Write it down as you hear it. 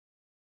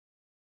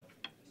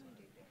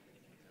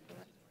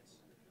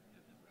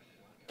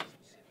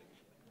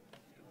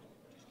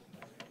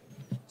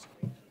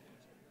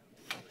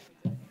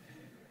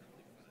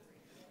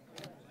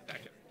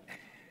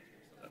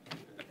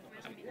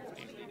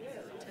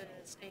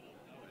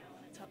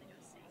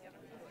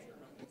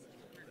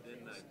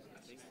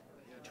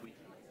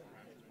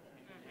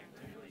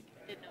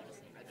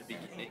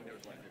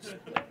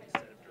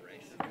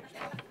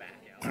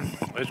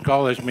Let's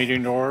call this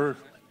meeting to order.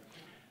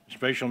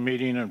 Special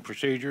meeting and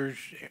procedures.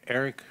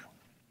 Eric?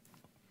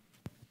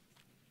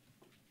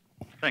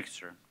 Thank you,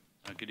 sir.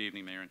 Good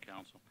evening, Mayor and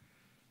Council.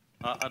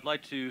 I'd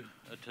like to,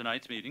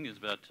 tonight's meeting is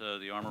about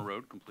the Armour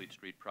Road Complete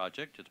Street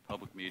Project. It's a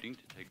public meeting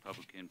to take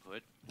public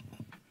input.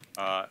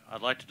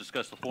 I'd like to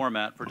discuss the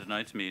format for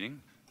tonight's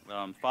meeting.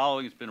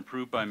 Following has been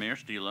approved by Mayor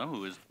Stilo,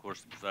 who is, of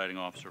course, the presiding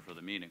officer for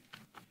the meeting.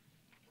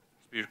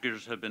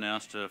 Speakers have been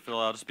asked to fill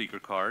out a speaker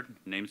card.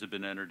 Names have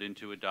been entered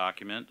into a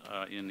document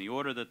in the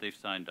order that they've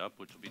signed up,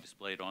 which will be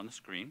displayed on the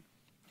screen.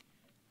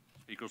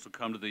 Speakers will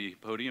come to the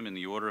podium in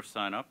the order of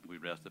sign up. We'd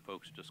ask that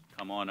folks just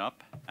come on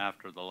up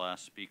after the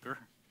last speaker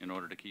in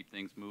order to keep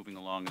things moving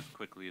along as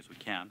quickly as we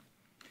can.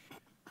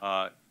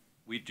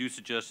 We do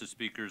suggest that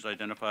speakers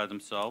identify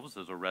themselves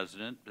as a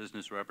resident,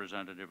 business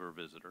representative, or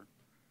visitor.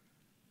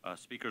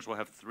 Speakers will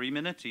have 3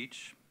 minutes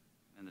each,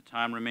 and the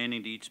time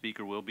remaining to each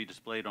speaker will be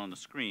displayed on the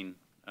screen.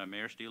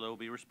 Mayor Stilo will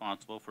be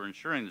responsible for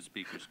ensuring that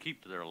speakers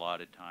keep to their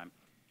allotted time.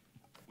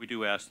 We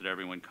do ask that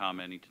everyone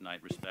commenting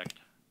tonight respect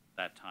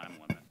that time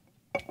limit.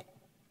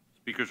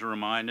 Speakers are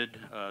reminded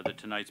that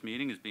tonight's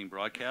meeting is being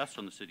broadcast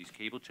on the city's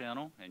cable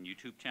channel and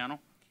YouTube channel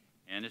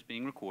and is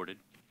being recorded.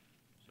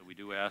 So we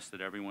do ask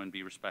that everyone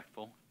be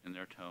respectful in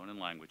their tone and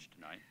language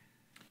tonight.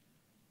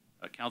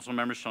 Council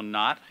members shall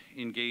not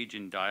engage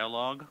in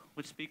dialogue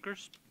with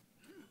speakers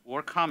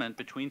or comment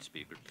between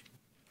speakers.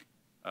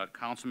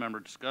 Council member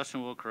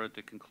discussion will occur at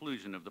the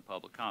conclusion of the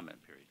public comment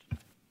period.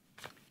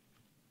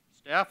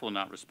 Staff will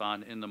not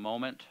respond in the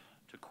moment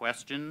to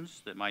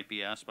questions that might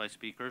be asked by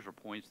speakers or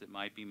points that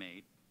might be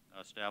made.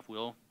 Staff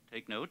will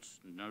take notes,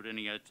 note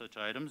any such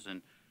items,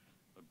 and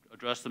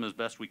address them as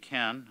best we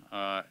can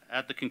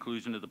at the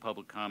conclusion of the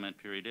public comment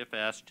period, if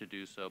asked to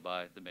do so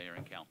by the mayor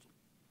and council.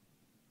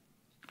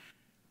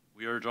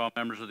 We urge all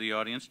members of the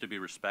audience to be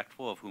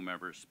respectful of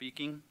whomever is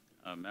speaking.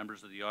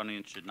 Members of the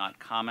audience should not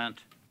comment,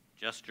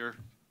 gesture,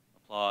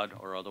 applaud,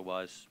 or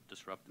otherwise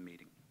disrupt the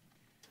meeting.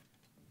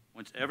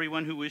 Once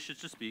everyone who wishes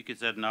to speak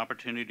has had an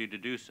opportunity to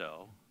do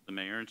so, the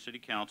mayor and city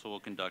council will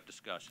conduct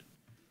discussion.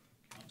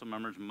 Council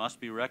members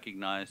must be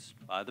recognized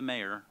by the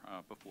mayor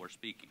before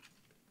speaking.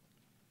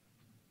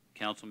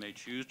 Council may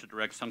choose to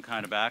direct some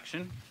kind of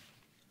action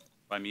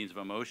by means of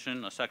a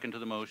motion, a second to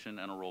the motion,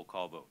 and a roll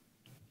call vote.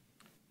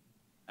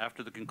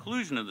 After the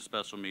conclusion of the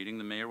special meeting,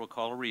 the mayor will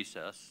call a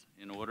recess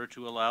in order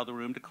to allow the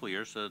room to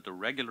clear so that the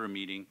regular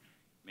meeting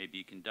may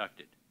be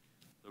conducted.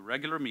 The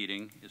regular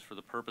meeting is for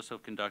the purpose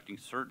of conducting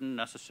certain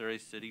necessary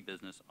city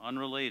business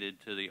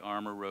unrelated to the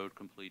Armour Road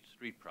Complete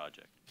Street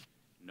Project.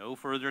 No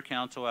further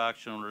council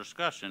action or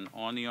discussion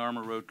on the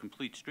Armour Road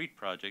Complete Street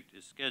Project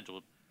is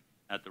scheduled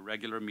at the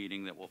regular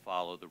meeting that will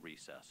follow the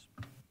recess.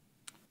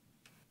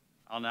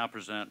 I'll now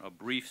present a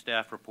brief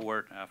staff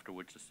report, after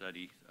which the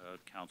city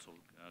council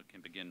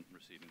can begin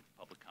receiving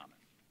public comment.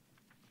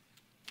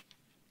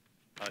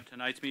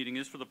 Tonight's meeting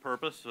is for the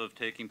purpose of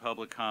taking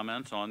public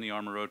comments on the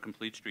Armour Road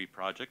Complete Street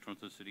Project from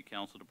the City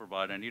Council to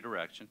provide any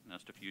direction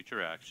as to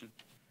future action.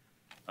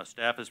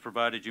 Staff has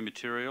provided you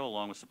material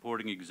along with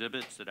supporting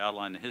exhibits that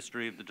outline the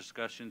history of the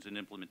discussions and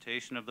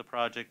implementation of the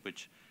project,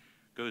 which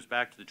goes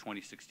back to the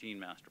 2016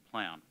 master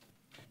plan.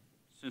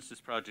 Since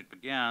this project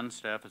began,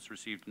 staff has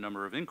received a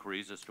number of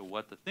inquiries as to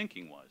what the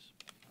thinking was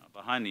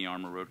behind the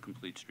Armour Road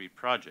Complete Street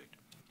Project.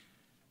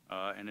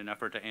 In an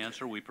effort to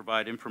answer, we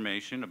provide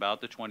information about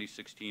the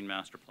 2016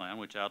 master plan,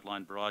 which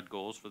outlined broad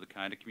goals for the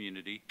kind of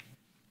community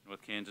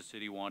North Kansas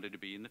City wanted to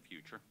be in the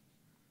future.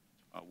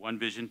 One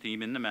vision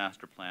theme in the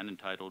master plan,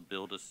 entitled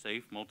Build a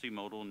Safe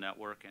Multimodal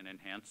Network and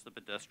Enhance the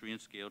Pedestrian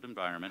Scaled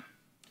Environment,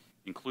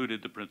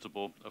 included the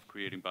principle of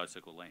creating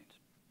bicycle lanes.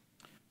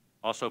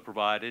 Also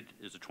provided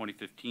is a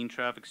 2015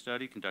 traffic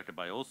study conducted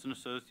by Olson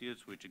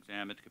Associates, which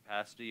examined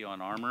capacity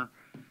on Armour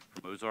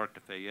from Ozark to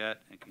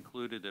Fayette and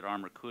concluded that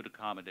Armour could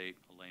accommodate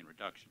a lane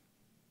reduction.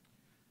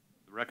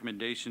 The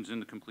recommendations in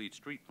the Complete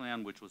Street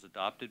Plan, which was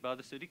adopted by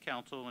the City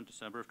Council in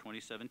December of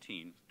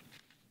 2017,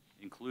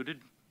 included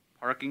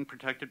parking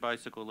protected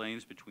bicycle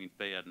lanes between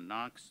Fayette and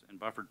Knox and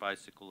buffered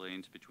bicycle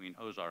lanes between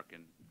Ozark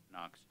and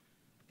Knox,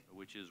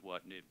 which is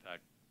what in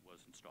fact was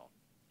installed.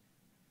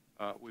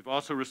 We've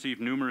also received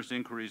numerous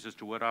inquiries as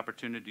to what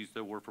opportunities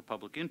there were for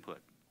public input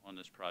on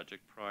this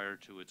project prior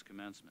to its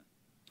commencement.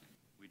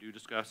 We do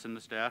discuss in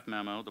the staff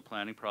memo the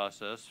planning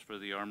process for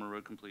the Armour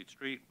Road Complete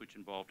Street, which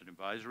involved an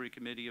advisory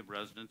committee of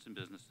residents and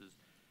businesses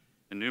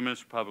and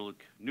numerous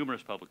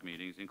public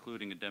meetings,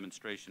 including a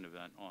demonstration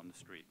event on the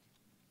street.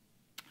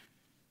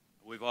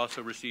 We've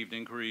also received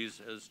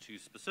inquiries as to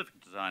specific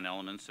design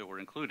elements that were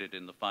included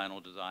in the final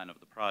design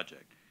of the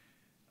project.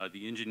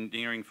 The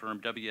engineering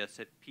firm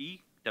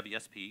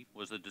WSP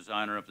was the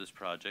designer of this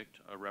project.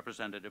 A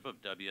representative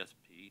of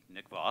WSP,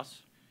 Nick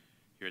Voss,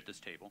 here at this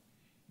table,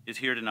 is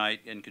here tonight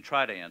and can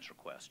try to answer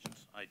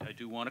questions. I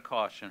do want to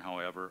caution,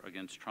 however,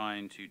 against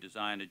trying to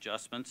design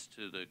adjustments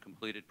to the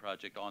completed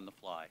project on the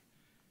fly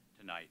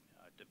tonight.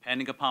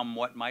 Depending upon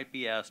what might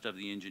be asked of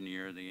the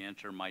engineer, the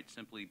answer might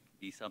simply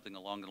be something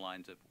along the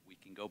lines of, we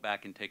can go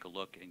back and take a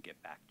look and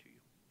get back to you.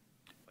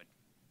 But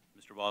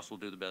Mr. Voss will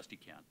do the best he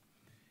can.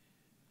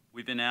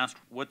 We've been asked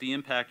what the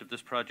impact of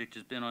this project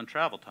has been on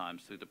travel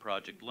times through the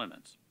project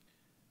limits.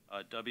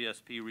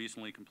 WSP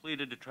recently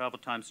completed a travel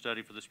time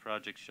study for this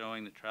project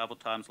showing that travel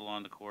times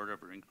along the corridor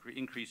have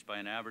increased by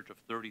an average of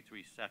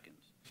 33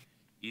 seconds.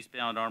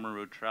 Eastbound Armour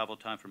Road travel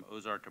time from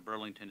Ozark to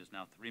Burlington is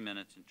now 3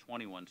 minutes and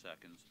 21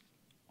 seconds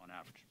on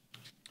average.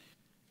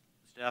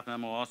 The staff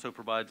memo also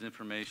provides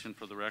information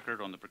for the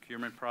record on the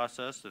procurement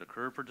process that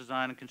occurred for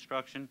design and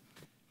construction,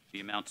 the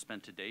amount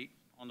spent to date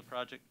on the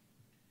project,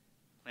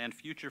 planned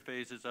future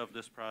phases of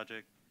this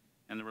project,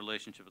 and the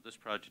relationship of this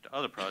project to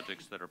other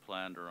projects that are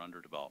planned or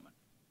under development.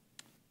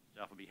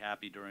 Staff will be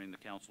happy during the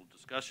council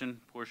discussion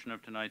portion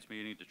of tonight's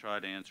meeting to try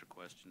to answer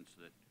questions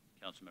that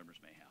council members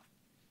may have.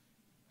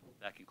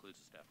 That concludes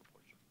the staff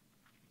report,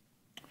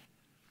 sir.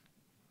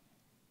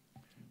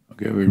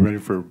 Okay, are we ready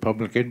for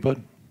public input?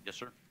 Yes,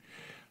 sir.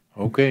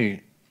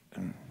 Okay.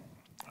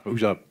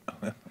 Who's up?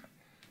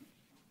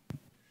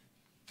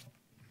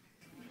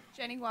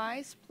 Jenny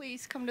Wise,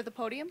 please come to the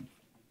podium.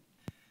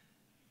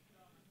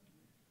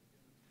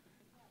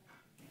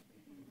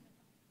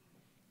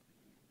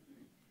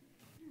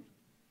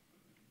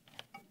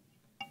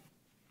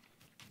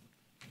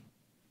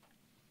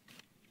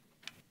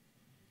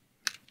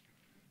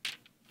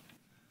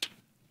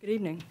 Good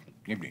evening.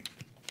 Evening.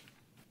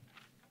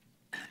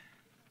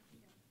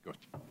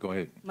 Go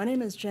ahead. My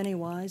name is Jenny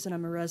Wise, and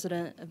I'm a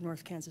resident of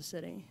North Kansas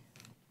City.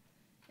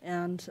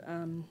 And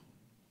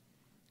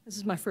this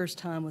is my first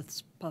time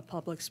with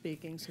public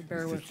speaking, so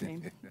bear with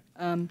me.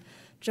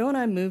 Joe and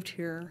I moved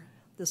here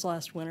this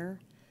last winter.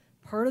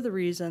 Part of the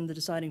reason, the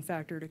deciding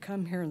factor to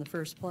come here in the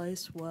first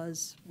place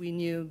was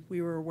we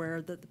were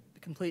aware that the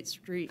Complete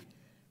Street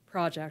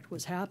project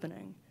was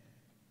happening.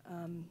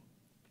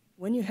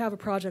 When you have a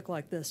project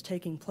like this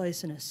taking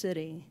place in a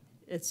city,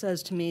 it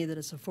says to me that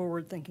it's a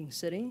forward-thinking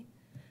city.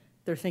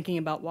 They're thinking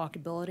about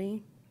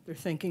walkability. They're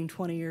thinking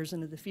 20 years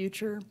into the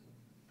future,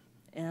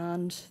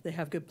 and they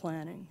have good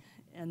planning.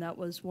 And that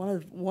was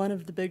one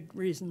of the big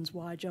reasons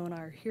why Joe and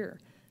I are here.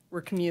 We're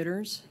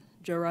commuters.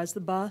 Joe rides the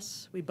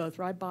bus. We both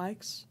ride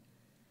bikes.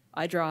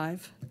 I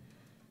drive.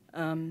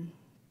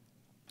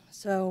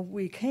 So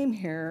we came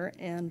here,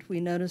 and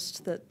we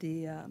noticed that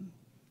the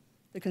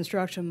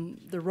construction,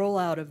 the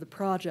rollout of the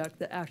project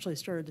that actually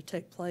started to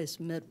take place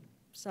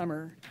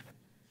mid-summer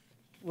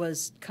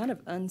was kind of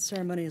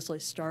unceremoniously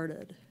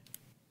started.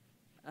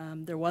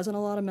 There wasn't a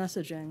lot of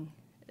messaging.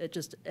 It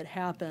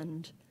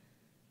happened.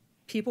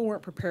 People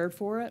weren't prepared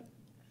for it.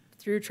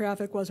 Through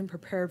traffic wasn't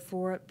prepared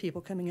for it.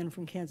 People coming in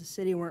from Kansas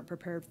City weren't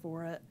prepared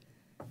for it.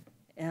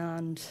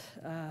 And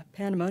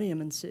pandemonium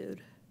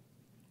ensued.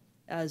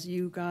 As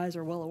you guys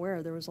are well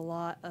aware, there was a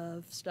lot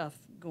of stuff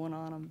going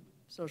on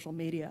social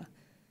media.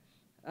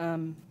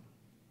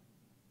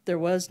 There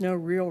was no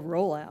real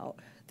rollout.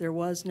 There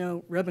was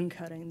no ribbon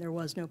cutting. There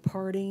was no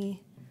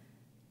party.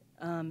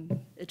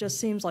 It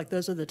just seems like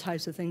those are the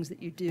types of things that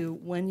you do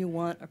when you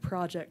want a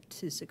project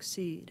to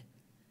succeed,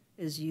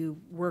 is you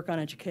work on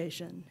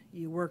education.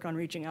 You work on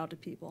reaching out to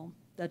people.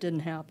 That didn't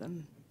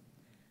happen.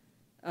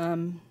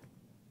 In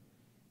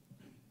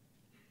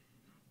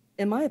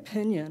my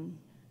opinion,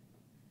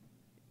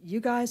 you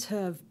guys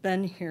have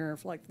been here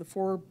for like the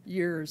 4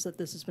 years that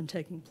this has been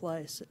taking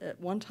place. At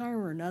one time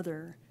or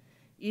another,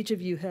 each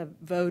of you have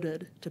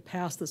voted to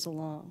pass this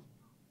along.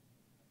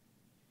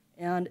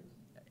 And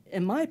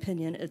in my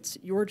opinion, it's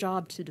your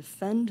job to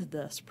defend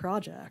this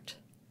project.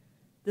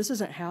 This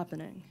isn't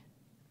happening.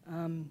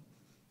 I'm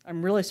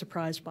really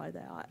surprised by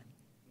that.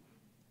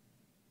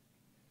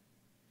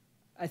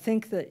 I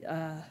think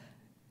that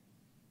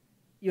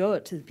you owe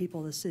it to the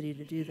people of the city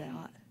to do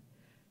that.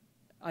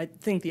 I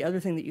think the other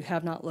thing that you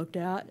have not looked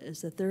at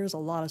is that there is a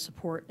lot of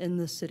support in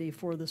this city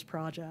for this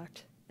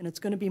project, and it's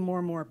going to be more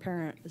and more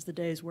apparent as the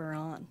days wear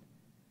on.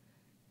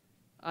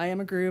 I am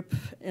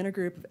in a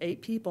group of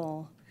 8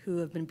 people who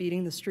have been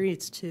beating the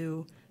streets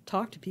to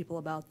talk to people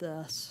about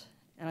this,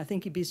 and I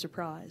think you'd be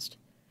surprised.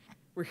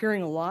 We're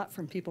hearing a lot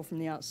from people from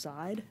the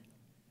outside,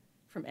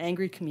 from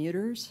angry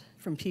commuters,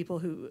 from people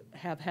who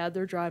have had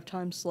their drive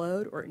time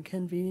slowed or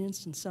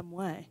inconvenienced in some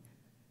way.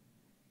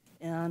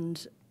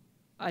 And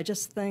I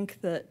just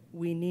think that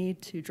we need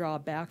to draw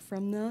back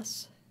from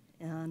this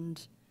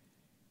and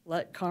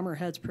let calmer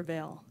heads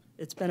prevail.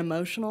 It's been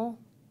emotional,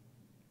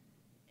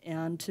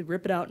 and to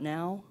rip it out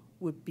now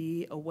would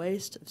be a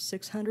waste of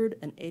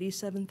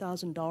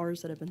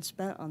 $687,000 that have been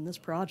spent on this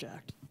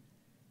project.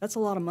 That's a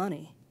lot of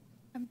money.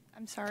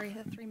 I'm sorry,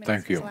 the 3 minutes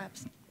Thank you. has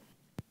elapsed.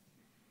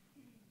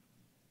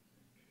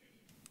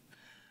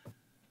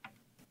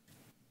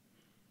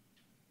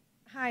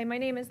 Hi, my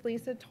name is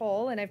Lisa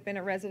Toll, and I've been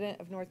a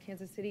resident of North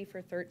Kansas City for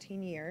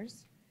 13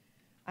 years.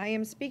 I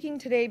am speaking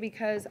today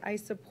because I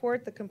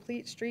support the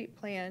Complete Street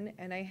Plan,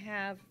 and I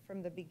have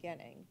from the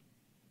beginning.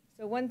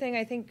 So one thing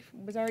I think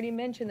was already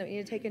mentioned that we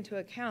need to take into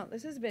account,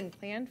 this has been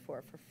planned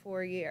for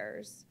 4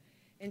 years.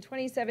 In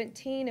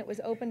 2017, it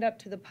was opened up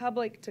to the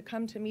public to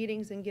come to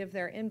meetings and give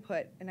their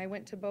input, and I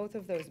went to both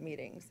of those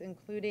meetings,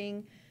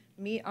 including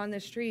Meet on the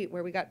Street,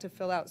 where we got to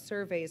fill out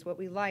surveys, what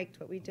we liked,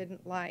 what we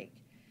didn't like.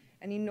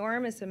 An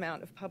enormous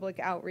amount of public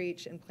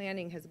outreach and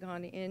planning has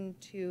gone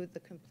into the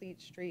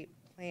Complete Street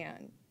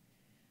Plan.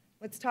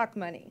 Let's talk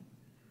money.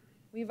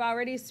 We've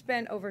already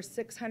spent over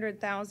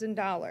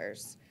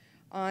 $600,000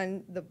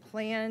 on the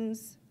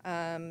plans,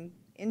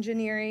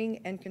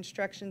 engineering, and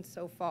construction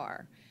so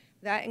far.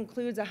 That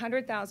includes a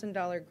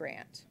 $100,000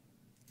 grant.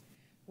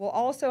 We'll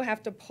also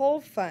have to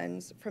pull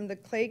funds from the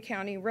Clay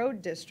County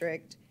Road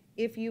District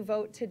if you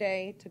vote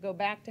today to go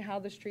back to how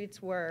the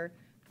streets were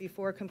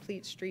before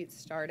Complete Streets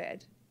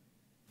started.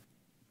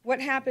 What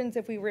happens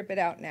if we rip it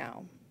out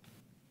now?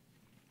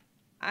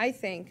 I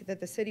think that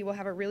the city will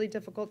have a really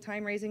difficult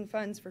time raising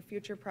funds for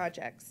future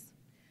projects.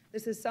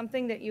 This is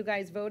something that you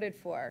guys voted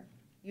for.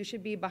 You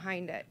should be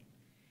behind it.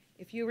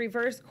 If you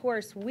reverse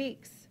course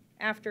weeks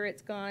after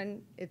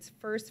its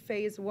first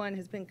phase 1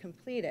 has been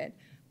completed,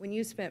 when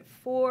you spent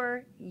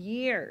 4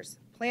 years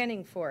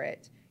planning for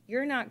it,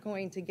 you're not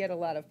going to get a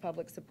lot of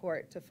public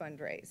support to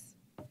fundraise.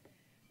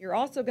 You're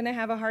also going to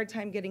have a hard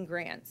time getting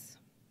grants,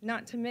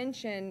 not to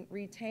mention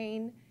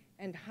retain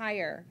and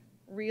hire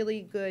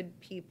really good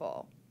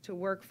people to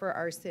work for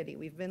our city.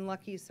 We've been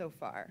lucky so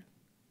far.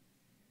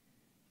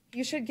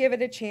 You should give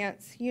it a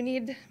chance. You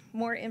need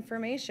more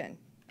information,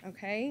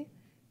 okay?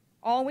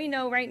 All we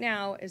know right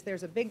now is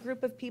there's a big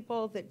group of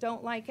people that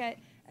don't like it,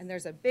 and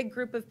there's a big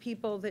group of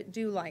people that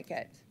do like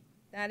it.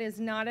 That is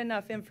not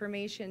enough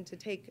information to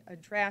take a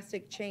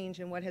drastic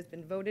change in what has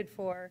been voted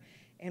for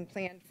and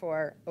planned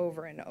for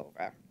over and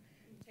over.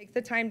 Take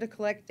the time to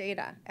collect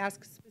data,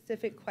 ask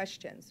specific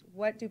questions.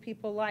 What do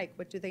people like?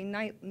 What do they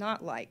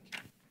not like?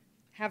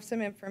 Have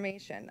some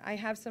information. I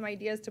have some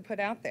ideas to put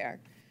out there.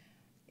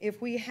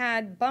 If we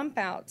had bump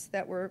outs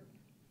that were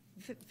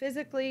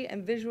physically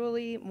and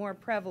visually more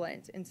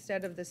prevalent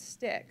instead of the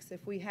sticks,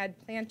 if we had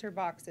planter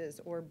boxes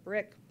or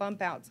brick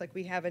bump outs like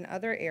we have in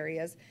other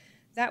areas,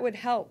 that would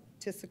help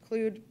to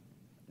seclude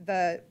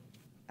the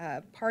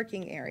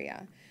parking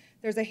area.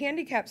 There's a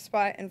handicap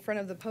spot in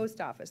front of the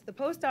post office. The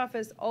post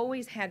office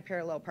always had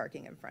parallel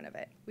parking in front of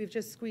it. We've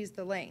just squeezed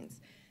the lanes.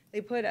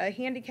 They put a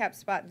handicap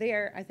spot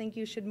there. I think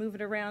you should move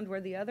it around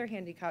where the other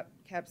handicap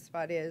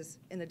spot is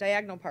in the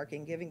diagonal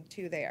parking, giving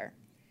 2 there.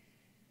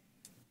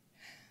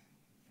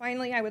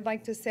 Finally, I would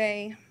like to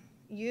say,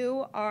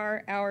 you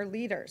are our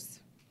leaders.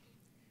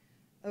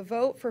 A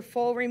vote for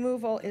full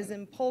removal is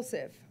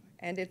impulsive,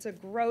 and it's a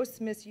gross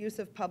misuse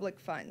of public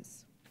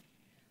funds.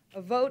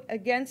 A vote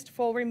against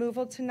full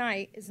removal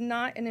tonight is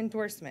not an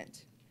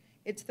endorsement.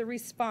 It's the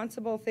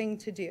responsible thing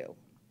to do.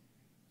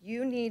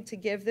 You need to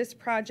give this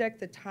project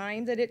the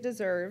time that it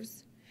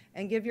deserves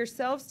and give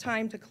yourselves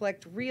time to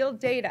collect real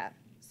data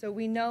so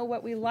we know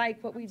what we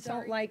like, what we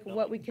don't like,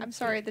 what we can. I'm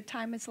sorry, the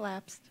time has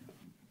lapsed.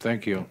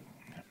 Thank you.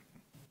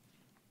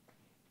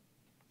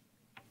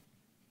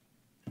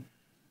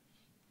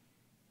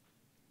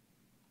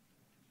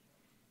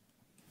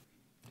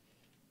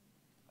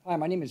 Hi,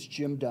 my name is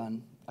Jim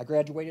Dunn. I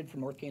graduated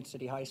from North Kansas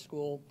City High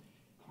School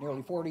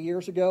nearly 40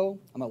 years ago.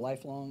 I'm a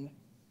lifelong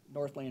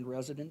Northland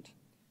resident,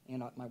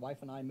 and my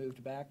wife and I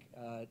moved back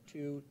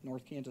to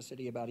North Kansas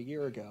City about a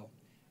year ago.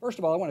 First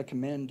of all, I want to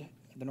commend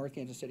the North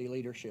Kansas City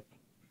leadership.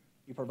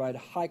 You provide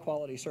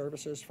high-quality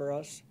services for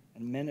us,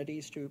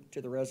 amenities to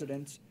the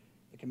residents,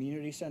 the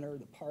community center,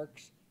 the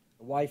parks,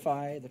 the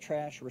Wi-Fi, the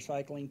trash,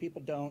 recycling.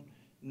 People don't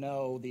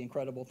know the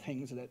incredible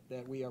things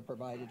that we are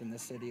provided in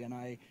this city, and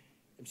I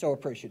am so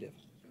appreciative.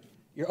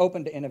 You're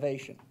open to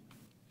innovation.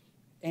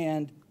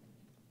 And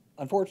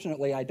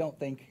unfortunately, I don't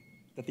think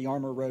that the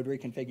Armour Road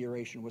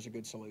reconfiguration was a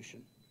good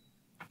solution.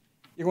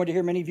 You're going to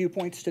hear many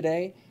viewpoints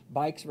today,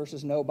 bikes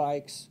versus no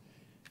bikes,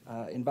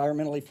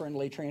 environmentally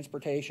friendly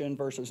transportation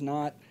versus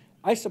not.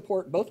 I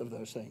support both of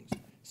those things.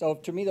 So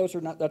to me,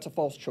 that's a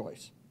false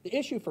choice. The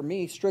issue for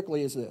me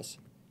strictly is this: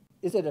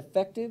 is it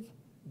effective,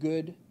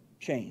 good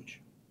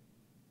change?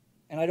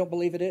 And I don't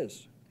believe it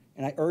is.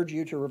 And I urge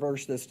you to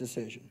reverse this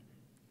decision.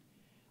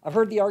 I've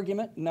heard the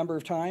argument a number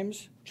of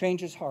times,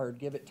 change is hard,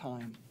 give it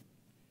time.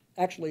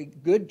 Actually,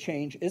 good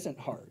change isn't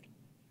hard.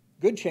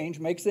 Good change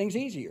makes things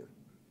easier.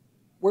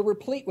 We're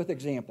replete with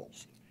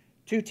examples.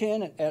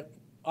 210 at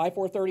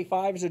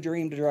I-435 is a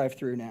dream to drive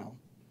through now.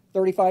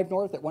 35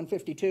 North at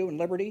 152 in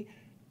Liberty,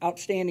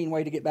 outstanding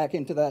way to get back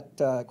into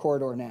that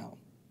corridor now.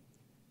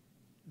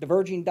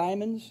 Diverging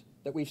diamonds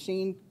that we've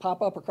seen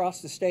pop up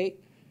across the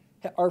state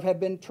have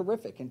been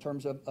terrific in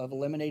terms of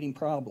eliminating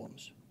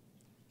problems.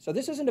 So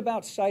this isn't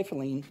about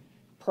stifling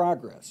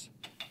progress.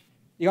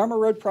 The Armour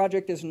Road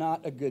project is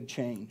not a good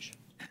change.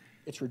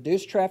 It's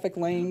reduced traffic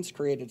lanes,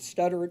 created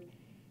stuttered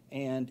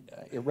and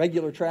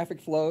irregular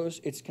traffic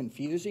flows. It's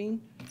confusing.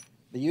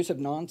 The use of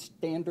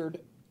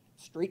non-standard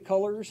street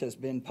colors has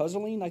been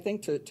puzzling, I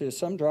think, to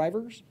some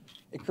drivers.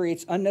 It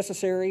creates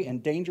unnecessary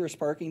and dangerous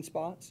parking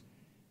spots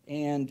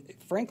and,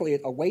 frankly,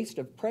 a waste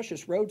of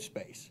precious road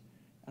space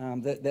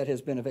that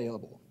has been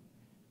available.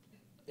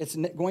 It's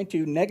going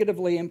to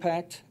negatively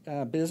impact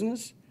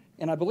business,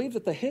 and I believe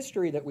that the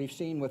history that we've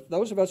seen with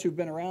those of us who've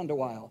been around a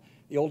while,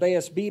 the old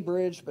ASB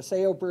Bridge,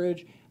 Paseo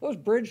Bridge, those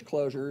bridge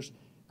closures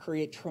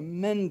create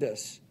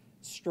tremendous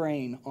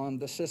strain on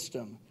the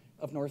system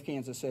of North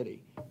Kansas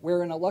City.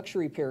 We're in a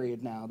luxury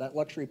period now. That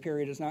luxury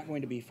period is not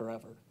going to be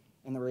forever.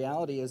 And the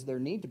reality is there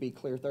need to be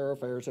clear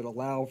thoroughfares that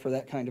allow for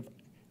that kind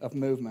of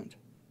movement.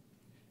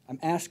 I'm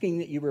asking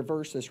that you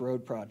reverse this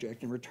road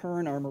project and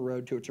return Armour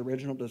Road to its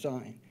original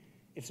design.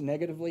 It's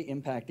negatively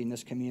impacting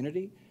this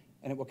community,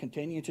 and it will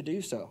continue to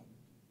do so.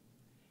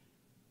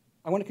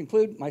 I want to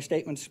conclude my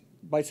statements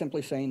by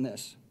simply saying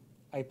this.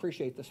 I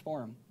appreciate this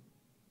forum.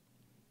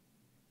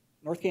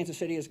 North Kansas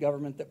City is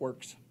government that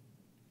works.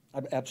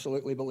 I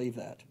absolutely believe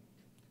that.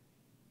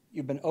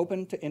 You've been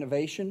open to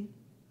innovation,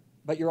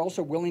 but you're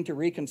also willing to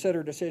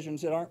reconsider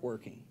decisions that aren't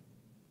working.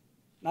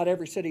 Not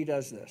every city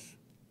does this.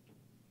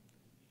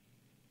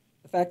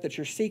 The fact that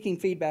you're seeking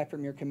feedback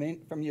from your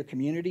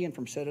community and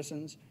from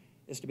citizens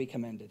is to be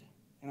commended,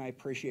 and I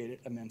appreciate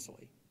it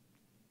immensely.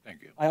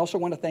 Thank you. I also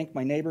want to thank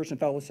my neighbors and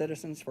fellow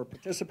citizens for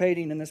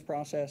participating in this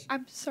process.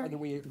 I'm sorry. Whether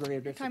we agree or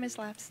Your disagree. time has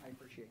lapsed. I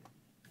appreciate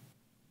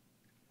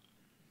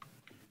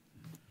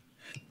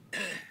it.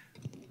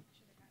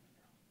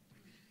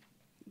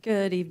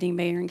 Good evening,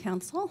 Mayor and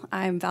Council.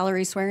 I'm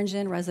Valerie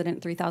Swearingen,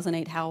 resident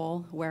 3008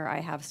 Howell, where I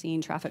have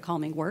seen traffic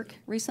calming work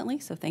recently,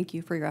 so thank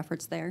you for your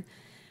efforts there.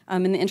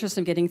 In the interest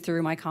of getting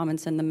through my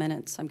comments in the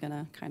minutes, I'm going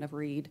to kind of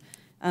read.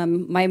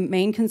 My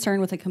main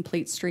concern with a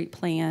complete street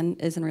plan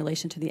is in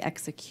relation to the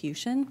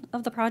execution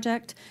of the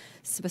project,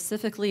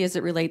 specifically as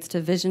it relates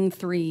to vision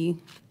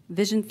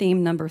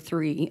theme number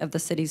 3 of the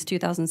city's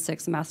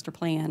 2006 master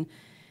plan,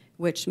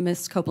 which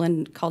Ms.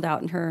 Copeland called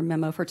out in her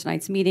memo for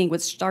tonight's meeting,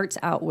 which starts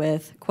out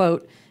with,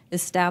 quote,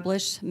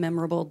 establish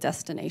memorable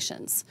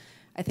destinations.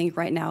 I think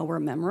right now we're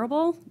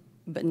memorable,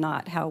 but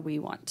not how we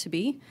want to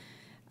be.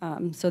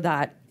 So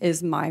that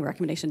is my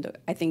recommendation.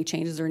 I think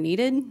changes are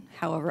needed.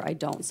 However, I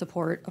don't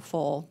support a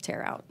full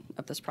tear out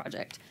of this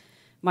project.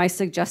 My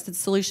suggested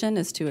solution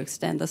is to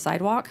extend the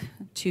sidewalk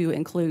to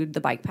include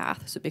the bike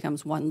path. So it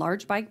becomes one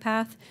large bike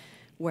path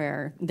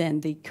where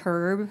then the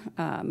curb,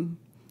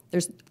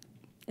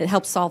 it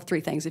helps solve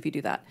 3 things if you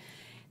do that.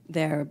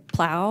 Their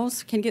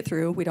plows can get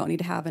through. We don't need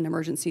to have an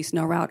emergency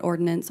snow route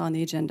ordinance on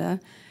the agenda.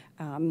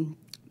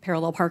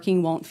 Parallel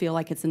parking won't feel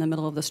like it's in the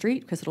middle of the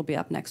street because it'll be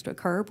up next to a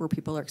curb where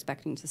people are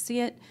expecting to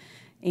see it.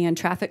 And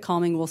traffic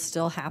calming will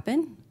still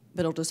happen, but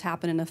it'll just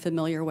happen in a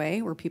familiar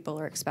way where people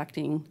are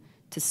expecting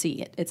to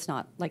see it. It's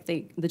not like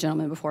the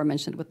gentleman before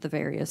mentioned with the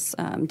various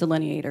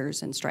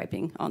delineators and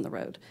striping on the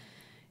road.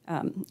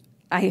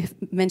 I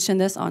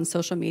mentioned this on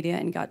social media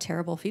and got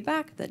terrible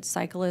feedback that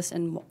cyclists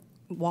and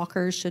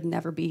walkers should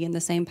never be in the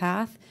same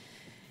path.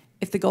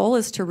 If the goal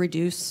is to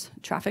reduce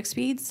traffic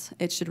speeds,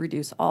 it should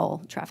reduce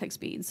all traffic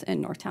speeds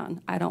in Northtown.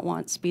 I don't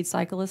want speed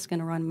cyclists going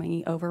to run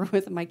me over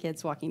with my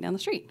kids walking down the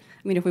street.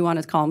 I mean, if we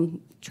want to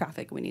calm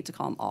traffic, we need to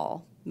calm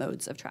all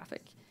modes of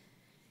traffic.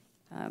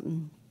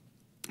 And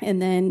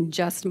then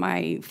just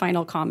my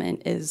final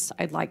comment is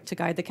I'd like to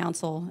guide the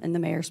council and the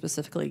mayor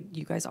specifically.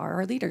 You guys are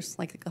our leaders.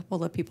 Like a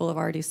couple of people have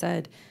already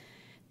said,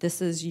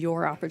 this is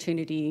your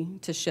opportunity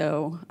to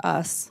show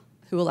us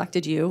who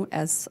elected you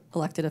as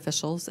elected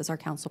officials, as our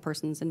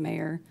councilpersons and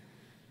mayor,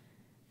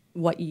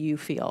 what you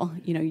feel.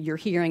 You know, you're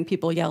hearing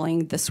people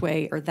yelling this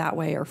way or that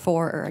way or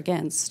for or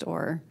against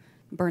or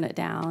burn it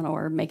down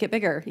or make it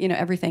bigger, you know,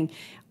 everything.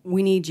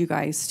 We need you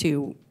guys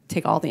to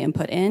take all the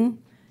input in,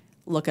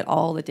 look at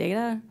all the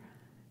data,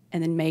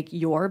 and then make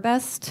your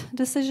best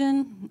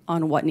decision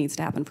on what needs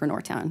to happen for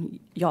Northtown.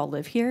 Y'all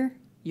live here.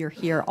 You're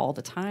here all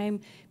the time.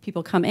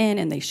 People come in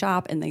and they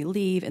shop and they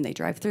leave and they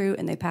drive through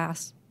and they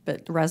pass.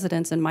 But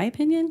residents, in my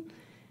opinion,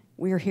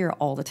 we're here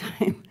all the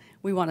time.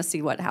 We want to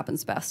see what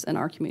happens best in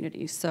our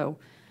community. So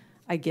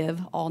I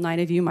give all 9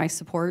 of you my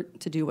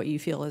support to do what you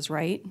feel is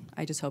right.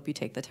 I just hope you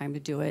take the time to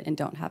do it and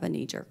don't have a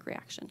knee-jerk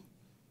reaction.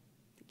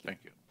 Thank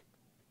you.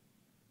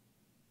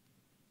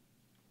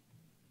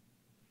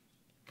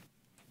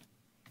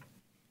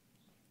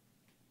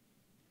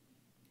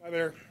 Hi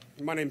there.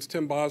 My name's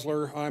Tim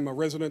Bosler. I'm a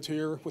resident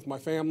here with my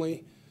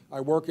family.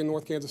 I work in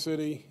North Kansas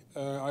City.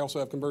 I also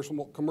have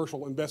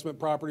commercial investment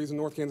properties in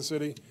North Kansas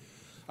City.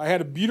 I had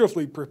a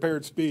beautifully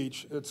prepared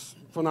speech. It's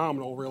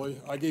phenomenal, really.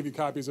 I gave you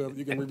copies of it.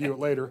 You can review it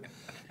later.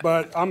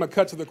 But I'm going to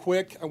cut to the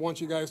quick. I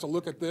want you guys to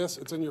look at this.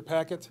 It's in your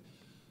packet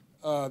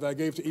that I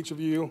gave to each of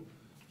you.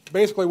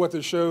 Basically, what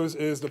this shows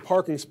is the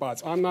parking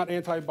spots. I'm not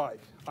anti-bike.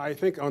 I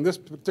think on this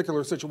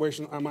particular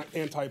situation, I'm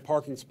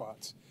anti-parking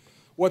spots.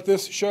 What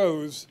this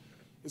shows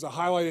is a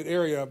highlighted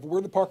area of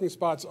where the parking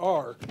spots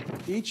are.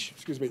 Each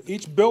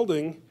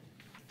building,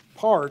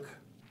 park,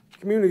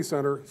 community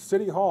center,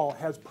 city hall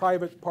has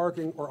private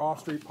parking or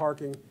off-street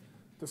parking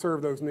to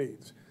serve those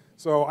needs.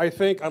 So I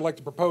think I'd like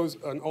to propose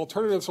an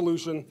alternative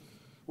solution,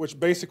 which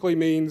basically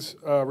means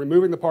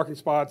removing the parking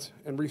spots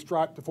and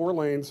restripe to 4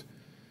 lanes,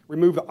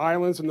 remove the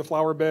islands and the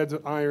flower beds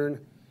at Iron,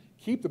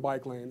 keep the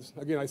bike lanes.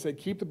 Again, I say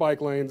keep the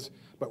bike lanes,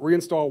 but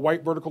reinstall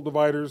white vertical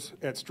dividers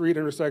at street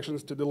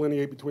intersections to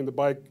delineate between the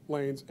bike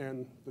lanes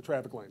and the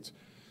traffic lanes.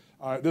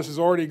 This is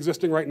already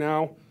existing right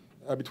now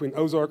between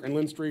Ozark and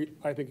Lynn Street.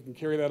 I think you can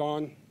carry that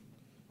on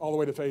all the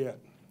way to Fayette.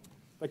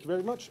 Thank you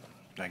very much.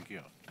 Thank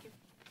you.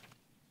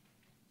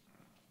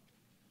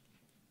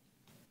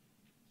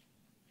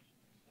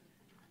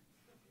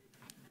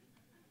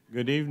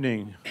 Good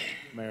evening,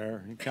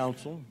 Mayor and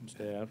Council and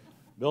staff.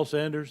 Bill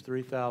Sanders,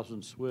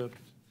 3000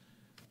 Swift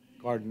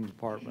Garden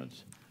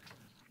Apartments.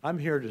 I'm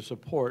here to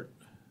support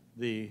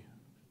the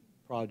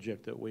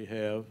project that we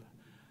have.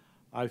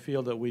 I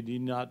feel that we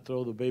need not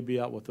throw the baby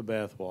out with the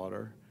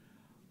bathwater.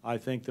 I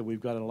think that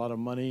we've got a lot of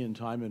money and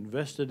time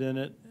invested in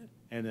it,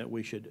 and that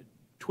we should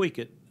tweak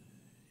it,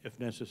 if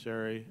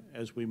necessary,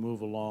 as we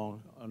move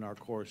along on our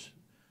course.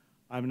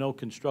 I'm no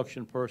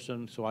construction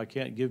person, so I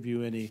can't give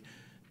you any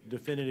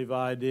definitive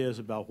ideas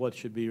about what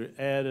should be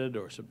added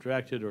or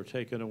subtracted or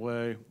taken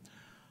away.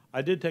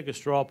 I did take a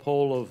straw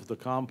poll of the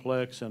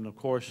complex, and of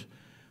course,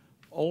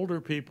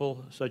 older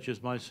people such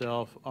as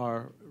myself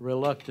are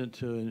reluctant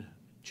to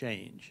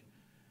change,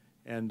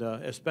 and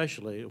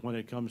especially when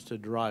it comes to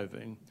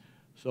driving.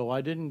 So I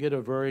didn't get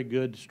a very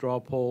good straw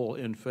poll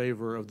in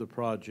favor of the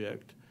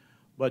project.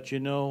 But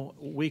you know,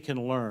 we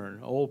can learn.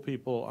 Old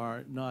people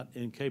are not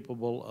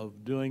incapable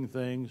of doing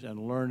things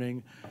and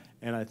learning,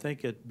 and I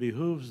think it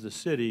behooves the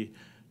city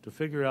to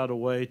figure out a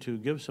way to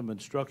give some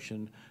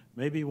instruction.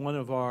 Maybe one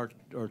of our,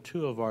 or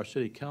two of our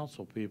city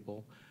council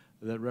people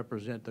that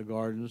represent the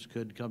gardens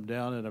could come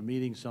down at a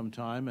meeting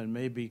sometime and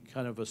maybe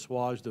kind of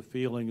assuage the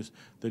feelings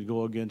that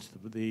go against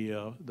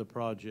the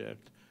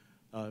project.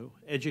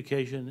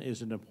 Education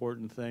is an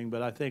important thing,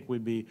 but I think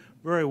we'd be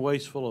very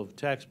wasteful of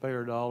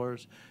taxpayer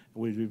dollars.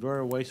 We'd be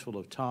very wasteful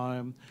of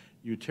time.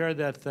 You tear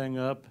that thing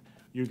up,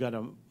 you got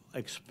an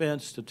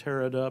expense to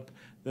tear it up,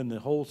 then the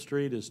whole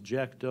street is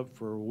jacked up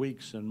for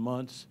weeks and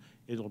months.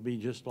 It'll be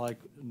just like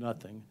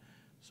nothing.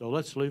 So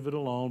let's leave it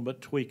alone,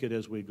 but tweak it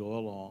as we go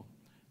along.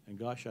 And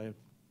gosh, I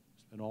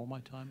spent all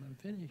my time and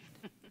finished.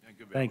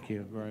 Thank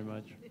you very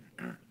much.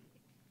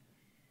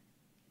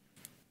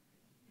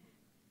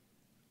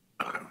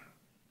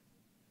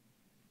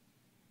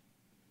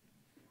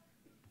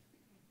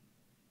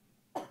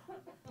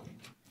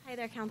 Hi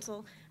there,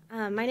 Council.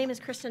 My name is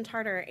Kristen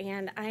Tarter,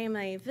 and I am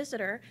a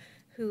visitor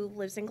who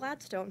lives in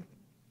Gladstone.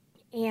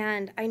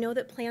 And I know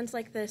that plans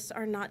like this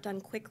are not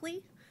done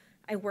quickly.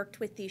 I worked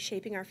with the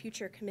Shaping Our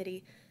Future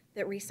committee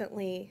that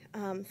recently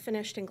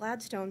finished in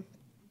Gladstone,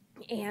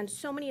 and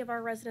so many of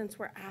our residents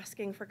were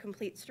asking for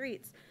complete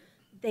streets.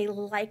 They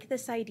like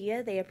this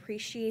idea, they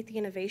appreciate the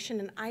innovation,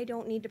 and I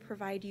don't need to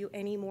provide you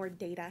any more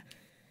data.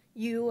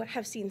 You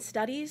have seen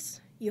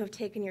studies, you have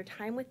taken your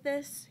time with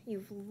this,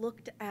 you've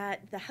looked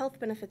at the health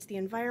benefits, the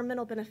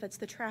environmental benefits,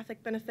 the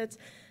traffic benefits,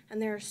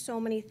 and there are so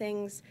many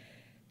things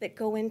that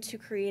go into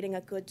creating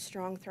a good,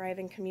 strong,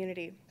 thriving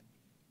community.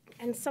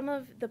 And some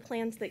of the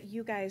plans that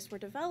you guys were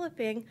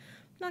developing,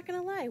 I'm not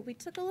gonna lie, we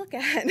took a look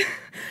at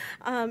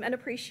and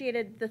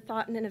appreciated the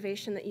thought and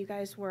innovation that you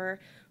guys were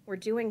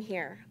doing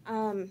here.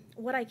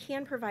 What I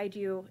can provide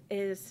you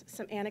is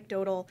some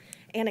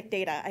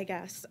anecdata, I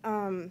guess.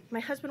 My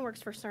husband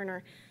works for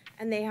Cerner,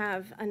 and they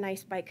have a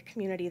nice bike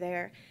community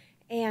there.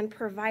 And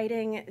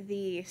providing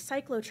the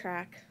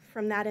cyclotrack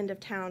from that end of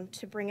town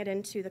to bring it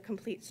into the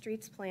Complete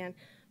Streets plan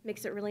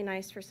makes it really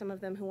nice for some of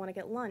them who want to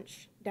get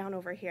lunch down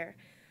over here.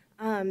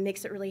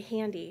 Makes it really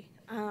handy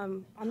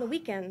on the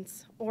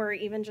weekends or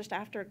even just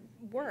after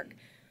work.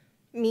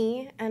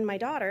 Me and my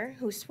daughter,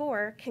 who's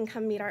 4, can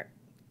come meet our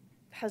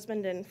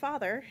husband and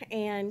father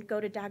and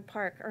go to Dag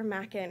Park or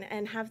Mackin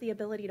and have the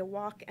ability to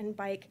walk and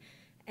bike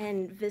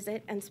and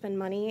visit and spend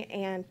money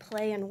and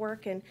play and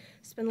work and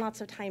spend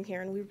lots of time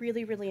here. And we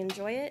really, really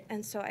enjoy it.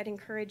 And so I'd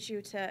encourage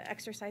you to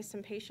exercise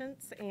some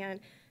patience and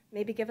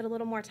maybe give it a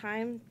little more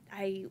time.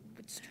 I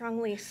would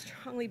strongly,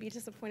 strongly be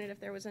disappointed if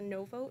there was a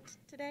no vote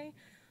today.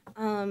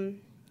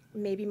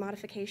 Maybe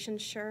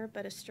modifications, sure,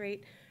 but a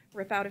straight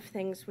rip out of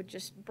things would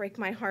just break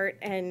my heart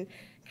and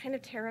kind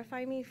of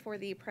terrify me for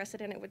the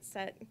precedent it would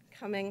set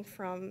coming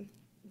from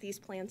these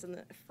plans in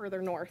the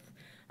further north.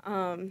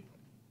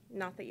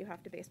 Not that you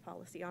have to base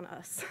policy on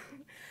us.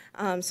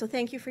 So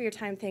thank you for your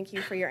time, thank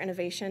you for your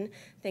innovation,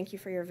 thank you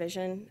for your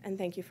vision, and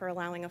thank you for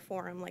allowing a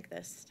forum like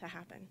this to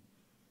happen.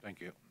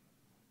 Thank you.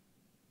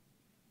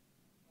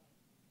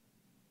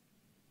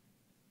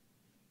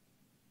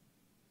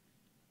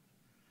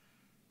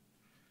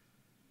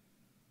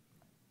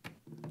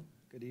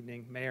 Good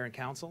evening, Mayor and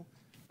Council.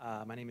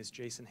 My name is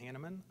Jason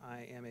Hanneman.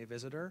 I am a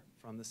visitor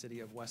from the city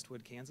of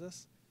Westwood,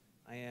 Kansas.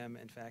 I am,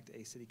 in fact,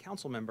 a city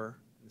council member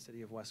in the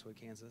city of Westwood,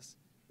 Kansas,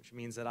 which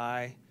means that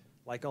I,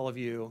 like all of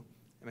you,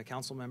 am a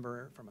council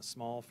member from a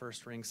small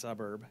first-ring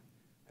suburb.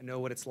 I know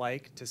what it's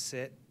like to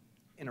sit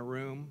in a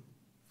room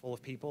full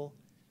of people,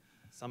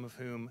 some of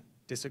whom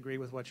disagree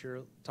with what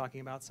you're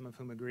talking about, some of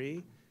whom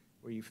agree,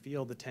 where you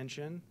feel the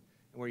tension,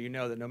 and where you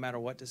know that no matter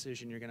what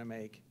decision you're going to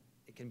make,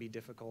 it can be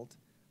difficult.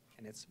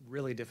 And it's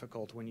really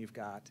difficult when you've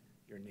got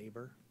your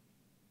neighbor,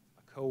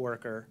 a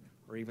coworker,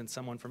 or even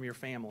someone from your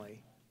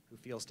family who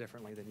feels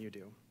differently than you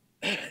do.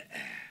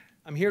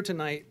 I'm here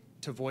tonight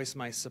to voice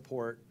my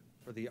support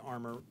for the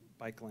Armour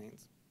bike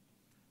lanes.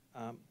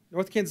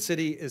 North Kansas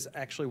City is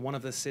actually one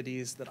of the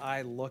cities that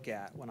I look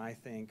at when I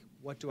think,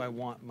 what do I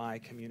want my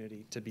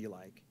community to be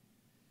like?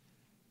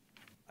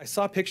 I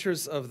saw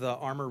pictures of the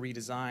Armour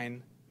redesign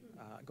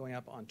going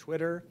up on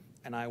Twitter,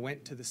 and I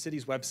went to the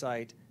city's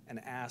website and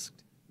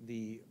asked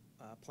the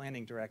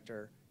planning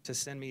director to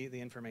send me the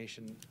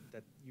information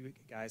that you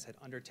guys had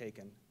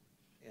undertaken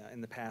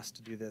in the past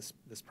to do this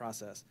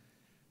process.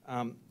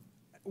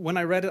 When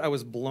I read it, I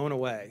was blown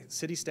away.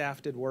 City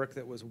staff did work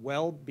that was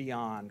well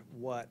beyond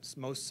what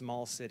most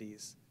small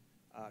cities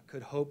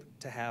could hope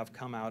to have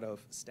come out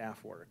of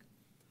staff work.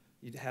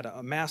 You had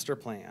a master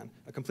plan,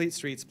 a complete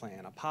streets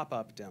plan, a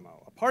pop-up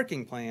demo, a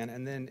parking plan,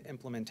 and then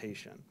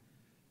implementation.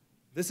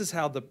 This is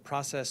how the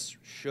process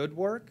should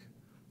work,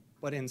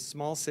 but in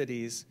small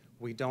cities,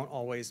 we don't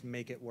always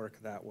make it work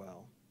that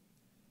well.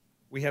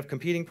 We have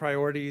competing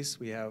priorities,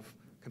 we have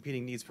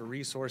competing needs for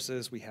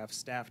resources, we have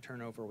staff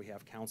turnover, we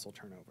have council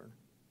turnover.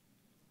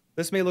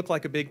 This may look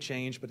like a big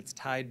change, but it's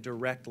tied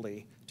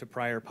directly to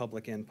prior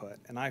public input,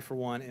 and I, for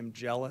one, am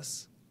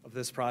jealous of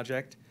this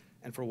project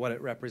and for what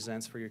it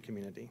represents for your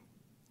community.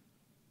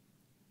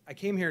 I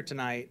came here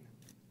tonight,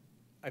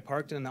 I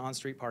parked in the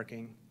on-street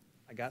parking,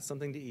 I got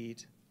something to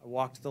eat, I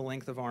walked the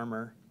length of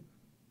Armour,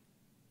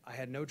 I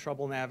had no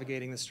trouble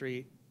navigating the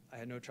street, I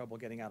had no trouble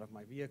getting out of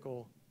my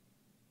vehicle.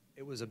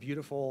 It was a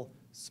beautiful,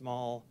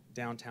 small,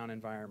 downtown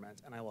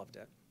environment, and I loved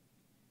it.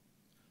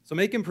 So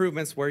make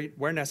improvements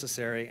where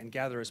necessary and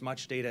gather as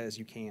much data as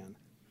you can.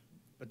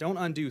 But don't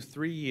undo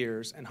 3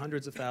 years and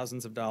hundreds of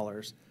thousands of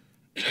dollars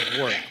of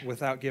work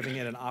without giving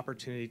it an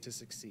opportunity to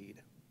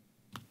succeed.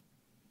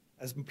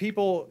 As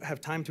people have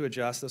time to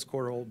adjust, this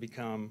corridor will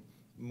become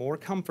more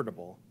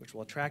comfortable, which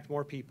will attract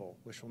more people,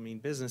 which will mean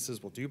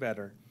businesses will do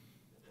better,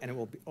 and it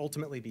will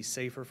ultimately be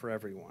safer for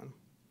everyone.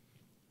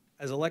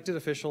 As elected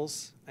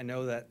officials, I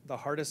know that the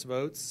hardest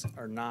votes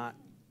are not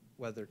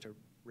whether to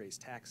raise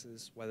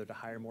taxes, whether to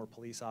hire more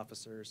police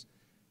officers.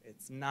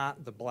 It's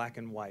not the black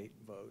and white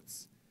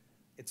votes.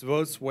 It's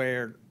votes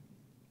where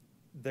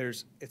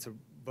it's a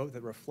vote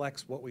that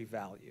reflects what we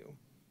value: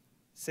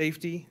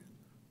 safety,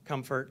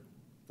 comfort,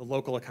 the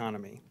local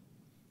economy.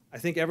 I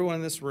think everyone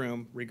in this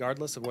room,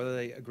 regardless of whether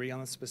they agree on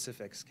the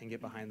specifics, can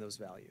get behind those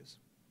values.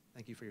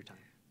 Thank you for your time.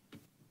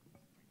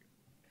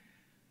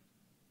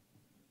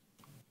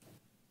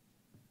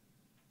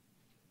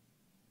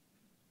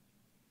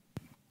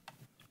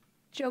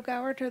 Joe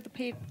Gower to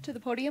the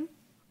podium.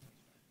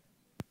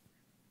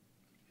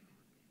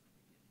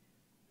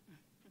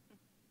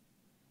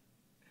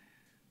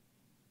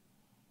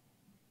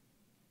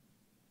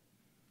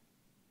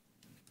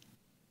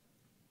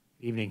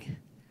 Evening.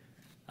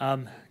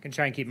 I'm going to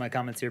try and keep my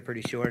comments here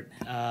pretty short.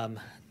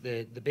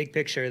 The big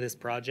picture of this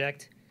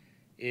project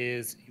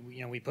is,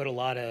 we put a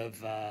lot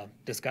of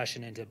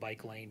discussion into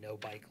bike lane, no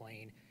bike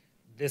lane.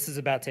 This is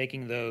about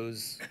taking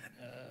those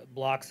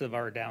blocks of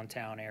our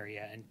downtown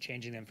area and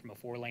changing them from a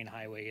 4-lane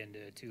highway into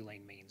a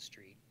 2-lane main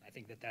street. I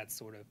think that that's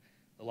sort of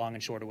the long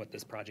and short of what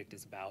this project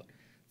is about.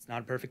 It's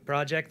not a perfect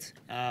project.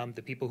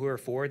 The people who are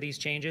for these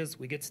changes,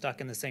 we get stuck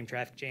in the same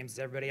traffic jams as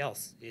everybody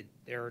else.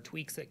 There are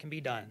tweaks that can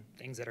be done,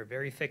 things that are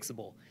very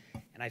fixable.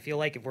 And I feel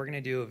like if we're going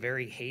to do a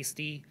very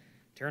hasty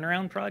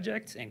turnaround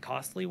project and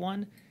costly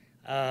one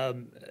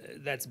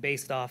that's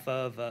based off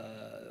of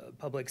a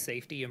public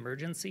safety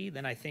emergency,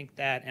 then I think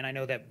that, and I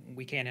know that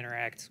we can't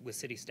interact with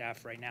city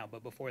staff right now,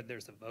 but before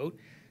there's a vote,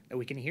 that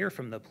we can hear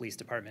from the police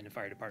department and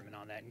fire department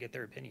on that and get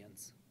their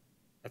opinions.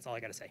 That's all I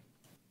got to say.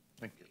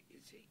 Thank you.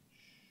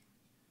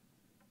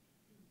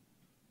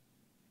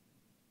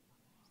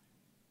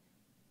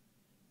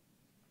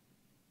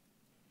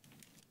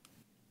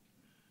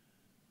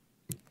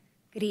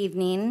 Good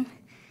evening.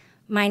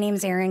 My name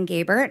is Erin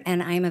Gabert,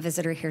 and I'm a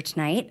visitor here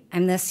tonight.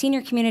 I'm the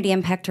Senior Community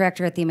Impact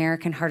Director at the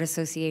American Heart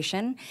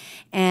Association,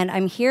 and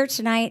I'm here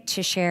tonight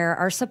to share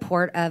our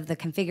support of the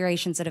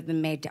configurations that have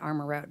been made to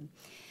Armour Road.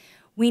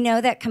 We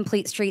know that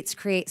complete streets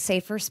create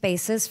safer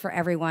spaces for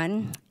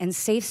everyone, and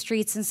safe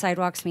streets and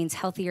sidewalks means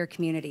healthier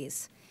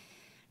communities.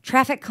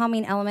 Traffic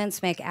calming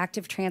elements make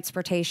active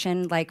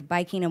transportation, like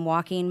biking and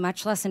walking,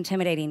 much less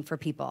intimidating for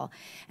people.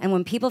 And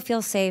when people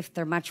feel safe,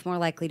 they're much more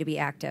likely to be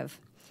active.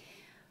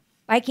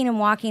 Biking and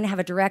walking have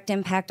a direct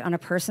impact on a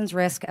person's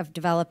risk of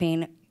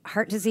developing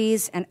heart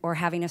disease or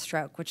having a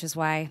stroke, which is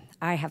why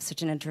I have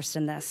such an interest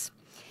in this.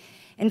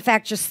 In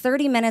fact, just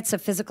 30 minutes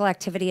of physical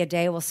activity a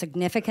day will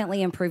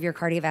significantly improve your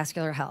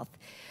cardiovascular health.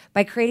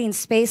 By creating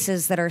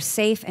spaces that are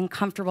safe and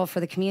comfortable for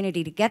the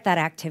community to get that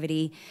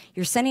activity,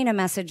 you're sending a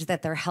message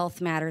that their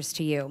health matters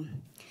to you.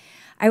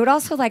 I would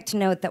also like to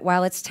note that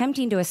while it's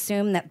tempting to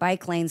assume that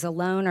bike lanes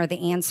alone are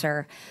the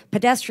answer,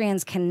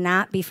 pedestrians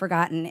cannot be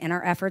forgotten in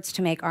our efforts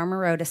to make Armour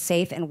Road a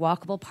safe and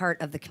walkable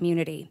part of the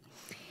community.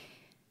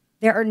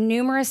 There are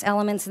numerous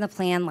elements in the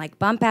plan, like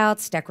bump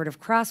outs, decorative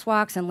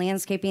crosswalks, and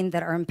landscaping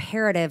that are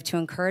imperative to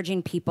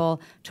encouraging people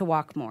to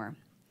walk more.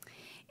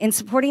 In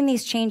supporting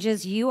these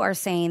changes, you are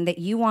saying that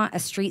you want a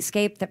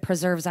streetscape that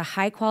preserves a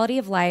high quality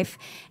of life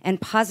and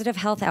positive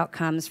health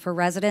outcomes for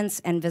residents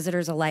and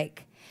visitors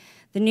alike.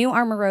 The new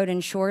Armour Road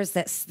ensures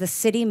that the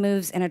city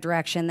moves in a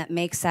direction that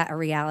makes that a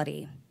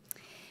reality.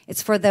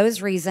 It's for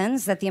those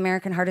reasons that the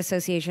American Heart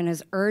Association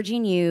is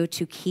urging you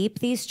to keep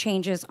these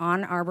changes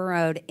on Armour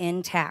Road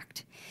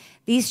intact.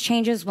 These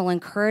changes will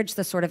encourage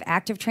the sort of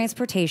active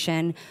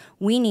transportation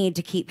we need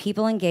to keep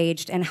people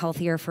engaged and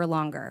healthier for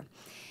longer.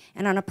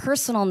 And on a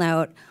personal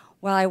note,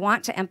 while I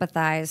want to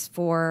empathize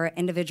for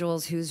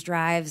individuals whose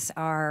drives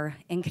are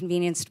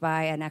inconvenienced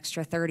by an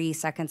extra 30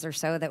 seconds or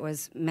so that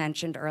was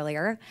mentioned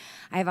earlier,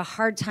 I have a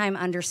hard time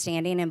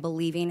understanding and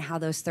believing how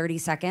those 30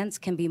 seconds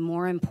can be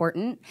more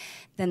important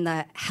than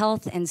the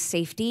health and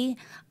safety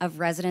of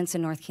residents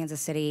in North Kansas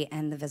City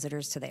and the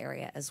visitors to the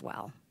area as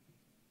well.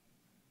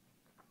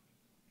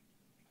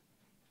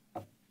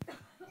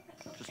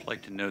 Just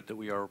like to note that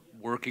we are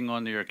working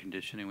on the air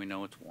conditioning. We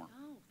know it's warm.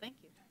 Oh, thank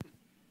you.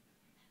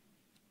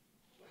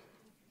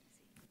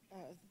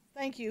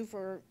 Thank you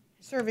for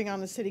serving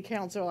on the city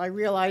council. I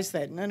realize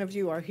that none of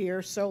you are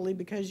here solely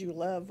because you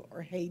love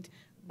or hate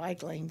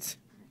bike lanes.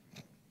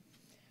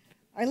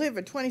 I live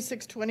at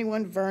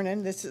 2621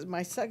 Vernon. This is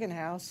my second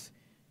house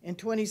in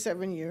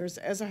 27 years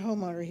as a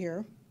homeowner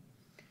here.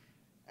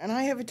 And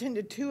I have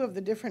attended 2 of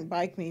the different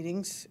bike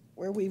meetings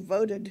where we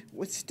voted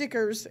with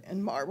stickers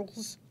and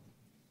marbles.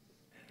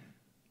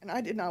 And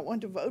I did not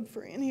want to vote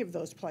for any of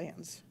those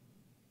plans.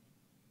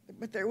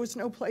 But there was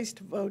no place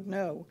to vote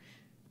no.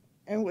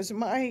 And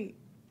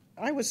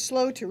I was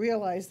slow to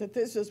realize that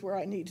this is where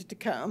I needed to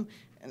come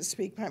and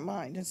speak my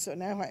mind. And so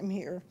now I'm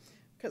here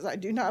because I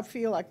do not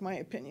feel like my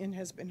opinion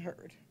has been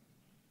heard.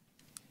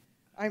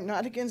 I'm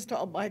not against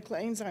all bike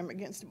lanes. I'm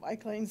against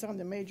bike lanes on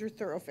the major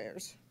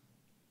thoroughfares.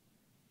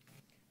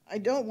 I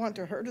don't want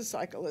to hurt a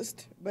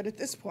cyclist, but at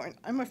this point,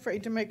 I'm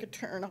afraid to make a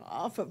turn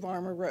off of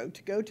Armour Road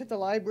to go to the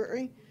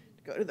library,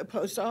 to go to the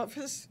post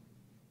office.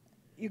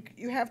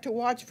 You have to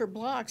watch for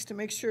blocks to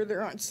make sure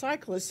there aren't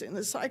cyclists in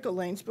the cycle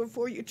lanes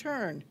before you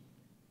turn.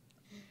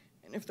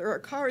 And if there are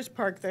cars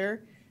parked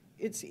there,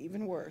 it's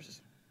even worse.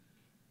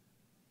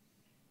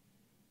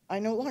 I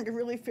no longer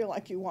really feel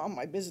like you want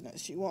my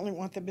business. You only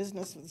want the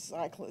business of the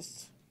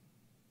cyclists.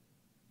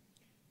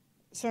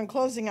 So in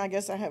closing, I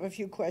guess I have a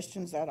few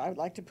questions that I would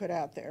like to put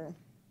out there.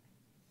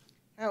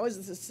 How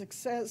is the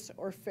success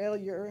or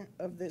failure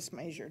of this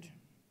measured?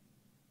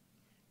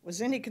 Was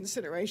any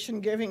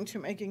consideration given to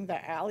making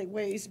the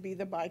alleyways be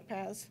the bike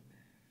paths?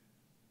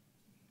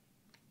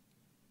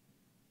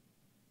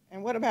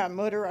 And what about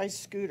motorized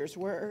scooters?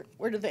 Where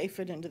do they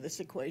fit into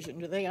this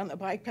equation? Are they on the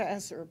bike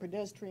paths or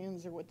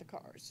pedestrians or with the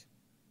cars?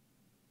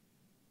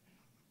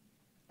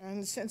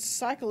 And since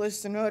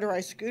cyclists and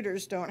motorized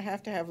scooters don't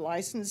have to have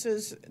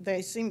licenses,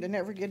 they seem to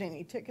never get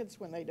any tickets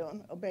when they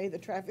don't obey the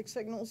traffic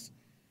signals.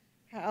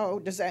 How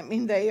does that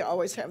mean they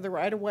always have the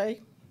right of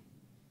way?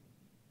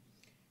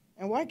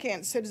 And why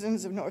can't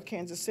citizens of North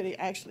Kansas City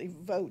actually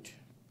vote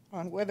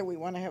on whether we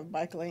want to have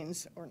bike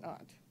lanes or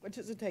not? What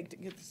does it take to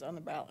get this on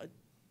the ballot?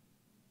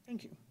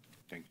 Thank you.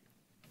 Thank you.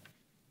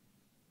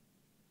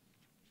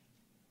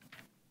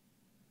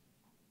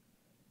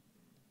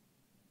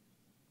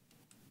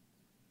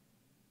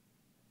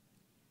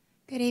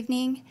 Good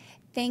evening.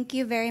 Thank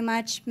you very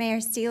much, Mayor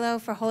Stilo,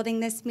 for holding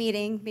this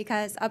meeting,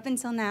 because up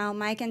until now,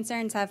 my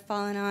concerns have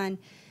fallen on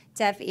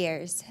deaf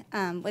ears,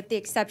 with the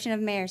exception of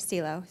Mayor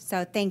Stilo,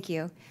 so thank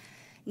you.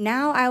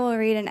 Now I will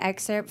read an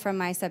excerpt from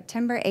my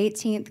September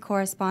 18th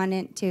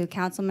correspondence to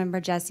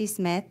Councilmember Jesse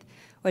Smith,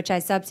 which I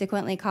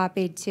subsequently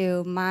copied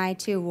to my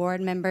 2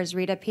 ward members,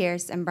 Rita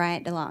Pierce and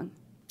Bryant DeLong.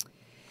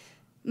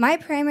 My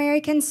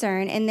primary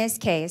concern in this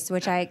case,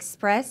 which I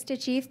expressed to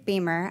Chief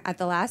Beamer at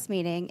the last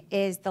meeting,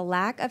 is the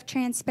lack of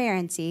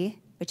transparency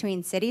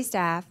between city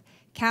staff,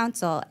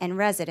 council, and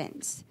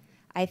residents.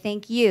 I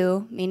think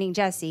you, meaning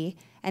Jesse,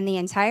 and the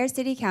entire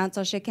city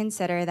council should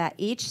consider that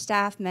each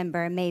staff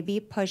member may be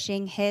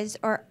pushing his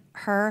or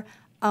her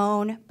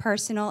own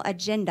personal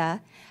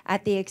agenda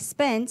at the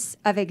expense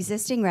of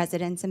existing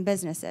residents and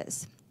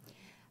businesses.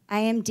 I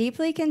am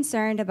deeply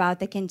concerned about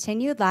the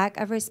continued lack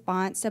of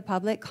response to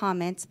public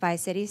comments by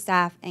city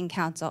staff and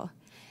council.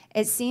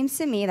 It seems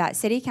to me that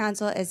city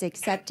council is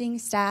accepting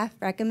staff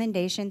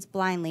recommendations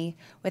blindly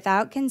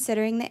without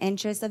considering the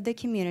interests of the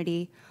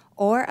community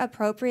or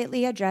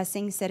appropriately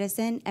addressing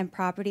citizen and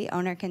property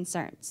owner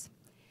concerns.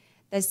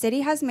 The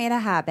city has made a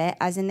habit,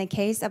 as in the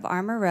case of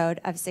Armour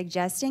Road, of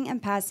suggesting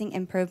and passing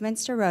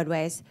improvements to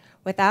roadways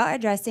without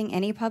addressing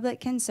any public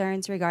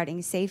concerns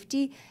regarding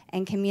safety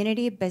and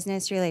community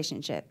business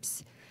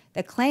relationships.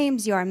 The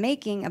claims you are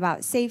making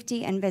about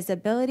safety and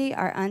visibility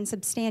are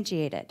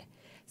unsubstantiated.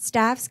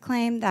 Staff's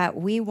claim that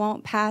we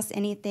won't pass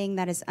anything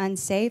that is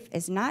unsafe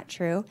is not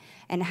true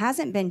and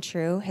hasn't been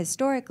true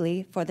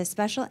historically for the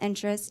special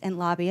interests and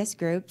lobbyist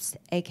groups,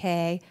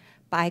 aka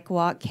Bike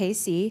Walk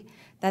KC,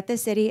 that the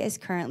city is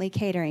currently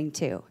catering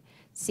to.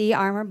 See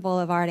Armour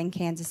Boulevard in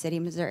Kansas City,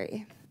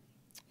 Missouri.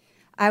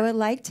 I would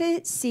like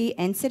to see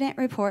incident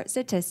report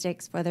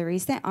statistics for the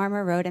recent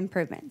Armour Road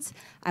improvements.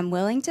 I'm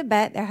willing to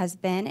bet there has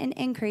been an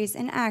increase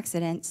in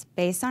accidents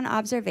based on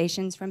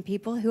observations from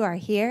people who are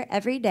here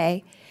every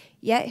day,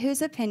 yet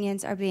whose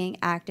opinions are being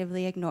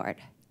actively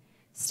ignored.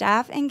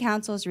 Staff and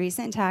council's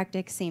recent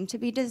tactics seem to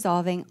be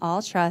dissolving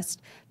all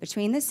trust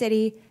between the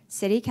city,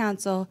 city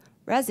council,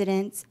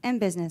 residents, and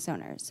business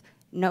owners.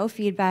 No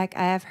feedback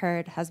I have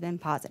heard has been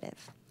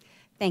positive.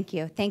 Thank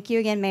you. Thank you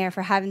again, Mayor,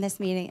 for having this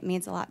meeting. It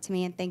means a lot to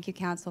me, and thank you,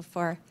 council,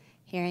 for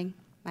hearing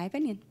my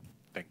opinion.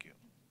 Thank you.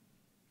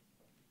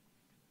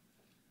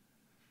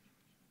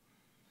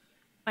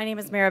 My name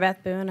is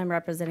Maribeth Boone. I'm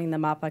representing the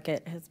Mop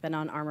Bucket. Has been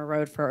on Armour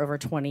Road for over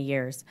 20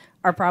 years.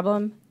 Our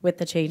problem with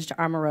the change to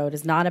Armour Road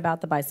is not about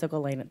the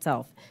bicycle lane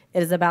itself.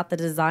 It is about the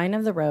design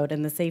of the road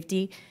and the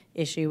safety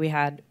issue we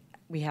have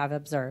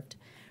observed.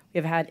 We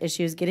have had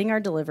issues getting our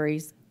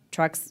deliveries.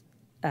 Trucks,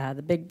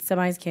 the big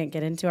semis can't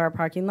get into our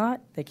parking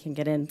lot. They can't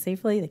get in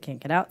safely. They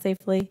can't get out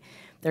safely.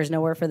 There's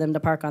nowhere for them to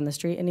park on the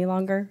street any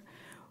longer.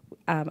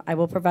 I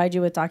will provide you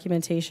with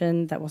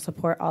documentation that will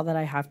support all that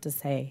I have to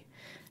say.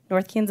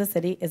 North Kansas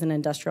City is an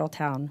industrial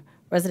town.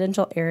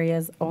 Residential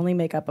areas only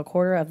make up a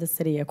quarter of the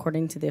city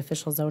according to the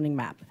official zoning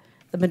map.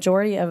 The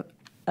majority of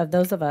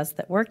those of us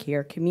that work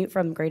here commute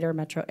from the greater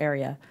metro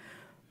area,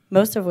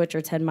 most of which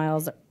are 10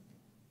 miles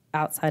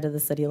outside of the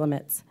city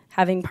limits.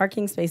 Having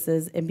parking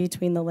spaces in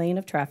between the lane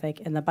of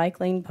traffic and the bike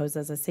lane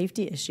poses a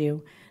safety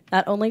issue,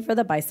 not only for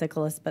the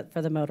bicyclists, but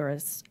for the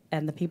motorists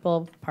and the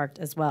people parked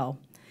as well.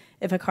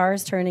 If a car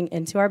is turning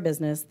into our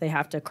business, they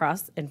have to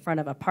cross in front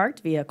of a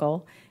parked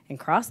vehicle and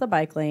cross the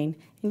bike lane,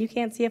 and you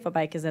can't see if a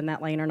bike is in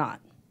that lane or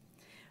not.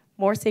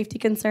 More safety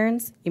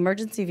concerns: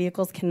 emergency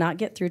vehicles cannot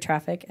get through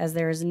traffic as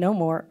there is no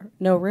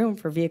room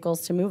for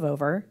vehicles to move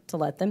over to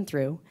let them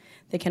through.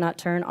 They cannot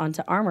turn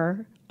onto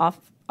Armour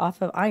off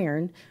of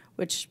Iron,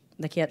 which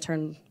they can't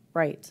turn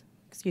right,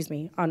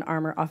 on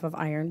Armour off of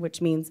Iron,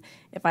 which means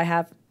if I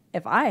have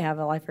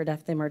a life or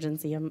death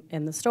emergency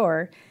in the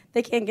store,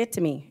 they can't get to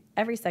me.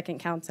 Every second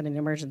counts in an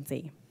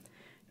emergency.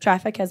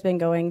 Traffic has been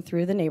going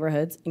through the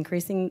neighborhoods,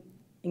 increasing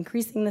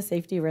the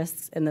safety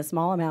risks in the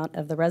small amount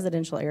of the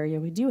residential area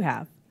we do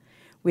have.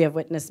 We have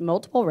witnessed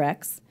multiple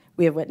wrecks.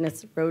 We have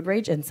witnessed road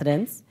rage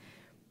incidents.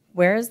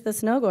 Where is the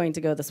snow going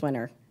to go this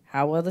winter?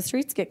 How will the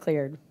streets get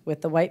cleared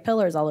with the white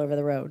pillars all over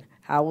the road?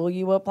 How will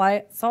you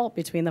apply salt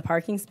between the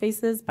parking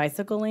spaces,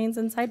 bicycle lanes,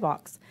 and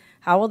sidewalks?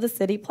 How will the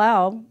city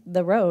plow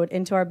the road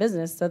into our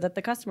business so that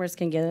the customers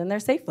can get in there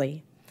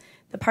safely?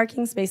 The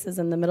parking spaces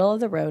in the middle of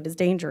the road is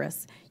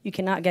dangerous. You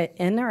cannot get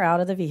in or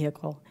out of the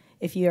vehicle.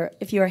 If you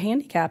are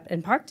handicapped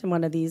and parked in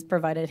one of these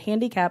provided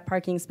handicap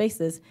parking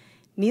spaces,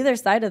 neither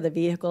side of the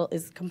vehicle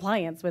is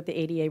compliance with the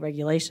ADA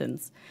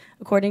regulations.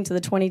 According to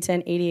the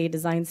 2010 ADA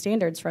design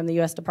standards from the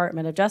U.S.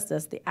 Department of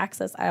Justice, the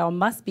access aisle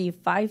must be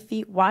 5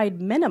 feet wide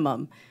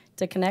minimum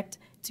to connect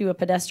to a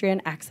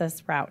pedestrian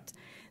access route.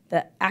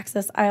 The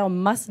access aisle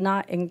must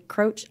not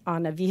encroach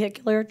on a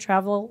vehicular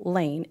travel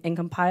lane and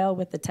comply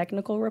with the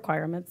technical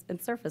requirements and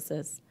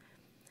surfaces.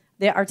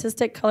 The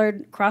artistic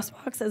colored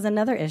crosswalks is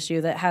another issue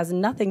that has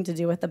nothing to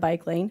do with the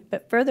bike lane,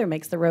 but further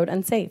makes the road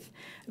unsafe.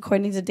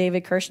 According to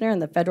David Kirshner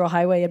and the Federal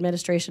Highway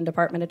Administration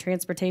Department of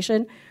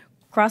Transportation,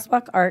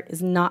 crosswalk art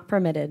is not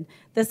permitted.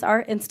 This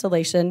art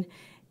installation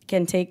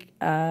can take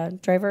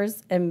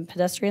drivers and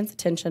pedestrians'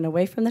 attention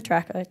away from the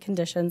traffic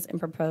conditions and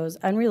propose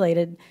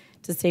unrelated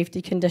to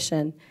safety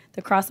condition.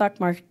 The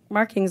crosswalk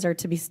markings are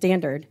to be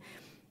standard.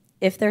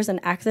 If there's an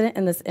accident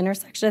in this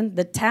intersection,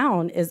 the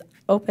town is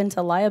open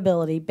to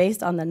liability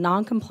based on the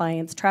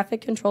non-compliance traffic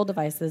control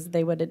devices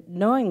they would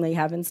knowingly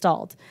have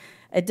installed.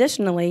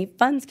 Additionally,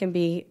 funds can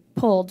be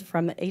pulled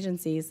from the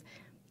agencies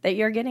that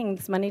you're getting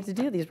this money to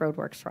do these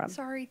roadworks from.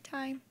 Sorry,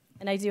 time.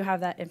 And I do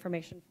have that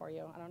information for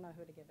you. I don't know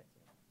who to give it to.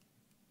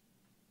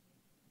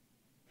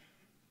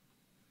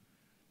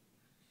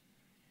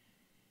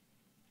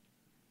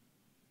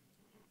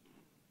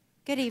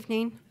 Good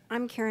evening.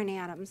 I'm Karen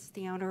Adams,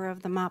 the owner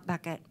of the Mop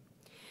Bucket.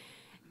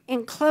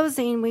 In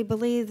closing, we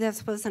believe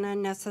this was an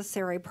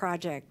unnecessary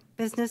project.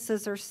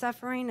 Businesses are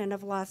suffering and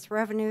have lost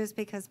revenues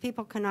because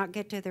people cannot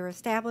get to their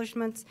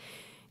establishments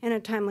in a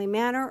timely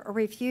manner or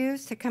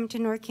refuse to come to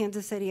North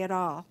Kansas City at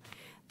all.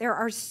 There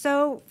are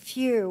so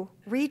few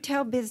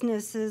retail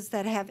businesses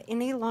that have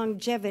any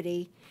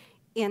longevity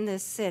in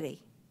this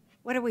city.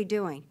 What are we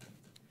doing?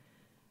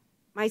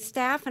 My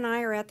staff and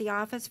I are at the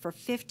office for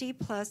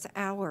 50+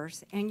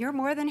 hours, and you're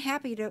more than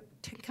happy to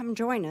come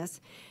join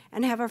us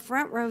and have a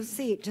front row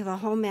seat to the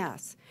whole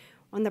mess.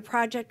 When the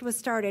project was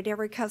started,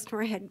 every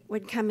customer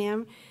would come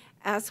in,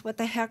 ask what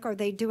the heck are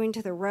they doing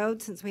to the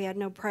road since we had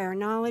no prior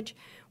knowledge.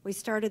 We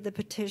started the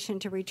petition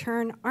to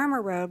return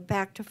Armour Road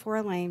back to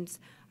 4 lanes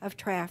of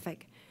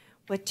traffic.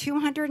 With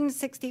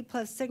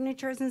 260+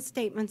 signatures and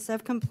statements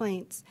of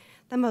complaints,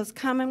 the most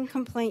common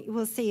complaint you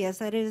will see is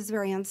that it is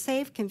very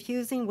unsafe,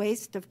 confusing,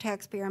 waste of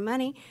taxpayer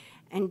money,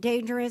 and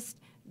dangerous,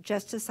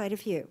 just to cite a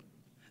few.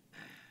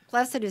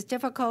 Plus, it is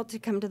difficult to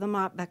come to the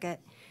Mop Bucket.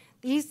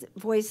 These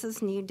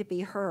voices need to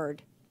be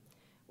heard.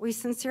 We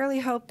sincerely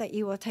hope that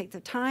you will take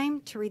the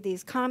time to read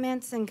these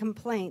comments and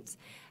complaints,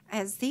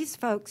 as these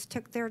folks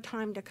took their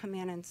time to come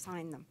in and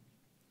sign them.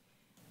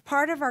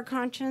 Part of our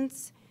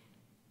conscience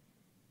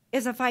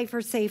is a fight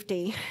for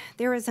safety.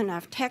 There is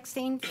enough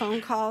texting,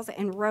 phone calls,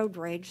 and road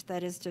rage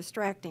that is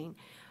distracting.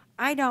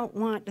 I don't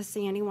want to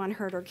see anyone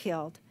hurt or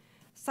killed.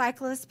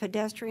 Cyclists,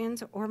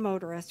 pedestrians, or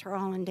motorists are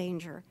all in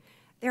danger.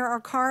 There are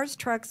cars,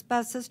 trucks,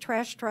 buses,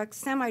 trash trucks,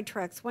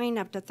 semi-trucks weighing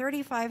up to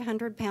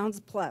 3,500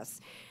 pounds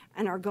plus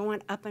and are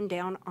going up and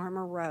down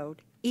Armour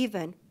Road,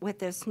 even with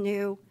this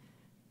new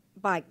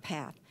bike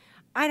path.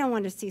 I don't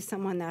want to see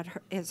someone that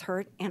is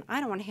hurt, and I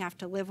don't want to have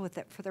to live with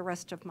it for the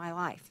rest of my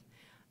life.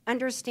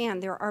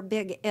 Understand there are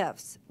big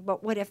ifs,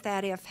 but what if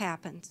that if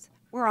happens?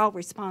 We're all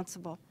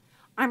responsible.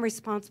 I'm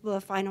responsible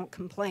if I don't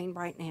complain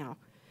right now.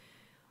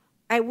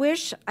 I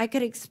wish I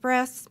could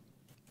express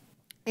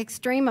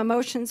extreme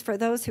emotions for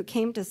those who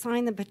came to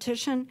sign the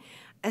petition,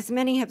 as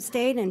many have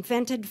stayed and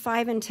vented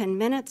 5 and 10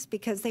 minutes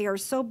because they are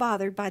so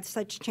bothered by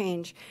such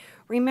change.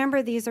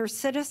 Remember, these are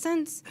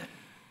citizens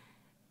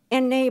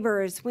and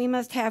neighbors. We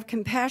must have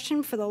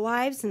compassion for the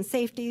lives and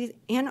safety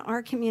in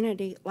our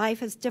community.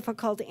 Life is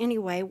difficult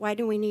anyway. Why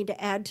do we need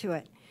to add to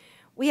it?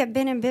 We have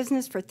been in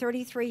business for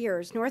 33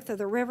 years. North of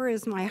the river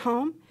is my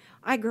home.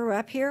 I grew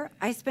up here.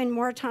 I spend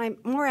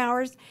more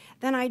hours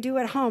than I do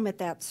at home at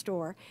that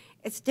store.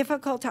 It's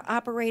difficult to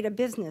operate a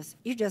business.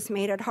 You just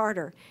made it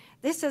harder.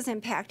 This is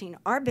impacting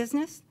our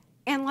business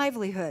and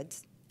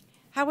livelihoods.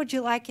 How would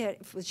you like it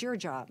if it was your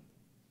job?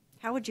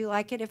 How would you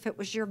like it if it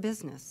was your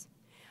business?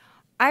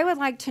 I would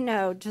like to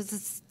know,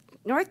 does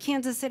North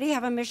Kansas City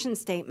have a mission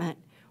statement?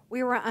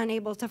 We were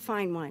unable to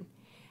find one.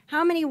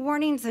 How many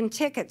warnings and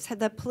tickets have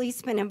the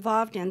police been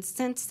involved in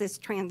since this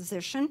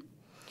transition?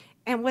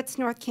 And what's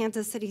North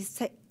Kansas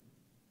City's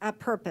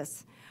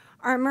purpose?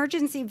 Our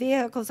emergency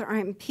vehicles are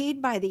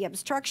impeded by the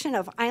obstruction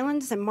of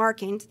islands and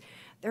markings.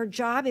 Their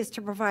job is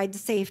to provide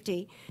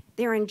safety.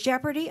 They're in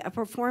jeopardy of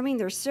performing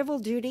their civil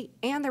duty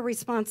and their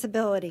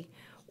responsibility.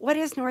 What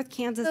is North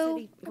Kansas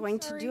City going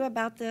to do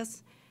about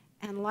this?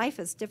 And life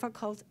is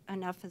difficult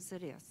enough as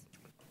it is.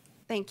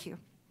 Thank you.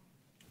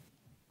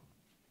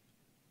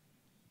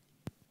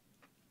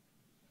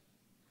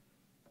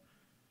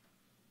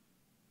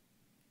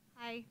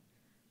 Hi,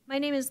 my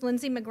name is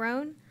Lindsay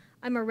McGrone.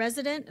 I'm a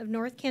resident of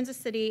North Kansas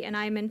City, and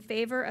I am in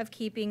favor of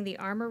keeping the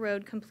Armour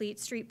Road Complete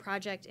Street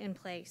project in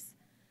place.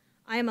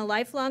 I am a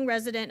lifelong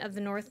resident of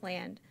the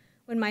Northland.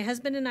 When my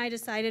husband and I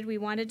decided we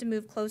wanted to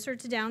move closer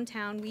to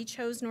downtown, we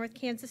chose North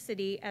Kansas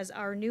City as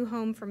our new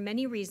home for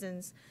many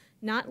reasons,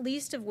 not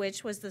least of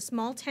which was the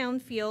small town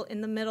feel in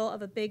the middle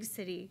of a big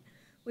city.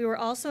 We were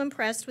also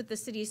impressed with the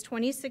city's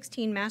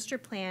 2016 master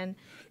plan,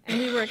 and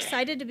we were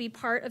excited to be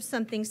part of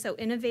something so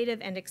innovative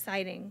and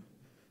exciting.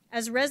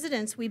 As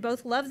residents, we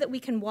both love that we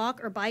can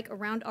walk or bike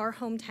around our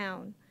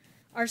hometown.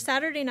 Our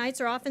Saturday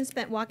nights are often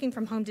spent walking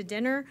from home to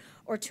dinner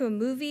or to a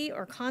movie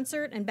or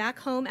concert and back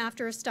home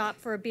after a stop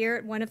for a beer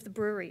at one of the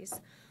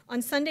breweries.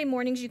 On Sunday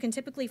mornings, you can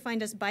typically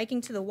find us biking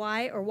to the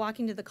Y or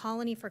walking to the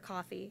Colony for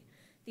coffee.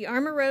 The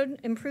Armour Road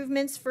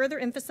improvements further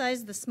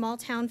emphasize the small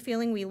town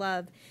feeling we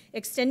love,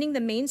 extending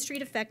the Main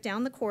Street effect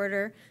down the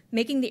corridor,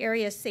 making the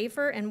area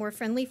safer and more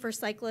friendly for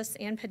cyclists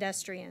and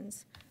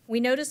pedestrians. We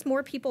notice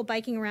more people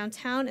biking around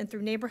town and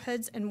through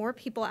neighborhoods and more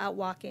people out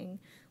walking.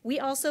 We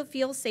also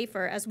feel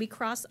safer as we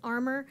cross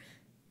Armour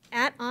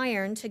at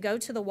Iron to go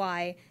to the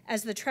Y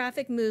as the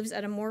traffic moves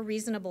at a more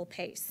reasonable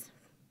pace.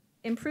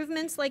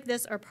 Improvements like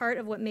this are part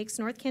of what makes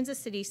North Kansas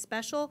City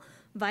special,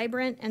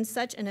 vibrant, and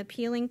such an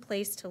appealing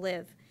place to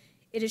live.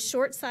 It is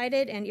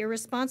short-sighted and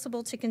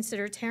irresponsible to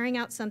consider tearing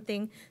out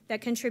something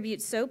that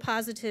contributes so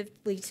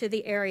positively to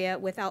the area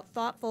without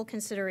thoughtful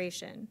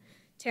consideration.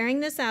 Tearing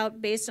this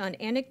out based on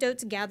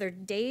anecdotes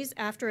gathered days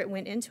after it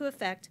went into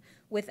effect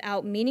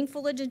without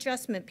meaningful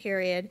adjustment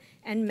period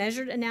and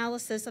measured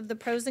analysis of the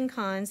pros and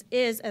cons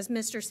is, as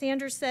Mr.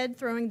 Sanders said,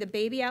 throwing the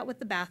baby out with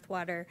the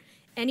bathwater.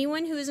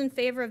 Anyone who is in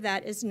favor of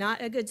that is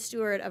not a good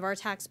steward of our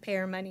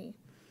taxpayer money.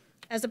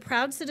 As a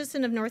proud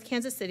citizen of North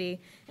Kansas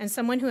City and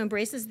someone who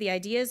embraces the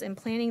ideas and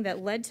planning that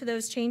led to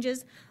those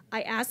changes,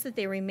 I ask that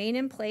they remain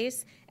in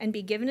place and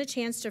be given a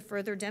chance to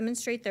further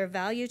demonstrate their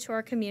value to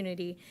our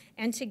community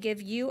and to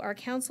give you, our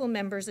council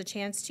members, a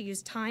chance to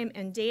use time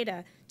and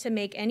data to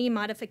make any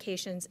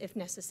modifications if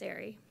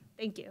necessary.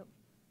 Thank you.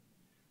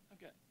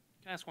 Okay.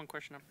 Can I ask one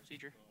question on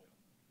procedure?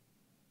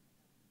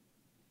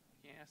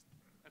 Can I ask?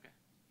 Okay. I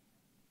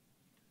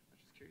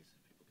was just curious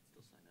if people could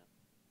still sign up.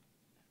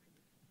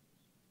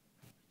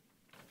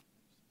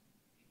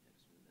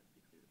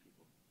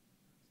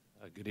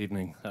 Good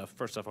evening.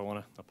 First off, I want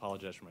to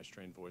apologize for my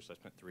strained voice. I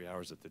spent 3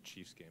 hours at the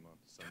Chiefs game on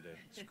Sunday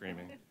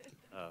screaming.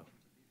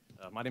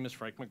 My name is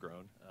Frank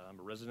McGrone. I'm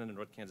a resident of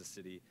North Kansas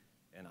City,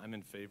 and I'm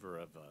in favor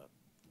of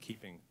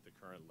keeping the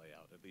current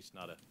layout, at least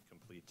not a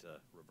complete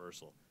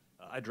reversal.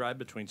 I drive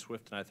between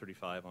Swift and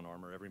I-35 on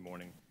Armour every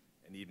morning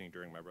and evening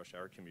during my rush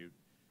hour commute,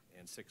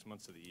 and 6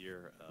 months of the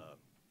year,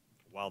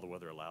 while the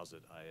weather allows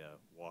it, I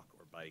walk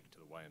or bike to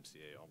the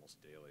YMCA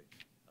almost daily.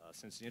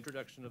 Since the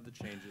introduction of the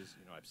changes,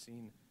 I've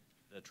seen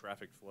the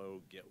traffic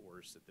flow get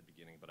worse at the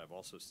beginning, but I've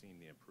also seen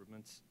the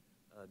improvements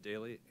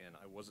daily, and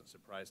I wasn't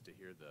surprised to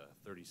hear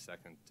the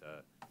 30-second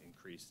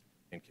increase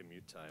in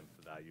commute time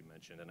that you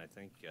mentioned, and I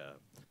think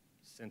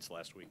since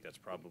last week that's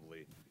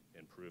probably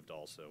improved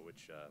also,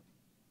 which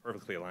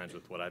perfectly aligns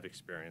with what I've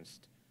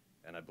experienced,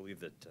 and I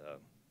believe that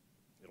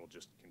it'll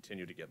just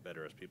continue to get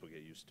better as people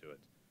get used to it.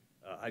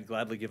 I'd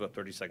gladly give up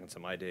 30 seconds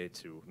of my day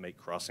to make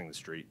crossing the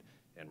street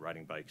and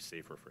riding bikes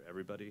safer for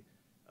everybody.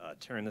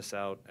 Tearing this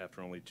out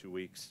after only 2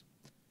 weeks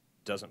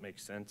doesn't make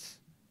sense,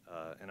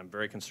 and I'm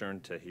very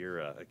concerned to hear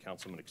a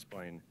councilman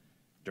explain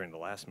during the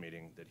last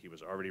meeting that he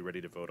was already ready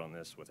to vote on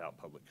this without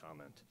public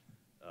comment.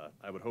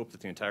 I would hope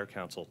that the entire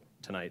council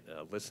tonight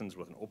listens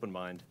with an open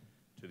mind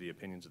to the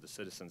opinions of the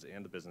citizens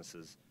and the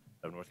businesses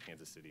of North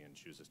Kansas City and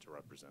chooses to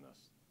represent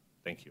us.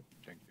 Thank you.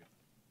 Thank you.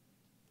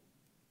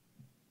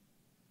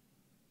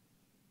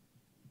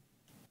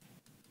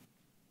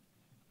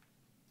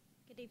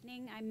 Good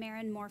evening. I'm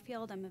Maren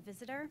Moorfield. I'm a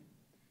visitor.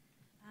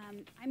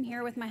 I'm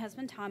here with my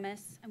husband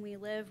Thomas, and we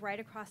live right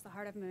across the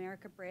Heart of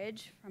America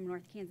Bridge from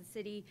North Kansas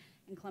City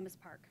and Columbus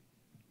Park.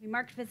 We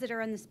marked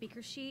visitor on the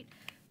speaker sheet,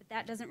 but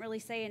that doesn't really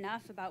say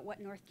enough about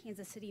what North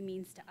Kansas City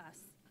means to us.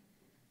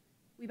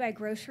 We buy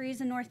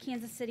groceries in North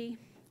Kansas City.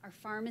 Our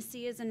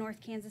pharmacy is in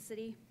North Kansas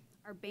City.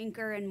 Our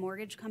banker and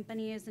mortgage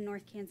company is in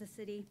North Kansas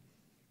City.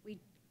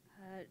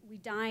 We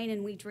dine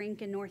and we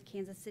drink in North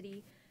Kansas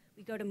City.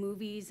 We go to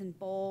movies and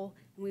bowl,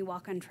 and we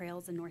walk on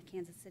trails in North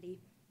Kansas City.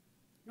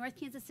 North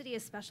Kansas City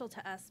is special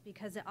to us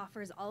because it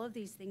offers all of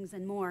these things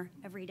and more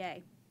every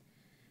day.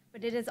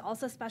 But it is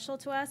also special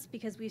to us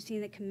because we've seen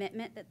the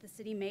commitment that the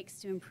city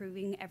makes to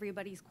improving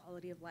everybody's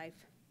quality of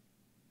life.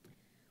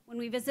 When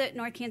we visit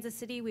North Kansas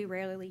City, we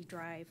rarely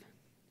drive.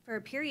 For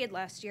a period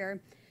last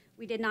year,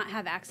 we did not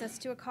have access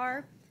to a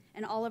car,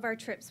 and all of our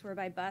trips were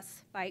by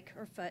bus, bike,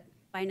 or foot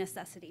by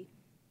necessity.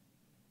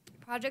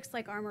 Projects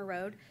like Armour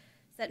Road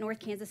set North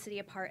Kansas City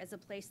apart as a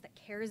place that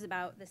cares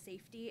about the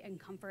safety and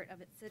comfort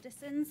of its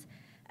citizens,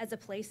 as a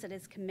place that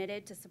is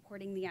committed to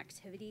supporting the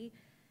activity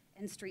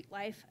and street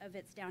life of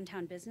its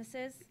downtown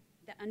businesses,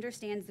 that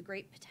understands the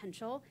great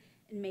potential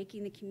in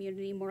making the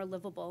community more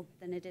livable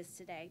than it is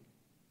today.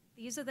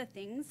 These are the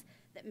things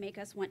that make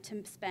us want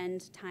to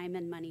spend time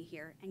and money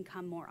here and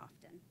come more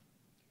often.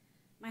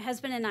 My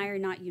husband and I are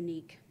not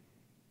unique.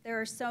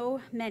 There are so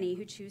many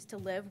who choose to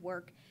live,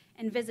 work,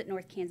 and visit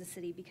North Kansas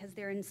City because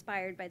they're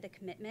inspired by the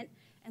commitment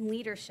and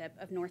leadership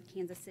of North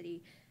Kansas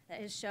City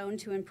that has shown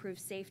to improve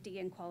safety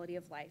and quality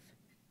of life.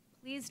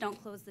 Please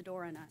don't close the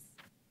door on us.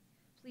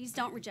 Please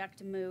don't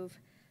reject a move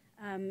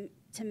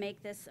to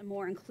make this a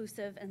more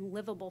inclusive and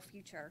livable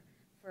future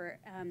for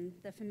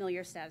the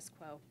familiar status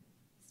quo.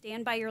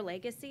 Stand by your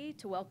legacy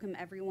to welcome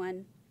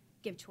everyone,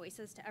 give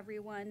choices to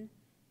everyone,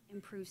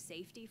 improve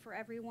safety for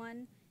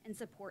everyone, and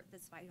support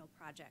this vital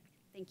project.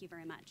 Thank you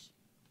very much.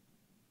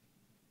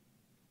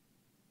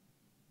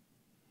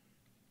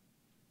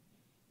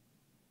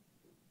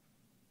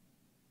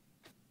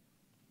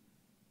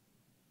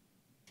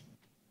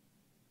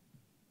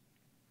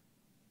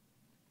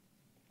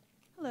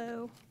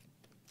 Hello.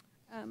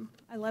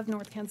 I love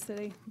North Kansas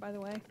City, by the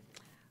way.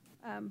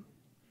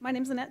 My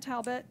name's Annette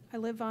Talbot. I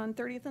live on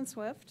 30th and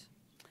Swift.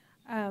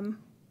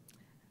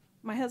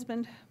 My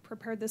husband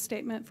prepared this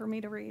statement for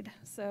me to read.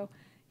 So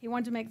he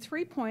wanted to make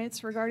 3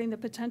 points regarding the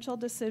potential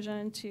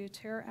decision to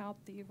tear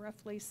out the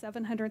roughly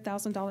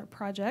 $700,000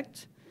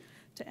 project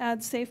to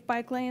add safe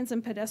bike lanes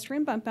and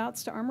pedestrian bump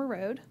outs to Armour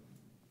Road.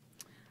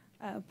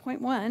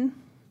 Point 1,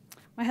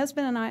 my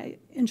husband and I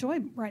enjoy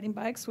riding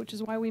bikes, which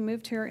is why we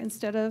moved here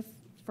instead of,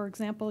 for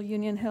example,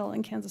 Union Hill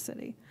in Kansas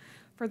City.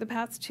 For the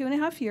past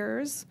 2.5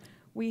 years,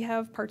 we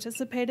have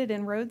participated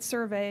in road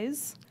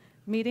surveys,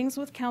 meetings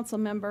with council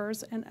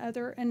members, and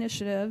other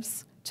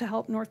initiatives to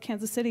help North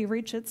Kansas City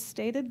reach its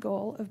stated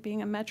goal of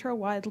being a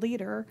metro-wide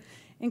leader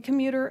in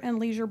commuter and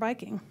leisure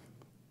biking.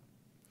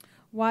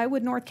 Why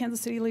would North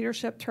Kansas City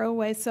leadership throw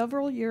away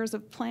several years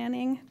of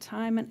planning,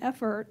 time, and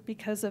effort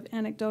because of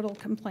anecdotal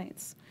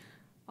complaints?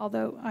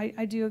 Although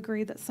I do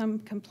agree that some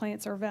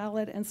complaints are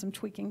valid and some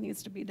tweaking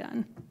needs to be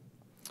done.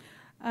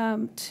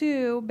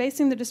 2,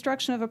 basing the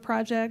destruction of a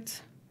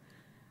project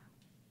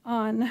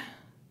on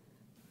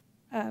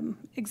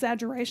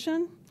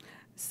exaggeration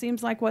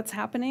seems like what's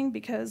happening,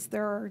 because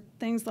there are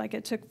things like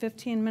it took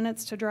 15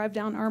 minutes to drive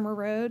down Armour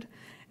Road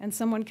and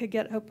someone could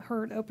get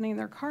hurt opening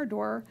their car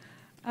door.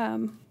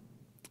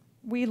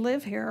 We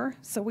live here,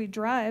 so we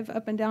drive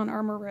up and down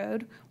Armour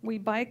Road. We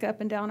bike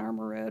up and down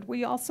Armour Road.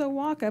 We also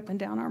walk up and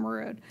down Armour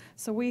Road.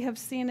 So we have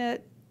seen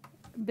it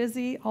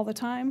busy all the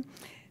time.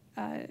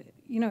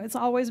 You know, it's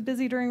always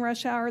busy during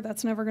rush hour.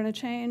 That's never going to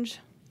change.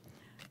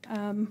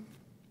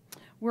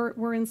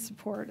 We're in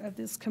support of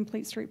this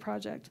Complete Street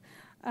project.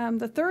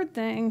 The third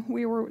thing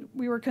we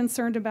were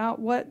concerned about,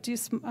 what do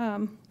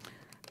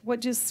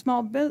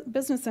small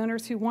business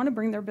owners who want to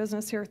bring their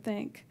business here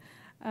think?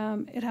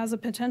 It has a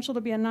potential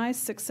to be a nice,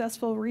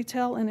 successful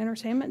retail and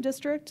entertainment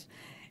district,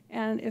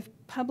 and if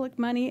public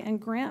money and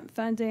grant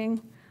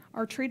funding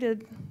are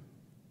treated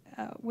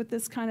with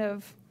this kind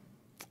of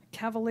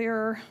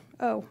cavalier,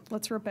 oh,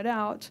 let's rip it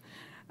out,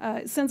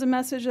 it sends a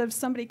message of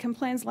somebody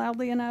complains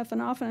loudly enough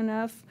and often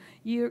enough,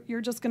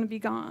 you're just going to be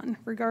gone,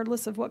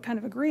 regardless of what kind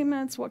of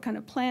agreements, what kind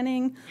of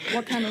planning,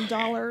 what kind of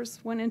dollars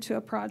went into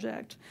a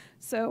project.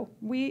 So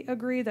we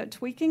agree that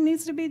tweaking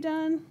needs to be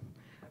done,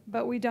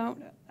 but we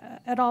don't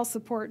at all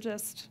support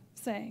just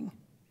saying,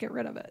 get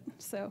rid of it.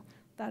 So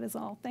that is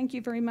all. Thank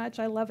you very much.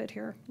 I love it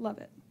here. Love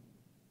it.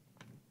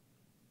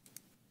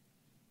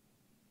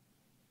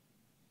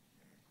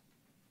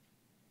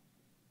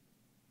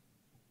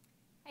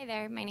 Hi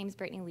there, my name is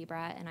Brittany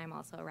Libra, and I'm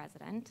also a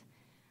resident.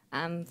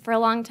 For a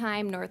long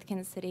time, North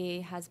Kansas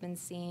City has been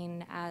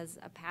seen as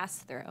a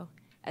pass-through,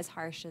 as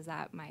harsh as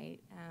that might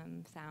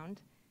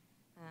sound.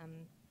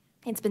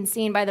 It's been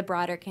seen by the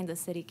broader Kansas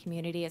City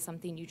community as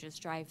something you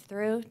just drive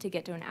through to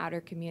get to an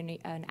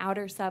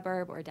outer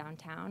suburb or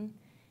downtown.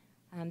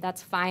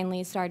 That's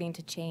finally starting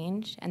to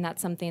change, and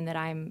that's something that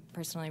I'm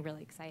personally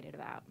really excited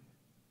about.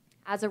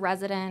 As a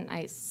resident,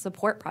 I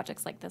support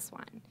projects like this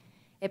one.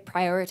 It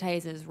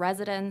prioritizes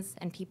residents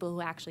and people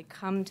who actually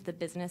come to the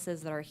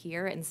businesses that are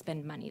here and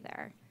spend money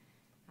there.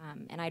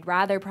 And I'd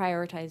rather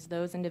prioritize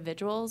those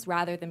individuals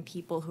rather than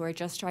people who are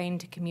just trying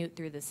to commute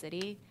through the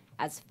city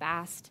as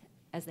fast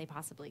as they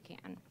possibly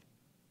can.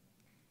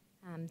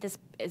 This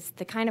is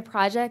the kind of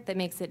project that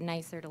makes it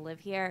nicer to live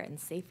here and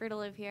safer to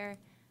live here.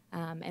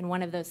 And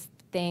one of those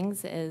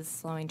things is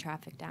slowing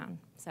traffic down.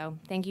 So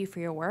thank you for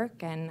your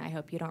work, and I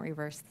hope you don't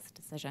reverse this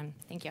decision.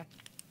 Thank you.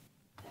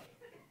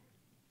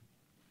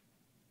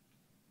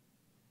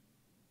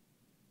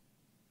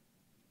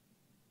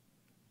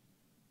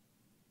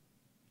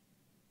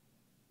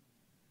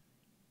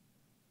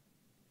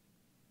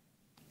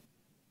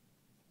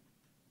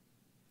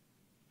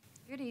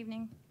 Good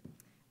evening.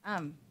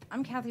 I'm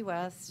Kathy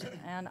West,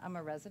 and I'm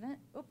a resident.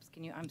 Oops,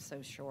 I'm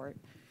so short.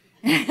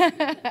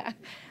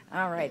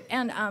 All right,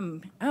 and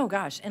oh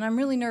gosh, and I'm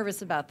really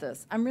nervous about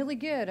this. I'm really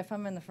good if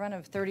I'm in the front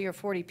of 30 or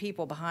 40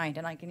 people behind,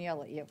 and I can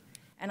yell at you,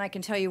 and I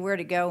can tell you where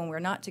to go and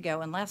where not to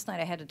go. And last night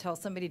I had to tell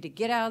somebody to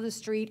get out of the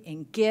street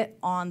and get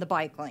on the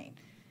bike lane.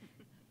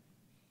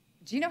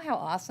 Do you know how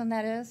awesome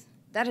that is?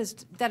 That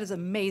is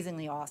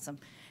amazingly awesome.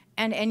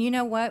 And you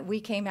know what? We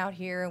came out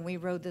here and we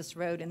rode this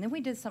road, and then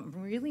we did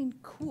something really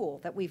cool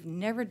that we've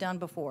never done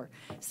before.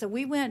 So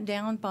we went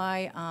down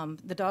by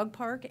the dog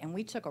park, and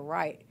we took a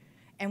right,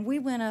 and we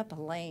went up a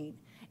lane,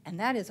 and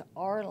that is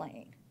our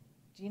lane.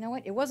 Do you know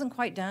what? It wasn't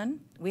quite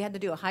done. We had to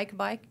do a hike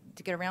bike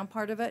to get around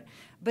part of it,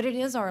 but it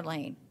is our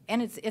lane,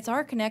 and it's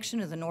our connection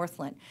to the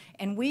Northland.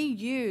 And we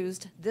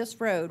used this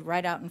road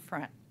right out in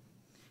front.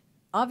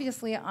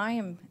 Obviously, I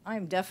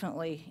am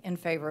definitely in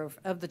favor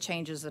of the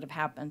changes that have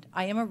happened.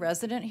 I am a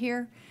resident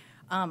here.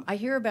 I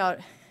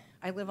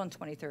live on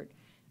 23rd.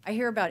 I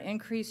hear about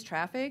increased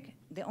traffic.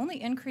 The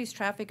only increased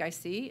traffic I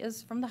see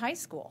is from the high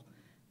school.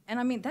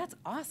 And I mean, that's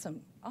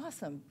awesome,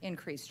 awesome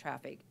increased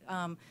traffic.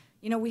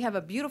 You know, we have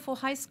a beautiful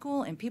high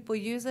school and people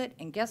use it,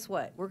 and guess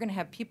what? We're gonna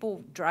have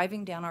people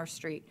driving down our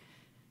street,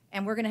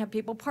 and we're gonna have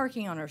people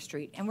parking on our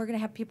street, and we're gonna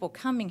have people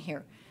coming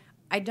here.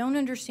 I don't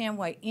understand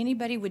why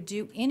anybody would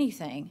do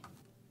anything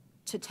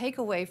to take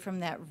away from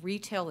that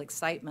retail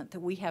excitement that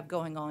we have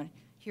going on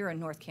here in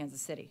North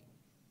Kansas City.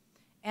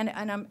 And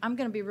I'm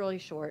going to be really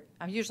short.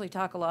 I usually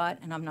talk a lot,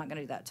 and I'm not going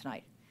to do that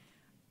tonight.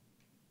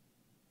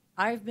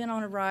 I've been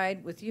on a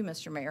ride with you,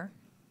 Mr. Mayor.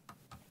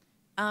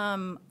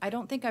 I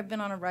don't think I've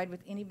been on a ride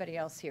with anybody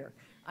else here.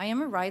 I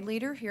am a ride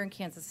leader here in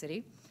Kansas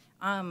City.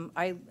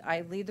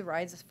 I lead the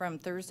rides from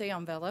Thursday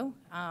on Velo.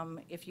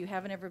 If you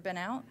haven't ever been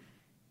out,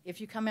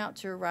 if you come out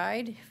to a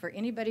ride, for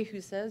anybody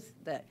who says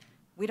that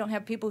we don't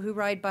have people who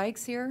ride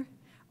bikes here,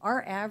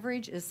 our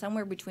average is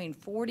somewhere between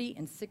 40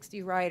 and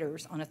 60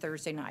 riders on a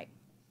Thursday night.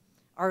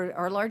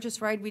 Our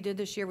largest ride we did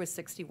this year was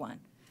 61.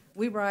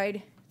 We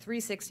ride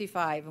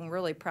 365, and we're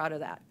really proud of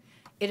that.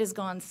 It has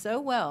gone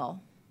so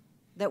well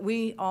that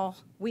we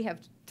have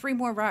 3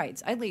 more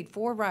rides. I lead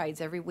 4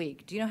 rides every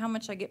week. Do you know how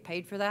much I get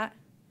paid for that?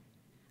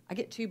 I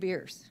get 2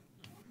 beers.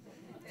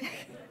 Hey,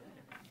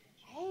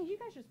 you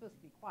guys are supposed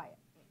to be quiet.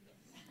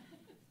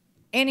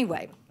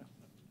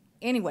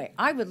 Anyway,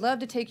 I would love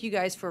to take you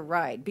guys for a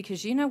ride,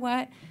 because you know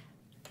what?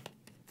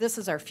 This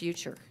is our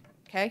future,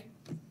 okay?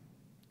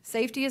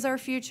 Safety is our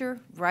future.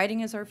 Riding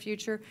is our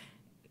future.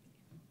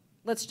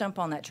 Let's jump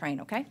on that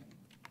train, okay?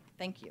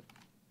 Thank you.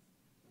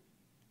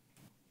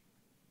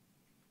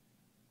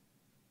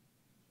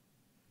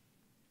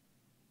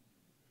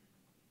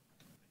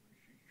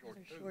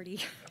 Shorty.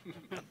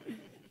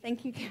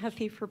 Thank you,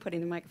 Kathy, for putting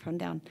the microphone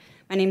down.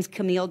 My name's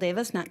Camille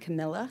Davis, not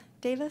Camilla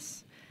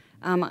Davis.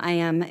 I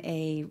am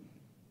a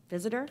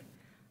visitor.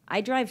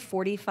 I drive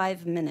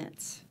 45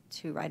 minutes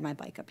to ride my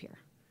bike up here.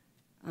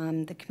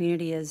 The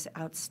community is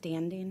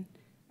outstanding.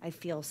 I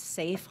feel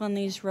safe on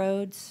these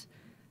roads.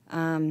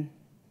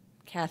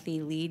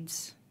 Kathy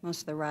leads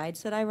most of the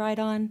rides that I ride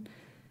on.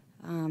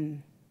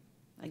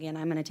 Again,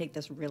 I'm going to take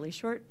this really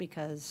short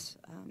because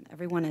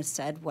everyone has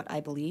said what I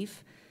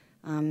believe.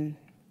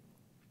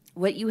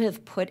 What you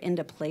have put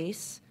into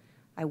place,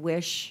 I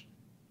wish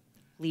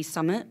Lee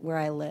Summit, where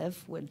I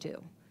live, would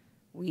do.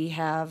 We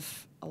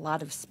have a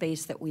lot of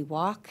space that we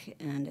walk,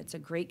 and it's a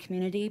great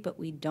community, but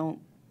we don't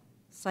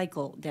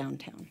cycle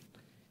downtown.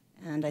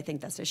 And I think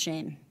that's a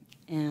shame.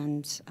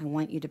 And I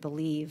want you to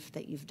believe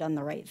that you've done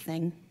the right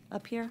thing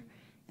up here,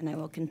 and I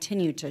will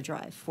continue to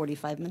drive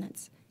 45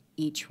 minutes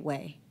each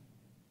way.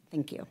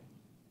 Thank you.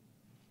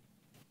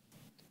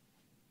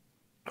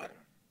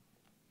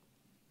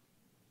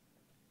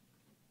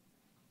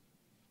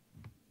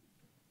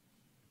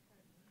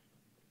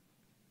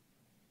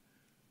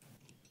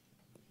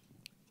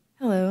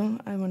 Hello,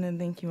 I want to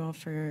thank you all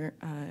for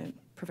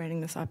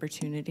providing this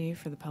opportunity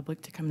for the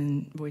public to come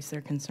and voice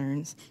their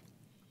concerns.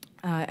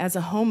 As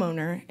a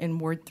homeowner in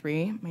Ward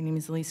 3, my name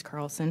is Elise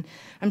Carlson,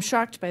 I'm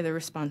shocked by the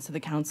response of the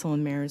council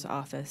and mayor's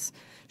office.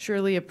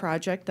 Surely a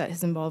project that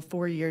has involved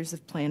 4 years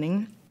of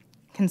planning,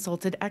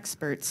 consulted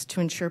experts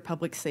to ensure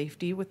public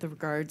safety with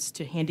regards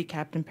to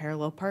handicapped and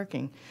parallel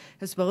parking,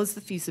 as well as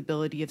the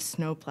feasibility of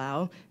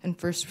snowplow and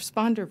first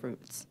responder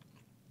routes.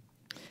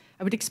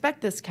 I would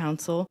expect this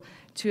council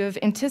to have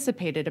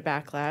anticipated a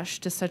backlash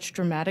to such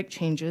dramatic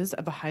changes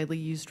of a highly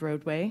used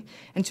roadway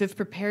and to have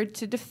prepared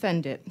to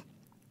defend it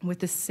with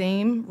the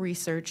same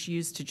research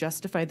used to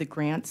justify the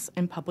grants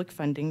and public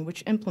funding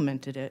which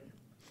implemented it.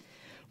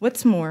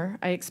 What's more,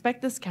 I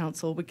expect this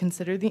council would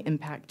consider the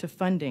impact of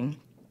funding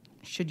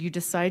should you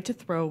decide to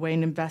throw away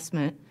an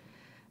investment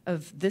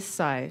of this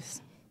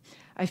size.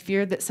 I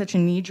fear that such a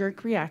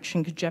knee-jerk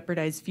reaction could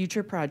jeopardize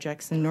future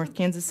projects in North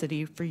Kansas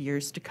City for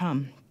years to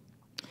come.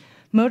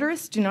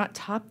 Motorists do not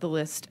top the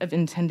list of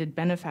intended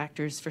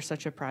benefactors for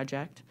such a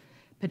project.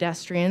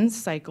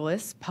 Pedestrians,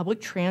 cyclists,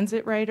 public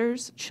transit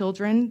riders,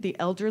 children, the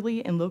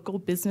elderly, and local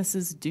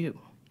businesses do.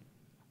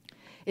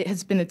 It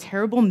has been a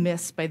terrible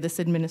miss by this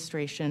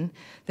administration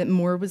that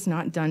more was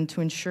not done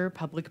to ensure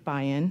public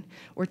buy-in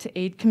or to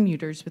aid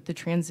commuters with the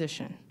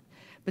transition.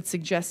 But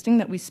suggesting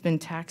that we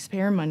spend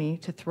taxpayer money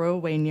to throw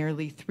away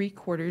nearly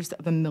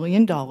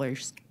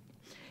 $750,000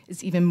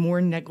 is even more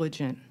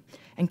negligent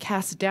and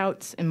casts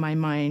doubts in my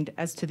mind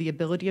as to the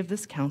ability of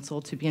this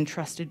council to be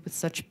entrusted with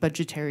such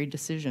budgetary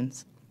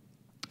decisions.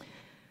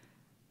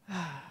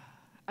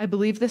 I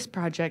believe this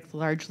project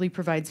largely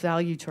provides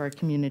value to our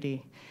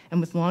community and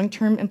with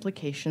long-term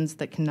implications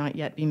that cannot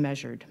yet be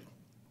measured.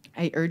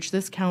 I urge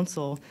this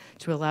council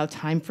to allow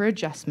time for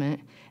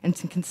adjustment and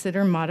to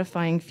consider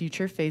modifying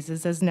future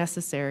phases as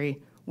necessary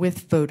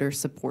with voter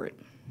support.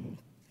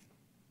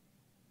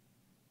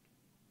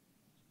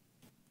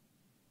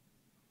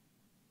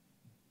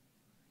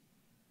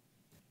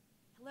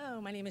 Hello,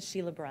 my name is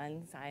Sheila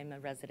Bruns. I'm a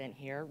resident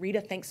here. Rita,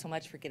 thanks so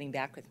much for getting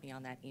back with me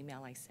on that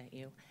email I sent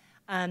you.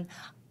 I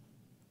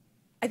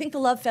think the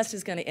Love Fest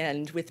is going to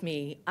end with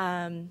me.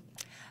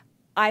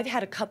 I've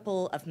had a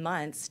couple of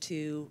months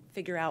to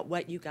figure out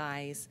what you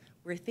guys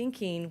were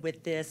thinking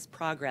with this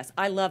progress.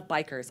 I love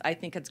bikers. I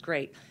think it's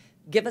great.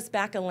 Give us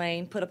back a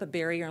lane, put up a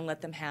barrier, and let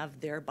them have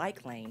their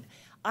bike lane.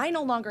 I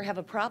no longer have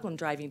a problem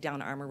driving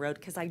down Armour Road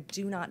because I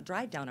do not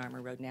drive down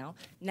Armour Road now.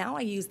 Now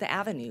I use the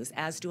avenues,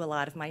 as do a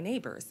lot of my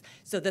neighbors.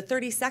 So the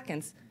 30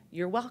 seconds,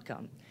 you're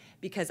welcome,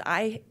 because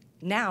I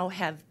now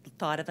have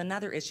thought of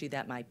another issue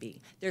that might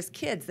be. There's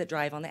kids that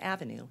drive on the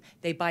avenue.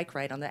 They bike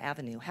ride on the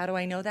avenue. How do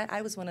I know that?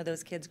 I was one of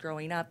those kids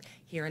growing up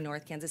here in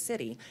North Kansas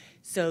City.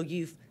 So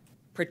you've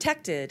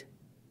protected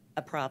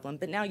a problem,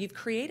 but now you've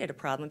created a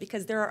problem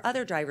because there are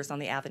other drivers on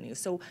the avenue.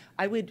 So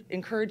I would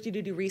encourage you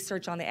to do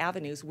research on the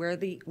avenues. Where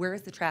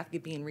is the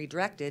traffic being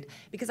redirected?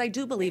 Because I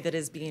do believe it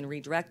is being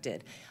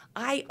redirected.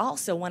 I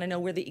also want to know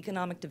where the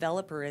economic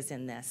developer is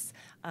in this.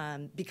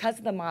 Because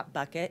of the mop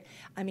bucket,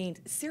 I mean,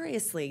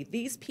 seriously,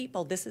 these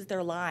people, this is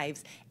their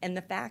lives, and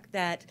the fact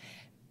that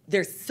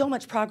there's so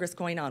much progress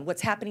going on.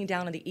 What's happening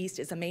down in the east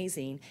is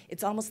amazing.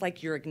 It's almost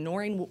like you're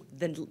ignoring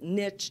the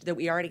niche that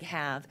we already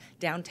have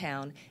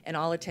downtown, and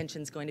all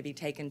attention's going to be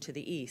taken to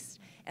the east.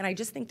 And I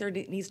just think there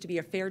needs to be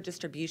a fair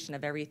distribution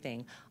of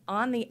everything.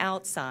 On the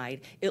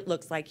outside, it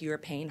looks like you are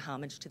paying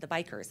homage to the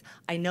bikers.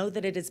 I know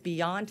that it is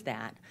beyond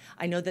that.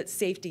 I know that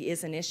safety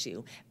is an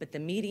issue, but the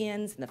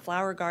medians and the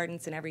flower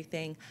gardens and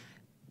everything,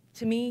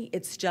 to me,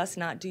 it's just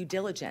not due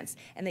diligence.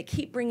 And they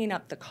keep bringing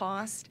up the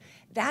cost.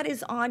 That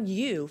is on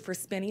you for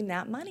spending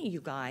that money, you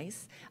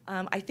guys.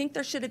 I think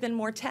there should have been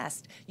more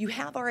tests. You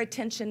have our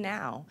attention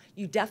now.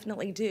 You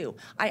definitely do.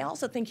 I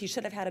also think you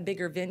should have had a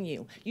bigger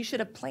venue. You should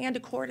have planned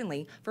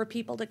accordingly for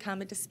people to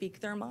come and to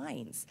speak their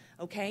minds,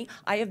 okay?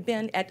 I have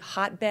been at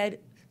hotbed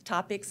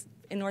topics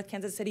in North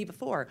Kansas City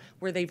before,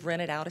 where they've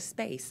rented out a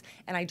space.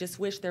 And I just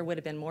wish there would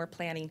have been more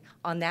planning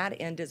on that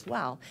end as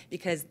well,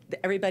 because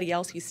everybody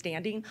else who's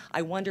standing,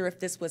 I wonder if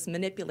this was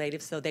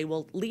manipulative so they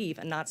will leave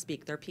and not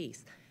speak their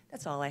piece.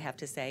 That's all I have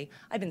to say.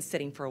 I've been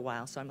sitting for a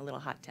while, so I'm a little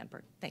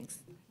hot-tempered. Thanks.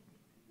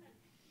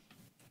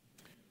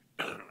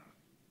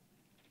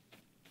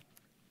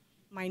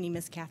 My name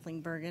is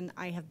Kathleen Bergen.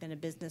 I have been a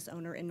business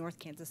owner in North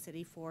Kansas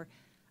City for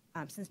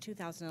since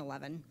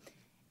 2011.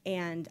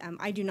 And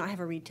I do not have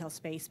a retail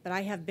space, but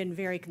I have been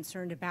very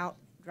concerned about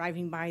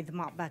driving by the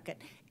mop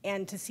bucket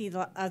and to see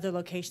the other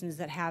locations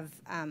that have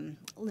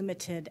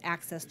limited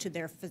access to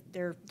their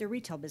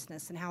retail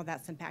business and how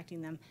that's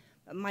impacting them.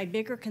 But my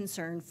bigger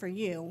concern for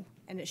you,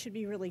 and it should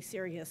be really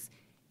serious,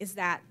 is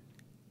that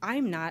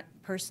I'm not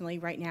personally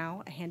right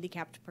now a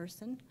handicapped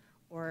person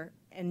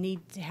and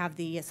need to have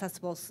the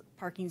accessible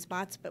parking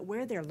spots, but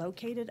where they're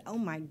located, oh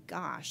my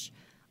gosh.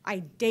 I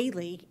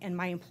daily, and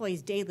my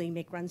employees daily,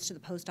 make runs to the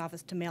post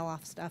office to mail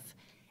off stuff,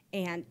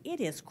 and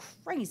it is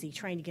crazy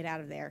trying to get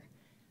out of there.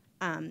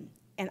 And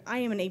I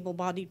am an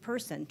able-bodied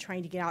person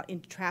trying to get out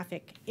into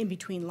traffic in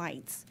between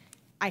lights.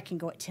 I can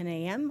go at 10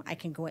 a.m., I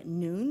can go at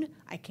noon,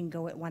 I can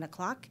go at 1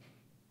 o'clock.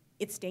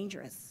 It's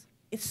dangerous.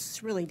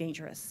 It's really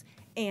dangerous.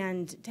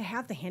 And to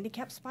have the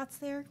handicap spots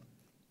there,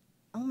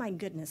 oh my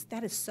goodness,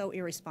 that is so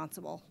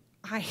irresponsible.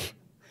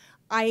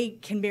 I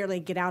can barely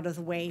get out of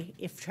the way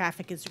if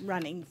traffic is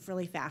running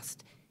really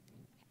fast.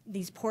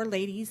 These poor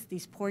ladies,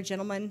 these poor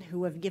gentlemen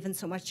who have given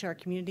so much to our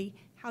community,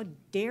 how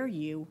dare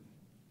you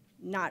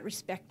not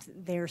respect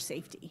their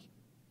safety?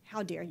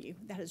 How dare you?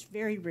 That is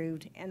very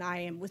rude, and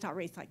was not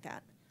raised like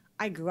that.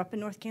 I grew up in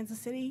North Kansas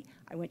City.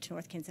 I went to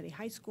North Kansas City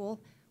High School.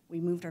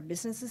 We moved our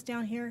businesses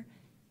down here.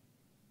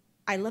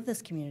 I love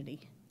this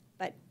community,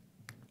 but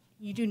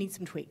you do need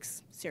some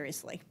tweaks,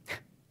 seriously.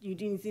 You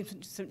do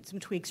need some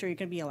tweaks or you're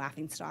going to be a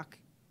laughingstock.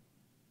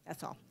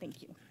 That's all.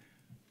 Thank you.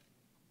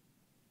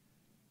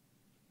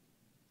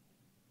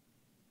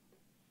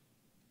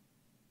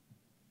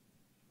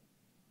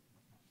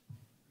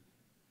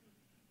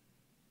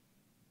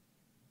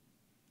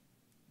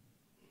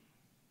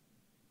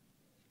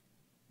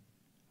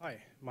 Hi,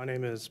 my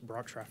name is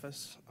Brock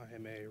Traffus. I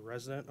am a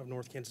resident of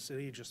North Kansas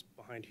City, just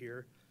behind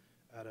here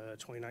at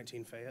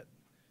 2019 Fayette.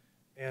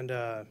 And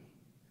I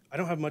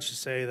don't have much to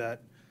say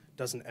that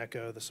doesn't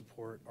echo the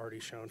support already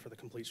shown for the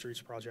Complete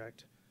Streets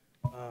project,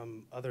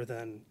 other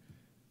than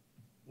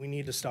we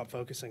need to stop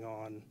focusing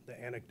on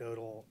the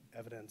anecdotal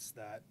evidence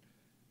that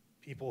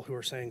people who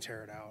are saying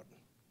tear it out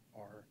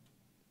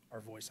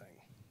are voicing.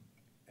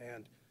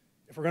 And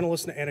if we're going to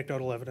listen to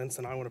anecdotal evidence,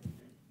 then I want to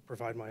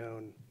provide my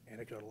own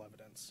anecdotal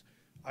evidence.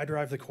 I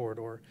drive the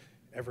corridor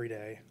every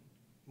day,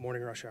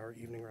 morning rush hour,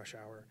 evening rush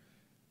hour.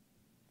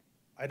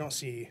 I don't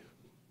see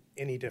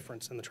any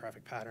difference in the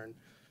traffic pattern.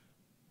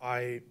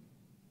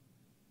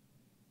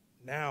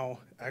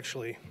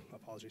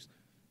 Apologies,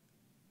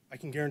 I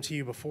can guarantee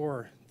you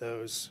before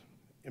those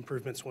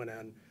improvements went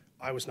in,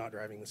 I was not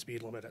driving the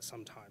speed limit at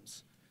some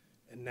times.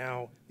 And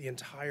now the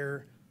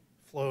entire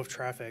flow of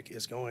traffic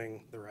is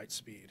going the right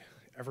speed.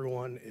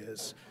 Everyone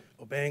is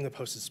obeying the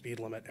posted speed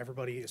limit.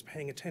 Everybody is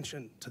paying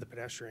attention to the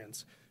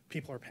pedestrians.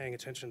 People are paying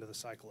attention to the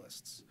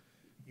cyclists.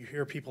 You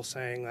hear people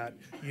saying that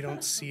you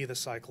don't see the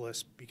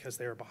cyclists because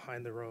they are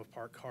behind the row of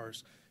parked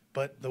cars.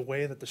 But the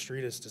way that the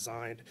street is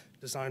designed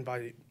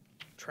by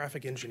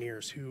traffic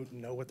engineers who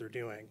know what they're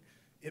doing,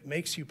 it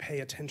makes you pay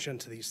attention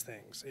to these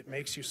things. It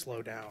makes you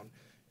slow down,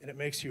 and it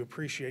makes you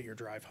appreciate your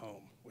drive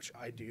home, which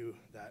I do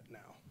that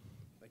now.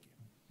 Thank you.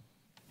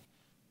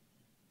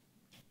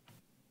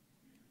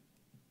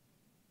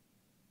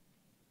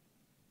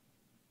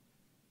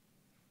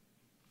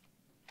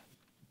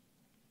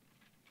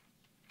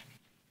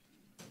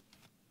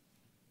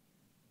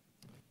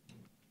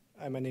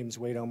 Hi, my name is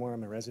Wade Elmore.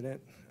 I'm a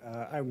resident.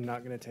 I'm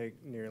not going to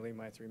take nearly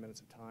my 3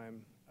 minutes of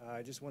time.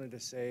 I just wanted to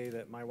say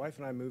that my wife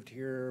and I moved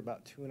here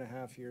about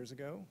 2.5 years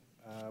ago.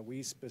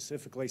 We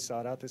specifically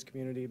sought out this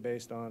community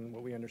based on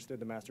what we understood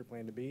the master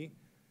plan to be.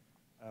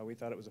 We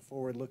thought it was a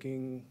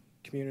forward-looking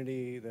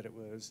community, that it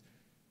was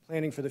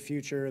planning for the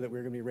future, that we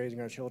were going to be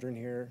raising our children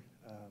here,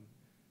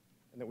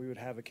 and that we would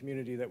have a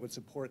community that would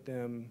support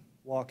them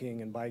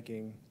walking and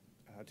biking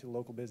to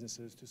local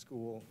businesses, to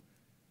school,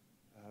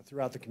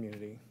 throughout the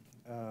community.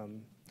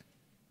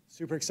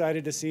 Super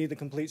excited to see the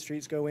Complete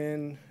Streets go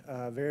in.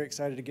 Very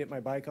excited to get my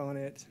bike on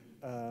it.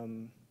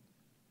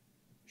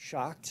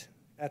 Shocked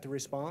at the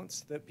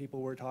response that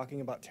people were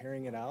talking about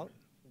tearing it out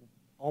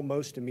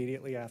almost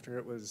immediately after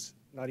it was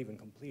not even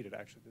completed.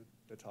 Actually,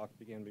 the talk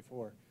began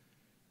before.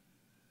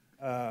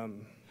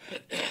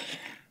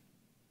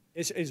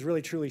 It's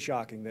really truly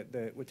shocking that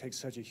it would take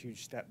such a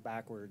huge step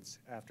backwards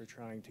after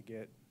trying to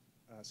get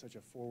such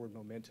a forward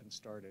momentum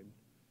started.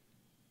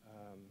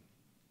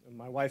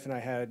 My wife and I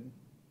had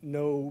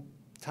no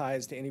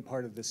ties to any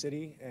part of the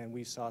city, and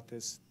we sought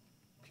this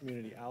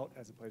community out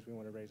as a place we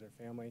want to raise our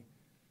family.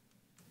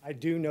 I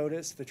do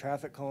notice the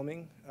traffic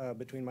calming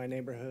between my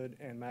neighborhood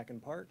and Mackin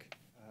Park.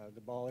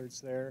 The bollards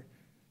there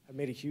have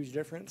made a huge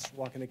difference.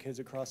 Walking the kids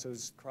across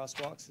those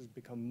crosswalks has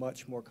become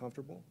much more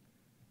comfortable.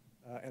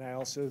 And I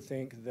also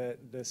think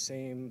that the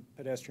same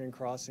pedestrian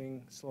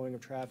crossing, slowing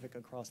of traffic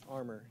across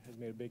Armour has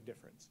made a big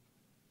difference.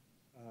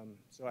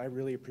 So I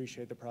really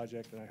appreciate the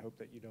project, and I hope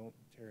that you don't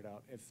tear it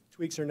out. If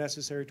tweaks are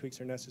necessary,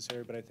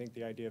 but I think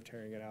the idea of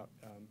tearing it out,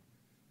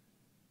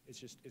 it's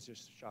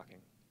just shocking.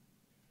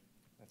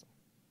 That's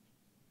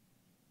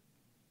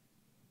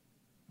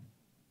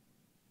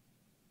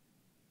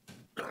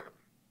all.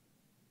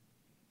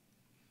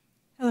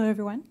 Hello,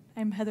 everyone.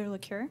 I'm Heather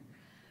LaCure.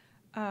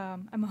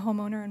 I'm a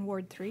homeowner in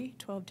Ward 3,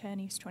 1210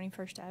 East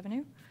 21st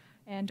Avenue,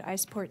 and I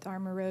support the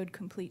Armour Road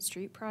Complete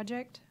Street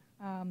project.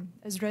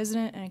 As a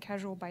resident and a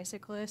casual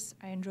bicyclist,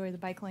 I enjoy the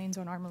bike lanes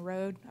on Armour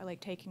Road. I like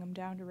taking them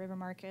down to River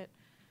Market.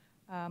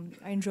 I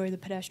enjoy the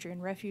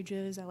pedestrian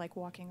refuges. I like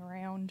walking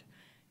around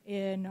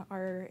in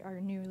our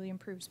newly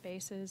improved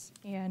spaces,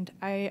 and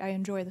I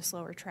enjoy the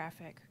slower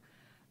traffic.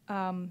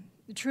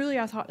 Truly,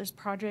 I thought this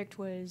project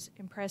was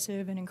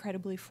impressive and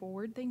incredibly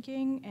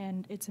forward-thinking,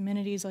 and it's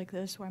amenities like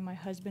this why my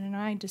husband and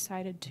I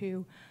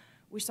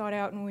we sought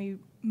out and we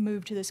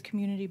moved to this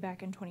community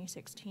back in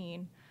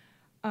 2016.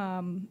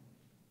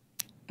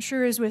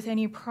 Sure, as with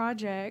any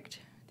project,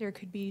 there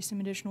could be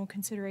some additional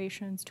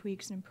considerations,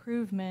 tweaks, and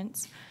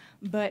improvements,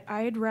 But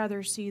I'd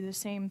rather see the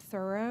same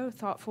thorough,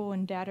 thoughtful,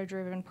 and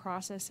data-driven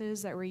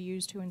processes that were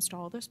used to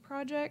install this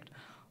project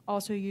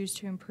also used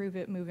to improve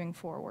it moving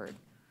forward.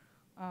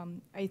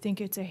 I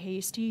think it's a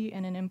hasty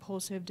and an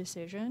impulsive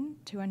decision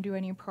to undo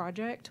any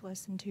project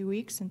less than 2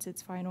 weeks since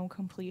its final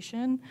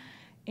completion,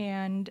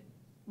 and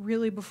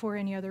really before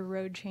any other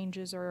road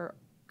changes are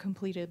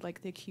completed,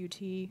 like the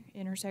QT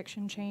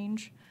intersection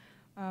change.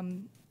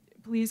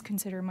 Please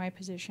consider my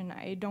position.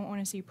 I don't want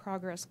to see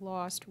progress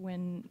lost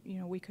when, you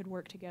know, we could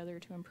work together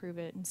to improve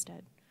it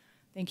instead.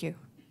 Thank you.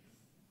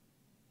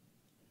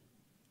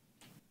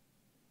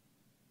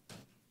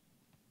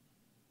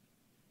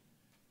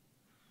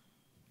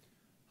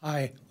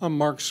 Hi, I'm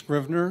Mark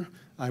Scrivener.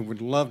 I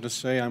would love to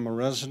say I'm a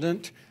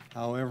resident.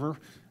 However,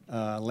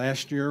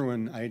 last year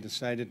when I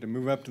decided to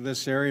move up to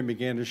this area and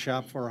began to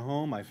shop for a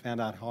home, I found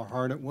out how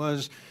hard it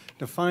was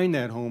to find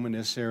that home in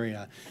this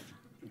area.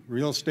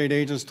 Real estate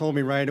agents told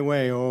me right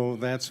away, oh,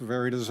 that's a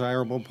very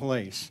desirable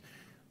place.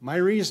 My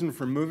reason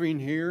for moving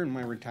here in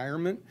my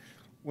retirement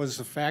was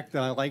the fact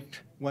that I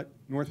liked what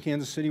North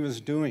Kansas City was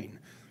doing.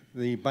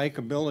 The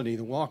bikeability,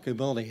 the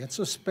walkability. It's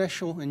a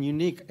special and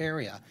unique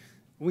area.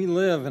 We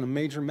live in a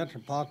major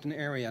metropolitan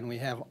area and we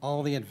have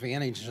all the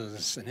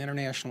advantages, an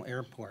international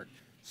airport,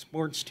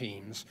 sports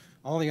teams,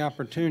 all the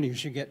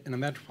opportunities you get in a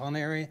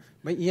metropolitan area,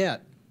 but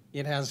yet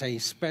it has a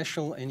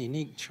special and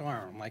unique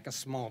charm like a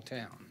small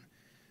town.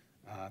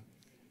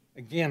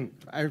 Again,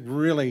 I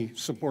really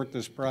support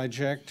this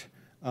project.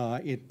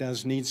 It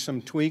does need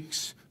some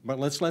tweaks, but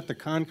let's let the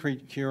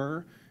concrete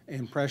cure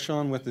and press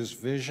on with this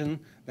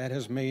vision that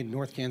has made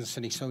North Kansas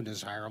City so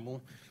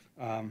desirable.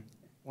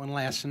 One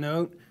last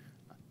note,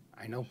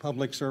 I know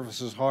public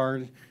service is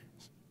hard.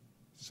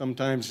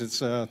 Sometimes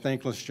it's a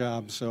thankless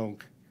job, so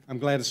I'm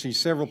glad to see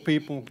several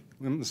people,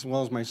 as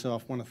well as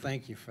myself, want to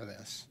thank you for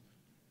this.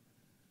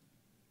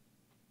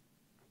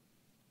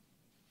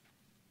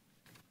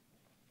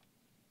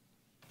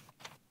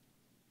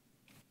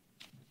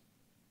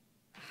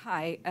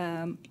 Hi,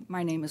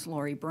 my name is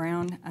Lori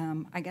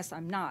Brown. I guess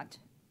I'm not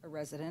a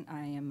resident.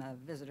 I am a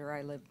visitor.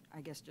 I live,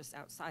 I guess, just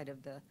outside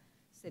of the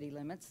city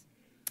limits.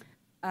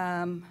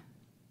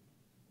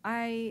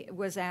 I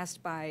was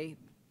asked by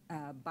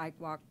Bike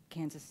Walk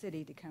Kansas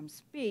City to come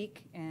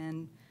speak,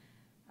 and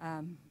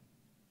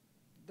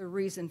the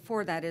reason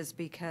for that is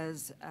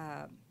because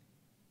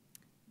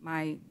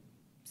my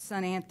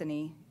son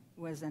Anthony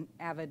was an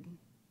avid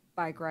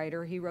bike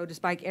rider. He rode his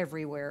bike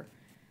everywhere.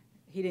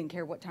 He didn't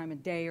care what time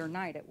of day or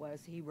night it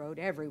was. He rode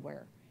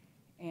everywhere.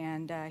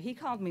 And he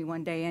called me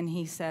one day and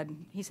he said,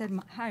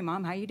 "Hi,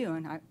 Mom, how you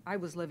doing?" I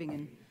was living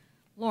in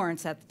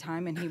Lawrence at the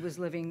time, and he was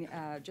living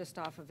just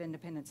off of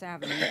Independence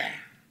Avenue.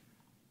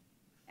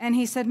 And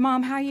he said,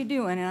 "Mom, how you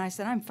doing?" And I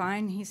said, "I'm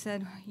fine." He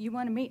said, "You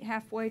want to meet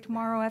halfway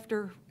tomorrow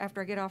after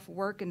I get off of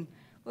work and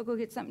we'll go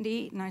get something to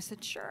eat?" And I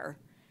said, "Sure."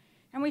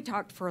 And we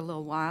talked for a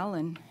little while,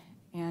 and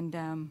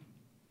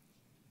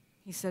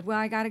he said, "Well,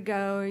 I got to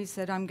go." He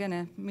said, "I'm going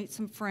to meet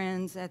some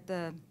friends at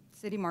the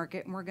city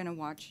market, and we're going to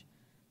watch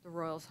the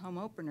Royals home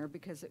opener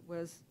because it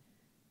was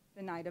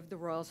the night of the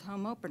Royals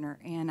home opener."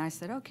 And I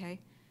said, "Okay."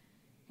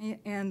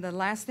 And the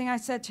last thing I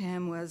said to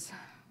him was,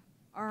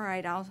 "All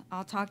right,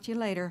 I'll talk to you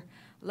later.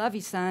 Love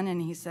you, son."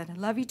 And he said, "I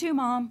love you too,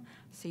 Mom.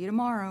 See you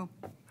tomorrow."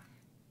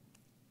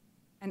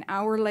 An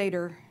hour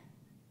later,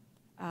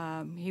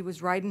 he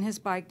was riding his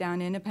bike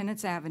down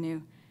Independence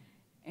Avenue,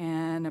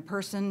 and a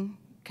person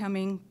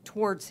coming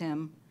towards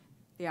him,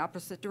 the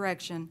opposite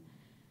direction,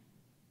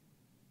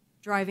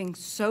 driving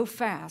so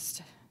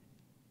fast,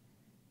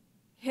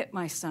 hit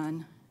my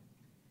son,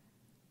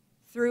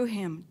 threw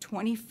him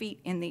 20 feet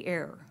in the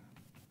air,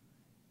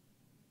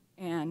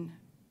 and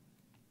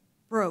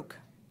broke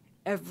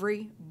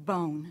every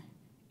bone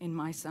in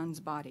my son's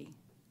body.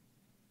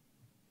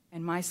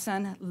 And my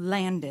son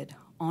landed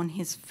on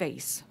his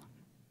face.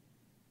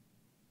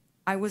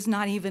 I was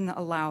not even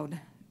allowed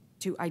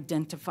to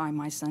identify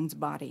my son's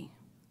body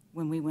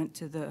when we went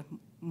to the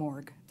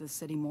morgue, the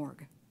city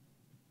morgue.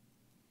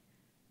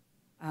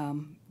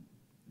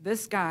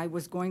 This guy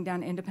was going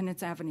down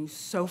Independence Avenue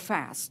so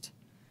fast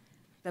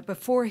that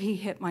before he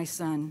hit my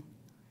son,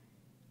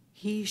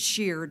 he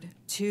sheared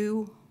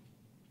 2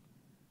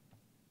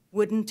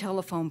 wooden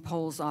telephone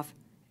poles off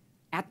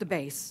at the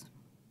base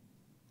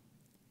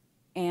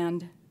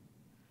and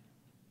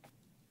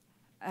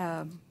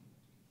a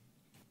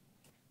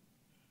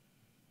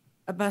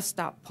bus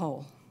stop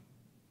pole.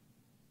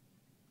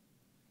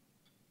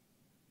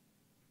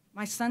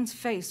 My son's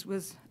face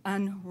was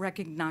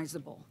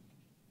unrecognizable,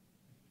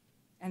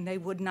 and they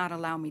would not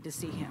allow me to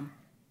see him.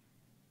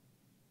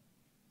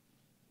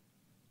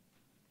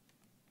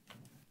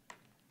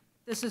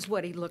 This is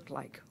what he looked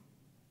like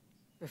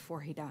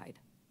before he died.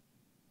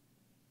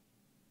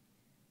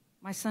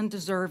 My son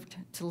deserved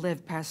to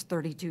live past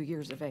 32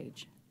 years of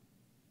age.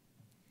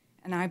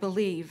 And I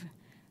believe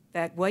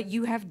that what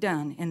you have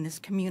done in this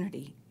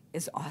community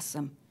is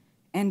awesome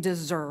and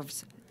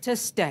deserves to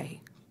stay.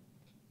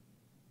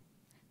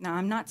 Now,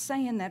 I'm not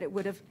saying that it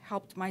would have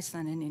helped my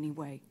son in any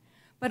way,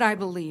 but I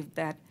believe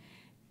that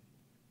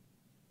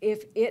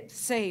if it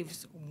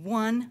saves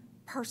one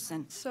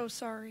person. So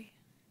sorry.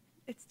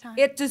 It's time.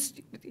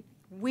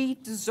 We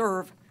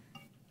deserve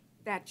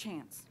that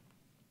chance.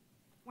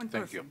 One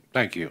Thank person. you.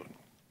 Thank you.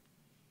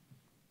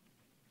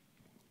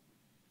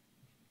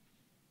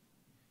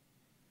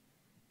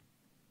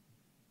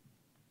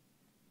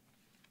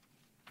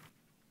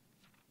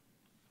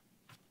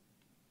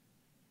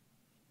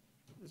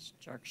 This is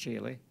Chuck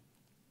Shealy.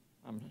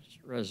 I'm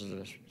a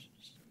resident of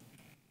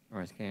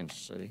North Kansas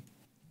City.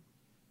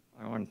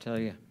 I want to tell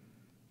you,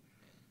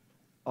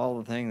 all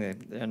the thing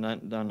they're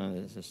not done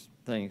is this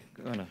thing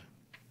gonna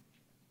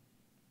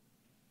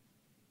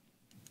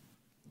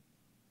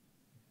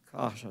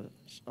cost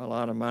us a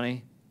lot of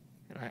money,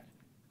 and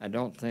I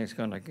don't think it's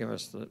gonna give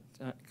us the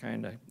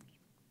kind of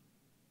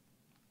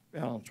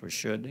balance we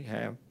should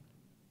have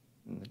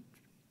in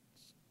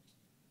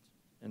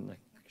the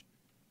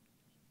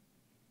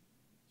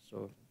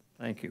so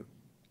thank you.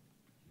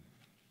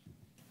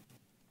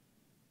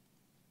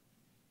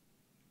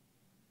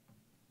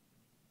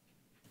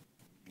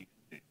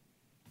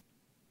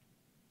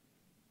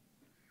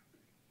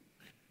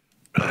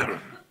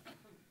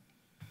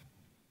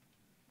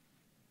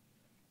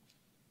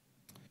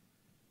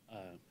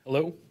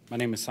 Hello, my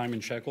name is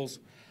Simon Shekels.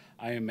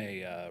 I am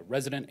a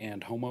resident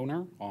and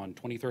homeowner on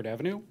 23rd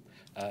Avenue.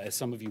 As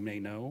some of you may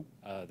know,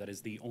 that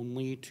is the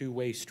only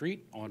two-way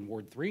street on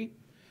Ward 3.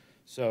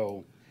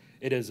 So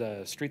it is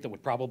a street that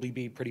would probably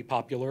be pretty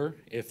popular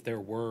if there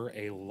were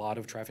a lot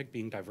of traffic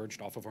being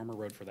diverged off of Armour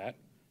Road for that.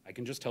 I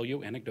can just tell you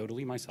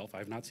anecdotally myself, I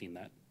have not seen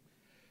that.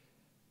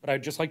 But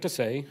I'd just like to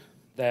say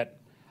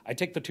that I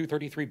take the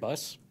 233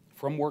 bus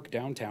from work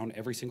downtown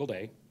every single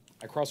day.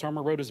 I cross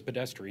Armour Road as a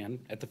pedestrian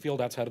at the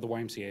field outside of the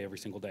YMCA every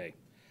single day.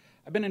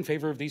 I've been in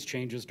favor of these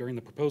changes during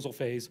the proposal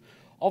phase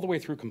all the way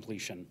through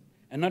completion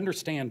and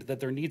understand that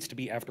there needs to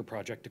be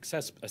after-project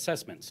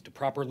assessments to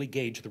properly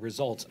gauge the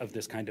results of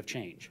this kind of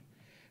change.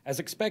 As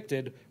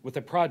expected, with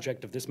a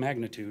project of this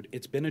magnitude,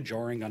 it's been a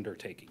jarring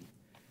undertaking.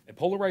 A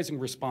polarizing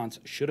response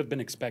should have been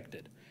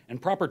expected,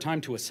 and proper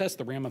time to assess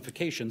the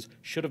ramifications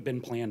should have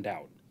been planned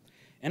out.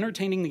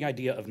 Entertaining the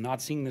idea of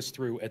not seeing this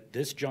through at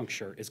this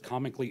juncture is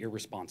comically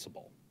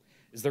irresponsible.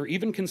 Is there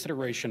even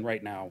consideration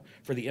right now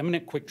for the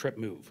imminent Quick Trip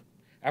move?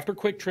 After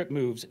Quick Trip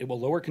moves, it will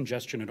lower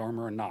congestion at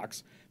Armour and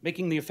Knox,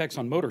 making the effects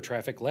on motor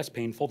traffic less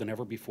painful than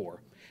ever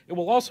before. It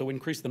will also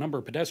increase the number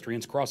of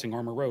pedestrians crossing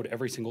Armour Road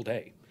every single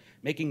day,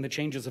 making the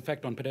change's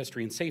effect on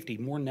pedestrian safety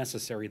more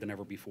necessary than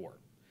ever before.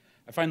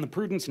 I find the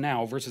prudence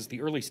now versus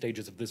the early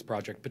stages of this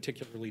project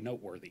particularly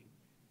noteworthy.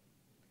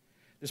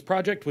 This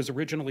project was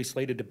originally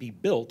slated to be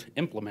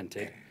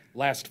implemented,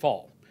 last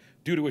fall.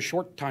 Due to a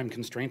short time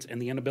constraints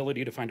and the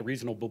inability to find a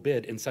reasonable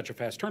bid in such a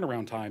fast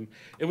turnaround time,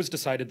 it was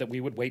decided that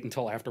we would wait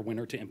until after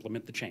winter to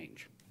implement the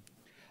change.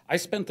 I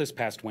spent this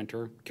past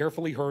winter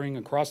carefully hurrying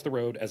across the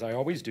road, as I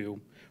always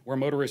do, where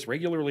motorists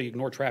regularly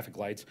ignore traffic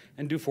lights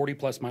and do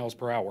 40+ miles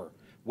per hour,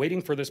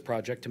 waiting for this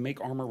project to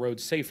make Armour Road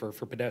safer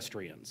for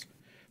pedestrians,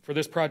 for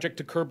this project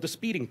to curb the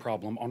speeding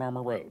problem on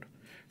Armour Road,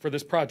 for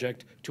this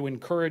project to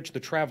encourage the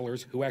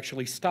travelers who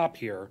actually stop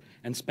here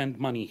and spend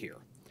money here.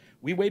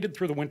 We waited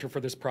through the winter for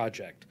this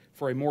project,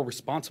 for a more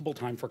responsible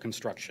time for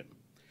construction.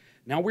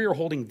 Now we are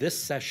holding this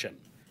session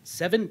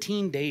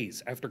 17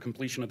 days after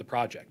completion of the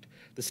project,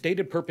 the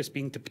stated purpose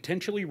being to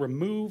potentially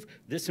remove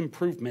this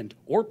improvement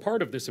or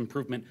part of this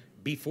improvement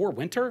before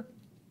winter?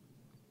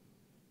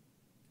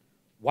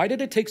 Why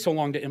did it take so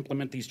long to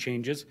implement these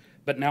changes,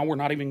 but now we're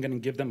not even going to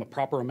give them a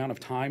proper amount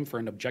of time for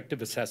an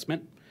objective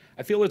assessment?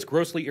 I feel it's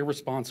grossly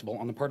irresponsible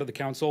on the part of the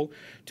council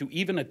to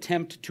even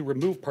attempt to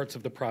remove parts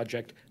of the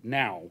project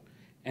now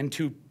and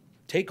to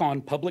take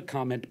on public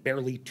comment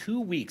barely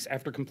 2 weeks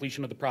after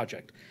completion of the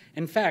project.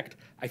 In fact,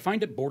 I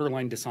find it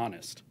borderline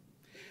dishonest.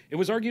 It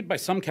was argued by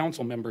some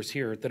council members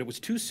here that it was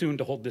too soon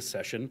to hold this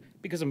session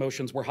because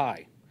emotions were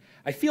high.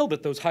 I feel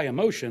that those high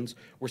emotions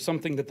were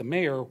something that the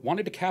mayor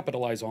wanted to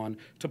capitalize on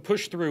to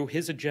push through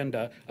his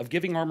agenda of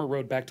giving Armour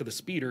Road back to the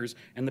speeders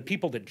and the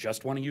people that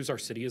just want to use our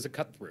city as a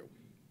cut-through.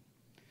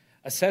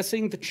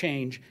 Assessing the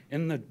change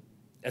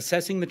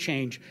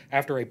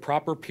after a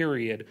proper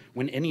period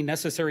when any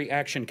necessary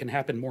action can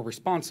happen more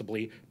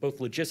responsibly, both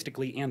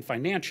logistically and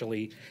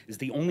financially, is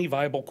the only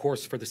viable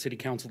course for the City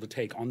Council to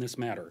take on this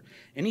matter.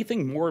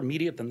 Anything more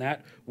immediate than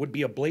that would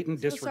be a blatant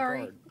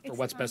disregard for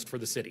what's best for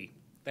the city.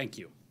 Thank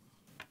you.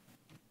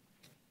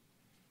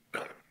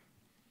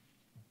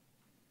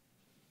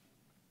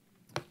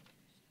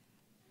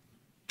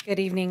 Good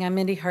evening. I'm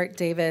Mindy Hart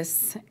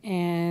Davis,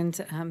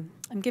 and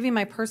I'm giving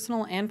my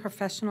personal and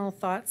professional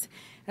thoughts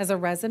as a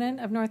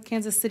resident of North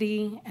Kansas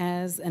City,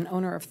 as an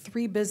owner of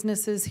 3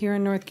 businesses here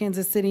in North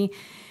Kansas City.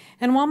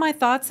 And while my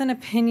thoughts and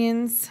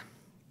opinions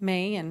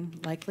may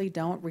and likely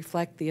don't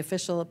reflect the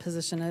official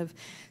position of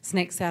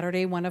Snake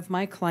Saturday, one of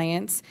my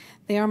clients,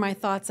 they are my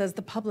thoughts as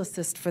the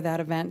publicist for that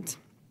event.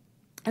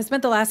 I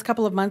spent the last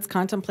couple of months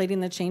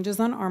contemplating the changes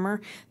on Armour,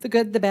 the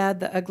good, the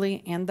bad, the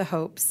ugly, and the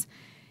hopes.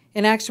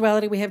 In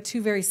actuality, we have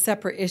 2 very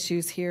separate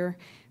issues here.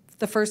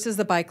 The first is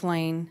the bike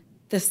lane.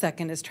 The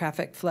second is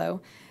traffic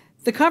flow.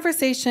 The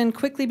conversation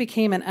quickly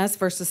became an us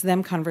versus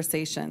them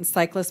conversation.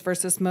 Cyclists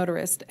versus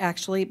motorists.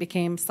 Actually, it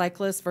became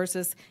cyclists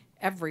versus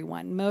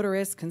everyone.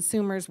 Motorists,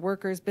 consumers,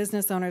 workers,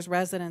 business owners,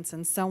 residents,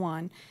 and so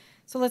on.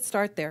 So let's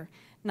start there.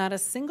 Not a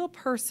single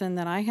person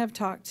that I have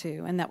talked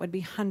to, and that would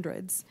be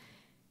hundreds,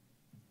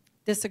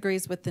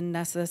 disagrees with the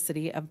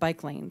necessity of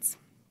bike lanes.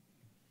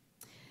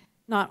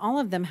 Not all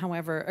of them,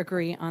 however,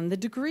 agree on the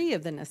degree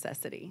of the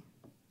necessity.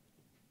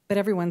 But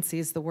everyone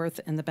sees the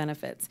worth and the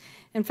benefits.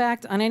 In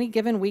fact, on any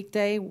given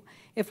weekday,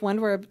 if one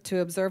were to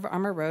observe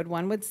Armour Road,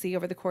 one would see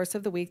over the course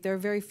of the week there are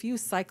very few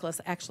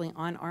cyclists actually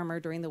on Armour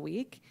during the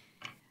week.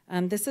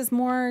 This is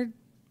more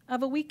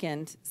of a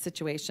weekend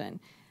situation.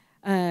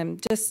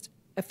 Just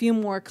a few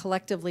more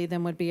collectively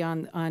than would be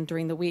on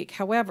during the week.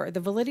 However, the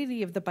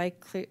validity of the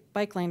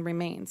bike lane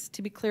remains.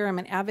 To be clear, I'm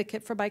an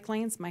advocate for bike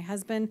lanes. My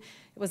husband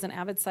was an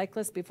avid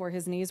cyclist before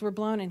his knees were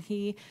blown, and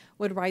he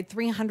would ride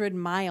 300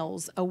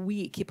 miles a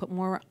week. He put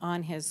more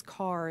on his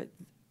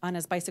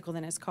bicycle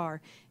than his car,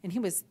 and he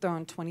was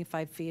throwing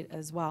 25 feet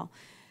as well.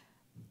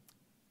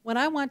 What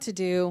I want to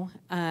do,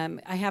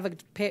 I have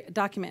a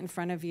document in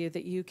front of you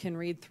that you can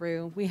read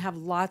through. We have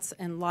lots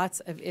and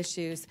lots of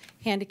issues,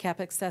 handicap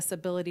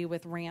accessibility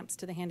with ramps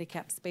to the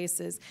handicap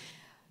spaces.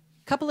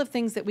 A couple of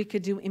things that we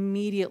could do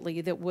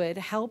immediately that would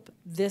help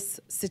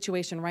this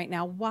situation right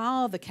now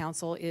while the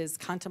council is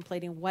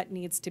contemplating what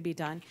needs to be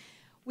done.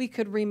 We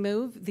could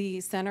remove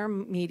the center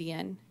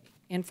median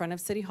in front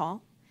of City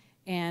Hall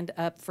and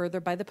up further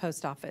by the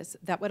post office.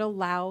 That would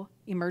allow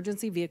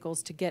emergency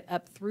vehicles to get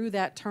up through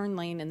that turn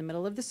lane in the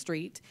middle of the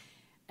street,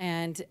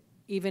 and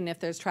even if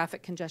there's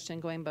traffic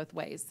congestion going both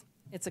ways.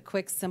 It's a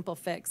quick, simple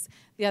fix.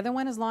 The other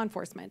one is law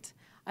enforcement.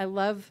 I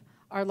love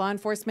our law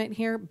enforcement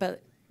here,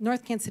 but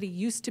North Kansas City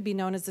used to be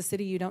known as the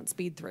city you don't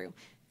speed through.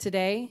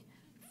 Today,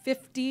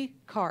 50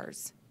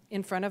 cars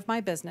in front of my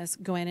business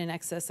going in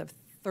excess of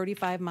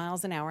 35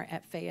 miles an hour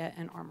at Fayette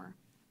and Armour.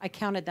 I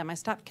counted them. I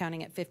stopped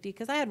counting at 50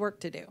 because I had work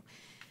to do.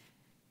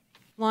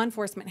 Law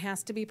enforcement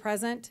has to be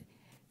present.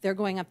 They're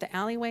going up the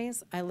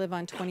alleyways. I live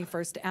on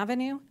 21st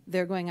Avenue.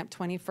 They're going up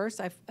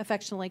 21st. I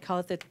affectionately call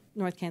it the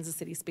North Kansas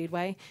City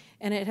Speedway,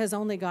 and it has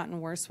only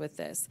gotten worse with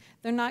this.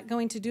 They're not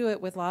going to do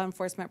it with law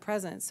enforcement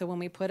present. So when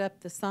we put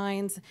up the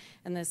signs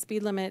and the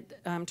speed limit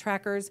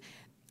trackers,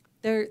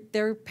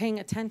 they're paying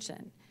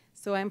attention.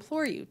 So I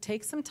implore you,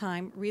 take some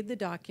time, read the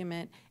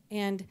document,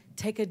 and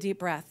take a deep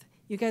breath.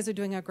 You guys are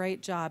doing a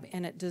great job,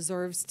 and it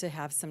deserves to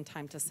have some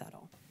time to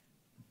settle.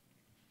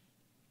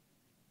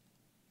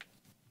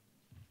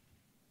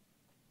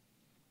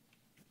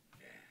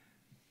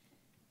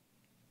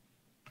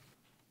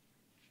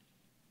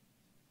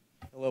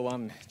 Hello,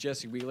 I'm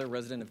Jesse Wheeler,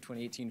 resident of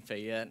 2018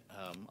 Fayette.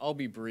 I'll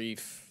be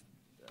brief.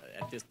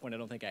 At this point, I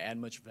don't think I add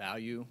much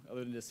value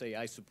other than to say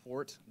I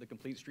support the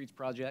Complete Streets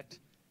project.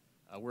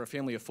 We're a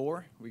family of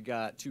 4. We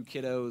got 2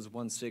 kiddos,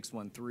 1 6,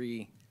 1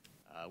 3.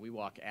 We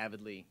walk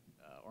avidly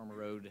Armour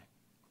Road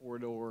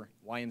corridor,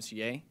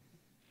 YMCA.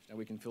 Now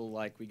we can feel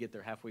like we get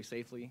there halfway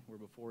safely, where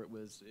before it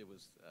was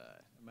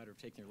a matter of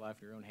taking your life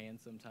in your own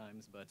hands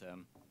sometimes. But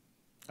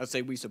I'd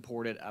say we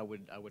support it. I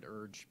would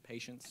urge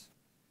patience.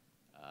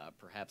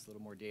 Perhaps a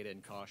little more data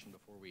and caution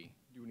before we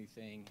do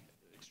anything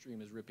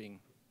extreme as ripping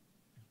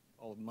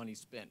all the money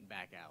spent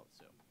back out.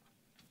 So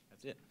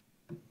that's it.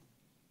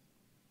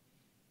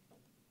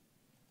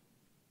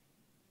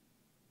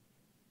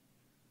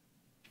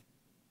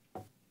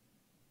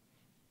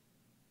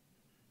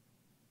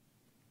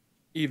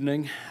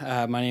 Evening.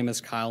 My name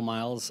is Kyle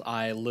Miles.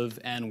 I live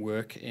and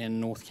work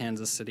in North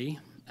Kansas City.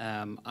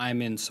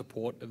 I'm in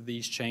support of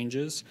these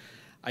changes.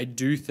 I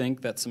do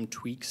think that some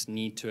tweaks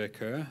need to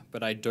occur,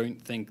 but I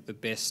don't think the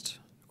best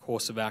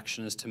course of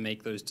action is to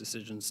make those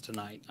decisions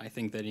tonight. I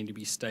think they need to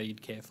be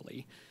studied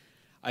carefully.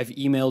 I've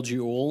emailed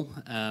you all.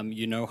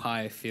 You know how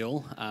I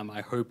feel.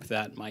 I hope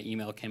that my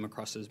email came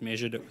across as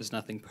measured. It was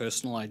nothing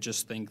personal. I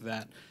just think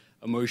that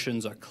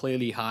emotions are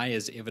clearly high,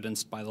 as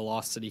evidenced by the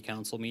last city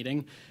council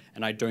meeting,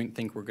 and I don't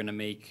think we're going to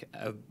make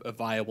a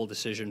viable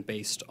decision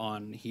based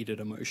on heated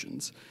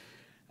emotions.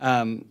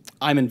 I'm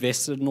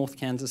invested in North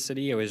Kansas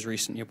City. I was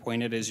recently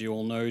appointed, as you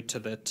all know, to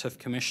the TIF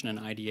Commission and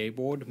IDA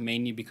Board,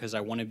 mainly because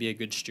I want to be a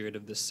good steward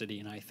of this city,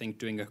 and I think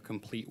doing a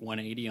complete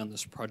 180 on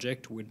this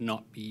project would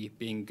not be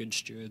being good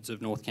stewards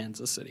of North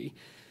Kansas City.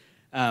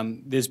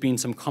 There's been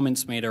some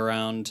comments made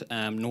around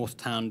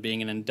Northtown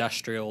being an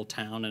industrial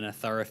town and a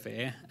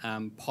thoroughfare.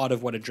 Part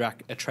of what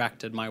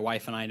attracted my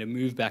wife and I to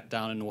move back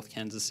down in North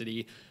Kansas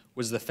City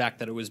was the fact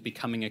that it was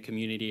becoming a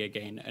community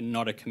again and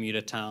not a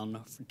commuter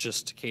town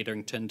just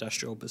catering to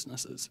industrial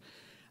businesses.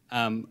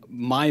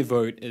 My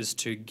vote is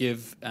to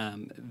give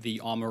the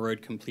Armour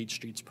Road Complete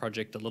Streets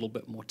project a little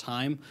bit more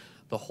time.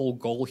 The whole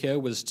goal here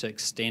was to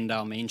extend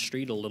our main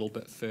street a little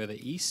bit further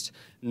east,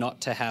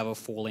 not to have a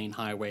 4-lane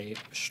highway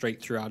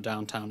straight through our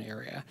downtown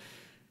area.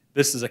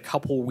 This is a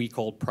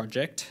couple-week-old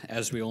project,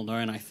 as we all know,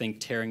 and I think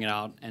tearing it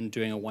out and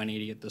doing a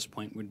 180 at this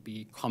point would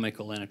be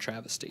comical and a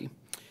travesty.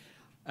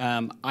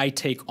 I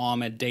take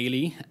Armour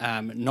daily,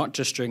 not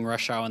just during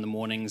rush hour in the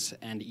mornings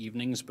and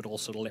evenings, but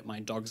also to let my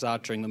dogs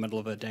out during the middle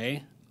of the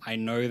day. I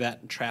know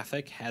that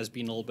traffic has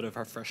been a little bit of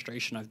a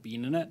frustration. I've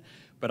been in it,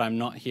 but I'm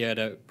not here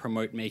to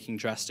promote making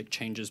drastic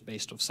changes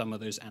based off some of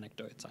those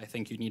anecdotes. I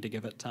think you need to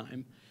give it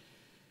time.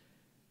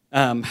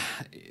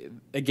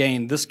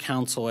 Again, this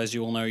council, as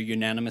you all know,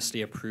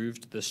 unanimously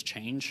approved this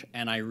change,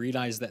 and I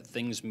realize that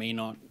things may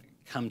not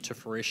come to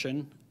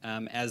fruition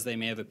as they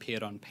may have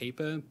appeared on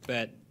paper,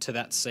 but to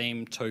that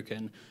same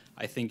token,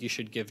 I think you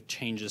should give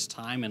changes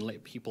time and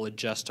let people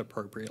adjust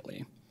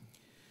appropriately.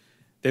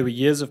 There were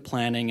years of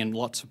planning and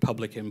lots of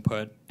public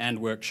input and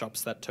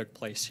workshops that took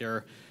place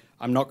here.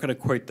 I'm not going to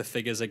quote the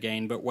figures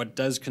again, but what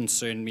does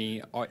concern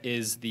me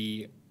is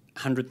the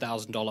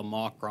 $100,000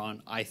 mark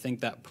grant. I think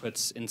that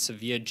puts in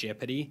severe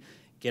jeopardy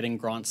getting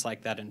grants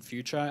like that in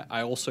future.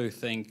 I also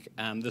think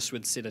this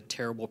would set a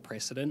terrible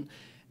precedent,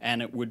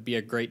 and it would be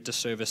a great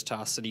disservice to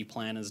our city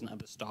planners and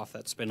other staff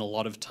that spend a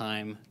lot of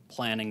time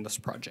planning this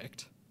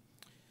project.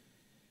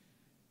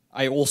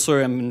 I also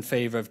am in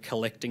favor of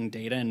collecting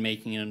data and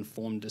making an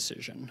informed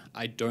decision.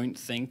 I don't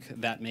think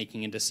that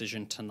making a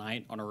decision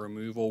tonight on a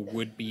removal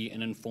would be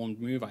an informed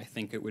move. I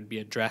think it would be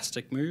a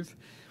drastic move.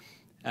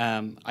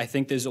 I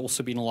think there's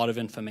also been a lot of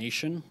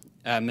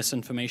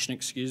misinformation,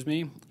 excuse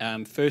me.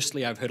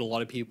 Firstly, I've heard a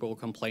lot of people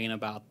complain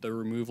about the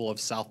removal of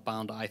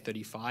southbound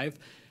I-35.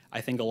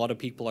 I think a lot of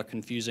people are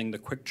confusing the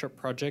Quick Trip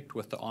project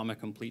with the ARMA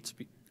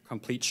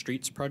Complete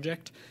Streets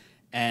project.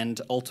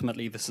 And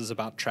ultimately, this is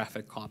about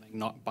traffic calming,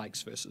 not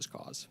bikes versus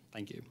cars.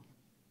 Thank you.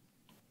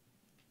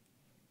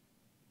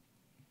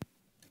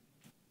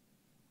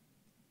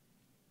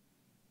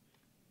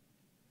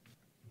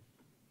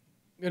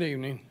 Good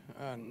evening.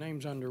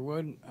 Name's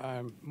Underwood.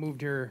 I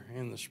moved here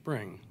in the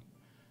spring.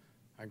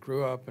 I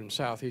grew up in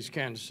southeast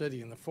Kansas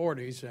City in the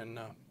 40s and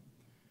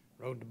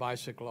rode the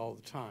bicycle all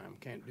the time.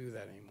 Can't do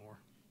that anymore.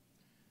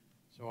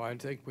 So I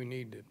think we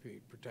need to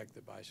protect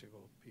the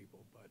bicycle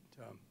people.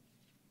 But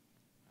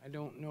I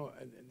don't know.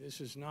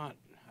 This is not,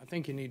 I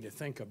think you need to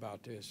think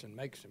about this and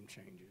make some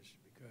changes,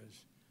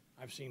 because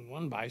I've seen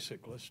one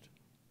bicyclist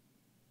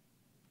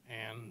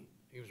and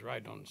he was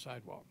riding on the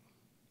sidewalk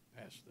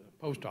past the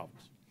post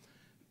office.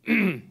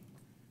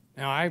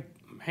 Now, I'm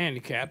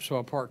handicapped, so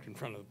I parked in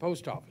front of the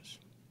post office.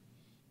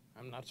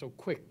 I'm not so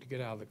quick to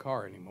get out of the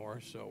car anymore,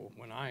 so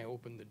when I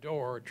opened the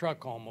door, a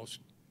truck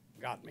almost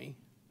got me,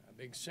 a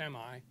big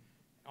semi,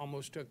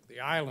 almost took the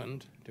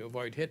island to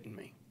avoid hitting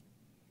me.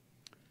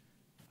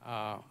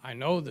 I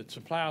know that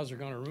plows are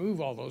going to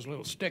remove all those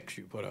little sticks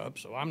you put up,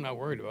 so I'm not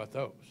worried about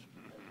those.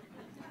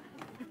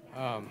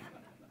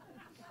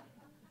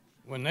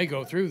 When they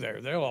go through there,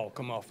 they'll all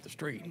come off the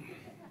street.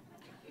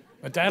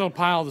 But that'll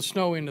pile the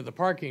snow into the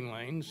parking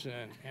lanes,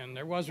 and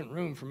there wasn't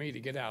room for me to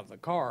get out of the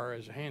car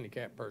as a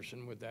handicapped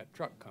person with that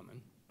truck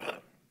coming.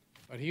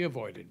 But he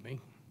avoided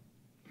me.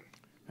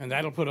 And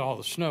that'll put all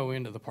the snow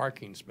into the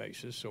parking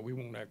spaces, so we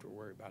won't have to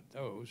worry about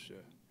those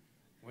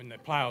when the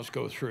plows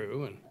go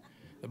through. And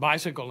the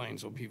bicycle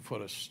lanes will be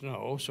full of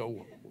snow,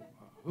 so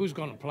who's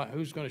going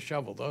to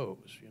shovel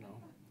those, you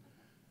know?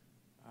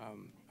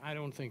 I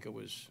don't think it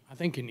was, I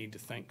think you need to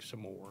think some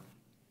more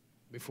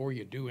before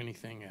you do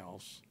anything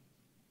else.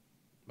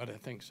 But I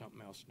think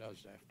something else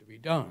does have to be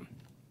done.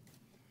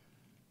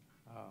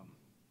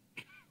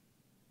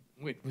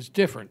 It was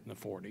different in the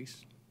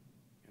 40s.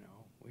 You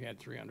know, we had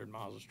 300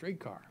 miles of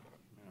streetcar.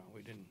 You know,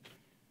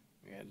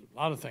 we had a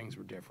lot of things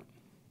were different.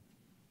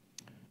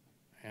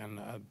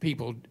 And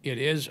people,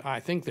 I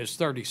think this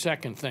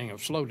 30-second thing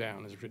of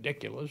slowdown is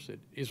ridiculous. It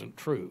isn't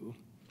true.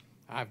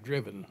 I've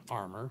driven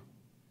Armour,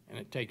 and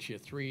it takes you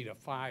 3 to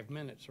 5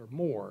 minutes or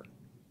more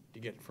to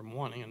get from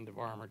one end of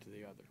Armour to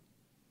the other,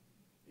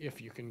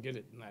 if you can get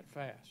it in that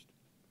fast.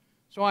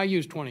 So I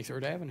use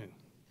 23rd Avenue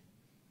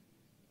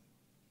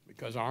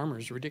because Armour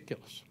is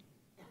ridiculous.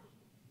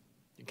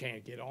 You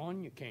can't get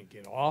on, you can't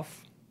get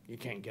off, you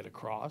can't get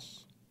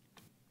across.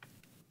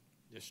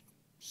 Just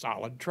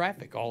solid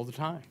traffic all the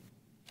time.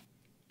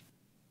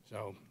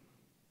 So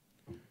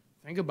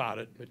think about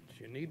it, but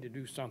you need to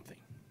do something.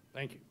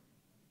 Thank you.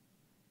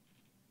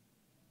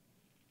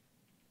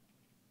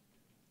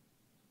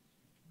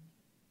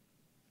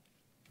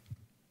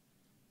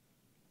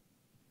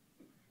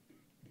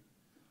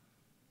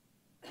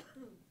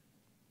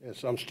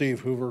 Yes, I'm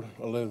Steve Hoover.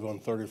 I live on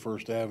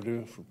 31st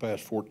Avenue for the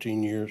past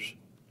 14 years.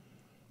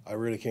 I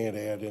really can't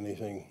add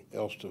anything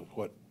else to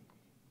what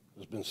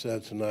has been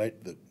said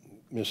tonight that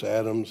Ms.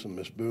 Adams and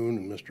Ms. Boone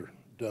and Mr.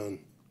 Dunn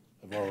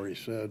have already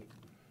said.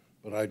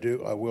 But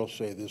I will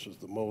say this is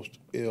the most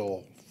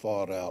ill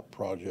thought out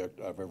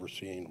project I've ever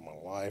seen in my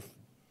life.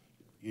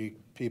 You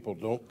people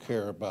don't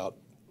care about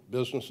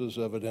businesses,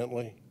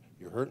 evidently.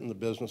 You're hurting the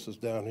businesses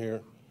down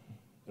here.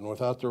 And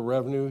without their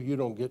revenue, you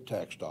don't get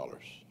tax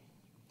dollars.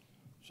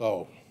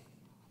 So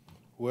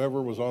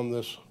whoever was on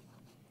this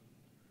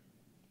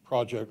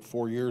project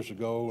 4 years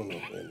ago and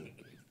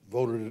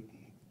voted it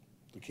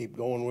to keep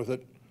going with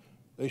it,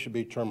 they should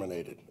be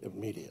terminated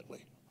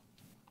immediately.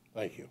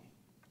 Thank you.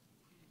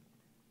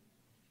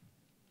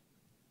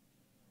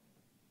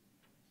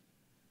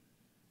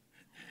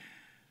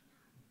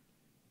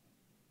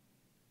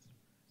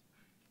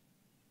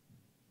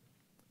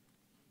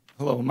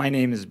 Hello, my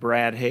name is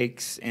Brad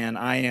Hakes, and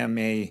I am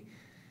a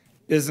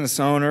business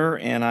owner,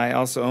 and I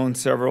also own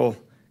several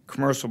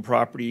commercial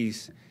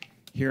properties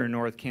here in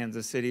North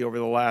Kansas City over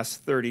the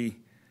last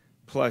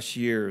 30-plus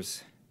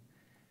years.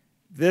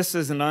 This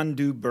is an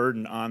undue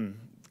burden on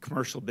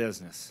commercial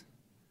business.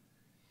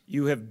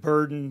 You have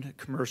burdened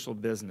commercial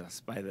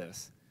business by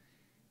this.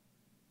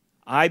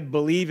 I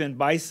believe in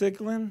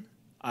bicycling.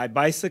 I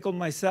bicycle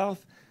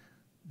myself,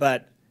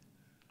 but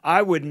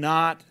I would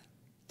not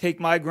take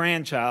my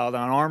grandchild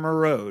on Armour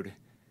Road.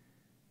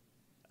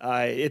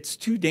 It's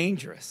too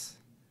dangerous.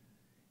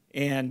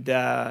 And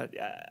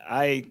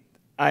I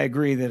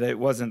agree that it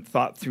wasn't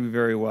thought through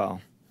very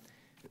well.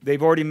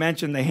 They've already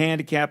mentioned the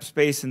handicap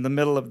space in the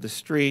middle of the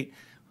street.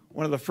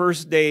 One of the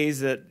first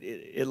days that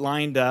it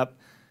lined up,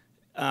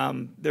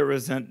 there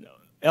was an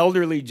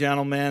elderly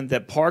gentleman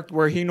that parked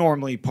where he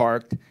normally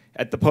parked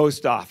at the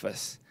post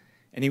office.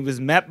 And he was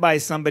met by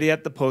somebody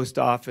at the post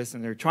office,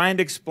 and they're trying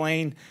to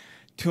explain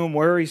to him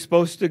where he's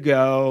supposed to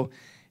go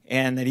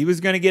and that he was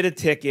going to get a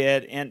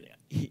ticket. And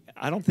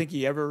I don't think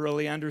he ever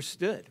really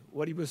understood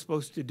what he was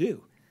supposed to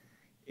do.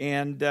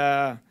 And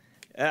that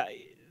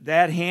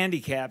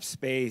handicap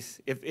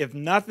space, if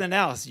nothing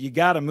else, you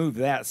got to move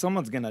that.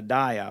 Someone's going to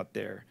die out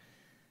there.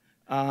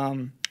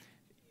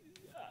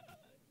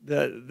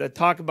 The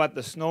talk about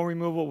the snow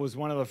removal was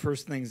one of the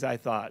first things I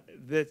thought.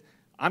 That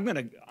I'm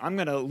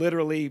gonna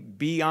literally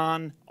be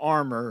on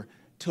Armour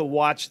to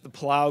watch the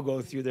plow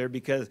go through there,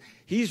 because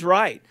he's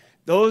right.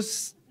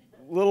 Those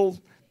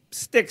little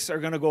sticks are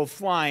going to go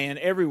flying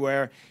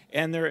everywhere,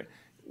 and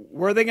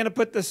where are they going to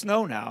put the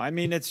snow now? I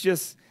mean, it's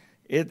just,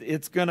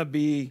 it's going to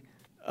be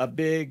a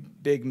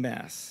big, big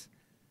mess.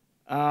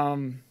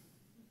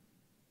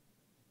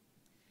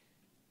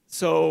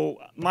 So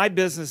my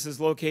business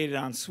is located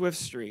on Swift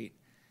Street,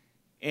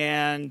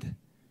 and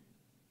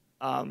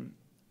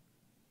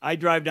I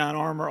drive down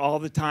Armour all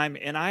the time,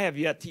 and I have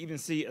yet to even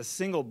see a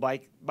single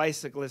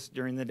bicyclist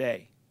during the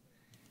day.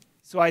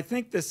 So I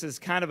think this is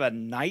kind of a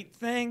night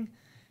thing.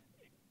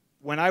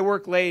 When I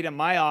work late in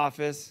my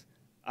office,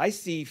 I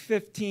see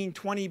 15,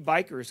 20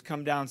 bikers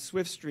come down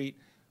Swift Street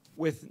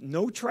with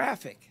no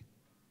traffic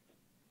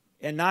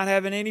and not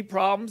having any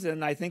problems,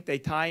 and I think they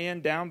tie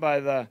in down by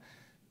the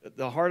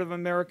Heart of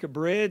America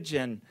Bridge,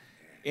 and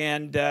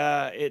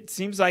it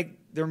seems like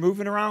they're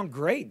moving around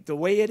great the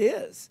way it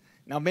is.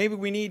 Now, maybe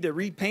we need to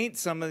repaint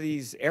some of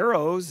these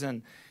arrows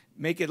and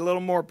make it a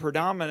little more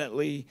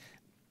predominantly,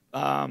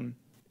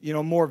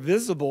 more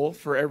visible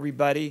for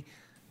everybody.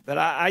 But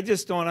I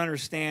just don't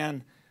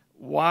understand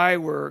why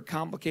we're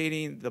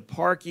complicating the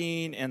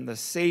parking and the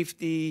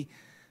safety.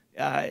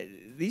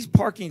 These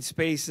parking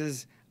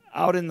spaces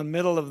out in the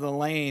middle of the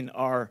lane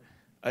are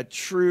a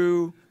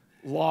true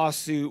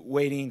lawsuit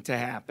waiting to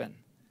happen.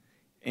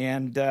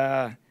 And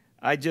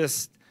I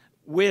just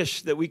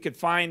wish that we could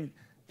find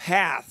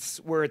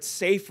paths where it's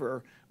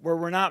safer, where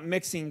we're not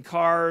mixing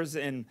cars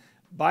and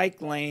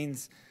bike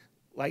lanes,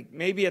 like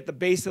maybe at the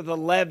base of the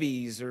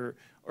levees or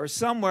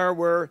somewhere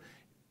where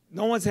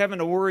no one's having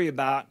to worry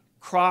about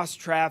cross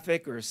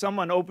traffic or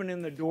someone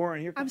opening the door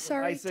and here comes a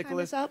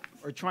bicyclist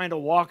or trying to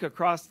walk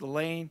across the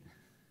lane.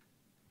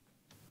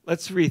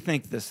 Let's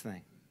rethink this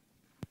thing.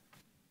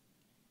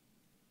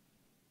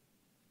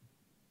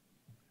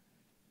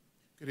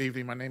 Good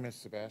evening. My name is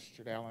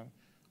Sebastian Allen.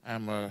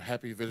 I'm a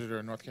happy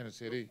visitor in North Kansas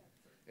City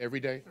every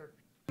day.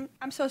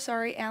 I'm so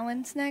sorry,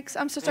 Alan's next.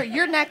 I'm so sorry.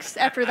 You're next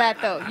after that,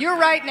 though. You're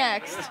right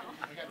next.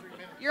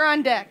 You're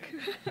on deck.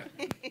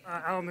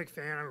 Alan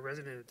McFan. I'm a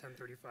resident of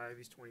 1035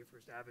 East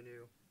 21st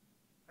Avenue.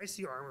 I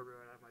see Armour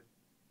Road out of my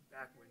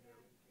back window.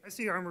 I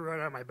see Armour Road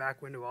out of my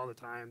back window all the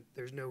time.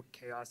 There's no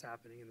chaos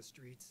happening in the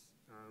streets.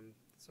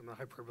 Some of the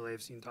hyperbole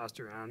I've seen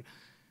tossed around.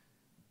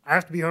 I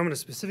have to be home at a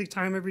specific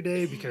time every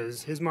day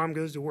because his mom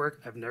goes to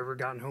work. I've never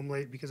gotten home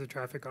late because of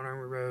traffic on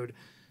Armour Road.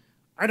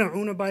 I don't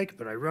own a bike,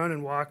 but I run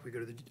and walk. We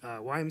go to the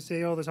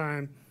YMCA all the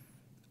time.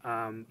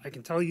 I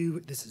can tell you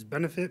this is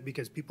benefit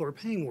because people are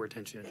paying more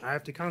attention. I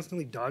have to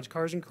constantly dodge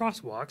cars and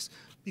crosswalks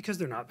because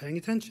they're not paying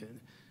attention.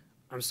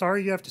 I'm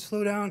sorry you have to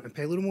slow down and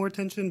pay a little more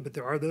attention, but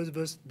there are those of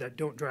us that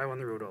don't drive on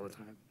the road all the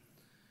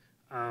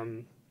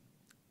time.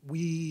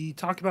 We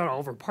talk about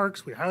all of our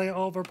parks. We highlight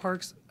all of our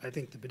parks. I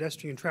think the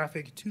pedestrian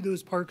traffic to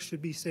those parks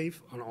should be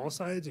safe on all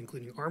sides,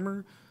 including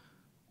Armour.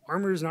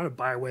 Armour is not a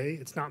byway.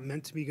 It's not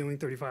meant to be going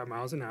 35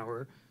 miles an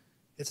hour.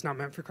 It's not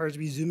meant for cars to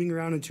be zooming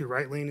around into a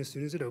right lane as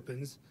soon as it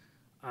opens.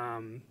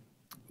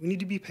 We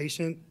need to be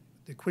patient.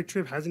 The Quick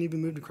Trip hasn't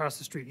even moved across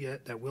the street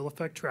yet. That will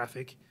affect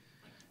traffic.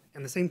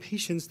 And the same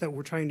patience that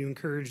we're trying to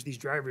encourage these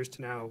drivers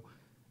to now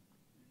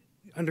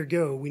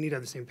undergo, we need to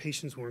have the same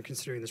patience when we're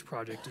considering this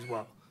project as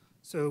well.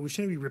 So we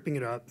shouldn't be ripping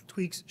it up.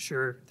 Tweaks,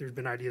 sure, there's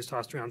been ideas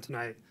tossed around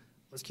tonight.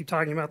 Let's keep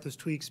talking about those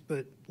tweaks,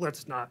 but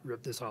let's not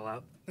rip this all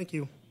out. Thank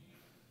you.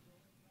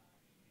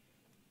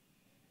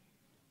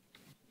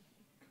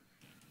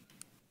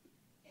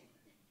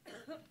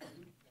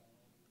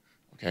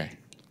 Okay.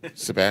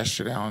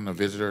 Sebastian Allen, a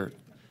visitor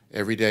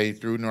every day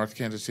through North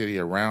Kansas City,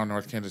 around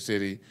North Kansas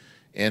City,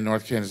 in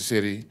North Kansas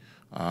City.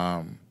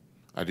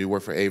 I do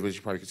work for Avis.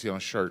 You probably can see on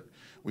the shirt.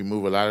 We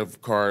move a lot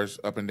of cars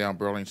up and down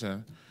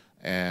Burlington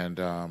and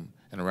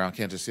around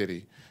Kansas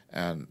City.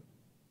 And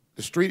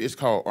the street is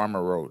called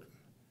Armour Road.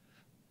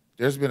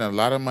 There's been a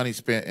lot of money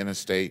spent in the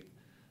state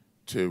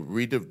to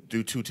redo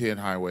 210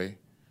 Highway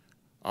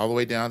all the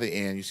way down the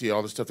end. You see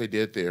all the stuff they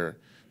did there.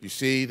 You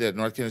see that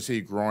North Kansas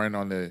City growing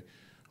on the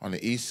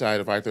east side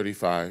of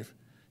I-35.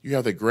 You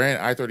have the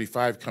grand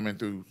I-35 coming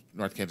through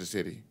North Kansas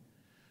City.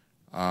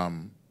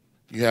 You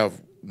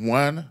have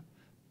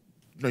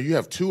you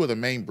have two of the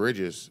main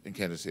bridges in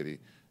Kansas City.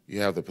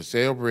 You have the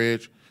Paseo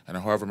Bridge and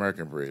the Harvard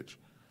American Bridge.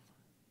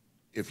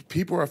 If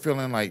people are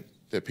feeling like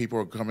that people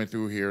are coming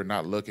through here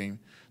not looking,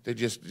 they're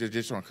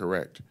just aren't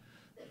correct.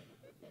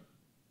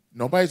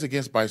 Nobody's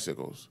against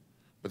bicycles,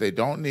 but they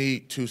don't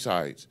need two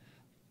sides.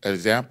 An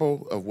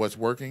example of what's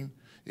working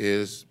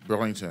is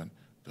Burlington,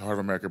 the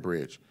Harvard American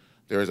Bridge.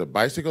 There is a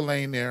bicycle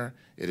lane there.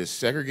 It is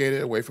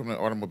segregated away from the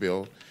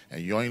automobile,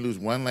 and you only lose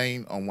one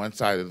lane on one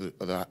side of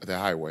the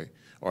highway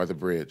or the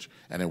bridge,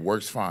 and it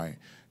works fine.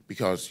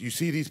 Because you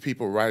see these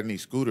people riding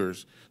these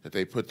scooters that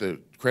they put the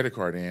credit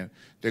card in,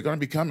 they're going to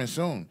be coming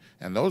soon,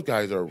 and those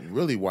guys are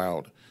really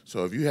wild.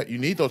 So if you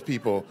need those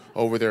people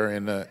over there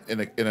in an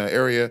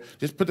area,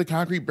 just put the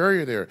concrete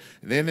barrier there.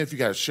 And then if you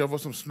got to shovel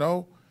some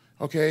snow,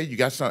 okay, you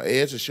got some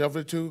edge to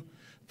shovel it to.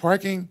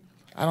 Parking,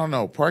 I don't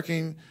know,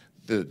 parking,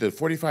 the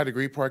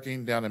 45-degree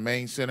parking down the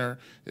main center,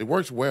 it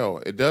works well.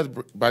 It does.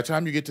 By the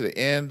time you get to the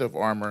end of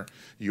Armour,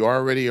 you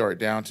already are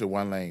down to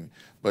one lane.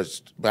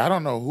 But I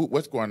don't know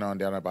what's going on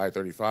down at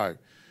I-35.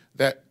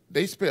 That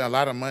they spent a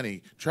lot of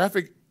money.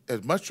 Traffic,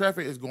 as much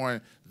traffic is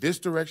going this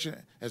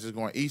direction as it's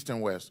going east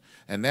and west.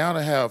 And now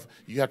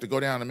you have to go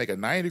down and make a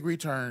 90-degree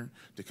turn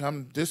to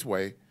come this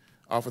way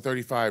off of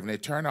 35, and they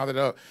turn all that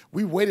up.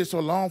 We waited so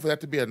long for that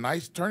to be a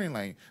nice turning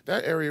lane.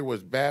 That area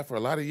was bad for a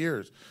lot of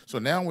years. So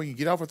now when you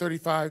get off of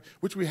 35,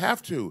 which we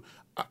have to,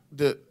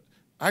 the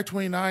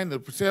I-29, the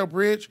Paseo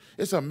Bridge,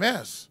 it's a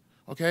mess.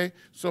 Okay,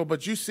 so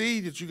but you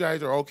see that you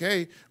guys are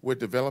okay with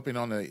developing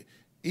on the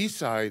east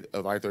side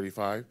of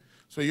I-35,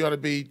 so you ought to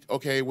be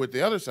okay with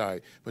the other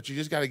side. But you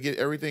just got to get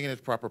everything in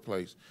its proper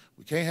place.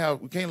 We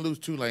can't lose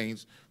two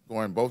lanes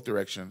going both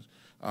directions.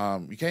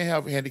 You can't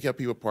have handicapped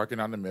people parking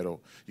out in the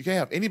middle. You can't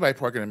have anybody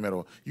parking in the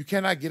middle. You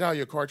cannot get out of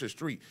your car to the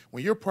street.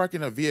 When you're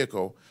parking a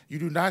vehicle, you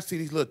do not see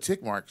these little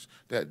tick marks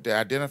that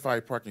identify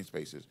parking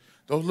spaces.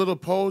 Those little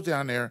poles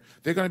down there,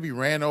 they're going to be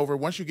ran over.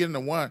 Once you get into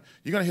one,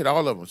 you're going to hit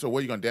all of them. So what,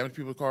 are you going to damage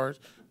people's cars?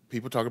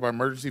 People talk about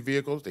emergency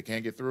vehicles. They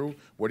can't get through.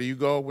 Where do you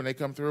go when they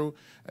come through?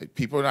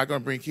 People are not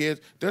going to bring kids.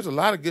 There's a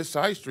lot of good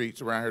side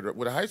streets around here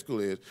where the high school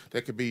is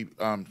that could be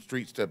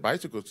streets that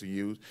bicycles can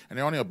use, and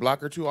they're only a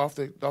block or two off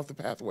the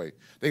pathway.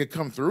 They could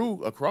come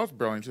through across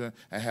Burlington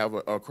and have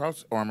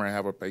across Armour and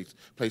have a place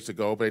to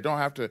go, but they don't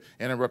have to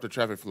interrupt the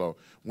traffic flow.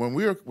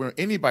 When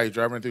anybody's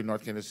driving through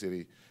North Kansas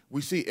City,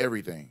 we see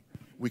everything.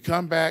 We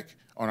come back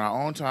on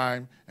our own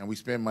time and we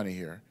spend money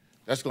here.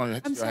 That's going to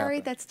happen. I'm sorry,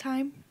 that's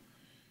time.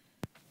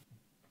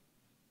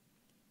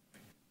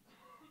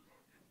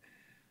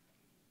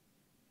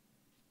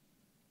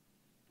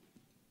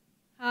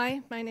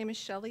 Hi, my name is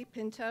Shelley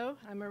Pinto.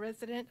 I'm a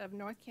resident of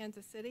North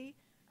Kansas City.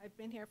 I've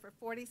been here for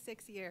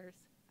 46 years.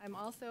 I'm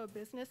also a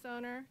business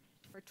owner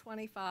for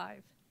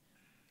 25.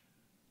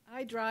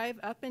 I drive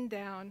up and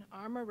down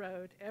Armour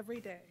Road every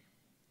day.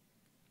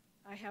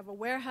 I have a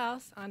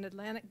warehouse on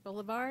Atlantic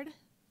Boulevard,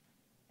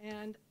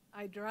 and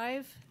I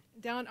drive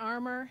down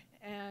Armour,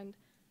 and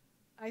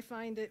I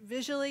find it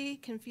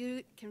visually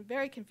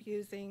very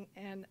confusing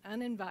and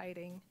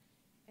uninviting.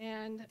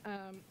 And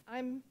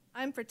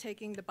I'm for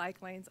taking the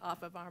bike lanes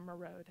off of Armour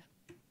Road.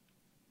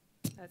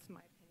 That's my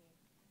opinion.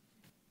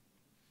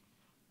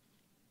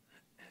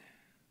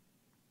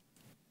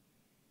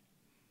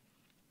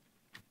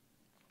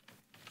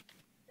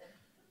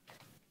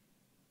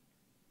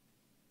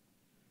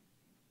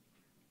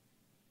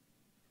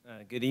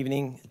 Good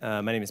evening.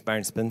 My name is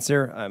Byron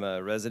Spencer. I'm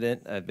a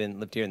resident. I've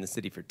lived here in the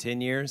city for 10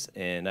 years,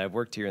 and I've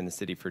worked here in the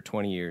city for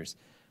 20 years.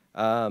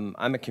 I'm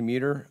a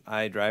commuter.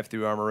 I drive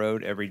through Armour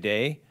Road every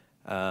day.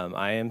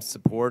 I am in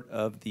support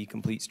of the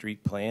Complete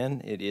Street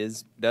Plan.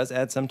 It does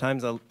add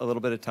sometimes a little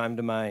bit of time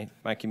to my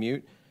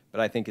commute, but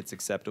I think it's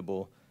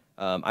acceptable.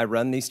 I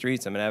run these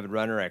streets. I'm an avid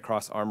runner. I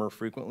cross Armour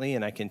frequently,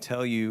 and I can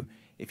tell you,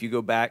 if you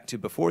go back to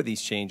before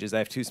these changes, I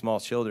have two small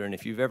children.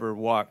 If you've ever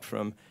walked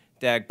from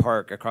Dag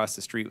Park across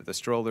the street with a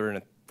stroller and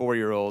a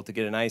 4-year-old to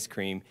get an ice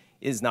cream,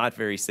 is not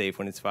very safe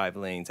when it's 5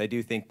 lanes. I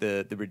do think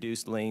the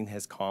reduced lane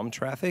has calmed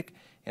traffic,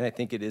 and I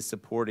think it is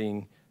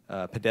supporting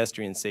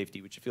pedestrian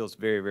safety, which feels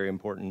very, very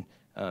important,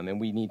 and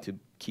we need to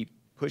keep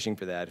pushing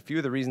for that. A few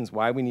of the reasons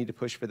why we need to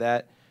push for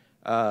that,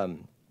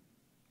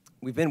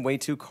 we've been way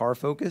too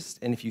car-focused,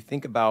 and if you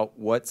think about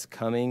what's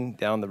coming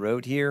down the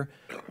road here,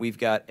 we've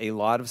got a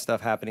lot of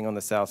stuff happening on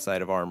the south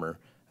side of Armour.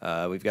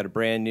 We've got a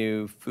brand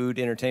new food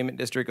entertainment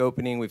district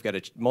opening. We've got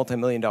a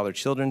multi-million-dollar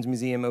children's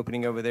museum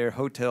opening over there,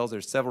 hotels.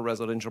 There's several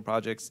residential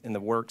projects in the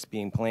works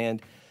being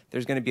planned.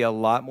 there's going to be a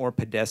lot more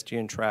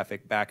pedestrian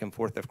traffic back and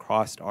forth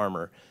across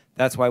Armour.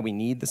 That's why we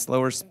need the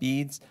slower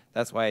speeds.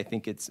 That's why I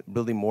think it's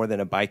really more than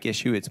a bike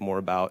issue. It's more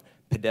about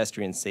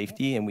pedestrian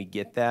safety, and we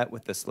get that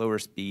with the slower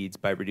speeds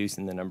by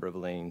reducing the number of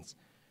lanes.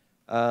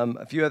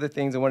 A few other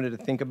things I wanted to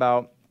think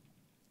about.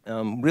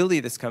 Really,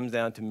 this comes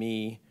down to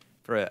me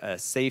for a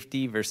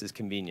safety versus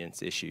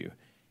convenience issue.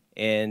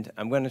 And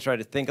I'm going to try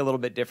to think a little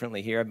bit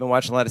differently here. I've been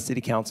watching a lot of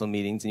city council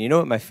meetings, and you know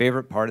what my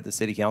favorite part of the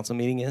city council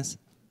meeting is?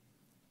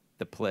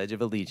 The Pledge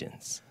of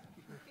Allegiance.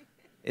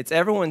 It's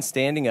everyone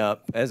standing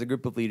up as a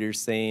group of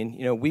leaders saying,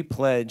 you know, we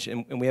pledge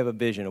and we have a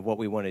vision of what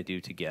we want to do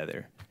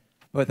together.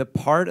 But the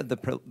part of the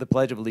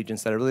Pledge of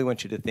Allegiance that I really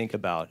want you to think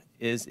about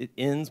is it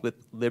ends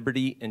with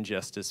liberty and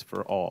justice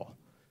for all.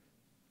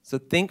 So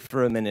think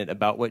for a minute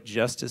about what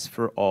justice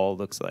for all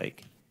looks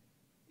like.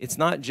 It's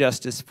not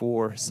justice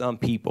for some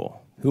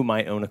people who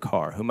might own a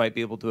car, who might be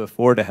able to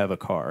afford to have a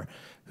car,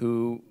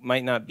 who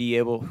might not be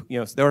able, you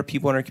know, there are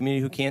people in our community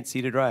who can't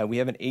see to drive. We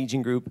have an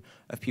aging group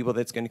of people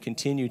that's going to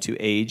continue to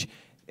age.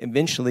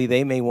 Eventually,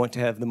 they may want to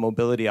have the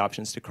mobility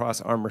options to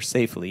cross Armour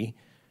safely,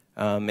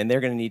 and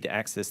they're going to need to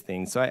access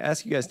things. So I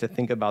ask you guys to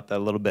think about that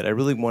a little bit. I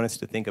really want us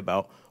to think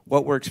about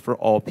what works for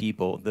all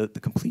people. The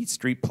Complete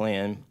Street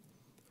Plan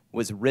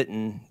was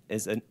written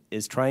as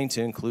trying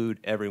to include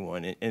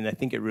everyone, and I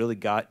think it really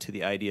got to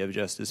the idea of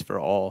justice for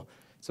all.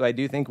 So I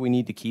do think we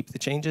need to keep the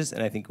changes,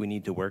 and I think we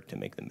need to work to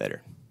make them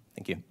better.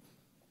 Thank you.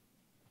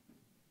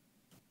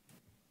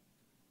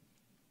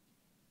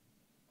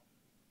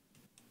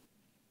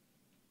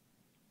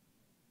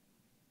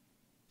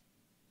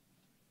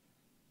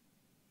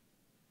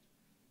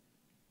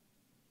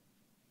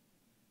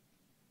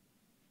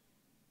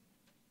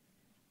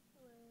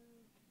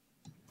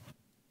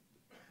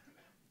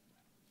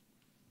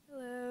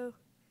 Hello.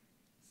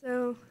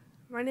 So,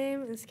 my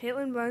name is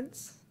Caitlin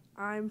Bunce.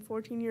 I'm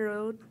 14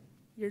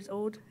 years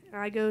old, and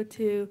I go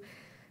to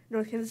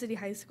North Kansas City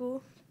High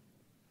School.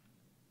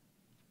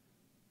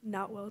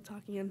 Not well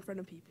talking in front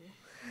of people.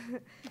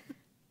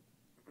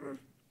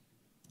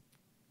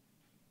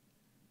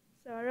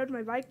 So I rode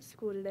my bike to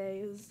school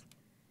today. It was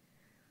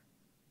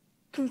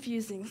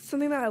confusing.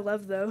 Something that I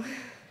love, though.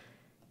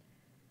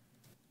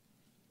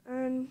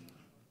 And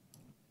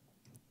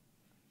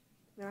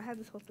now I had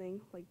this whole thing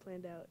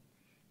planned out.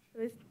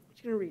 So I'm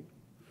just gonna read.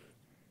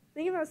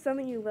 Think about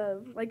something you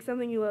love, like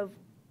something you love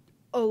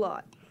a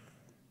lot.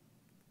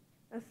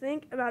 Now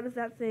think about if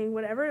that thing,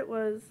 whatever it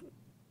was,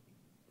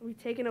 will be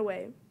taken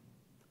away.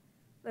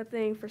 That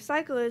thing for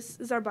cyclists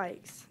is our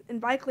bikes, and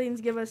bike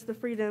lanes give us the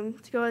freedom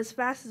to go as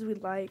fast as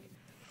we'd like,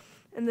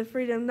 and the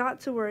freedom not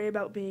to worry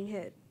about being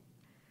hit.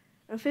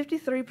 Now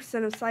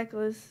 53% of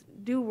cyclists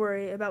do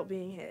worry about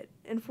being hit,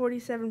 and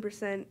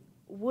 47%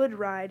 would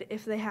ride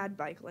if they had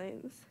bike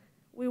lanes.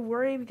 We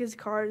worry because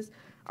cars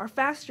are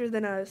faster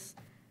than us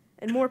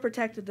and more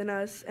protected than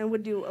us and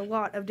would do a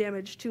lot of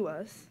damage to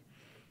us.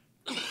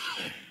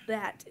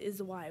 That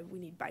is why we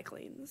need bike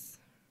lanes.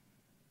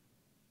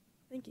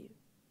 Thank you.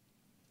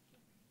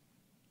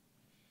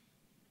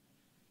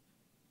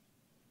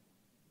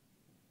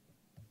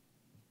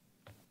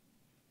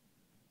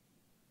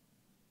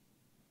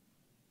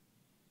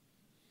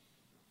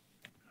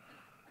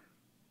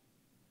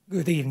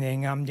 Good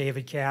evening. I'm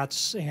David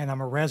Katz, and I'm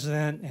a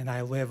resident, and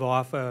I live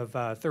off of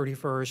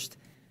 31st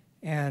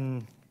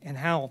and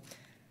Howell.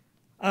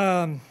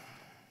 I've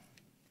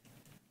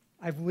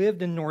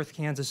lived in North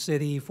Kansas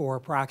City for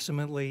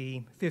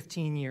approximately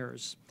 15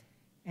 years,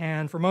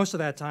 and for most of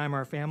that time,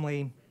 our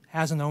family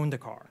hasn't owned a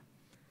car.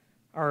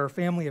 Our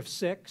family of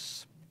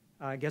 6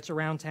 gets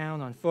around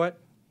town on foot,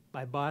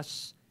 by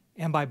bus,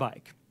 and by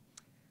bike.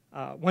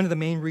 One of the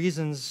main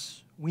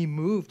reasons we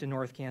moved to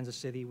North Kansas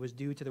City was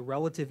due to the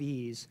relative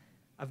ease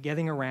of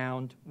getting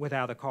around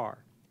without a car.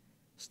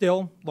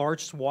 Still,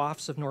 large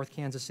swaths of North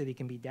Kansas City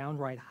can be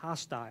downright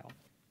hostile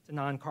to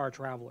non-car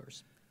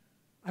travelers.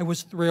 I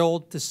was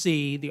thrilled to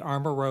see the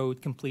Armour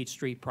Road Complete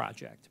Street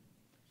project.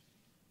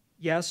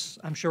 Yes,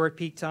 I'm sure at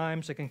peak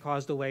times it can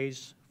cause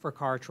delays for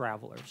car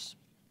travelers.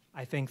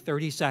 I think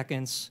 30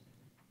 seconds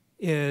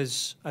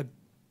is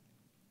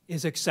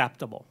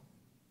acceptable.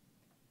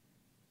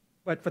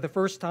 But for the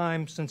first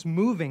time since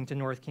moving to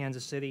North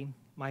Kansas City,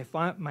 my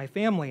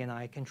family and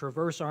I can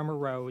traverse Armour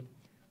Road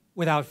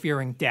without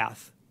fearing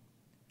death.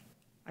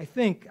 I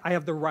think I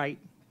have the right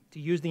to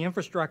use the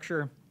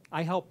infrastructure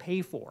I help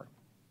pay for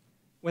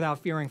without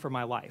fearing for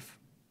my life.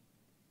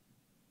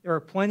 There are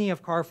plenty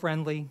of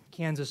car-friendly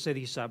Kansas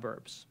City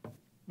suburbs.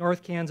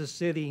 North Kansas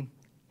City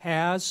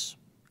has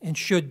and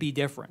should be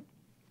different.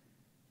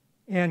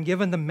 And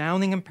given the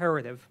mounting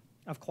imperative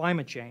of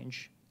climate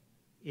change,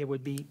 it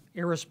would be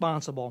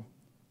irresponsible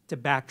to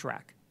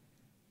backtrack.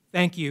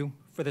 Thank you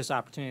for this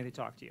opportunity to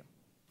talk to you.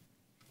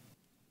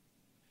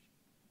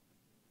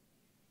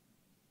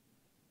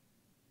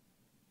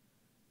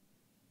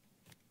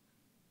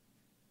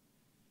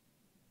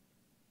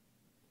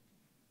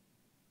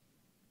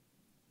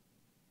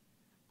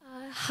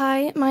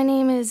 Hi, my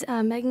name is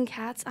Megan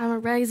Katz. I'm a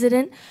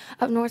resident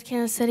of North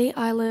Kansas City.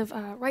 I live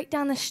right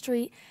down the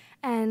street,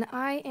 and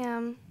I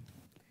am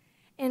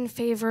in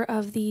favor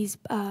of these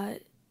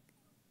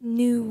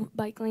new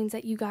bike lanes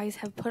that you guys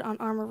have put on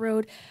Armour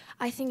Road.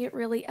 I think it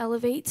really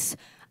elevates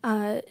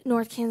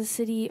North Kansas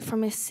City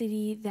from a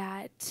city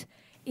that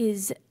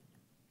is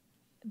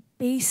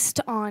based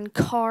on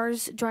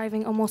cars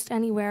driving almost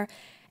anywhere,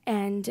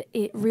 and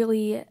it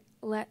really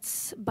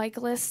lets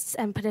bicyclists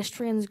and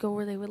pedestrians go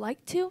where they would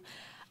like to.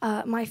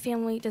 My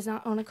family does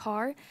not own a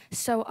car,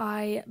 so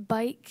I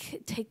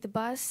bike, take the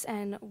bus,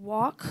 and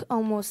walk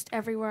almost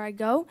everywhere I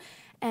go,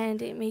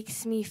 and it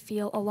makes me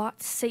feel a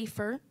lot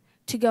safer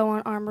to go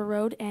on Armour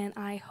Road, and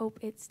I hope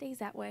it stays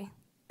that way.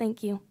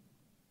 Thank you.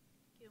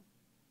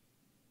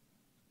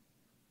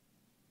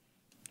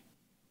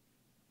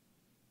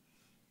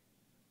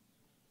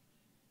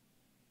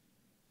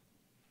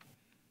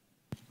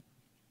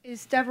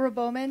 Is Deborah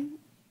Bowman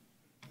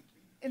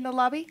in the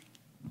lobby?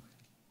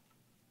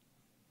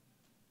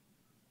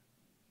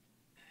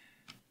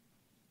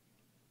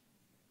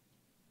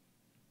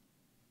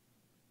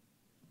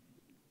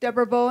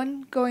 Deborah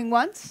Bowen going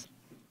once?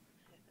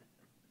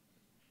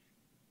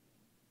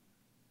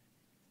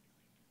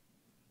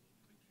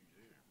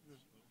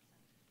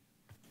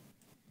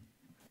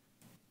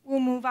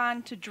 We'll move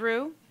on to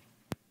Drew.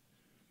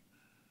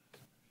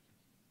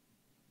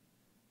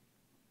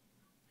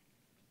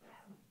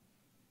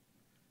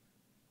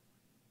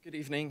 Good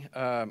evening.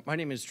 My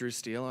name is Drew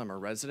Steele. I'm a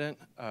resident.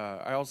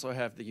 I also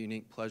have the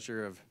unique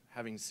pleasure of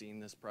having seen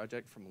this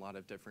project from a lot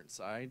of different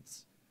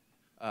sides.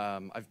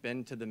 I've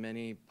been to the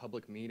many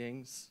public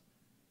meetings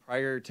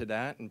prior to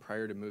that and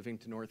prior to moving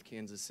to North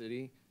Kansas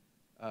City.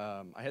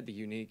 I had the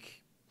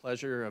unique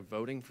pleasure of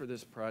voting for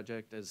this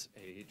project as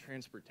a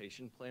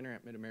transportation planner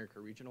at Mid-America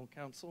Regional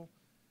Council.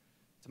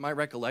 To my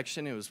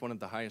recollection, it was one of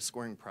the highest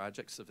scoring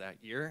projects of that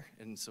year,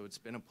 and so it's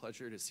been a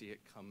pleasure to see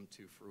it come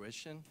to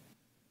fruition.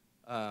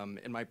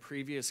 In my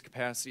previous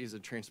capacity as a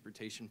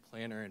transportation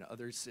planner in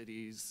other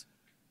cities,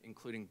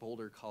 including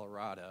Boulder,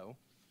 Colorado,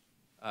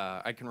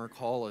 I can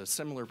recall a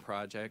similar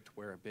project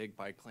where a big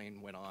bike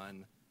lane went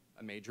on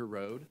a major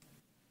road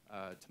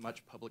to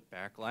much public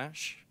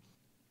backlash.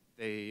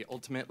 They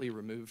ultimately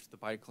removed the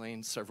bike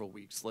lane several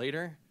weeks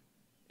later,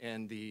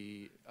 and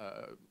the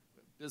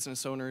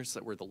business owners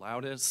that were the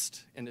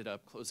loudest ended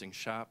up closing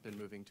shop and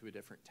moving to a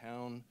different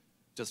town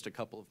just a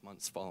couple of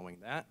months following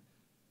that.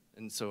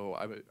 And so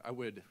I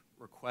would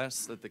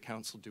request that the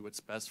council do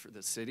what's best for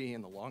the city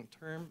in the long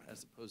term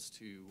as opposed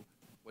to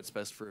what's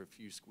best for a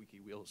few squeaky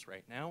wheels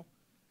right now.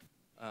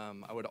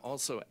 I would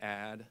also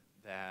add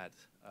that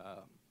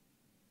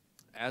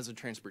as a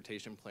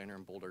transportation planner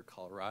in Boulder,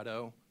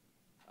 Colorado,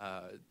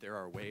 there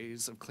are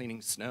ways of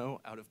cleaning snow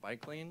out of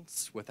bike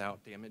lanes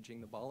without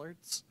damaging the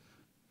bollards.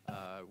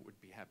 Would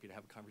be happy to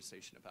have a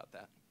conversation about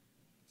that.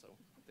 So,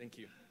 thank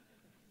you.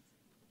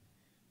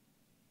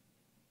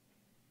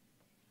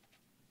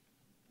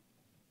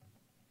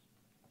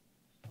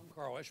 I'm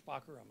Carl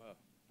Eschbacher. I'm a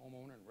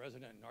homeowner and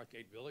resident in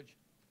Northgate Village,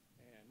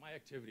 and my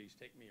activities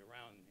take me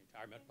around the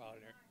entire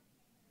metropolitan area.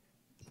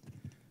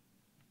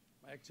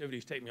 My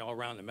activities take me all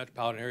around the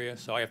metropolitan area,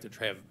 so I have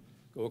to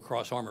go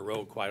across Armour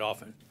Road quite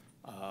often.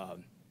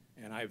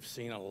 And I've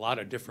seen a lot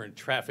of different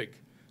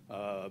traffic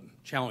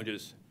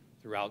challenges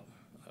throughout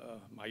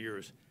my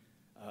years.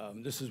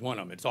 This is one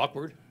of them. It's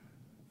awkward.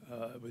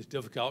 It was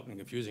difficult and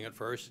confusing at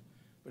first,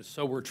 but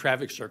so were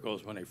traffic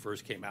circles when they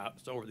first came out.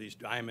 So were these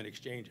diamond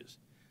exchanges.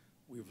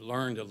 We've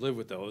learned to live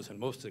with those, and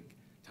most of the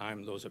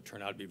time those have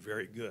turned out to be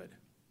very good.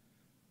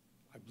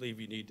 I believe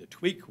you need to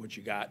tweak what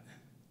you got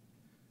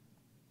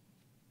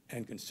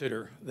and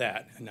consider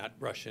that and not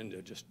rush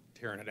into just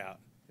tearing it out.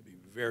 It'd be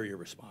very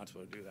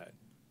irresponsible to do that.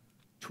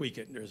 Tweak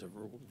it. There's a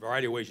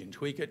variety of ways you can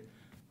tweak it.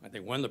 I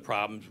think one of the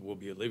problems will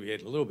be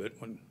alleviated a little bit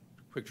when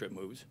Quick Trip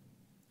moves.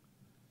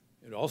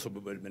 It also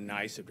would have been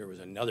nice if there was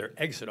another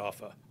exit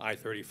off of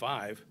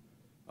I-35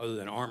 other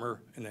than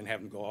Armour and then have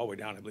them go all the way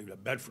down, I believe, to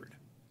Bedford.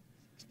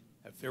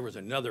 If there was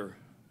another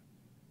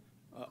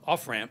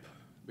off-ramp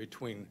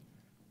between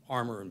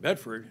Armour and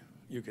Bedford,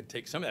 you could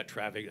take some of that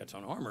traffic that's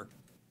on Armour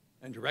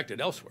and direct it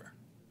elsewhere.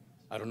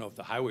 I don't know if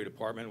the highway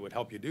department would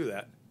help you do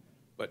that,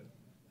 but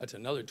that's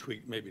another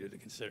tweak maybe to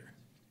consider.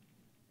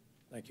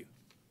 Thank you.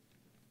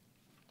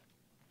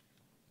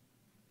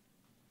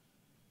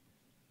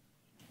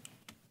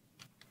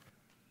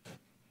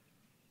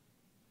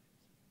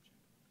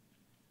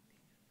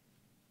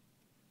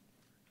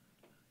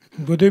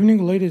 Good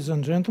evening, ladies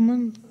and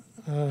gentlemen.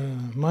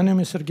 My name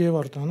is Sergey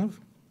Vartanov.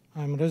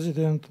 I'm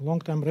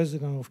long-time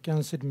resident of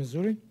Kansas City,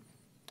 Missouri.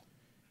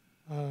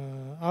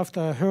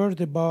 After I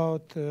heard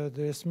about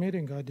this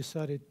meeting, I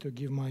decided to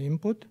give my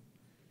input.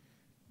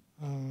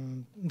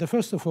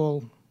 First of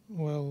all,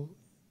 well,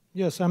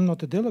 yes, I'm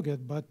not a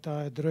delegate, but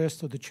I address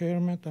to the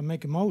chairman. I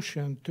make a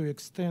motion to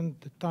extend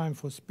the time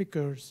for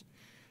speakers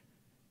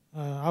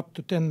up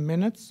to 10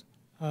 minutes.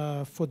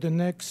 For the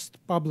next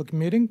public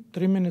meeting,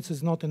 3 minutes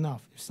is not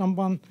enough. If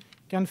someone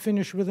can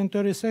finish within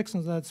 30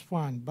 seconds, that's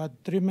fine. But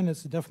 3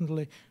 minutes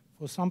definitely,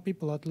 for some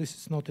people at least,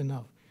 it's not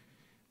enough.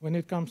 When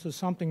it comes to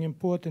something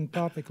important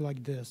topic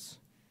like this.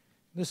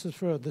 This is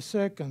first. The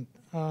second,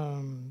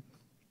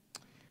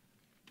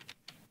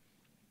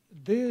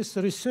 this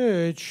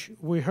research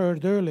we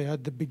heard earlier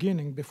at the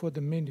beginning, before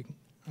the meeting,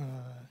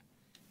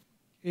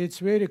 it's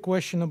very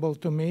questionable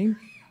to me,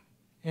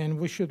 and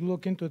we should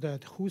look into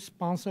that. Who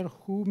sponsored,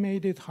 who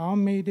made it,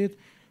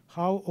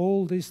 how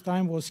all this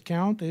time was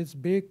counted, it's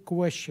big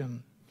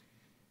question.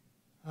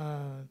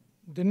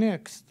 The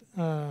next,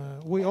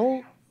 we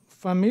all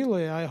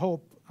familiar, I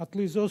hope, at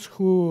least those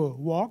who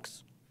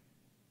walks,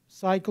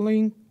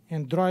 cycling,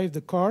 and drive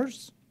the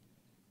cars,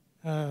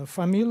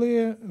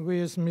 familiar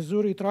with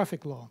Missouri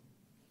traffic law.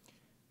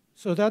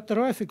 So that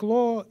traffic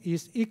law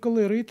is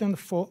equally written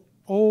for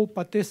all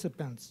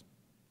participants.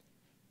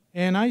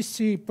 And I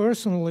see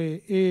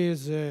personally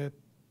is a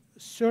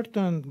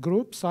certain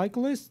group,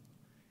 cyclists,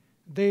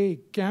 they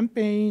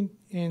campaign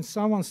and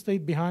someone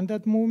stayed behind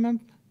that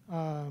movement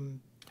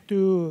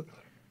to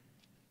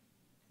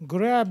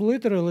grab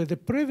literally the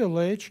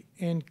privilege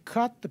and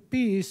cut the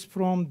piece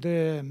from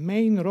the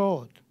main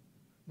road.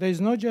 There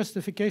is no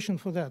justification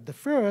for that. The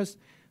first,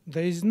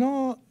 there is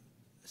no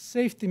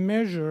safety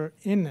measure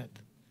in it.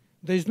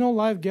 There is no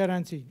life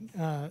guarantee.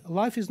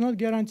 Life is not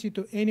guaranteed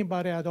to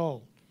anybody at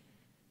all.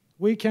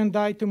 We can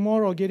die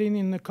tomorrow getting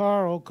in the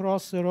car or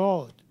cross the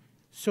road.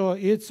 So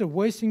it's a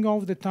wasting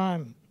of the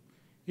time.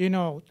 You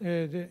know,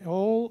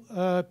 all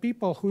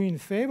people who are in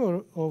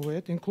favor of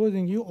it,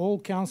 including you, all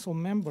council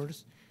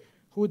members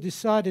who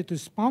decided to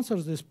sponsor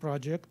this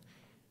project,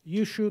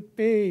 you should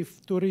pay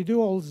to redo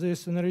all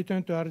this and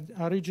return to our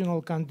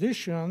original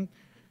condition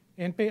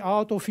and pay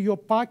out of your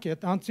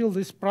pocket until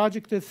this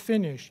project is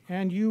finished.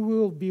 And you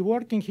will be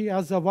working here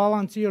as a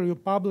volunteer, your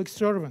public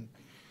servant.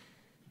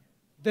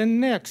 Then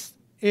next,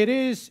 it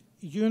is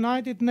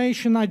United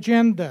Nations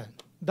agenda.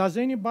 Does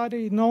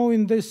anybody know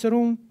in this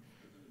room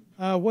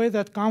where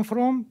that come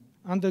from?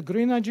 On the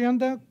green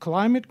agenda,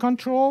 climate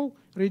control,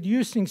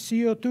 reducing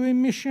CO2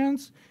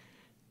 emissions.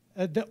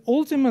 The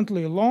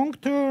ultimately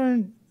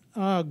long-term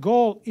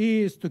goal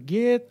is to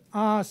get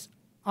us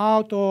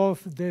out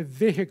of the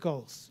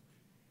vehicles.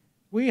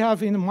 We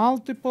have in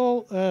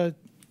multiple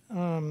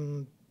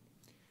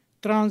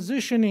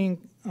transitioning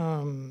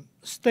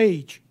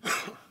stage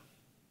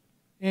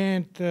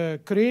and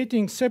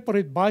creating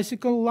separate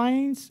bicycle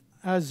lanes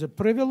as a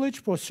privilege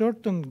for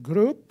certain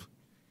group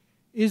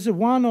is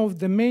one of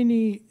the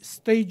many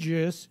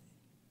stages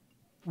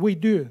we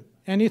do.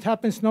 And it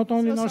happens not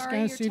only in North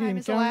Kansas City,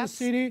 in Kansas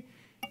City.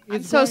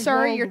 I'm so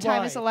sorry, your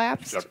time has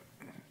elapsed. Yep.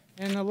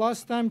 And the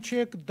last time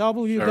check,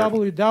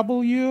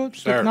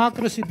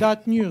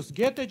 www.technocracy.news.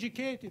 Get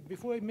educated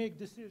before you make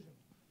decisions.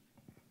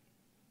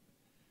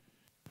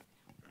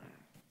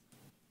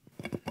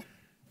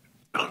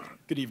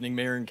 Good evening,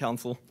 Mayor and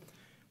Council.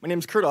 My name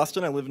is Kurt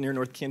Austin. I live near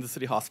North Kansas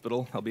City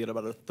Hospital. I'll be at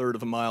about a third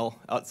of a mile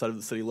outside of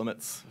the city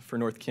limits for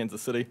North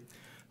Kansas City.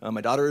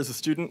 My daughter is a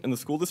student in the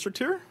school district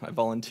here. I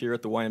volunteer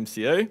at the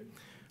YMCA.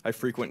 I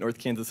frequent North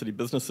Kansas City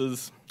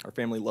businesses. Our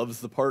family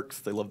loves the parks.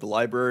 They love the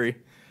library.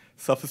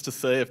 Suffice to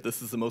say, if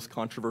this is the most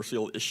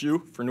controversial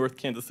issue for North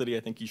Kansas City, I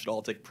think you should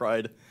all take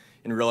pride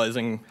in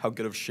realizing how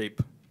good of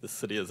shape this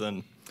city is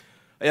in.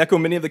 I echo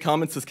many of the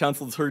comments this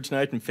council has heard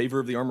tonight in favor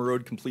of the Armour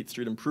Road Complete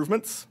Street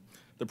improvements.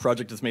 The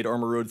project has made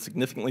Armour Road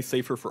significantly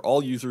safer for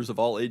all users of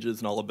all ages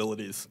and all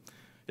abilities.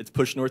 It's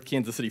pushed North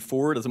Kansas City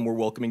forward as a more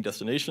welcoming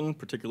destination,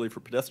 particularly for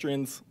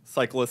pedestrians,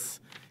 cyclists,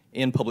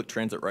 and public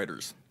transit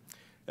riders.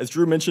 As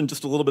Drew mentioned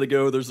just a little bit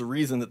ago, there's a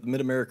reason that the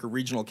Mid-America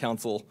Regional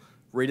Council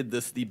rated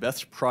this the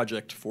best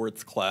project for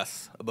its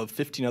class, above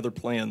 15 other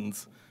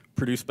plans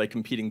produced by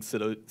competing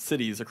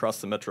cities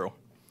across the metro.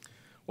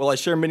 While I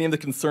share many of the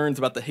concerns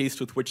about the haste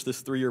with which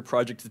this 3-year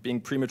project is being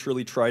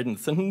prematurely tried and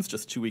sentenced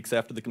just 2 weeks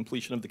after the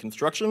completion of the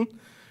construction,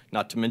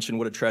 not to mention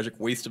what a tragic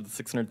waste of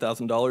the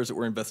 $600,000 that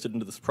were invested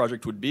into this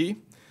project would be,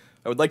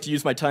 I would like to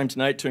use my time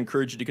tonight to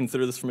encourage you to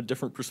consider this from a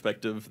different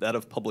perspective, that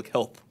of public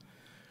health.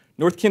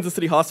 North Kansas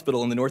City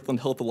Hospital and the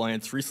Northland Health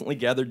Alliance recently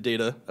gathered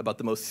data about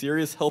the most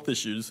serious health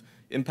issues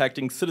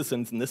impacting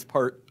citizens in this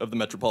part of the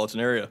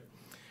metropolitan area.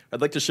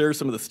 I'd like to share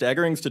some of the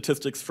staggering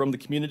statistics from the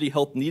Community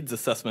Health Needs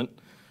Assessment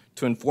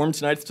to inform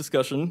tonight's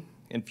discussion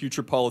and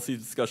future policy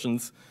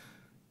discussions.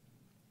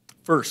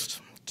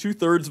 First,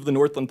 2/3 of the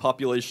Northland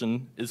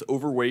population is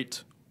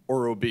overweight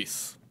or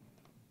obese.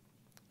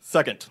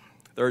 Second,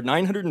 there are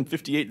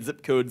 958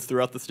 zip codes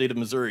throughout the state of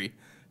Missouri.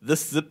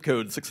 This zip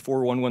code,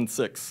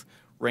 64116,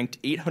 ranked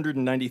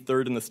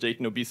 893rd in the state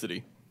in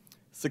obesity.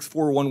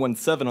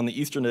 64117 on the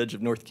eastern edge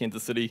of North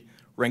Kansas City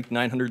ranked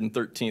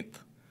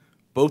 913th.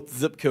 Both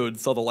zip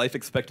codes saw the life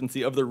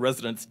expectancy of their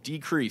residents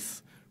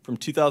decrease from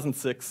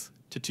 2006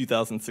 to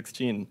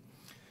 2016.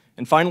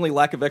 And finally,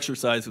 lack of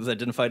exercise was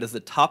identified as the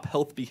top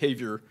health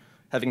behavior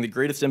having the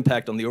greatest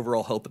impact on the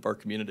overall health of our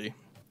community.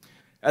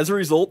 As a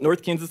result,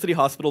 North Kansas City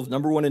Hospital's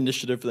 #1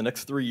 initiative for the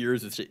next 3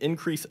 years is to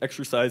increase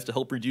exercise to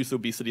help reduce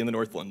obesity in the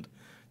Northland.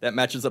 That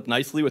matches up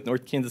nicely with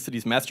North Kansas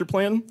City's master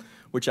plan,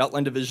 which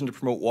outlined a vision to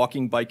promote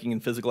walking, biking,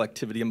 and physical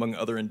activity among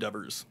other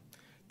endeavors.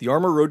 The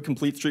Armour Road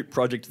Complete Street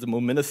project is a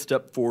momentous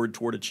step forward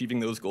toward achieving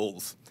those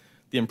goals.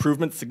 The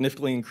improvements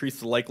significantly increase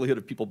the likelihood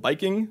of people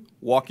biking,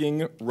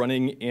 walking,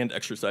 running, and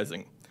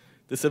exercising.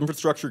 This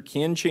infrastructure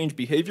can change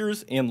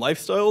behaviors and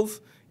lifestyles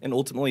and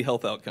ultimately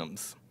health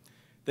outcomes.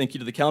 Thank you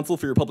to the council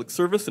for your public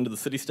service and to the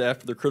city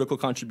staff for their critical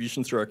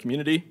contributions to our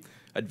community.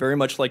 I'd very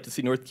much like to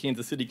see North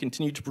Kansas City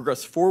continue to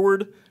progress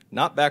forward,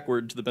 not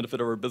backward, to the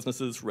benefit of our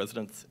businesses,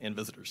 residents, and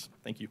visitors.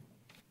 Thank you.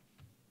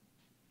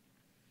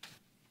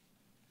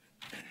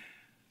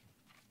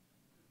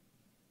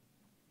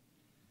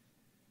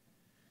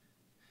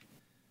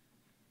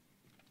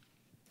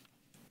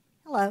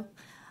 Hello,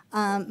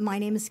 my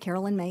name is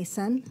Carolyn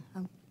Mason.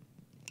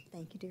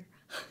 Thank you, dear.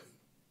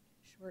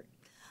 Short.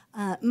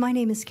 My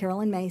name is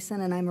Carolyn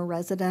Mason, and I'm a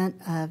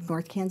resident of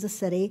North Kansas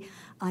City.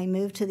 I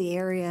moved to the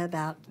area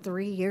about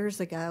 3 years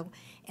ago,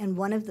 and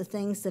one of the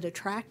things that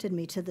attracted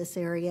me to this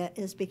area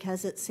is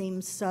because it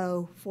seems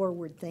so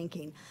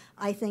forward-thinking.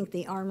 I think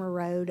the Armour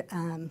Road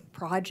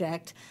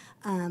project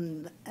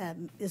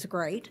is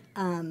great,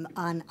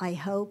 and I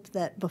hope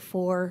that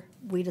before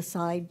we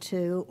decide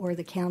to, or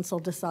the council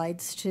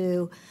decides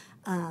to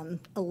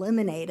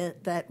eliminate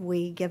it, that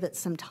we give it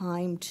some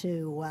time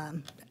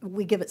to,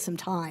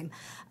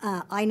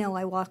 I know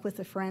I walk with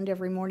a friend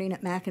every morning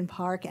at Mackin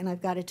Park, and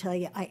I've got to tell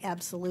you, I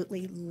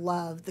absolutely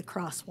love the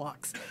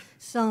crosswalks.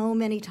 So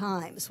many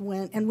times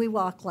and we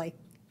walk like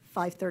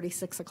 5:30,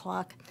 6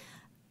 o'clock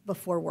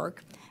before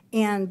work.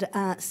 And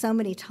so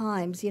many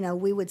times, you know,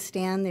 we would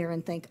stand there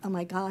and think, oh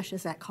my gosh,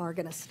 is that car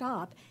going to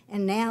stop?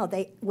 And now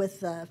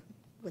with the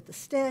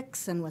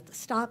sticks and with the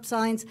stop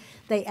signs,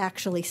 they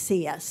actually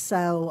see us.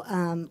 So,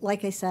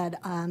 like I said,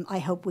 I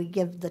hope we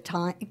give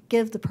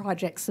the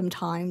project some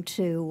time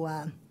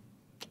to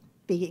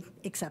be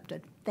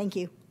accepted. Thank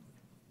you.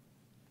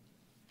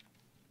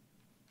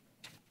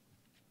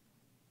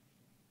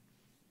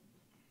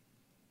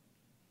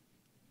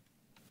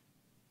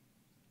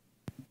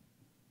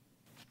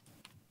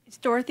 Is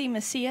Dorothy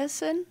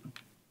Maciason?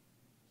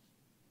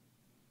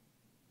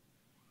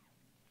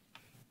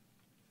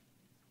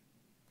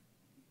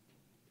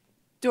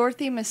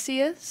 Dorothy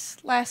Macias,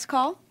 last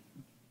call.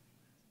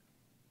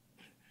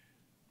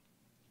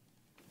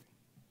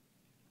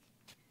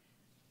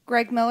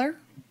 Greg Miller.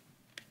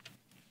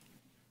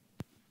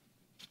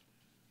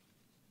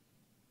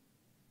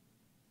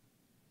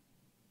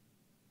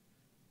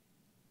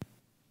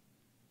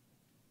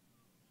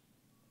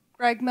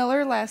 Greg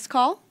Miller, last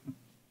call.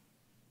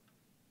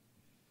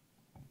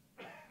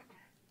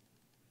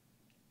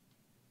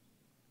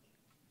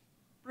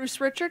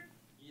 Bruce Richard.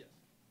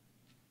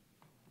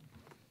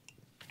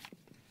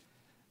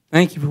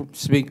 Thank you for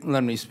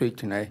letting me speak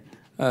tonight.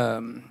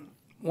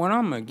 What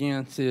I'm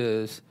against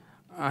is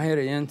I had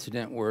an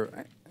incident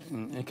where,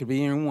 and it could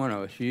be any one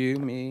of us, you,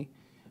 me,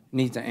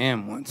 needs an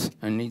ambulance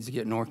and needs to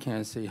get North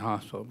Kansas City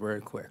Hospital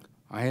very quick.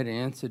 I had an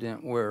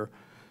incident where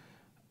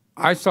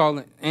I saw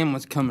the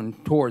ambulance coming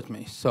towards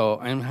me,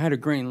 and I had a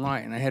green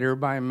light, and I had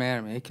everybody mad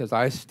at me because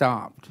I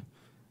stopped.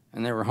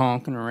 And they were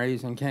honking and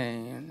raising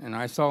Cain, and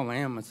I saw the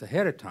ambulance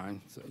ahead of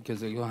time because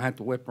they're going to have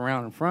to whip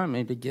around in front of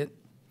me to get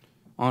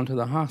onto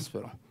the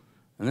hospital.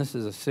 And this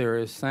is a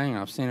serious thing.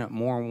 I've seen it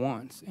more than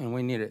once, and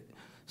we need to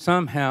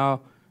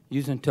somehow,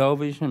 using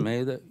television,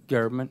 may the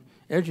government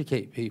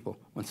educate people.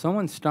 When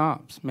someone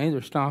stops, may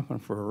they're stopping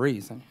for a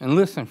reason, and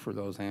listen for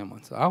those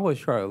ambulances. I always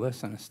try to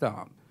listen and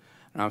stop.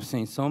 And I've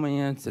seen so many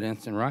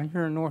incidents, and right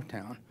here in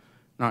Northtown,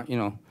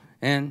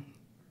 and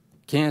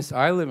Kansas.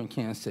 I live in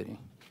Kansas City.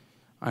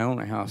 I own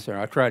a house there.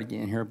 I try to get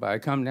in here, but I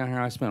come down here,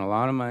 I spend a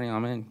lot of money.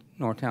 I'm in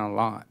Northtown a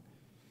lot.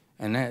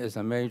 And that is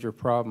a major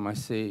problem I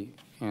see.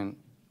 And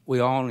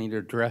we all need to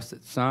address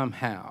it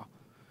somehow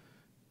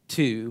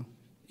to,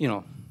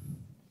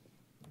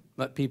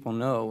 let people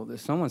know that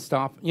someone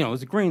stopped. It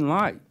was a green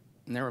light,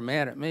 and they were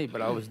mad at me,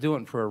 but I was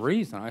doing it for a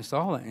reason. I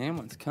saw the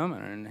ambulance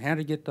coming and had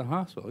to get to the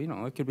hospital.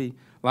 It could be,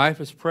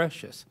 life is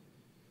precious.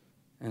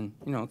 And,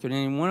 could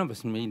any one of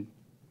us need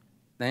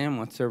the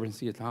ambulance service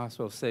to get to the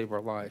hospital to save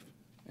our life?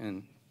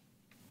 And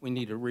we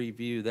need to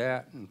review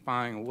that and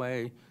find a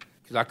way,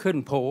 because I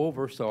couldn't pull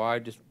over, so I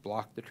just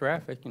blocked the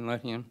traffic and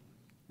let him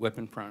whip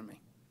in front of me.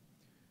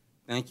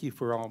 Thank you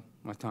for all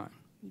my time,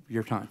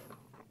 your time.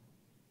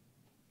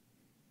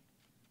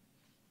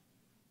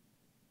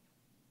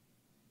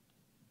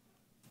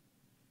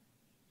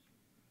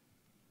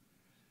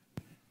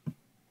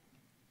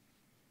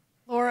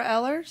 Laura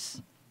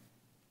Ellers.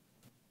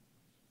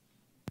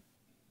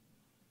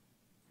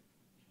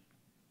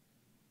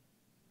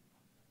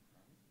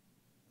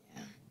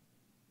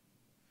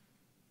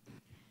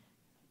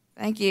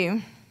 Thank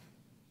you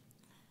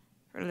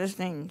for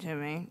listening to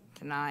me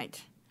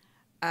tonight.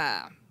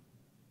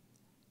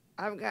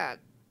 I've got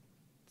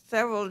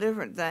several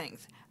different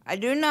things. I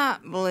do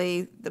not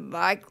believe the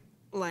bike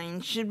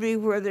lane should be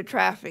where the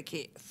traffic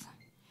is,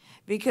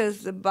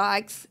 because the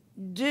bikes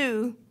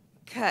do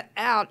cut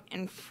out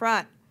in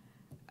front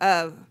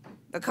of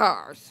the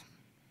cars.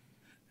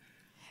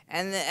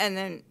 And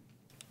then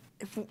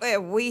if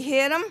we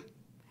hit them,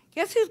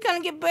 guess who's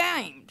going to get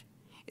blamed?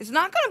 It's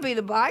not going to be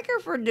the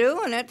biker for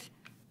doing it.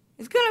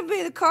 It's going to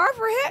be the car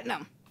for hitting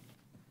them.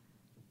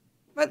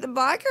 But the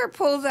biker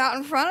pulls out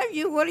in front of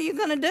you, what are you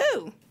going to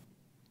do?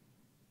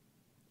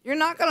 You're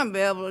not going to be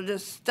able to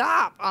just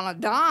stop on a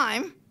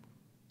dime,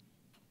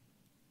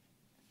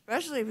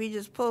 especially if he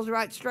just pulls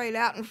right straight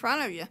out in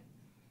front of you.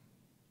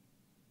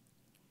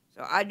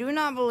 So I do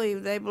not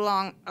believe they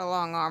belong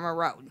along Armour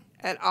Road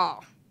at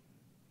all.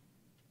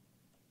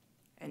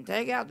 And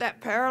take out that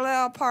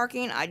parallel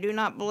parking, I do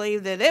not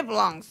believe that it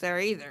belongs there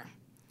either.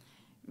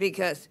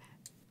 Because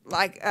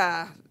like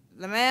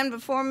the man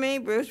before me,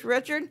 Bruce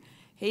Richard,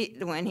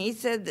 when he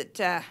said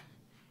that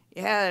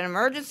you had an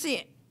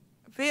emergency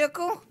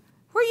vehicle,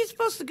 where are you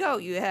supposed to go?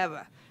 You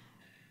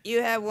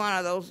have one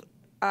of those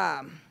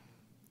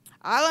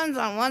islands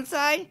on one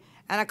side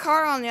and a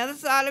car on the other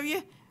side of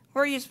you.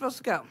 Where are you supposed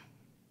to go?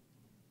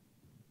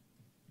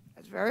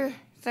 It's very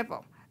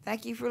simple.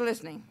 Thank you for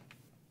listening.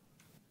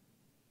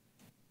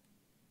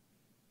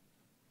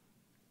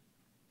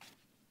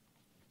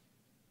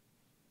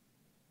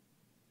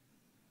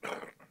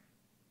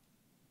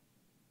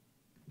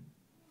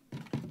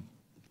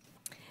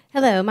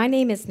 Hello, my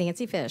name is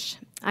Nancy Fish.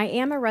 I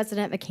am a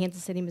resident of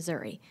Kansas City,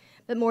 Missouri,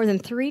 but more than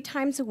 3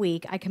 times a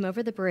week I come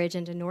over the bridge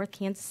into North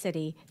Kansas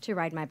City to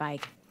ride my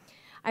bike.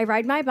 I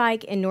ride my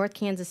bike in North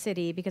Kansas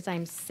City because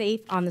I'm safe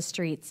on the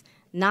streets,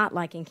 not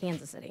like in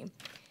Kansas City.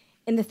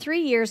 In the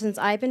 3 years since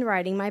I've been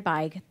riding my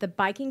bike, the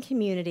biking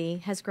community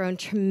has grown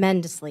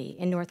tremendously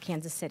in North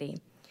Kansas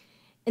City.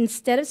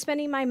 Instead of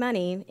spending my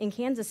money in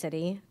Kansas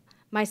City,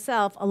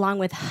 myself, along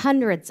with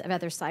hundreds of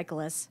other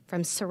cyclists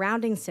from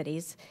surrounding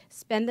cities,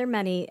 spend their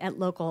money at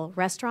local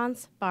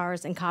restaurants,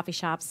 bars, and coffee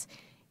shops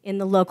in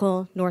the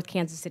local North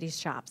Kansas City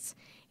shops.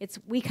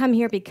 We come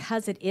here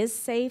because it is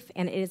safe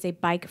and it is a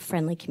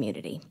bike-friendly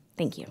community.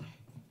 Thank you.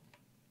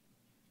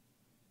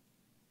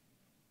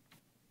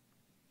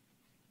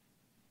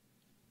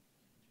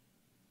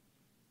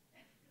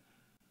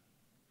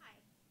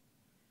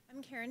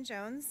 I'm Karen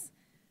Jones.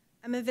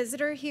 I'm a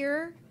visitor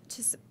here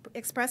to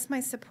express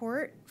my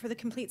support for the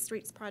Complete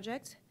Streets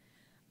project.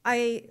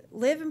 I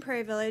live in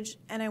Prairie Village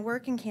and I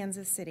work in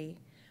Kansas City.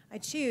 I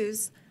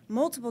choose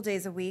multiple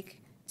days a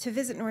week to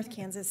visit North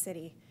Kansas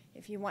City.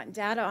 If you want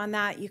data on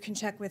that, you can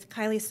check with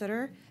Kylie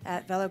Sutter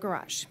at Velo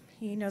Garage.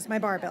 He knows my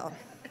bar bill.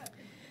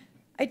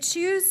 I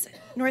choose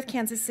North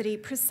Kansas City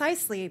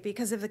precisely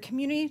because of the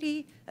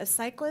community of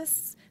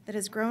cyclists that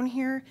has grown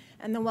here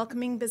and the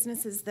welcoming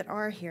businesses that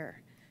are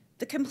here.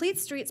 The Complete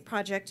Streets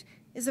project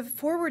is a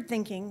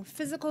forward-thinking,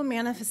 physical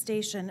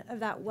manifestation of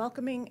that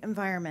welcoming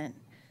environment.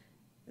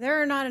 There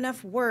are not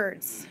enough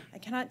words. I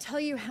cannot tell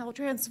you how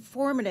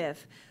transformative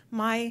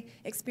my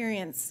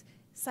experience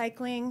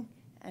cycling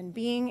and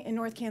being in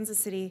North Kansas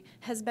City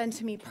has been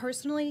to me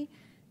personally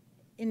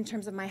in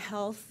terms of my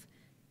health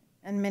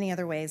and many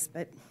other ways,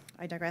 but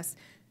I digress.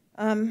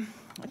 I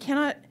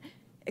cannot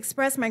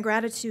express my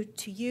gratitude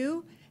to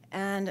you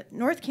and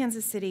North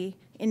Kansas City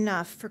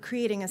enough for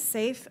creating a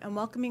safe and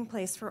welcoming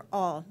place for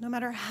all, no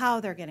matter how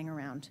they're getting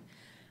around.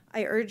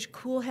 I urge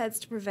cool heads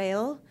to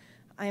prevail.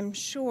 I'm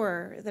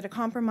sure that a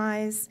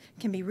compromise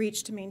can be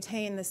reached to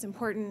maintain this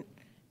important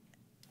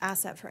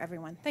asset for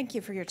everyone. Thank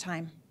you for your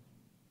time.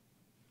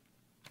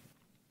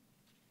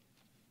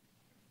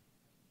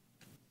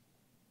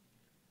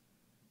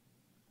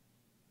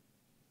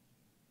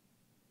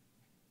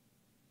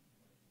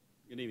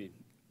 Good evening.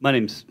 My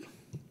name's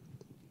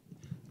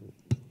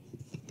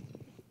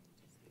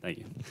Thank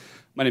you.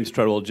 My name is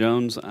Treadwell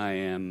Jones. I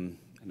am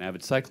an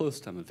avid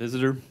cyclist. I'm a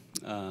visitor.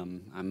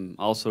 I'm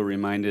also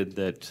reminded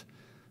that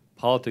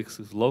politics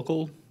is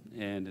local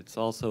and it's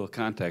also a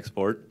contact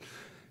sport.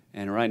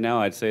 And right now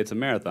I'd say it's a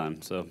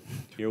marathon, so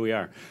here we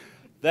are.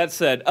 That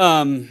said,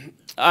 I'm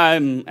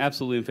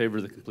absolutely in favor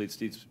of the Complete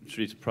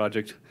Streets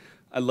project.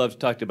 I love to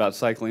talk about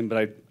cycling,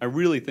 but I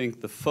really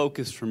think the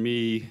focus for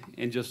me,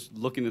 and just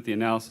looking at the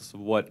analysis of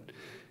what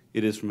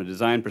it is from a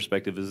design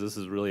perspective, is this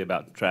is really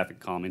about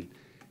traffic calming.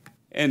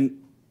 And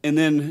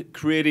then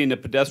creating a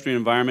pedestrian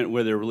environment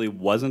where there really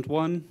wasn't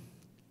one.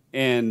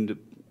 And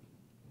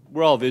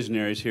we're all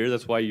visionaries here.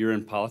 That's why you're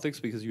in politics,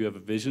 because you have a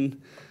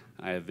vision.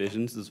 I have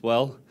visions as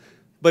well.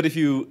 But if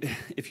you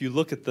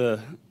look at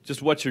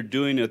just what you're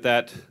doing at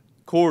that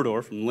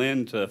corridor from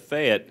Lynn to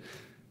Fayette,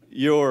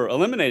 you're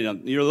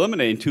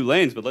eliminating 2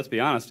 lanes. But let's be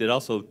honest, it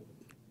also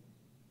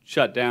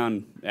shut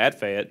down at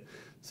Fayette.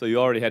 So you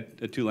already had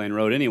a 2-lane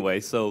road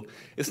anyway. So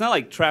it's not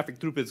like traffic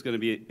throughput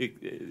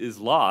is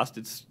lost.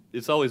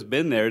 It's always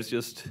been there. It's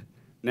just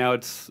now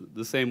it's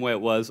the same way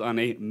it was on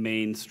a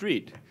main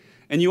street.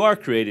 And you are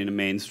creating a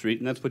main street,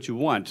 and that's what you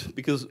want.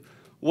 Because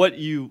what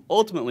you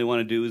ultimately want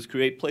to do is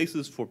create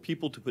places for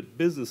people to put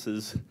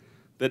businesses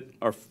that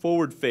are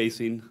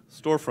forward-facing,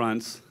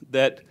 storefronts,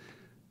 that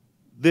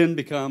then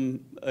become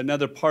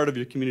another part of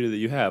your community that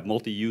you have,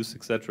 multi-use,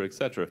 et cetera, et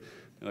cetera.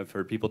 I've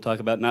heard people talk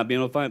about not being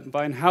able to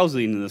find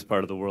housing in this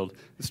part of the world.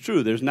 It's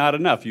true, there's not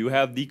enough. You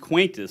have the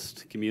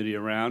quaintest community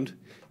around.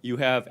 You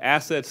have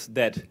assets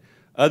that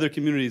other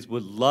communities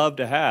would love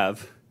to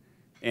have,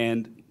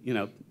 and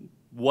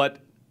what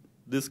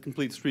this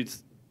Complete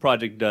Streets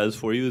project does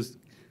for you is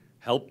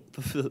help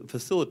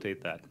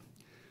facilitate that.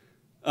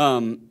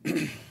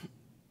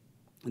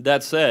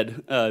 That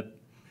said,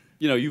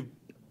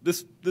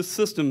 this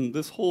system,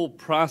 this whole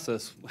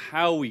process,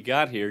 how we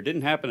got here,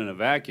 didn't happen in a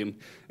vacuum.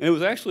 And it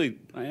was actually,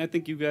 I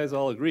think you guys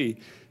all agree,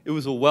 it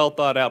was a well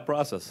thought out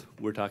process.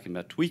 We're talking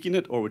about tweaking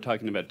it or we're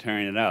talking about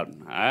tearing it out.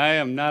 I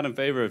am not in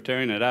favor of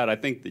tearing it out. I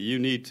think that you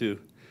need to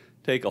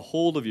take a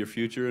hold of your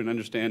future and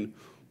understand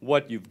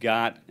what you've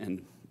got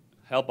and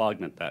help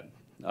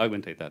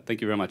augmentate that.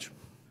 Thank you very much.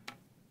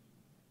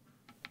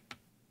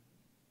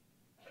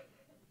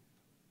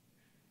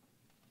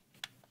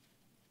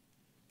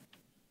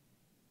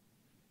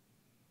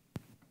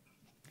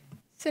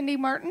 Cindy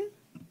Martin.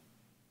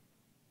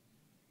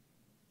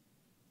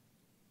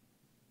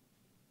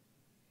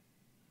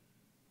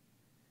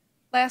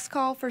 Last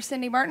call for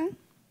Cindy Martin.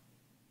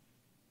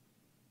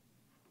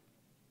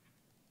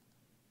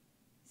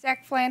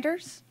 Zach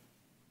Flanders.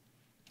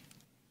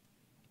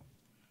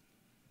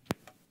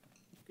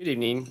 Good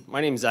evening.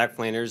 My name is Zach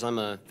Flanders. I'm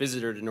a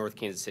visitor to North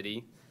Kansas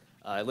City.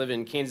 I live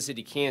in Kansas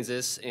City,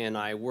 Kansas, and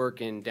I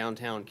work in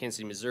downtown Kansas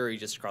City, Missouri,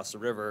 just across the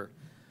river.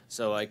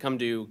 So I come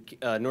to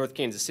North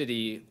Kansas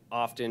City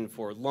often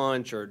for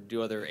lunch or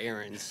do other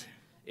errands.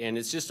 And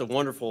it's just a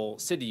wonderful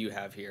city you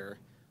have here.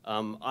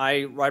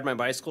 I ride my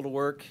bicycle to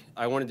work.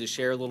 I wanted to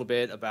share a little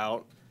bit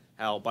about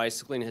how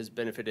bicycling has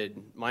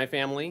benefited my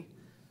family.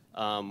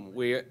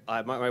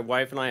 My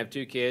wife and I have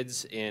 2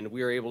 kids, and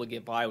we were able to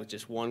get by with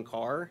just 1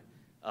 car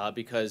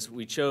because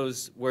we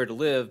chose where to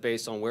live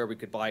based on where we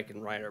could bike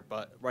and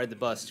ride the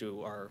bus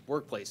to our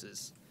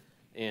workplaces.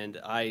 And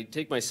I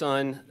take my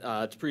son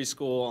to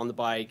preschool on the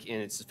bike, and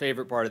it's his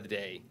favorite part of the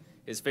day.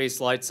 His face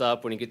lights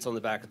up when he gets on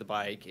the back of the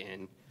bike,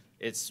 and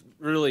it's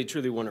really,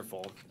 truly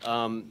wonderful.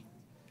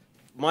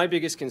 My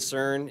biggest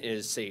concern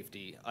is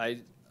safety.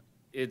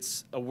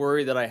 It's a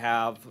worry that I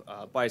have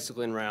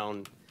bicycling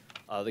around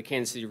the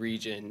Kansas City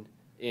region.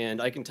 And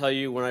I can tell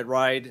you when I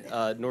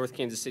ride North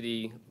Kansas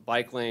City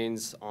bike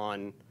lanes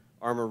on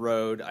Armour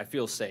Road, I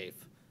feel safe.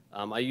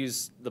 I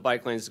use the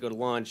bike lanes to go to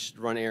lunch,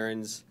 run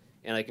errands,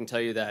 and I can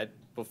tell you that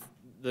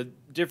the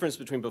difference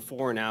between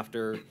before and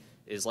after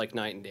is like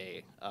night and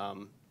day.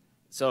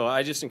 So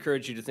I just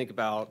encourage you to think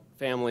about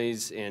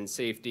families and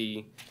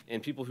safety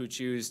and people who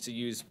choose to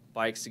use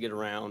bikes to get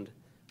around.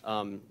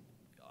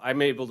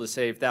 I'm able to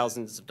save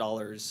thousands of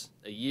dollars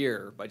a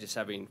year by just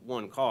having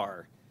 1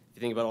 car. If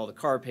you think about all the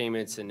car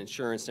payments and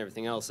insurance and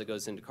everything else that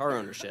goes into car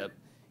ownership,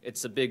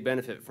 it's a big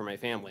benefit for my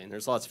family. And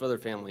there's lots of other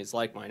families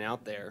like mine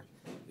out there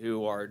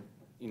who are,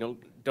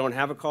 don't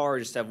have a car or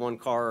just have 1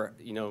 car,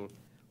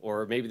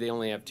 or maybe they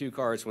only have 2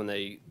 cars when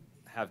they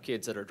have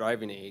kids that are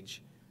driving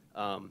age.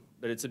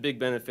 But it's a big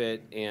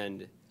benefit,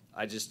 and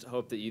I just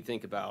hope that you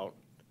think about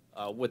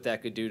what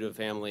that could do to a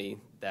family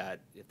that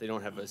if they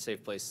don't have a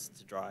safe place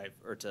to drive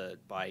or to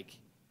bike.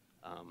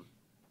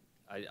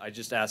 I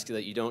just ask you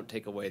that you don't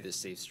take away this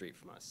safe street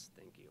from us.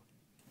 Thank you.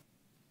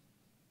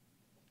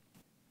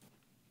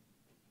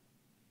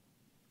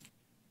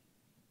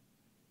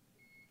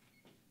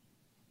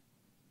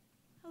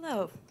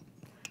 Hello,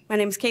 my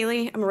name is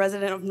Kaylee. I'm a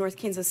resident of North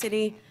Kansas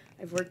City.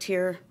 I've worked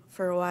here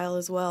for a while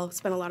as well,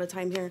 spent a lot of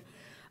time here.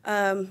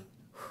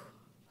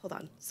 Hold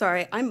on,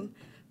 sorry. I'm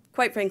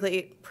quite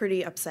frankly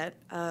pretty upset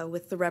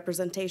with the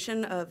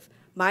representation of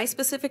my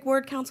specific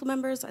ward council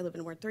members. I live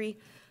in Ward 3,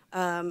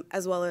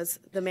 as well as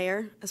the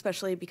mayor,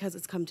 especially because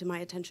it's come to my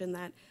attention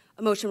that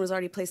a motion was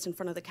already placed in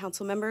front of the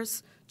council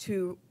members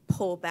to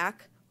pull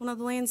back one of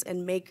the lanes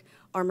and make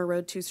Armour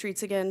Road 2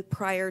 streets again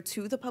prior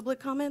to the public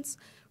comments,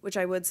 which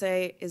I would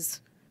say is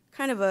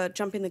kind of a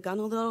jumping the gun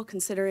a little,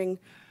 considering,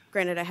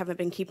 granted, I haven't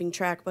been keeping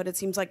track, but it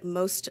seems like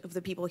most of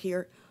the people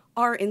here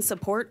are in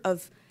support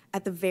of,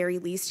 at the very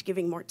least,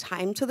 giving more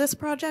time to this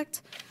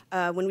project.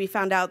 When we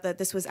found out that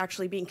this was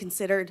actually being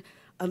considered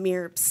a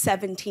mere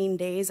 17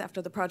 days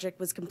after the project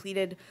was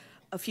completed,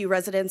 a few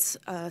residents,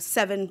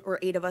 7 or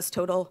 8 of us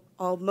total,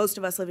 most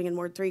of us living in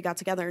Ward 3, got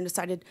together and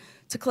decided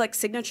to collect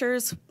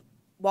signatures,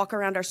 walk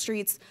around our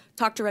streets,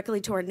 talk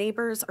directly to our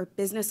neighbors, our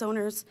business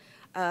owners,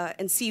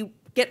 and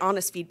get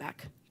honest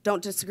feedback.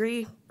 Don't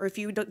disagree, or if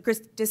you don't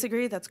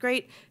disagree, that's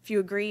great. If you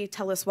agree,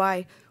 tell us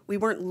why. We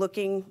weren't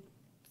looking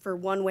for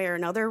one way or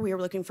another. We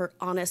were looking for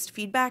honest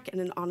feedback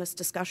and an honest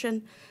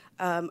discussion.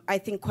 I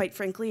think, quite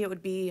frankly, it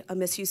would be a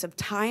misuse of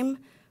time,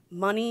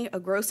 money, a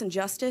gross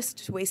injustice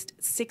to waste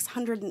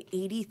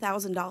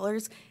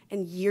 $680,000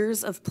 and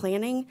years of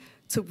planning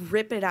to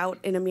rip it out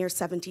in a mere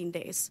 17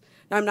 days.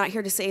 Now, I'm not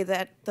here to say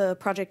that the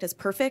project is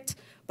perfect,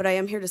 but I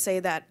am here to say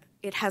that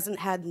it hasn't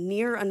had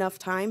near enough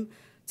time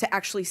to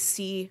actually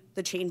see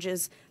the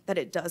changes that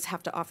it does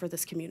have to offer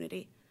this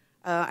community.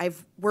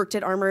 I've worked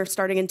at Armour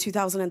starting in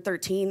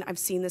 2013. I've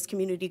seen this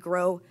community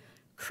grow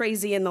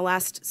crazy in the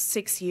last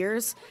 6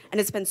 years,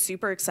 and it's been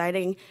super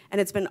exciting, and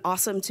it's been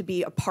awesome to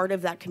be a part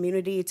of that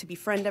community, to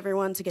befriend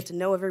everyone, to get to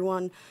know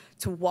everyone,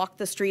 to walk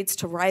the streets,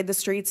 to ride the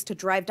streets, to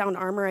drive down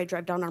Armour. I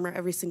drive down Armour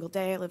every single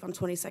day. I live on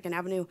 22nd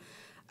Avenue.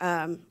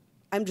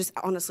 I'm just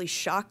honestly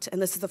shocked,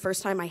 and this is the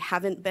first time I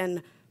haven't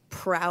been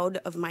proud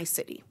of my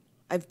city.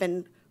 I've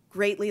been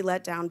greatly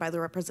let down by the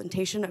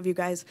representation of you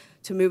guys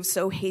to move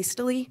so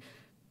hastily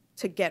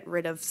to get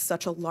rid of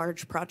such a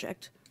large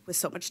project with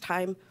so much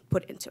time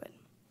put into it.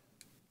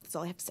 That's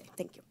all I have to say.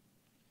 Thank you.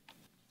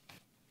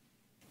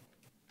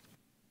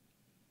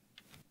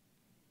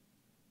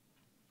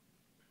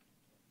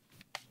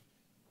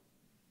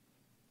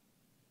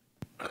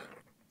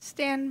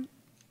 Stan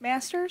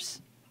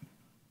Masters?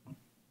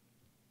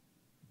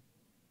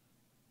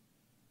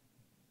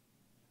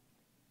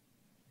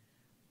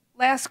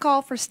 Last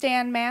call for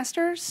Stan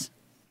Masters.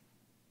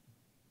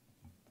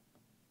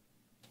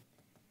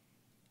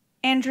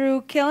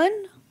 Andrew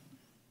Killen?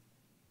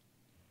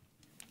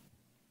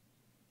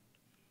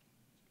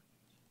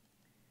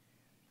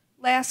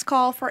 Last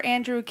call for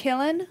Andrew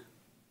Killen.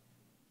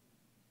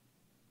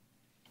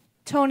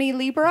 Tony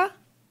Libra?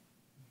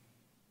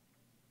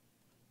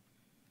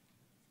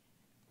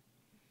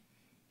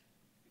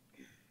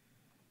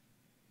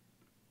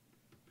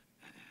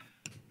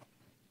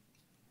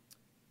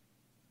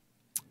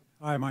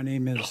 Hi, my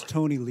name is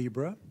Tony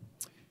Libra,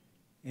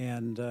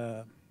 and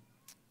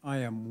I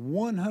am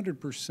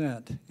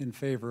 100% in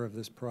favor of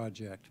this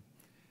project.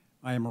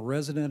 I am a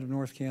resident of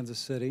North Kansas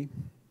City.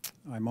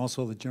 I'm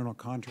also the general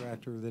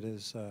contractor that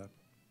is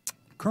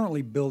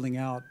currently building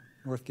out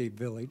Northgate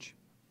Village.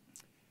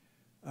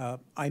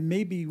 I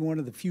may be one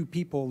of the few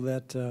people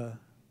that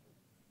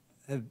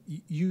have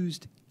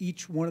used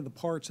each one of the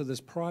parts of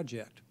this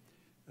project.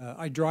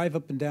 I drive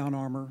up and down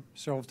Armour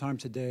several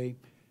times a day,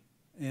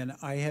 and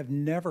I have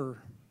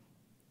never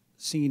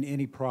seen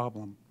any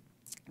problem.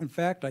 In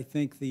fact, I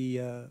think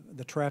the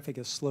traffic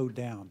has slowed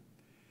down.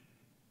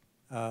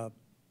 The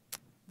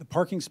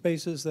parking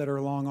spaces that are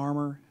along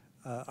Armour,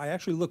 I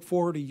actually look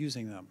forward to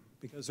using them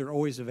because they're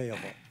always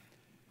available.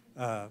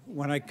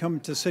 When I come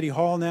to City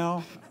Hall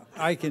now,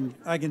 I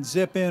can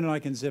zip in and I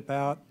can zip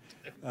out.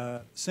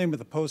 Same with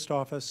the post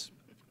office.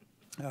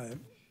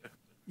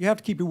 You have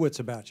to keep your wits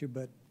about you,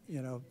 but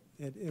you know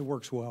it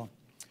works well.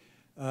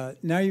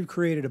 Now you've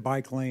created a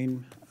bike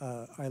lane.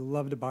 I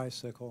love to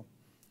bicycle.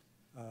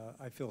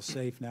 I feel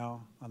safe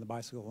now on the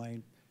bicycle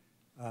lane.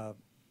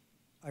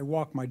 I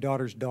walk my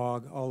daughter's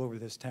dog all over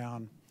this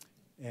town,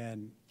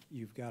 and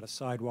you've got a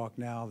sidewalk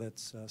now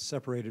that's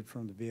separated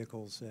from the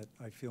vehicles that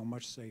I feel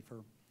much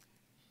safer.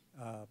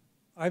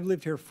 I've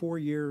lived here 4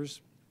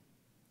 years,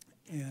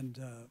 and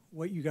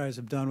what you guys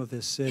have done with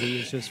this city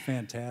is just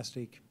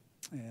fantastic,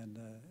 and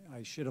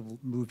I should have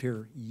moved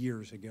here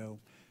years ago.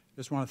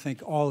 Just want to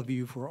thank all of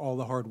you for all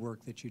the hard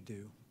work that you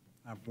do.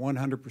 I'm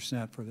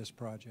 100% for this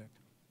project.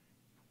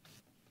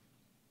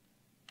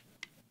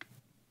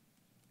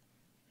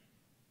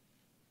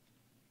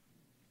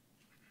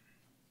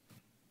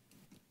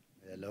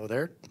 Hello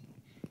there.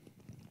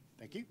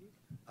 Thank you.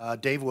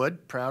 Dave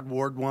Wood, proud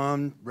Ward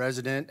 1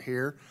 resident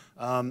here.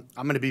 I'm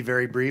going to be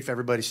very brief.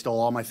 Everybody stole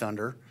all my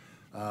thunder.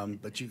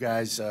 But you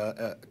guys,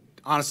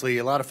 honestly,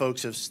 a lot of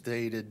folks have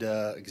stated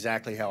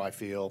exactly how I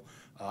feel.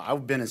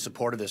 I've been in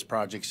support of this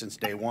project since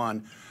day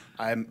one.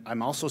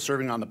 I'm also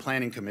serving on the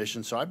Planning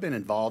Commission, so I've been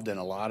involved in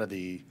a lot of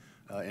the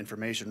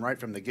information right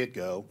from the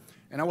get-go.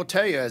 And I will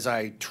tell you, as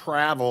I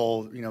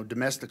travel,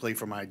 domestically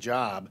for my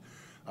job,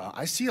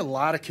 I see a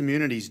lot of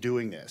communities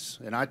doing this,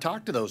 and I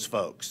talk to those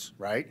folks,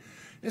 right?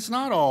 It's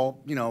not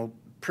all,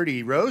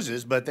 pretty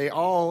roses, but they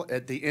all,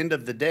 at the end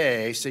of the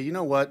day, say, you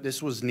know what,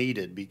 this was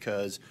needed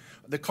because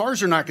the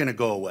cars are not going to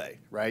go away,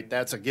 right?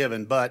 That's a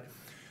given, but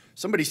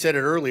somebody said it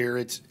earlier,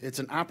 it's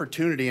an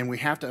opportunity, and we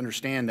have to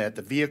understand that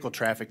the vehicle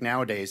traffic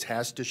nowadays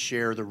has to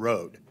share the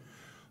road.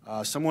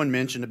 Someone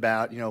mentioned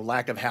about,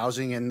 lack of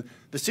housing, and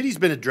the city's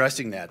been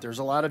addressing that. There's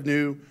a lot of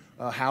new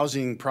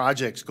housing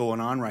projects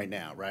going on right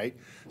now, right?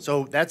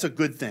 So that's a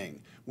good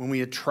thing. When we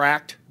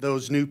attract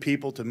those new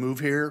people to move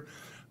here,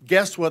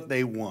 guess what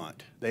they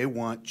want? They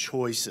want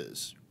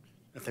choices.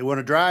 If they want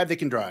to drive, they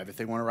can drive. If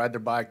they want to ride their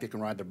bike, they can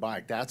ride their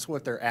bike. That's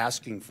what they're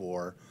asking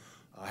for.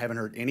 I haven't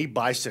heard any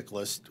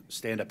bicyclist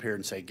stand up here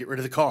and say, get rid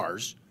of the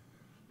cars,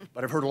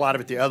 but I've heard a lot of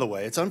it the other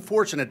way. It's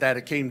unfortunate that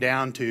it came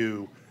down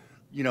to,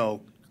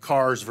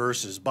 cars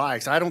versus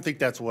bikes. I don't think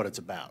that's what it's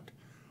about.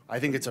 I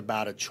think it's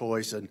about a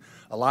choice, and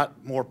a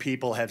lot more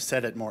people have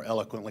said it more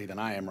eloquently than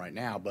I am right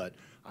now, but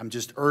I'm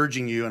just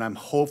urging you, and I'm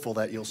hopeful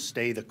that you'll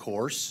stay the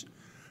course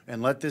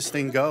and let this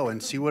thing go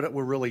and see what it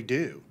will really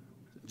do.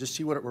 Just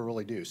see what it will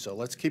really do. So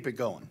let's keep it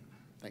going.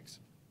 Thanks.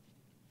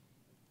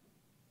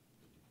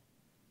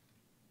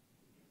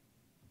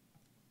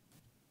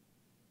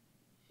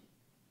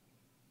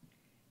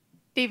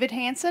 David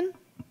Hansen?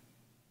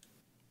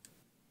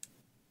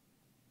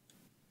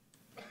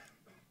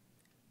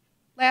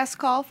 Last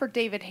call for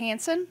David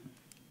Hansen.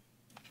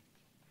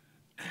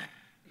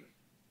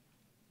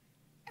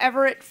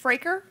 Everett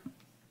Fraker?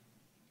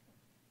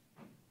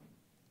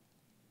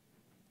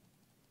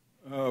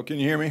 Oh, can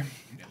you hear me?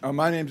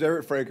 My name's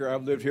Everett Fraker.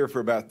 I've lived here for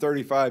about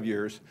 35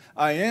 years.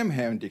 I am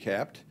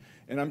handicapped,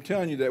 and I'm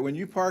telling you that when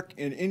you park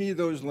in any of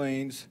those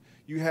lanes,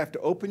 you have to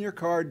open your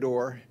car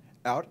door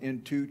out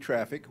into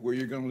traffic where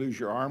you're going to lose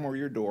your arm or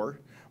your door,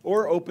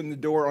 or open the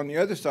door on the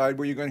other side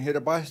where you're going to hit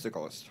a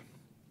bicyclist.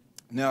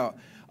 Now,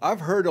 I've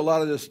heard a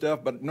lot of this stuff,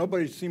 but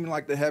nobody seemed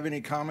like they have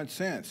any common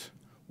sense.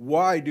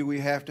 Why do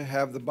we have to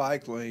have the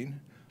bike lane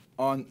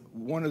on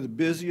one of the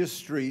busiest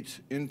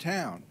streets in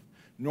town?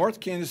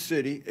 North Kansas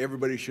City,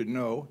 everybody should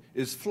know,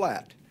 is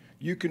flat.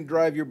 You can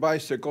drive your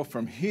bicycle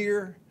from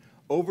here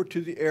over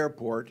to the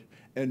airport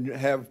and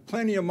have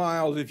plenty of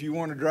miles if you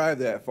want to drive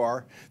that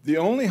far. The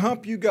only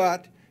hump you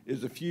got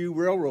is a few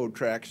railroad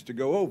tracks to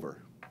go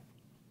over.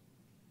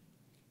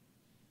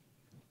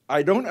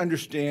 I don't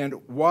understand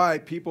why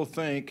people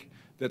think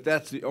that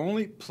that's the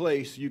only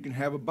place you can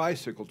have a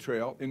bicycle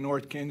trail in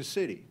North Kansas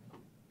City.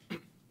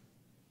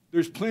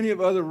 There's plenty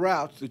of other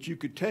routes that you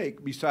could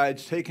take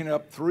besides taking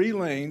up 3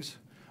 lanes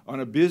on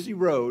a busy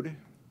road,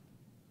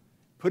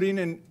 putting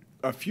in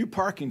a few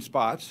parking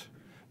spots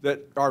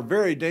that are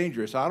very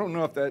dangerous. I don't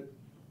know if that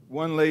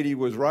one lady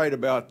was right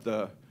about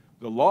the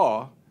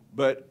law,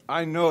 but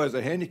I know as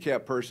a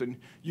handicapped person,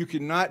 you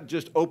cannot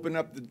just open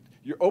up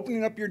you're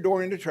opening up your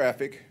door into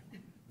traffic.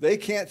 They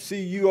can't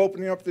see you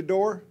opening up the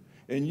door,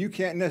 and you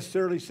can't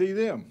necessarily see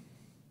them.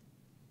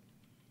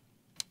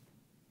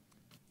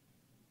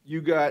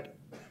 You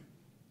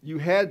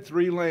had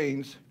 3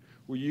 lanes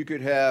where you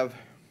could have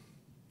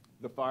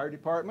the fire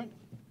department,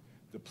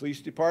 the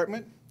police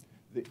department,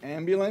 the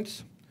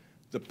ambulance,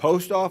 the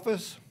post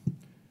office,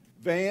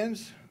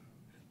 vans,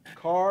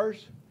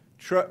 cars,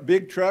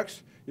 big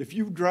trucks. If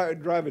you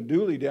drive a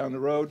dually down the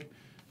road,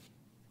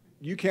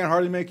 you can't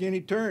hardly make any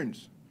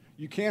turns.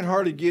 You can't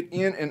hardly get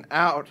in and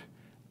out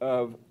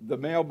of the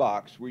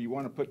mailbox where you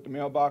want to put the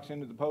mailbox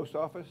into the post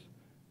office.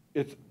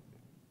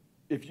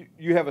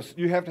 You have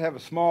to have a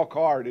small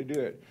car to do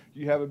it.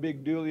 You have a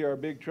big dually or a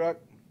big truck,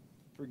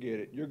 forget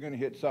it. You're going to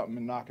hit something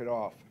and knock it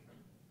off.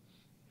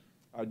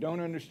 I don't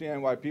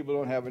understand why people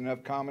don't have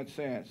enough common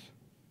sense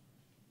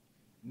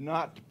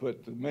not to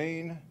put the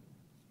main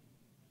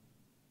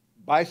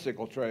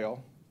bicycle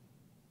trail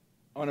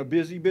on a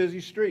busy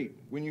street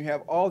when you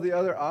have all the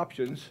other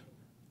options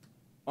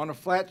on a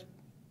flat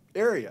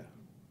area.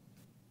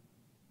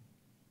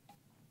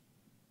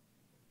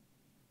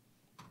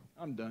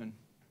 I'm done.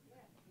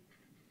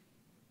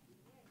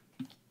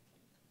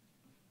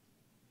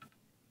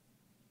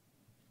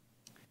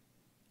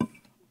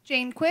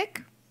 Jane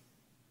Quick.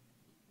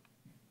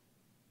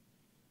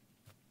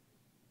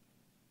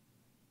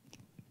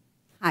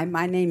 Hi,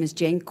 my name is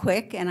Jane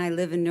Quick, and I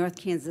live in North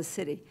Kansas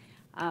City.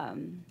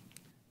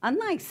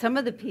 Unlike some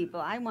of the people,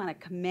 I want to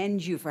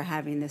commend you for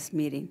having this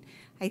meeting.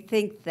 I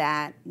think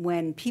that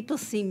when people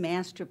see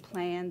master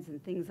plans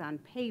and things on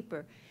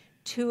paper,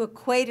 to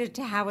equate it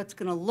to how it's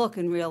going to look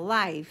in real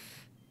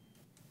life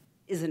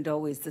isn't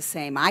always the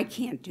same. I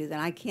can't do that.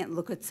 I can't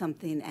look at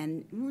something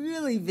and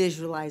really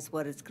visualize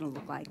what it's going to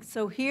look like.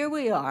 So here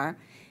we are,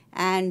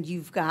 and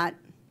you've got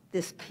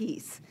this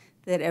piece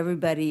that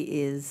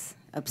everybody is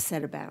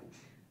upset about.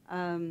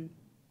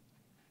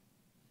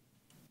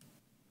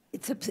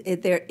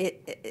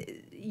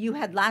 You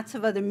had lots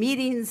of other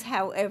meetings,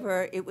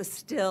 however, it was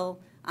still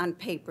on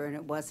paper and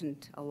it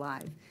wasn't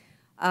alive.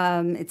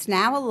 It's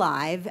now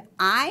alive.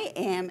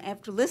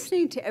 After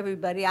listening to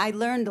everybody, I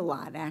learned a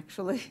lot,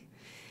 actually.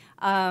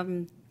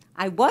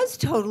 I was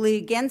totally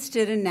against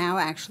it, and now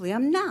actually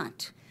I'm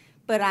not.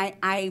 But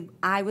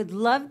I would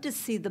love to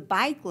see the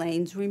bike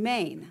lanes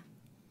remain.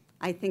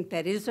 I think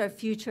that is our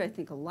future. I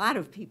think a lot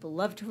of people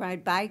love to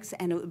ride bikes,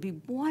 and it would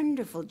be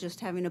wonderful just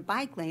having a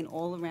bike lane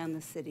all around the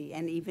city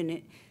and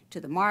even to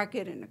the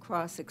market and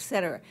across, et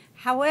cetera.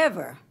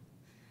 However,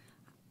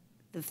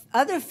 the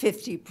other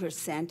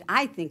 50%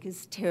 I think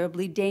is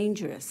terribly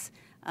dangerous.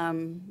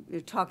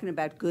 You're talking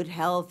about good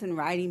health and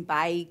riding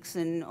bikes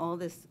and all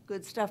this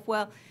good stuff.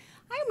 Well,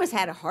 I almost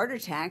had a heart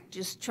attack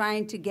just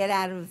trying to get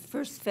out of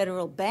First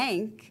Federal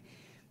Bank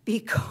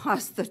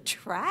because the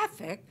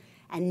traffic,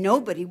 and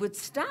nobody would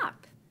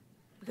stop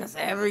because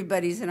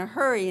everybody's in a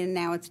hurry, and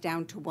now it's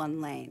down to 1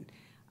 lane.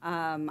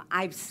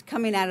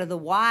 Coming out of the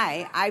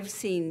Y, I've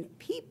seen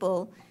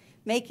people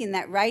making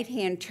that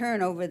right-hand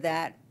turn over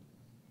that,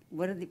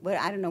 I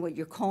don't know what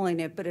you're calling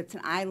it, but it's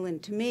an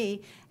island to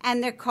me,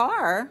 and their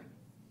car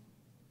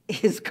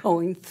is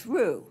going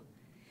through.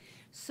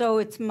 So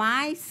it's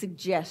my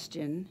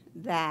suggestion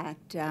that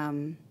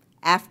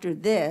after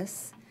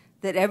this,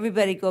 that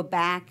everybody go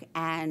back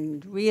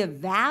and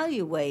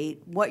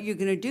reevaluate what you're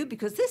going to do,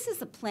 because this is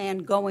a plan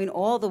going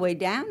all the way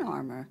down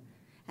Armour,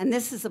 and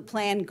this is a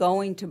plan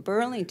going to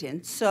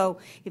Burlington. So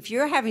if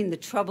you're having the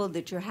trouble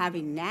that you're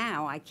having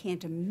now, I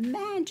can't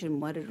imagine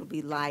what it'll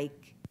be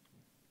like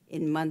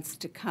in months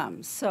to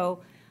come.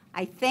 So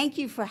I thank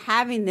you for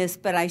having this,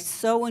 but I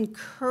so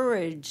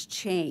encourage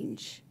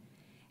change.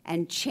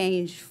 And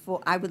change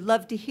I would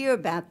love to hear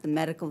about the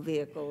medical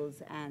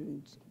vehicles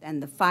and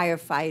the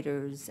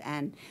firefighters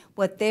and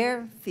what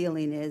their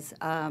feeling is.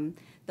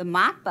 The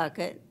Mop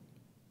Bucket,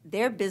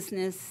 their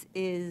business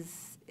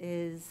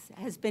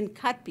has been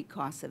cut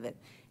because of it.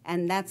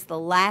 And that's the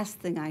last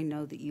thing I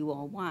know that you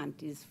all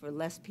want, is for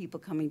less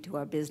people coming to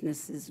our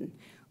businesses and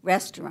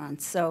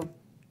restaurants. So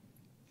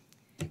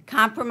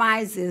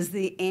compromise is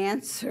the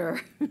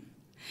answer.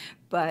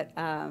 But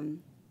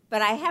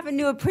I have a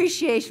new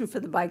appreciation for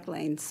the bike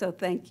lanes, so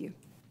thank you.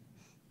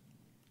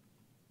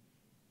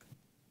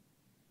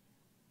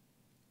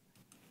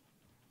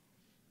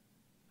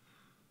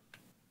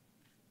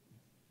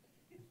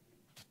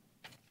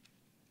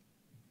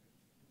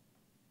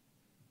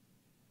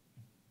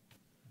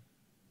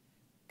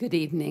 Good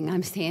evening.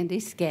 I'm Sandy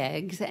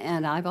Skaggs,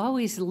 and I've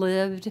always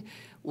lived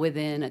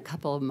within a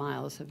couple of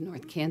miles of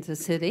North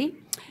Kansas City,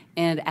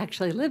 and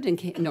actually lived in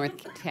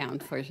North Town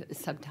for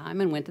some time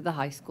and went to the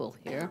high school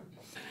here.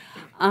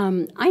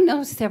 I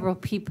know several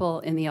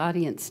people in the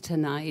audience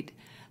tonight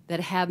that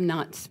have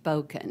not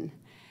spoken,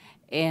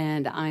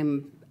 and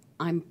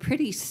I'm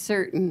pretty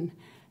certain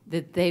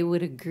that they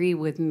would agree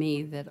with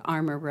me that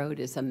Armour Road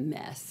is a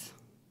mess.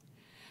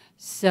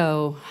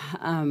 So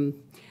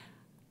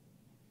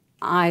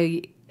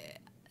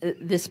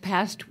this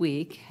past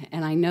week,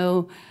 and I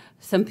know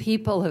some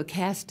people have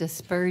cast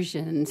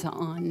aspersions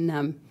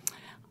on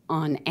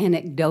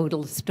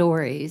anecdotal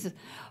stories,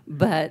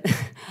 but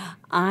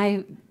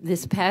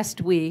this past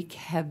week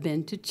have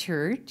been to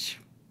church,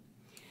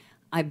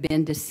 I've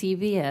been to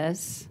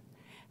CVS,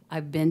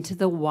 I've been to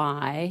the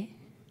Y,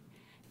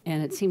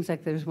 and it seems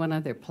like there's one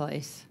other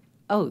place.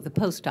 Oh, the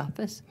post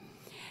office.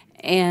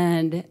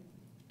 And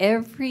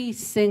every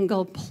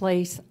single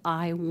place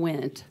I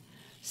went,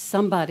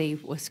 somebody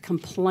was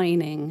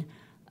complaining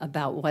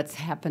about what's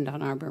happened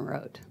on Armour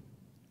Road.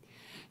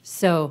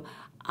 So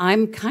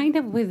I'm kind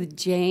of with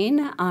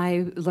Jane.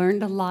 I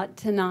learned a lot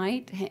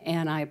tonight,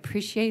 and I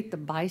appreciate the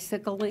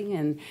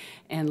bicycling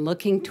and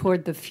looking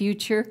toward the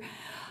future.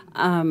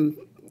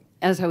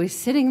 As I was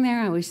sitting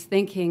there, I was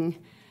thinking,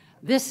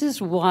 this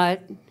is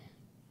what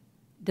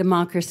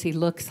democracy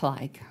looks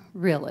like,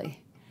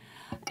 really.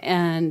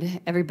 And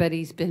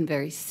everybody's been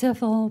very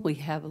civil. We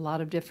have a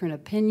lot of different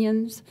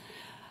opinions.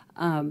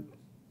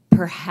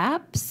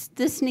 Perhaps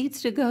this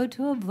needs to go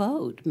to a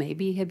vote.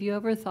 Maybe, have you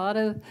ever thought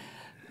of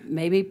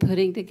maybe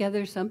putting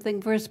together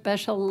something for a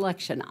special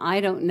election? I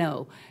don't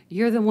know.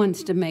 You're the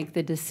ones to make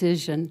the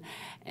decision,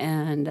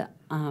 and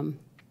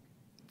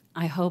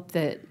I hope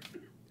that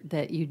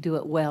you do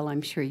it well.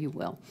 I'm sure you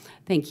will.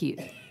 Thank you.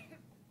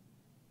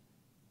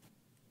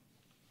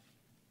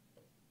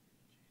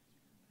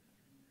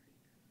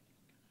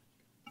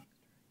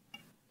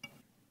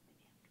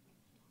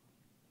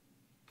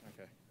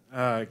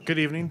 Good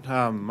evening.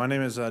 My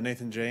name is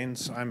Nathan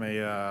Janes. I'm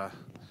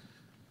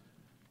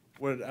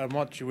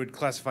what you would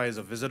classify as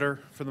a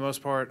visitor for the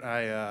most part.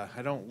 I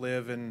don't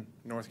live in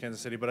North Kansas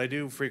City, but I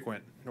do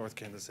frequent North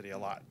Kansas City a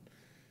lot.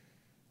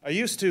 I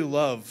used to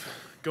love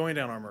going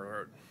down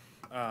Armour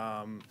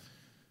Road,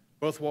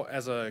 both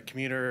as a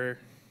commuter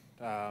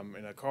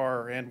in a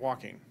car and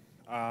walking.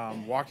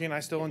 Walking I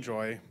still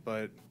enjoy,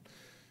 but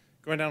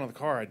going down in the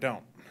car I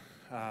don't.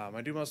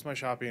 I do most of my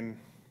shopping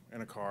in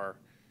a car.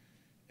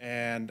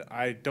 And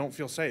I don't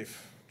feel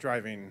safe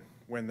driving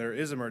when there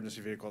is emergency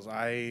vehicles.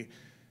 I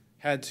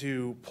had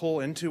to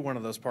pull into one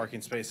of those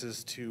parking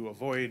spaces to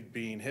avoid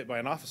being hit by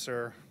an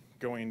officer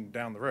going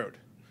down the road.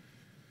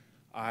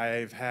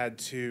 I've had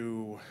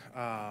to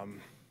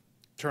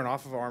turn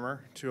off of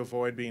Armour to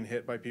avoid being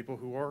hit by people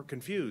who are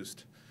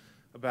confused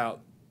about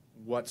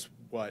what's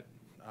what.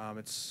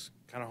 It's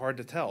kind of hard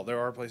to tell. There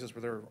are places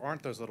where there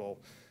aren't those little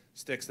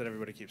sticks that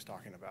everybody keeps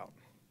talking about.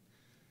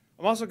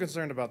 I'm also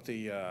concerned about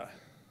the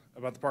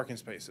parking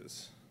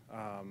spaces.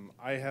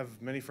 I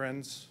have many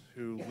friends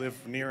who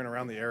live near and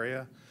around the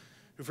area,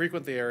 who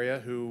frequent the area,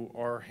 who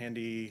are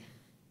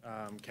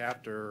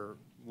handicapped or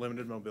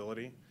limited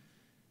mobility,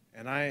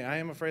 and I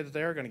am afraid that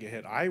they are going to get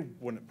hit. I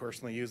wouldn't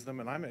personally use them,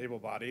 and I'm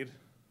able-bodied.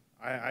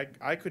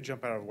 I could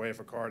jump out of the way if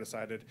a car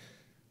decided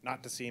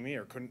not to see me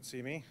or couldn't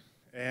see me,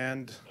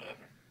 and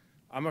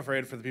I'm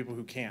afraid for the people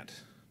who can't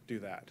do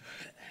that.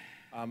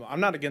 I'm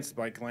not against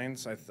bike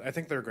lanes. I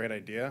think they're a great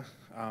idea.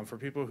 For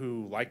people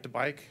who like to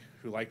bike,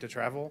 who like to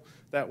travel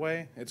that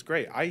way, it's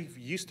great. I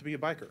used to be a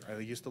biker. I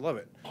used to love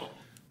it.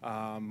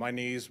 My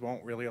knees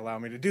won't really allow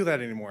me to do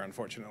that anymore,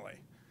 unfortunately.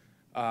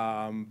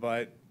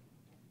 But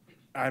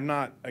I'm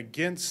not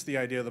against the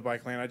idea of the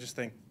bike lane. I just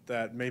think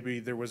that maybe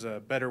there was a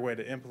better way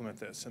to implement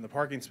this. And the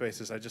parking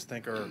spaces, I just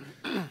think, are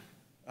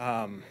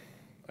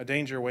a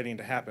danger waiting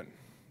to happen.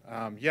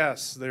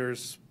 Yes,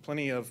 there's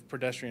plenty of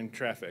pedestrian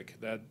traffic.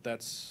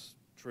 That's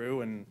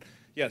true, and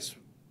yes,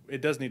 it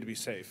does need to be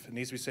safe. It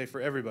needs to be safe for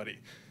everybody.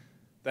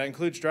 That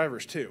includes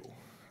drivers too.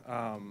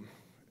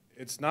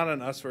 It's not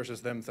an us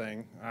versus them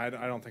thing. I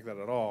don't think that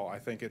at all. I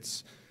think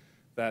it's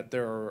that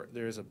there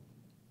is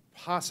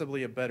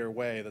possibly a better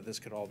way that this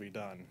could all be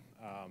done.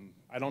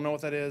 I don't know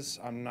what that is.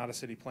 I'm not a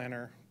city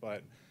planner,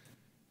 but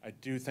I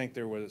do think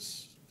there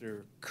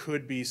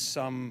could be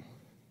some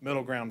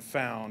middle ground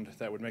found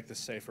that would make this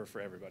safer for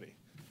everybody.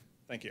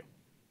 Thank you.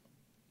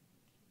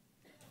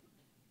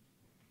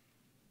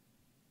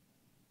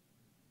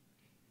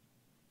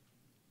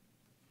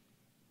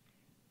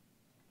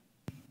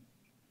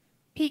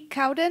 Pete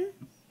Cowden.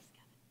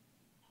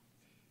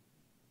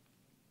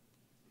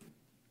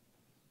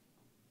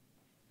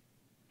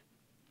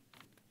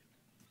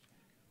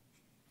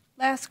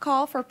 Last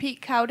call for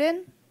Pete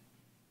Cowden.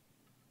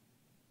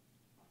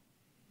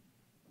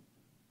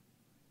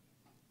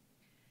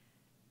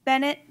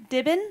 Bennett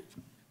Dibben.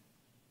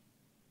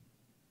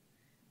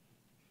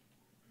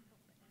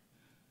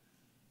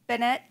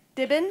 Bennett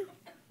Dibben.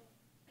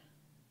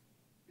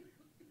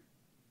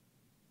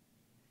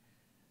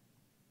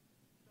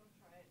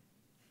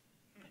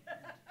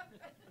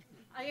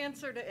 I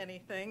answer to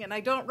anything, and I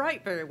don't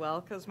write very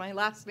well because my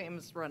last name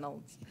is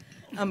Reynolds.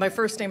 My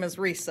first name is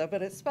Risa,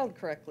 but it's spelled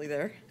correctly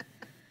there.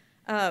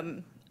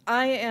 My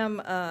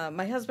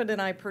husband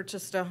and I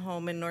purchased a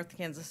home in North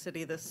Kansas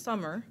City this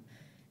summer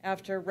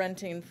after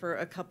renting for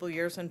a couple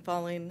years and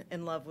falling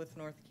in love with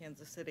North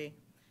Kansas City.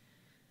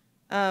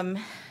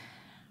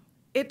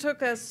 It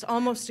took us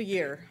almost a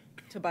year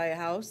to buy a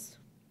house.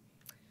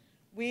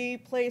 We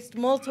placed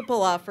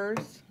multiple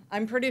offers.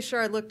 I'm pretty sure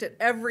I looked at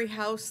every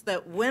house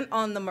that went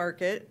on the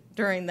market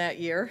during that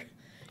year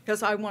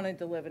because I wanted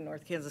to live in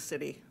North Kansas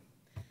City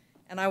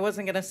and I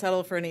wasn't going to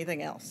settle for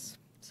anything else.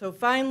 So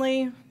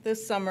finally,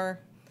 this summer,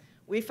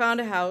 we found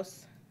a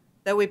house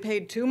that we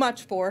paid too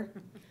much for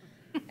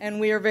and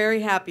we are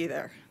very happy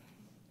there.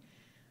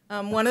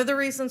 One of the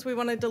reasons we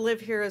wanted to live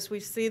here is we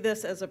see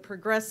this as a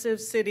progressive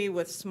city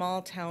with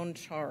small town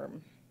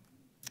charm.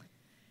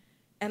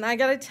 And I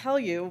gotta tell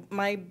you,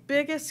 my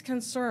biggest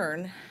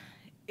concern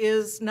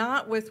is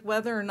not with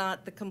whether or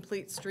not the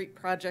Complete Street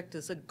project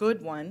is a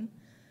good one.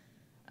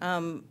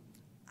 I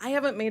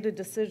haven't made a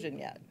decision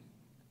yet.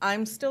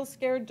 I'm still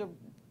scared to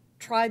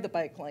try the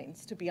bike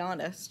lanes, to be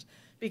honest,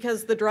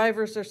 because the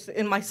drivers,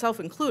 and myself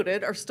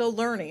included, are still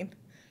learning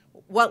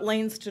what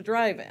lanes to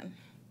drive in.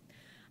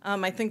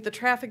 I think the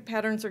traffic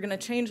patterns are gonna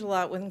change a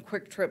lot when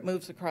Quick Trip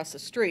moves across the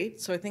street,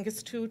 so I think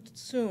it's too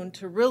soon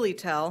to really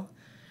tell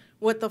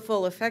what the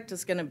full effect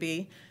is gonna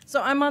be.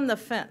 So I'm on the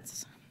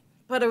fence.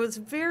 But I was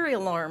very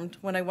alarmed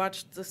when I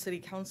watched the city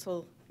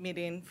council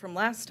meeting from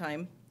last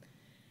time.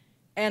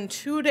 And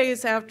 2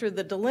 days after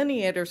the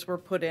delineators were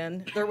put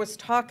in, there was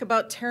talk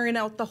about tearing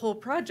out the whole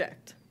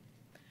project.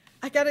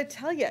 I gotta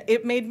tell you,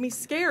 it made me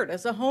scared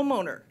as a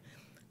homeowner.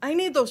 I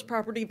need those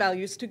property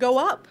values to go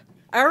up.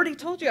 I already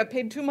told you I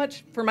paid too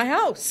much for my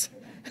house.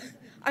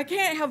 I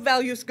can't have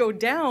values go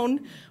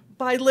down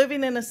by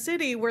living in a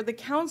city where the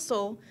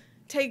council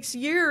takes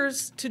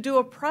years to do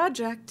a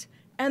project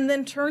and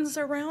then turns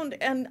around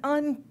and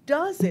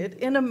undoes it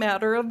in a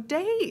matter of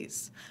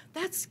days.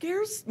 That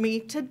scares me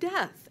to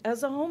death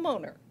as a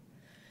homeowner.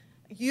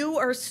 You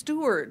are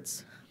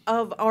stewards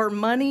of our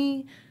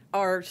money,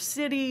 our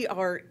city,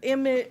 our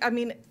image. I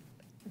mean,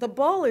 the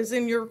ball is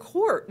in your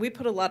court. We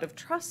put a lot of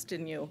trust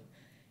in you.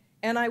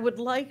 And I would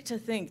like to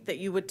think that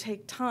you would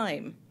take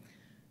time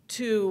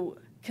to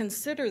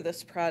consider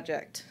this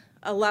project,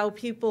 allow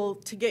people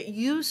to get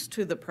used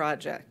to the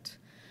project.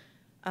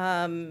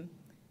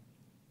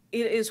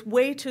 It is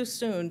way too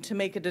soon to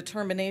make a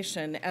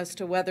determination as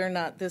to whether or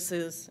not this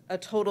is a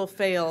total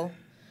fail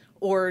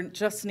or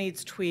just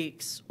needs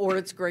tweaks or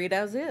it's great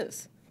as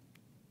is.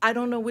 I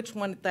don't know which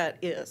one that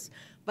is,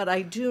 but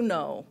I do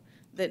know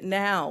that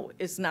now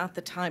is not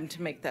the time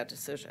to make that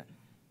decision.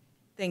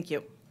 Thank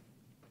you.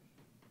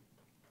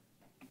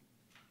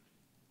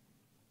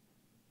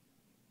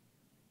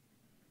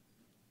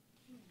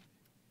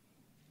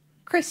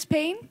 Chris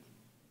Payne.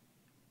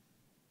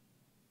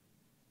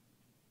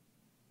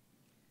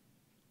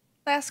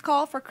 Last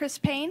call for Chris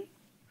Payne.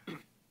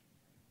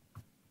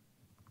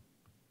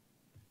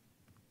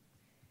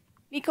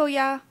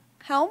 Nicoya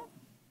Helm.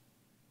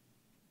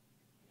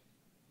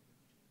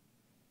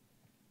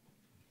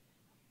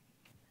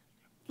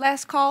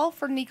 Last call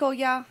for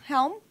Nicoya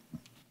Helm.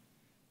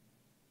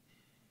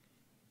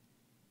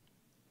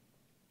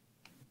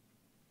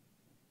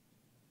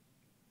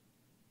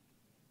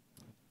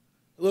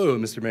 Hello,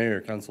 Mr.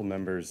 Mayor, council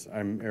members.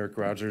 I'm Eric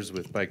Rogers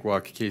with Bike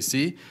Walk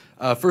KC.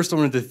 First, I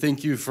wanted to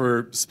thank you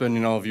for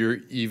spending all of your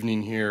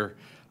evening here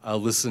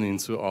listening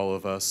to all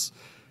of us.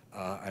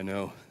 I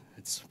know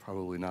it's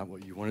probably not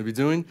what you want to be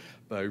doing,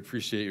 but I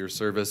appreciate your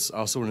service. I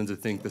also wanted to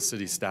thank the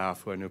city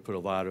staff, who I know put a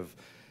lot of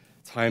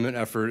time and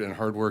effort and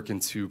hard work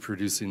into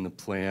producing the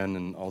plan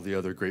and all the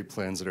other great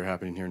plans that are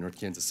happening here in North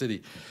Kansas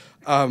City.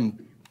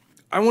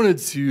 I wanted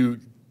to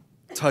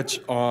touch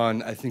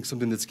on, I think,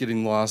 something that's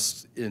getting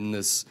lost in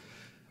this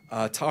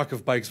talk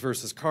of bikes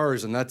versus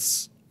cars, and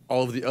that's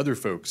all of the other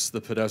folks,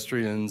 the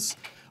pedestrians,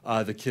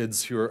 the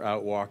kids who are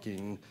out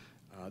walking,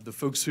 the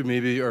folks who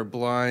maybe are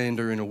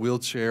blind or in a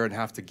wheelchair and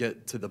have to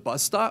get to the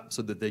bus stop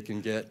so that they can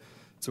get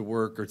to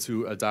work or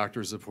to a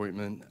doctor's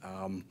appointment.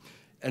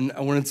 And I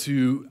wanted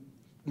to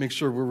make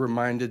sure we're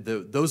reminded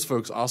that those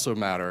folks also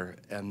matter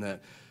and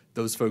that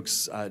those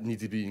folks need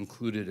to be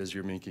included as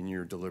you're making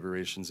your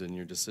deliberations and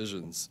your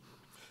decisions.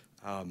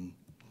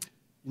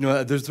 You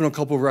know, there's been a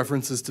couple of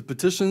references to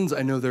petitions.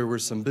 I know there were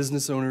some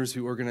business owners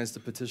who organized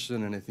a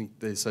petition, and I think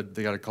they said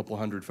they got a couple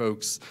hundred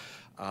folks.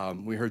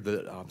 We heard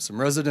that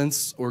some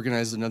residents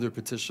organized another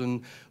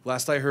petition.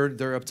 Last I heard,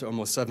 they're up to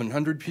almost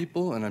 700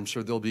 people, and I'm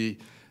sure they'll be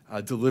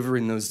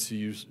delivering those to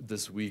you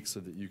this week so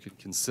that you could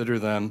consider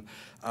them.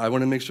 I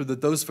want to make sure that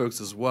those folks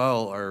as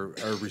well are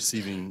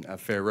receiving a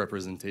fair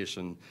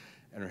representation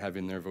and are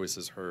having their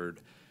voices heard.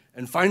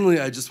 And finally,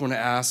 I just want to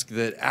ask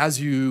that as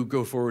you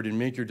go forward and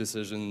make your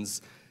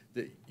decisions,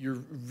 that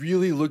you're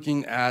really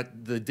looking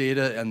at the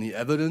data and the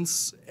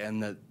evidence,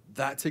 and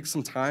that takes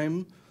some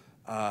time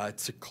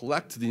to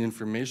collect the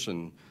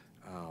information.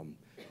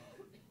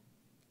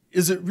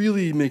 Is it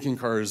really making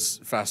cars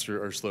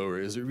faster or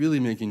slower? Is it really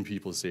making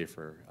people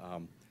safer?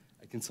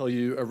 I can tell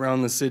you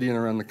around the city and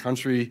around the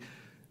country,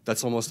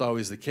 that's almost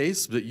always the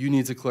case, but you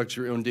need to collect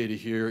your own data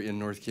here in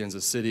North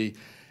Kansas City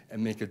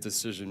and make a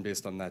decision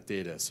based on that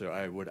data. So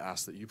I would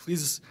ask that you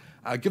please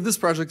give this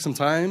project some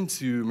time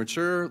to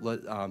mature,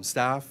 let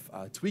staff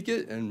tweak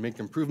it and make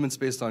improvements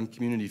based on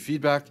community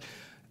feedback.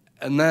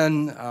 And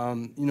then,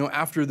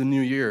 after the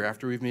new year,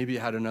 after we've maybe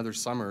had another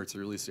summer to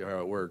really see how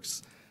it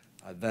works,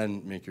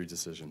 then make your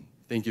decision.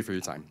 Thank you for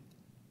your time.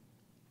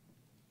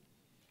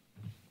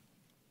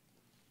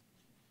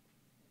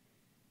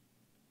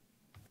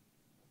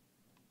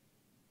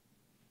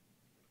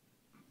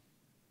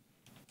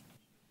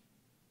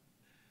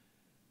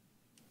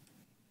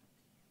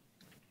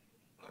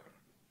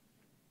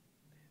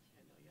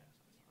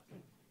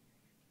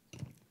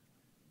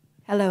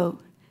 Hello,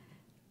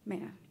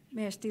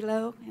 Mayor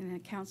Stilo and the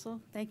council.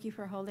 Thank you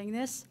for holding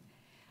this.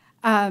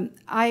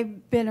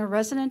 I've been a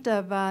resident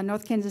of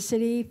North Kansas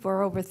City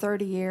for over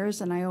 30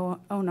 years, and I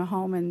own a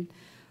home in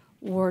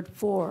Ward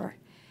 4.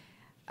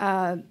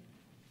 I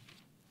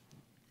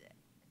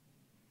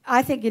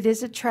think it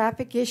is a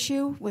traffic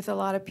issue with a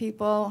lot of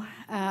people.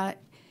 I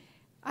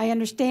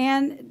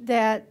understand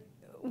that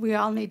we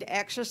all need to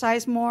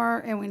exercise more,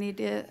 and we need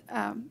to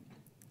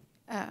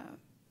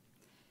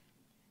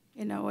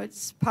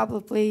it's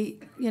probably,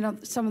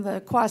 some of the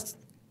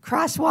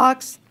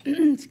crosswalks,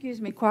 excuse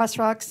me,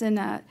 crosswalks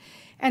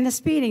and the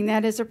speeding,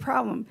 that is a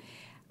problem.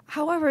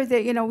 However,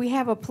 we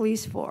have a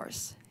police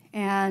force,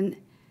 and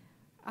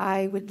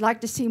I would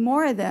like to see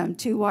more of them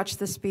to watch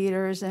the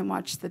speeders and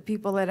watch the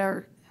people that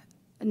are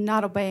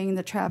not obeying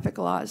the traffic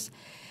laws.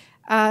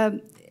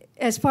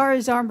 As far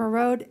as Armour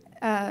Road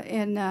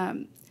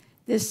and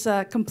this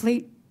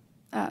complete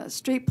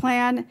street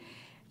plan,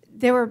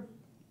 they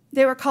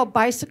were called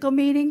bicycle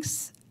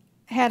meetings.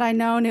 Had I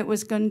known it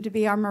was going to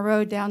be Armour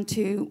Road down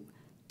to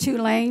 2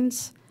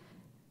 lanes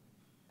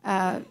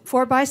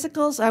for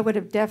bicycles, I would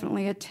have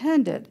definitely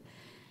attended.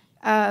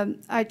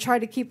 I try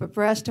to keep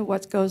abreast of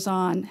what goes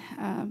on,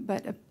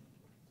 but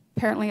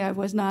apparently I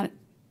was not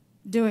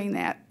doing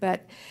that.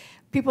 But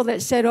people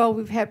that said, oh,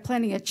 we've had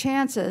plenty of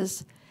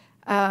chances,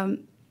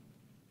 and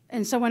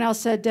someone else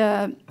said,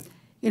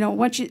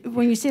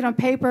 when you see it on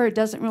paper, it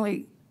doesn't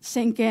really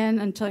sink in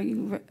until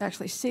you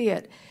actually see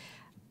it.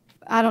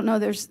 I don't know,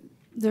 that's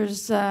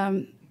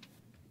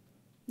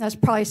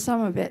probably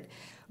some of it.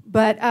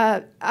 But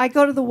I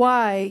go to the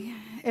Y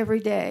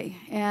every day,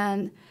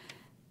 and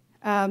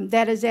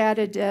that has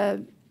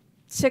added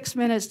 6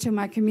 minutes to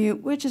my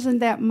commute, which isn't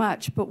that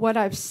much. But what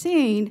I've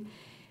seen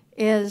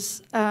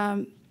is,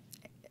 and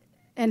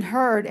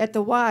heard at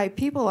the Y,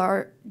 people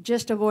are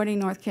just avoiding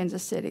North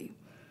Kansas City.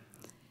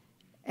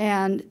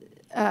 And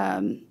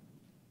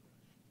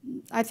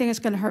I think it's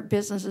going to hurt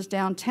businesses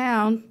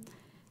downtown.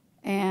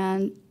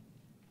 And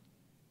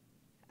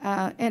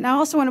I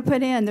also want to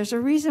put in, there's a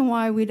reason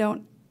why we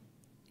don't,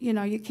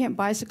 you can't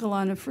bicycle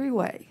on a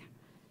freeway.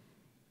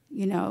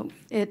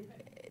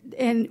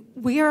 And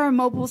we are a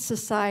mobile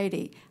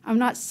society. I'm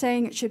not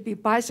saying it should be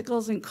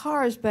bicycles and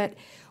cars, but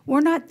we're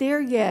not there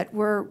yet.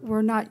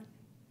 We're not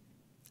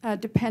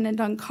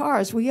dependent on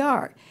cars. We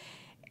are.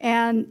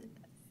 And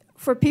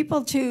for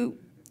people to,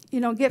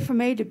 get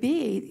from A to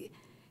B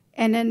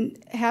and then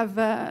have,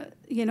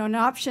 an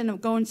option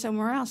of going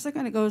somewhere else, they're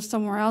going to go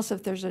somewhere else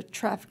if there's a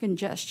traffic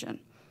congestion.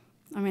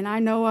 I mean, I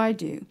know I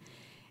do.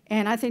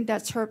 And I think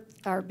that's hurt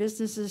our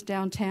businesses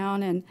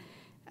downtown.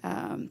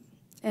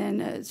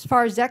 And as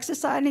far as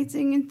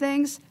exercising and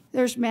things,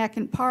 there's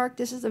Mackin Park.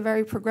 This is a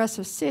very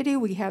progressive city.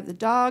 We have the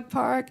dog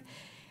park.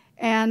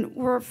 And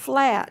we're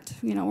flat.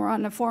 We're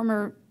on the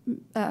former,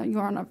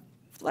 you're on a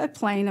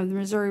floodplain of the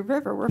Missouri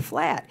River. We're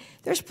flat.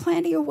 There's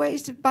plenty of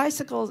ways to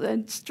bicycles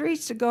and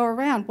streets to go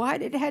around. Why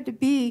did it have to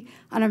be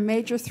on a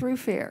major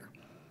thoroughfare?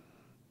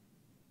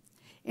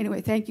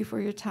 Anyway, thank you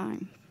for your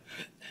time.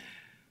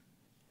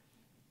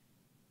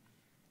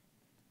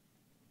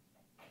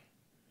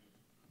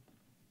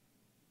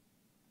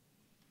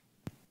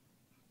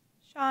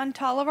 Sean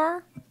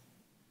Tolliver.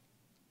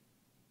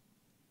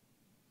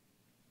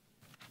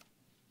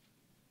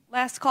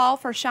 Last call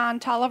for Sean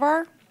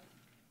Tolliver.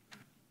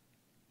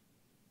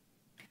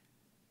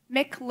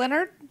 Mick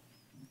Leonard.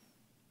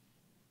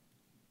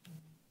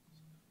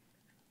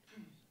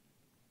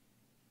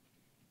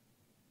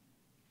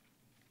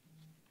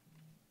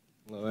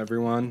 Hello,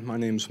 everyone. My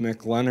name's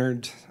Mick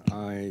Leonard.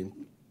 I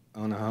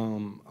own a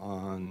home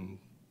on,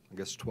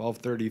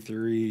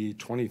 1233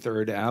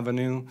 23rd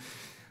Avenue.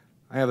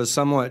 I have a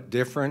somewhat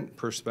different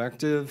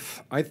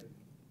perspective. I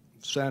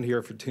sat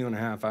here for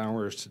 2.5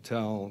 hours to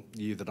tell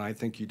you that I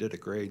think you did a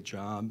great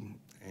job,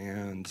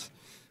 and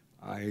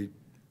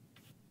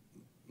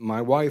my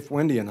wife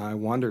Wendy and I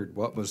wondered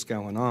what was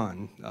going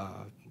on.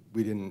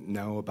 We didn't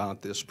know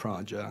about this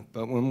project,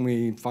 but when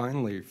we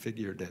finally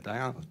figured it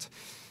out,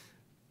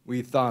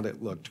 we thought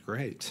it looked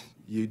great.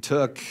 You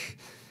took,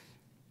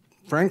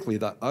 frankly,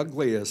 the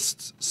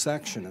ugliest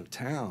section of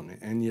town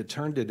and you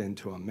turned it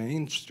into a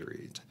main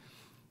street.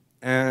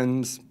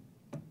 And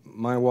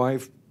my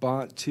wife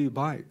bought 2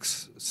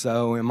 bikes.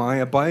 So am I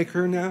a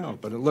biker now?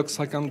 But it looks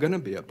like I'm going to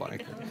be a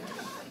biker.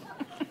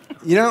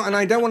 You know, and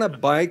I don't want to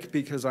bike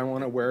because I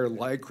want to wear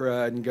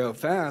Lycra and go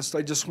fast.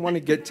 I just want to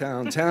get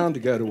downtown to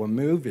go to a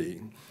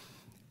movie.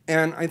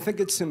 And I think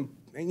it's, you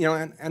know,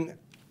 and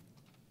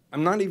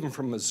I'm not even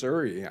from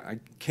Missouri. I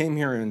came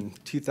here in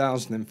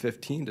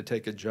 2015 to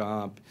take a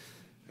job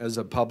as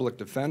a public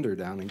defender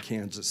down in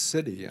Kansas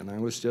City, and I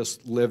was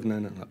just living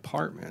in an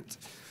apartment.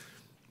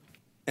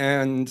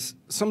 And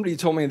somebody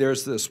told me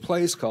there's this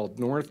place called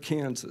North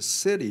Kansas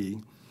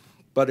City,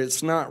 but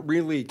it's not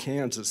really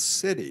Kansas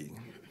City.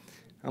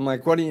 I'm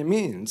like, what do you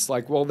mean? It's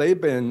like, well, they've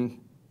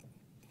been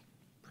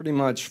pretty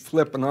much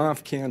flipping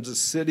off Kansas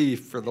City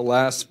for the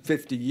last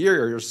 50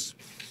 years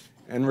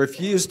and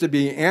refused to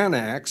be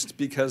annexed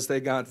because they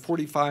got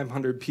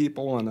 4,500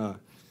 people in a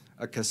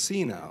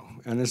casino,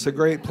 and it's a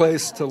great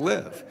place to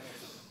live.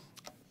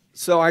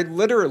 So I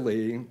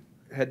literally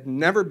had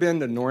never been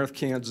to North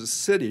Kansas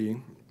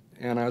City,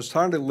 and I was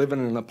tired of living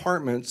in an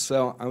apartment,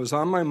 so I was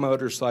on my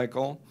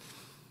motorcycle.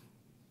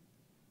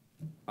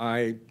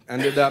 I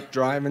ended up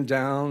driving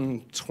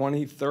down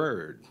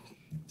 23rd,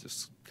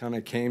 just kind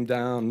of came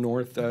down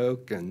North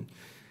Oak, and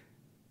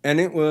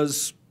it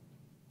was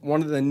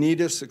one of the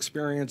neatest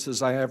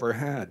experiences I ever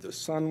had. The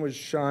sun was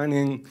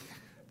shining,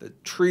 the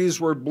trees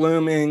were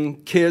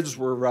blooming, kids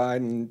were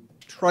riding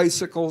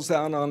tricycles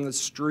out on the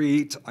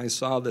street. I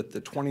saw that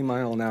the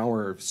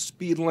 20-mile-an-hour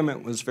speed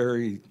limit was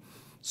very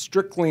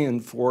strictly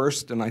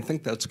enforced, and I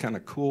think that's kind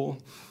of cool,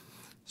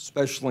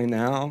 especially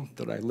now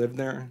that I live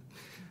there.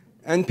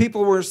 And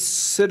people were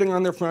sitting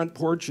on their front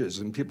porches,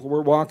 and people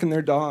were walking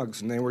their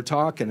dogs, and they were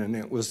talking, and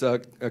it was a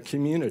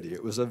community.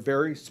 It was a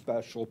very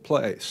special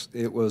place.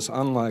 It was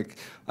unlike,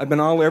 I've been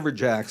all over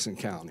Jackson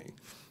County.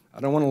 I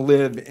don't want to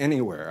live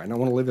anywhere. I don't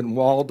want to live in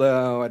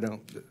Waldo.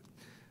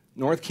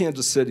 North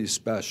Kansas City's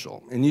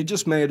special, and you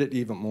just made it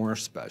even more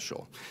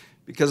special.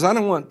 Because I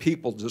don't want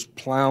people just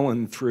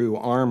plowing through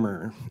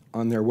Armour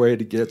on their way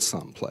to get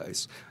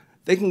someplace.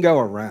 They can go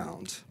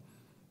around.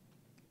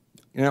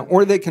 You know,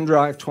 or they can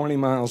drive 20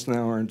 miles an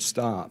hour and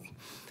stop.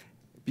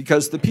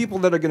 Because the people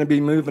that are going to be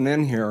moving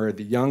in here are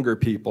the younger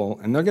people,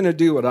 and they're going to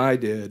do what I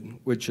did,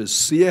 which is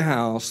see a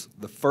house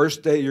the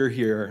first day you're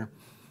here,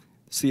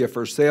 see a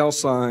for sale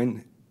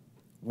sign,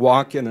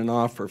 walk in and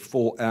offer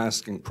full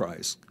asking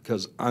price,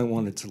 because I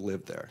wanted to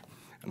live there,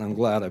 and I'm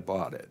glad I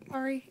bought it.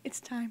 Ari, it's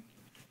time.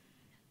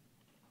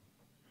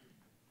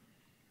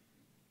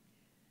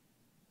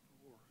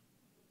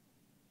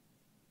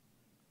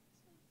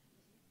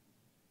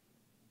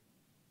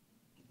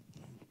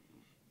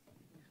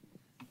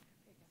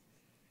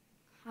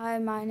 Hi,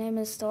 my name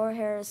is Thor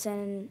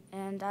Harrison,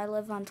 and I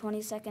live on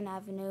 22nd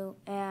Avenue,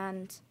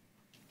 and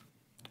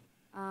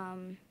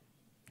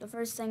the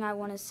first thing I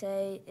want to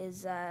say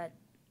is that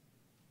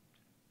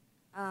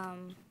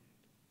I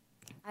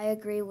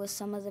agree with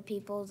some of the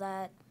people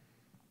that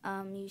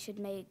you should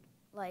make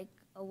like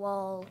a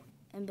wall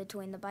in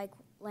between the bike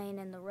lane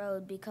and the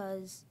road,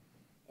 because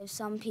if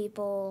some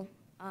people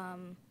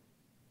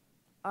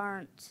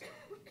aren't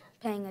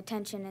paying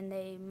attention and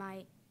they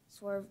might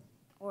swerve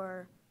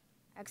or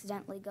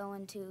accidentally go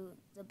into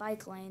the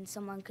bike lane,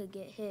 someone could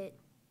get hit,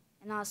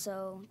 and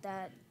also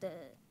that the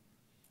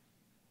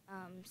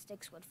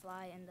sticks would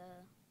fly in the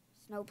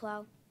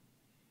snowplow.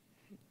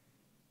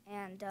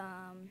 And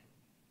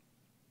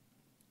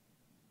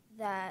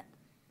that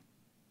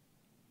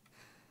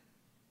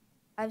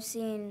I've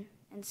seen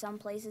in some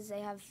places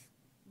they have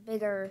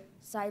bigger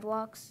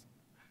sidewalks,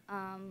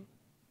 and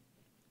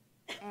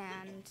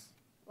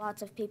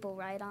lots of people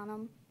ride on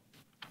them.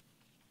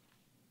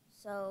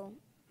 So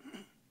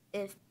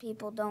if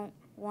people don't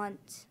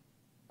want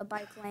a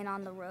bike lane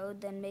on the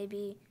road, then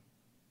maybe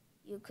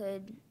you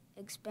could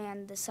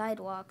expand the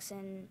sidewalks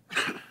and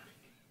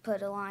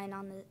put a line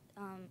on the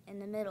in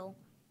the middle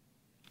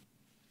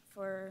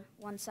for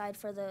one side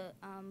for the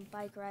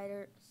bike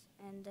riders,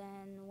 and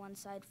then one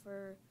side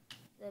for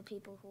the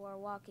people who are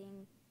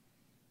walking,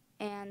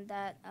 and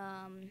that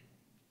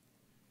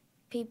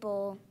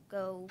people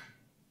go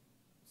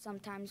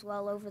sometimes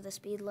well over the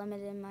speed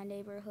limit in my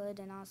neighborhood,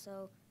 and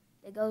also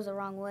it goes the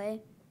wrong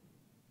way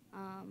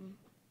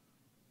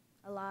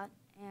a lot,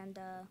 and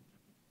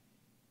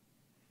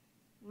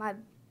my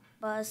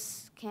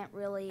bus can't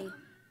really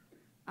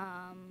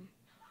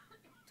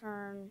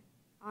turn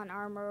on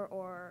Armour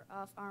or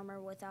off Armour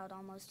without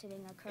almost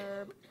hitting a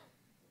curb.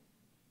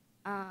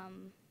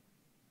 And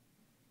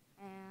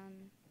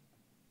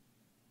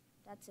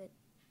that's it.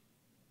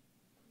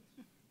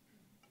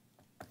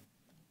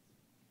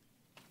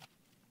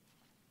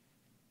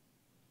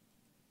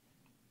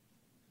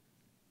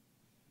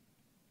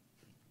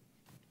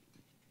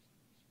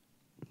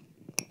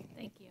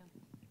 Thank you.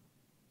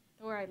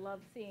 Or I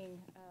love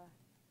seeing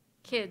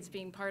kids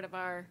being part of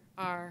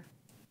our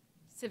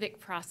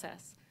civic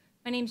process.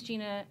 My name's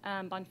Gina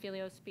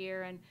Bonfilio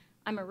Spear, and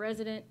I'm a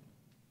resident.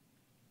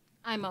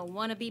 I'm a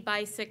wannabe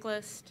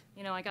bicyclist.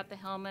 You know, I got the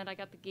helmet, I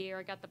got the gear,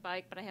 I got the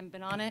bike, but I haven't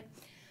been on it.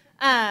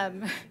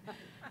 And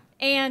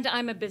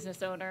I'm a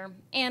business owner.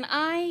 And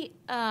I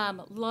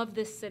love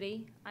this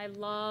city. I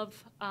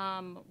love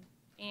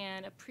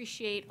and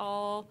appreciate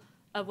all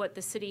of what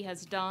the city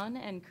has done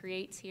and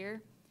creates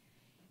here.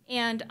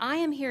 And I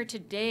am here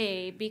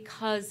today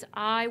because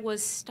I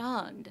was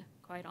stunned,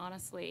 quite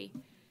honestly,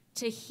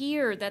 to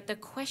hear that the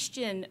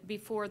question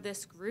before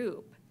this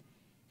group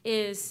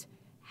is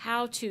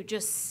how to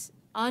just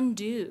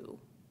undo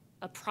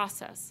a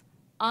process,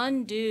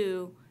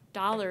 undo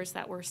dollars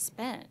that were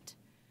spent.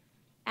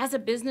 As a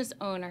business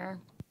owner,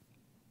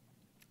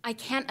 I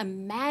can't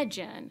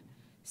imagine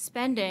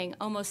spending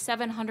almost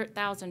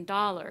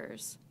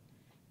 $700,000,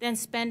 then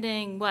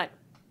spending, what,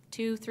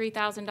 $2,000,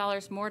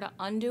 $3,000 more to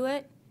undo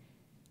it,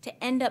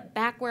 to end up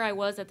back where I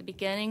was at the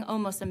beginning,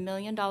 almost $1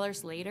 million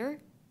later.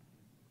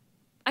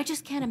 I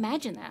just can't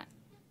imagine that.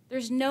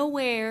 There's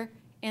nowhere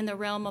in the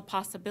realm of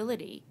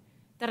possibility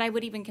that I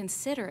would even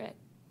consider it.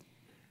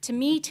 To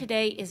me,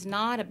 today is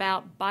not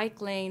about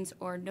bike lanes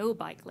or no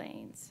bike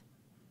lanes.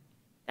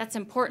 That's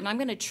important. I'm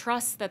going to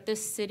trust that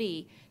this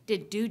city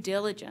did due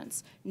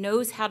diligence,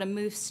 knows how to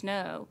move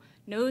snow,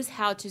 knows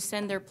how to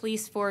send their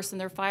police force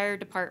and their fire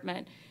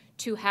department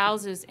to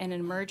houses and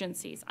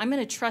emergencies. I'm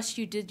going to trust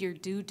you did your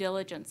due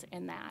diligence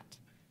in that.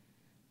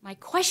 My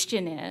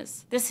question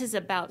is, this is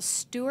about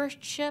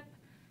stewardship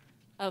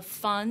of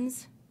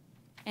funds,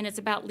 and it's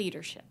about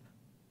leadership.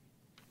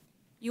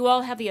 You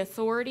all have the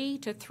authority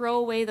to throw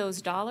away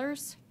those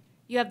dollars.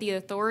 You have the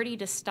authority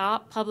to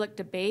stop public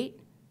debate.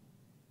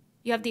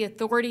 You have the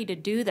authority to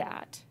do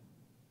that.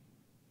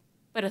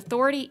 But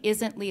authority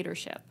isn't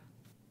leadership.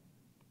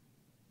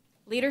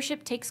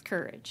 Leadership takes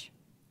courage.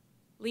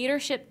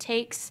 Leadership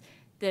takes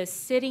the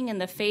sitting in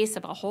the face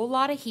of a whole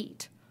lot of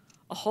heat,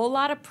 a whole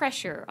lot of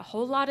pressure, a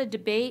whole lot of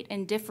debate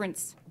and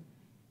difference,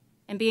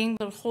 and being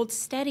able to hold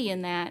steady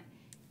in that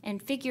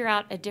and figure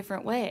out a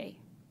different way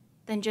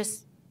than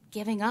just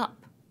giving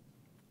up.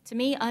 To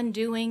me,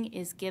 undoing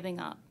is giving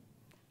up.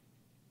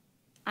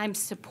 I'm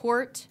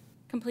support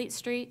Complete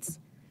Streets.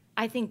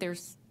 I think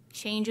there's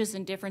changes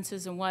and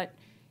differences in what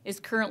is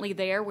currently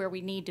there where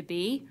we need to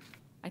be.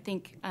 I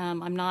think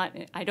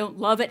I don't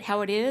love it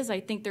how it is. I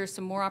think there's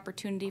some more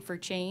opportunity for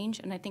change,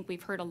 and I think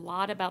we've heard a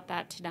lot about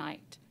that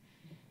tonight.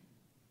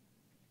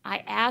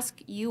 I ask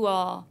you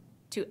all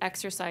to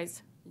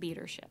exercise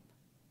leadership.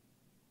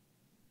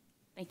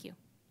 Thank you.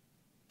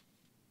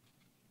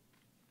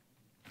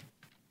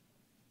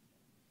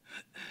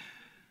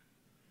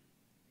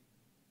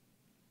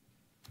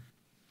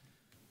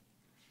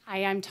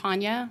 Hi, I'm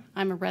Tanya.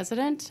 I'm a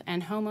resident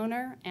and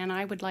homeowner, and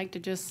I would like to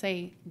just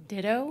say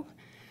ditto.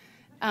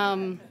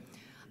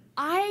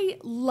 I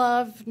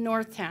love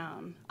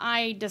Northtown.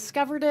 I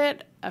discovered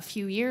it a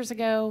few years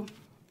ago,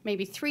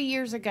 maybe 3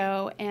 years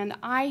ago, and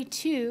I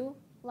too,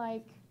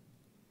 like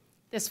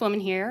this woman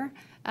here,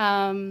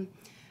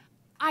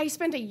 I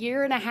spent 1.5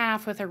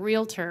 years with a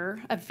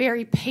realtor, a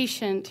very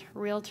patient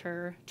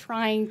realtor,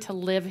 trying to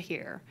live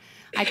here.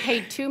 I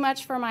paid too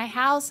much for my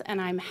house,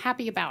 and I'm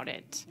happy about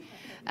it.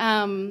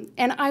 And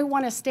I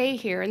want to stay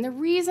here. And the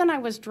reason I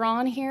was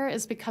drawn here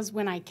is because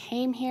when I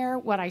came here,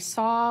 what I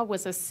saw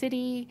was a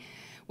city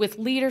with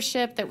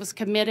leadership that was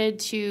committed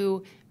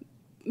to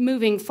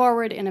moving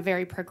forward in a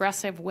very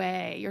progressive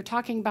way. You're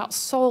talking about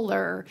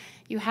solar.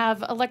 You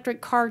have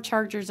electric car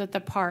chargers at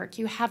the park.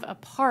 You have a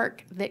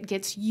park that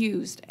gets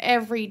used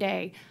every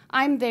day.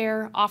 I'm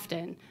there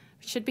often.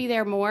 Should be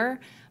there more.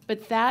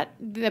 But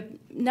the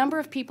number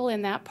of people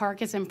in that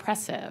park is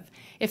impressive.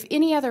 If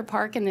any other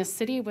park in this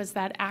city was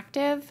that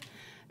active,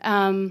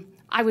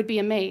 I would be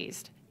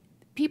amazed.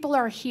 People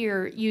are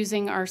here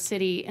using our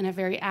city in a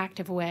very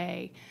active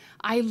way.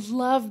 I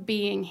love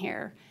being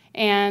here.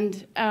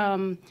 And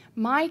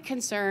my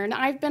concern,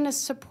 I've been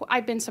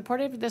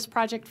supportive of this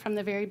project from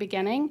the very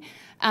beginning,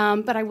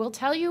 but I will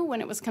tell you, when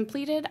it was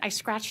completed, I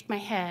scratched my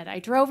head. I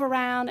drove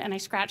around and I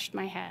scratched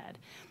my head.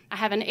 I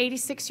have an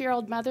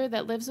 86-year-old mother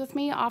that lives with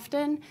me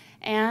often,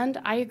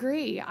 and I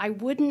agree. I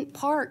wouldn't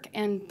park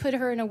and put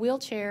her in a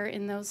wheelchair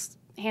in those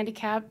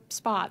handicapped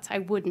spots. I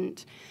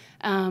wouldn't.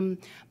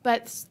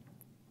 But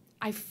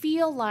I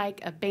feel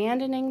like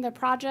abandoning the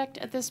project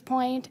at this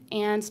point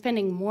and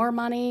spending more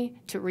money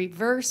to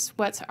reverse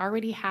what's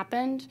already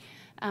happened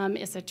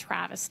is a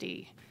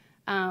travesty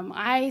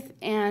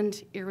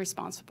and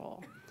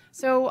irresponsible.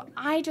 So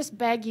I just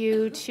beg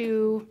you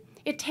to,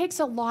 it takes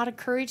a lot of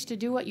courage to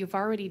do what you've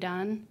already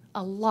done,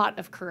 a lot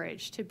of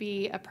courage to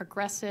be a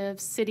progressive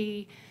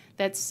city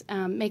that's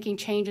making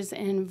changes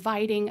and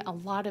inviting a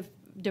lot of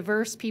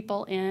diverse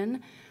people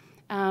in.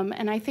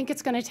 And I think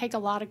it's going to take a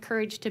lot of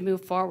courage to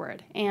move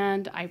forward.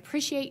 And I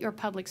appreciate your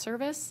public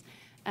service.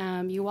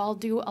 You all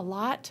do a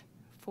lot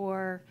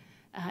for,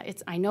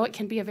 I know it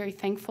can be a very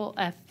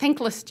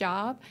thankless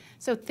job.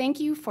 So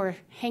thank you for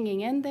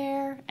hanging in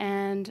there.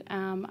 And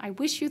I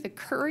wish you the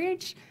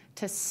courage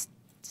to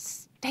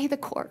stay the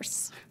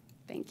course.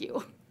 Thank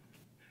you.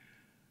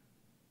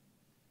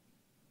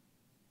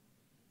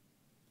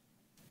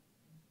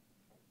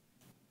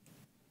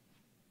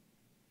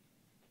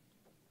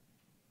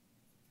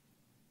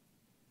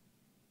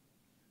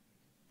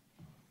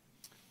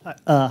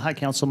 Hi,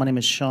 Council. My name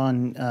is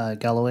Sean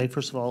Galloway.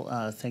 First of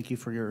all, thank you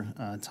for your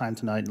time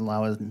tonight and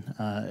allowing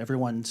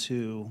everyone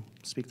to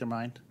speak their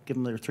mind. Give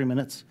them their 3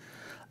 minutes.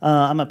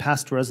 I'm a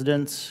past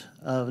resident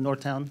of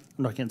North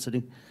Kansas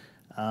City.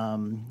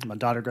 My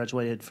daughter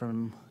graduated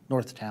from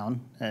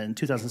Northtown in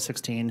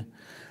 2016.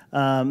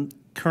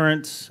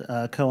 Current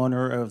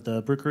co-owner of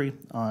the Brookery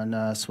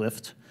on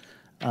Swift.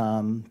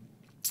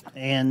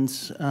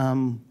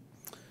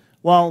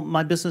 While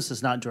my business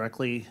is not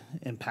directly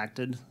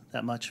impacted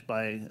that much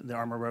by the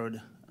Armour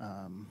Road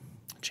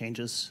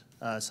changes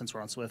since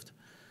we're on Swift,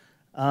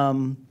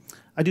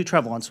 I do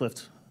travel on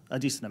Swift a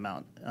decent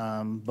amount,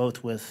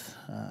 both with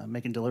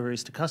making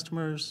deliveries to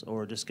customers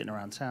or just getting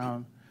around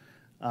town.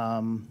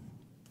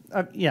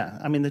 Yeah,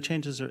 I mean, the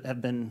changes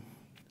have been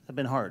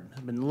hard,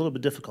 have been a little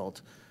bit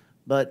difficult.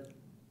 But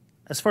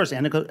as far as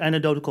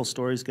anecdotal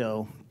stories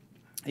go,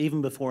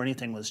 even before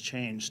anything was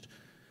changed,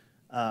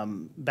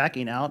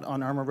 backing out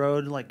on Armour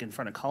Road, like in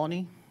front of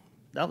Colony,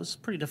 that was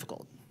pretty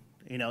difficult,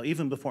 you know,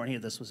 even before any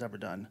of this was ever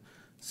done.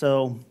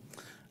 So,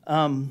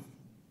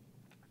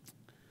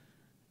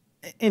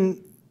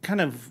 in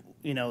kind of,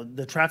 you know,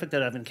 the traffic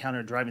that I've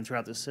encountered driving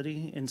throughout the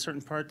city in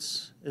certain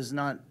parts is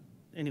not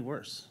any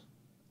worse.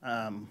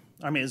 I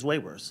mean, it's way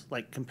worse,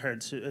 like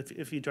compared to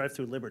if you drive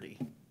through Liberty,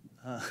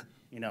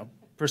 you know,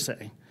 per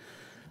se.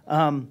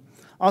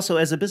 Also,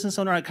 as a business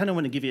owner, I kind of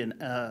want to give you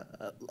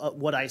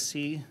what I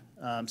see,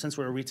 since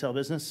we're a retail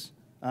business,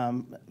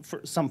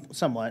 for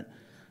somewhat.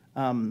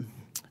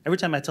 Every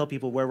time I tell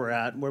people where we're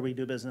at, where we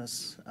do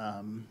business,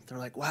 they're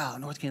like, wow,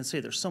 North Kansas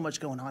City, there's so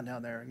much going on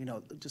down there. You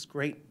know, just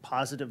great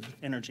positive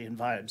energy and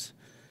vibes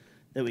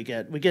that we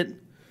get. We get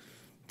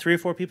 3 or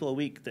 4 people a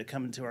week that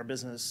come into our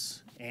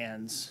business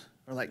and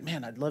are like,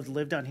 man, I'd love to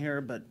live down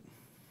here, but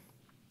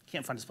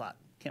can't find a spot,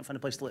 can't find a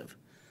place to live.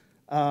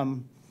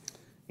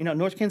 You know,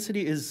 North Kansas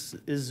City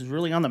is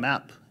really on the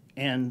map,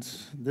 and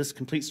this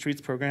Complete Streets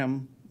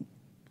program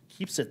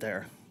keeps it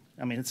there.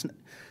 I mean,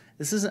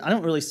 I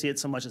don't really see it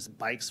so much as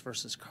bikes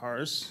versus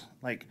cars.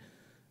 Like,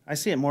 I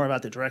see it more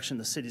about the direction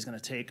the city's going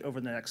to take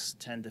over the next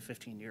 10 to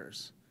 15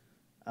 years.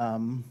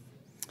 You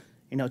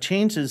know,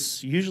 change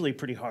is usually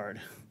pretty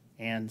hard,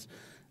 and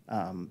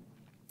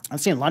I've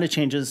seen a lot of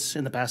changes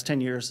in the past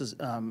 10 years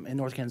in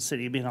North Kansas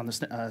City, being on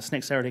the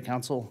Snake Saturday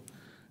Council.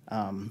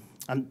 I'm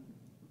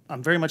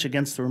very much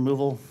against the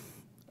removal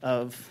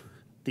of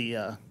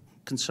the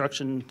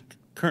construction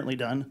currently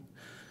done.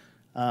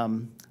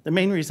 The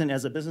main reason,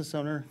 as a business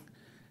owner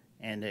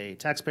and a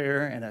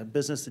taxpayer and a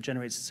business that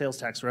generates sales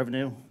tax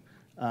revenue,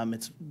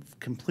 it's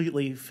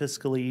completely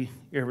fiscally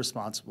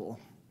irresponsible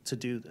to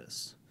do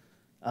this.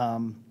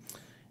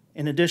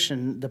 In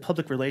addition, the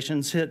public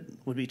relations hit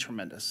would be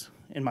tremendous,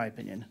 in my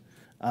opinion.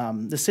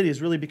 The city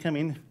is really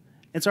becoming,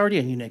 it's already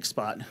a unique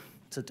spot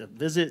to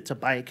visit, to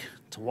bike,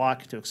 to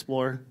walk, to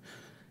explore.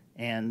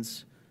 And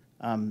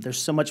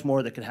there's so much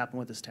more that could happen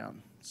with this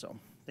town. So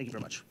thank you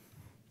very much.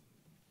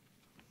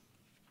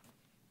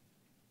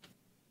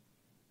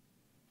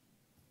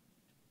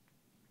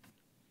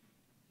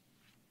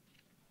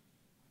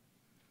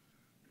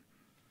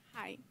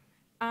 Hi,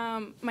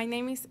 my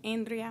name is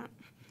Andrea,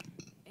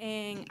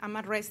 and I'm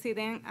a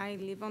resident. I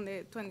live on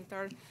the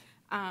 23rd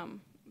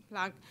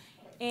block,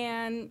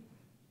 and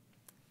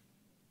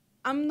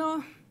I'm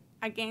not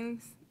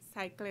against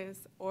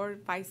cyclists or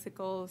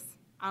bicycles.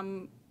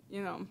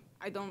 You know,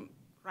 I don't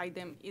ride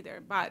them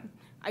either, but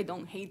I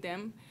don't hate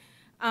them.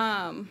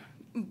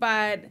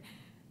 But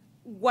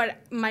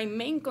what my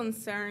main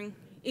concern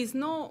is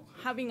not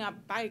having a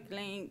bike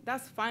lane.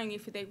 That's fine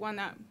if they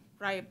wanna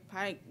ride a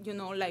bike, you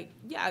know, like,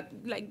 yeah,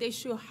 like they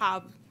should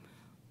have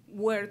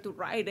where to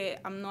ride it.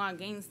 I'm not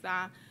against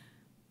that.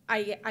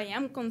 I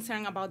am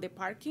concerned about the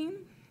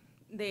parking,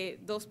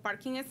 those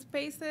parking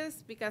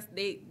spaces, because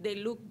they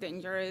look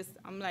dangerous.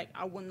 I'm like,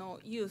 I will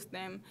not use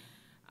them.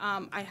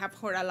 I have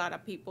heard a lot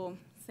of people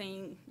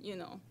saying, you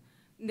know,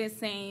 the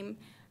same.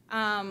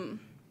 And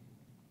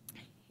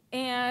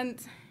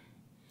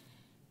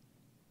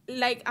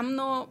like, I'm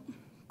not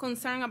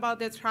concerned about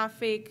the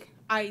traffic.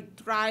 I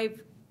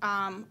drive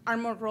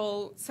Armour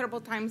Road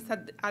several times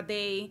a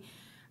day.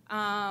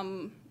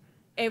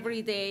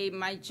 Every day,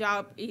 my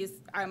job is,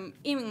 I'm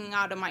in and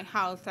out of my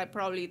house like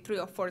probably 3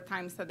 or 4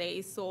 times a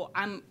day. So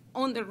I'm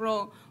on the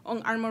road,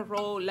 on Armour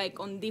Road, like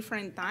on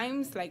different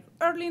times, like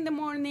early in the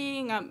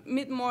morning,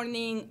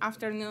 mid-morning,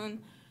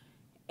 afternoon.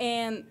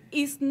 And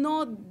it's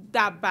not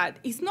that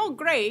bad. It's not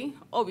great,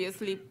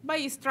 obviously, but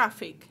it's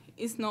traffic.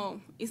 It's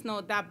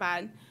not that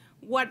bad.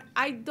 What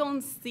I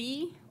don't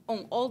see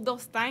on all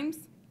those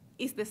times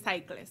is the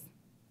cyclists.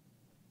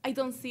 I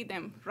don't see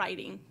them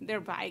riding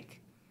their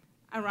bike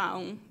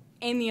around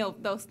any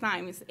of those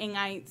times. And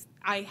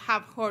I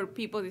have heard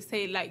people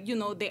say, like, you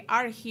know, they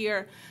are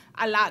here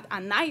a lot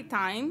at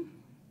nighttime,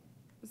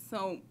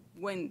 so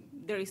when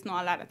there is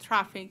not a lot of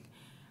traffic.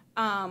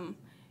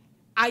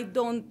 I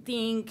don't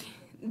think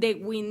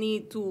that we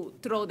need to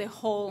throw the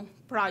whole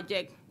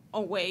project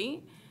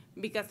away,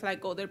 because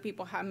like other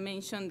people have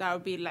mentioned, that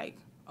would be like,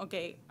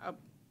 okay, a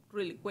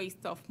really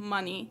waste of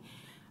money.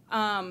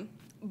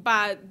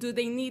 but do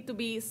they need to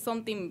be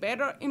something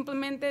better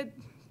implemented?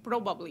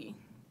 Probably.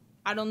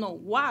 I don't know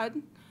what,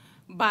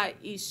 but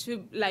it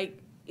should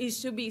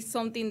be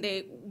something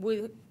that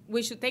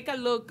we should take a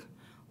look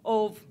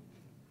of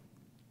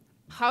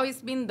how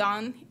it's been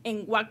done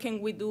and what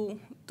can we do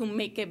to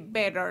make it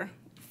better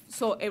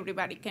so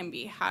everybody can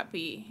be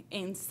happy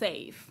and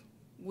safe,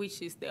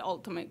 which is the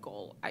ultimate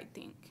goal, I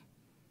think.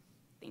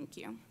 Thank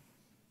you.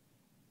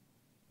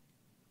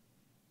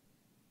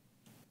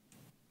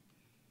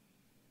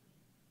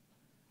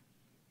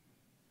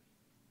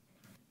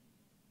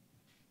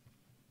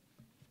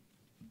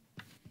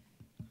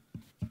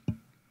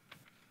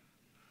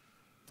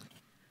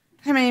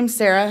 Hi, my name's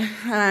Sarah,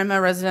 and I'm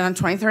a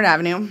resident on 23rd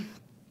Avenue.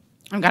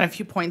 I've got a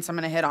few points I'm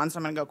going to hit on, so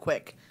I'm going to go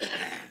quick.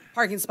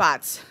 Parking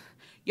spots.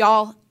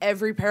 Y'all,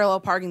 every parallel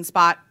parking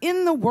spot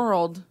in the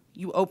world,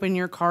 you open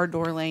your car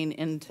door lane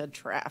into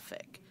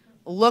traffic.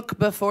 Look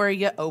before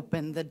you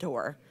open the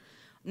door.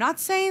 I'm not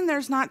saying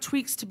there's not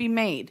tweaks to be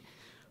made,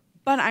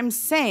 but I'm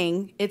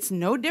saying it's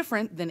no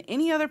different than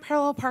any other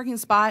parallel parking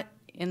spot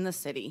in the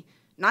city.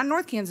 Not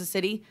North Kansas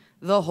City,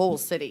 the whole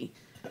city.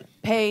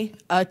 Pay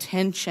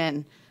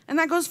attention. And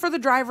that goes for the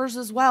drivers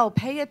as well.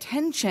 Pay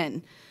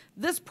attention.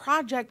 This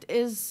project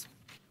is,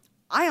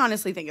 I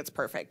honestly think it's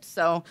perfect.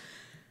 So,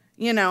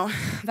 you know,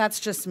 that's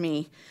just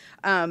me.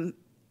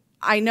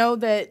 I know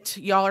that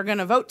y'all are going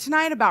to vote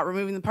tonight about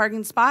removing the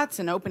parking spots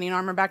and opening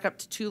Armour back up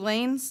to 2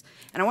 lanes.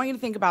 And I want you to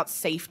think about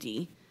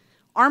safety.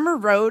 Armour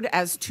Road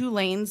as 2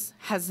 lanes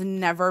has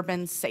never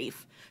been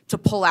safe to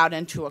pull out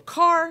into a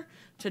car,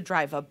 to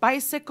drive a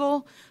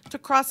bicycle, to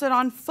cross it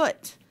on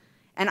foot.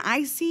 And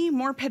I see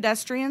more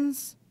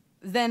pedestrians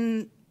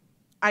than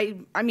I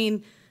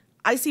mean,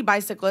 I see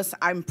bicyclists.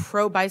 I'm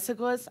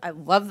pro-bicyclists. I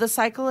love the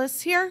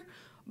cyclists here,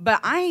 but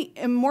I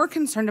am more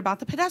concerned about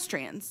the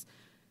pedestrians.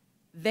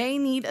 They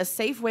need a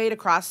safe way to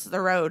cross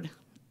the road.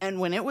 And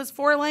when it was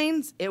 4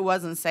 lanes, it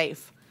wasn't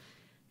safe.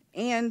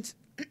 And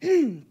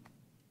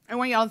I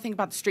want y'all to think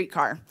about the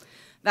streetcar.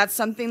 That's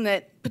something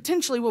that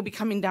potentially will be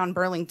coming down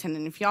Burlington.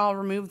 And if y'all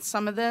removed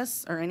some of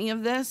this or any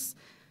of this,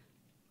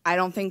 I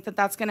don't think that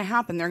that's going to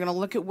happen. They're going to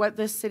look at what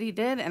this city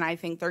did, and I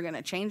think they're going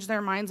to change their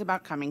minds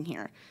about coming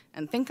here.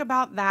 And think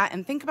about that,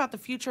 and think about the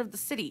future of the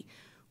city.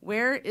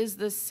 Where is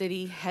this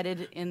city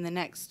headed in the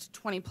next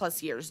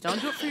 20-plus years? Don't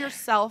do it for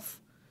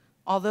yourself,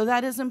 although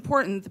that is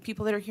important. The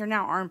people that are here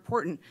now are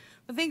important.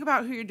 But think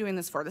about who you're doing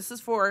this for. This is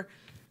for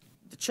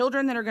the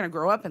children that are going to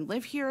grow up and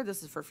live here.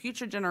 This is for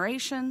future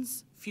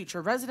generations,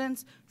 future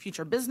residents,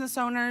 future business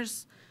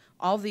owners,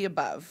 all the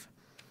above.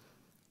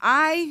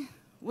 I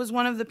was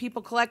one of the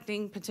people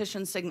collecting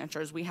petition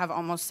signatures. We have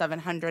almost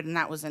 700, and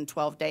that was in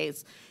 12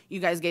 days. You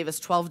guys gave us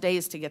 12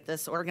 days to get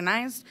this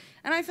organized,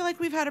 and I feel like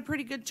we've had a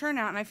pretty good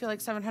turnout, and I feel like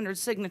 700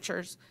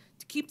 signatures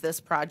to keep this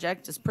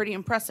project is pretty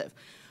impressive.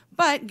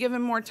 But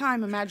given more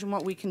time, imagine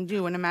what we can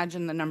do and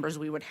imagine the numbers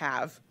we would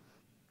have.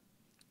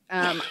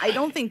 I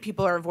don't think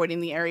people are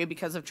avoiding the area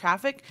because of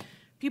traffic.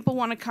 People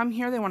want to come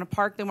here, they want to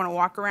park, they want to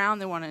walk around,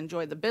 they want to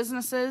enjoy the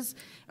businesses,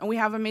 and we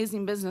have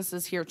amazing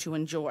businesses here to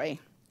enjoy.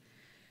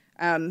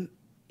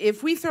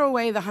 If we throw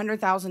away the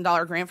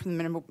 $100,000 grant from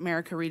the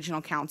Mid-America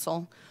Regional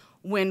Council,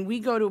 when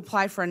we go to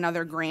apply for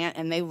another grant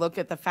and they look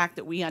at the fact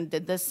that we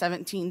undid this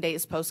 17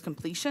 days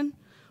post-completion,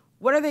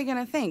 what are they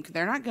going to think?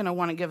 They're not going to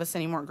want to give us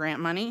any more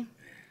grant money.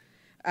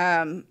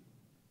 The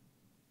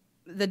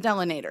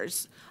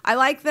delinators. I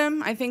like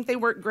them. I think they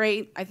work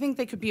great. I think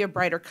they could be a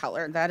brighter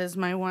color. That is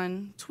my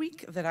one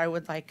tweak that I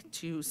would like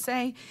to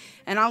say.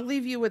 And I'll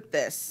leave you with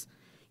this.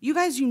 You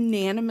guys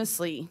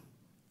unanimously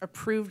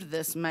approved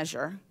this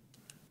measure.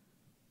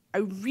 I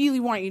really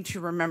want you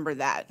to remember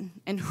that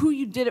and who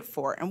you did it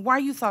for and why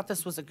you thought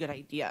this was a good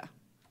idea.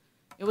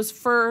 It was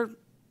for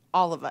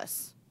all of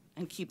us,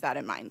 and keep that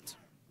in mind.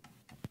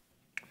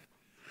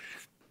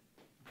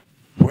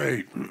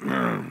 Wait.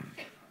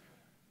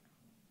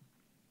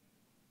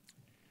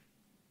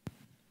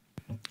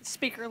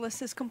 Speaker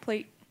list is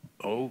complete.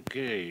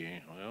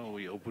 Okay, well,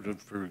 we open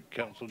it for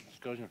council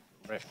discussion.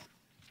 Right.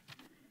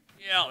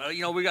 Yeah,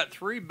 you know, we got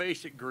 3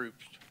 basic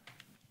groups.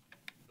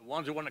 The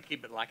ones that want to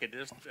keep it like it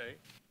is today.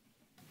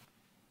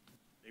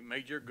 They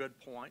made your good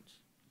points.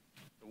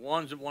 The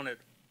ones that want it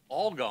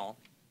all gone,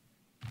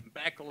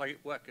 back like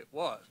what it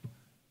was.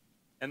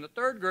 And the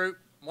third group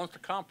wants to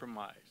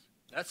compromise.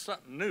 That's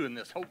something new in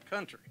this whole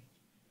country.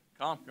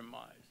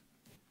 Compromise.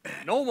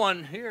 No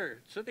one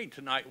here sitting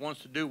tonight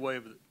wants to do away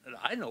with, that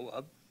I know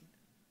of,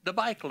 the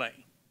bike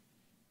lane.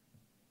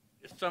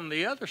 It's some of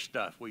the other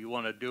stuff we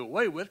want to do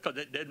away with because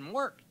it didn't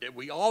work. Did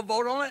we all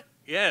vote on it?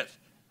 Yes.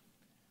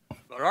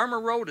 But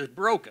Armour Road is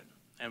broken,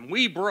 and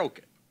we broke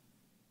it.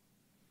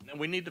 And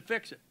we need to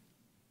fix it.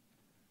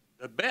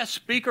 The best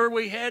speaker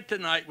we had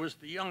tonight was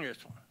the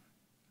youngest one.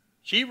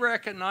 She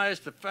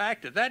recognized the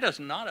fact that that is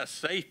not a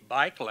safe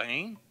bike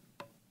lane.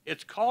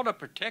 It's called a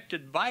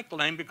protected bike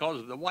lane because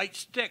of the white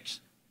sticks.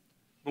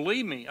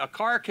 Believe me, a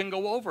car can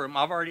go over them.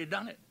 I've already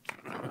done it.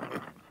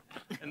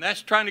 And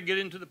that's trying to get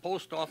into the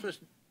post office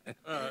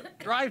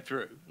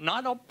drive-through.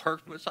 Not on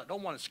purpose. I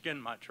don't want to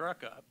skin my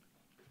truck up.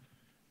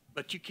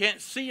 but you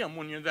can't see them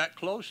when you're that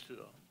close to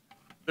them.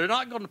 They're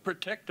not going to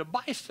protect a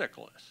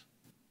bicyclist.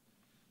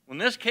 When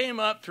this came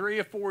up 3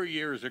 or 4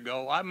 years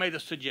ago, I made a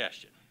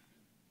suggestion,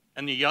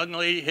 and the young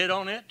lady hit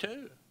on it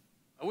too.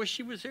 I wish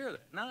she was here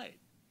that night.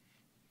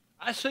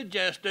 I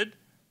suggested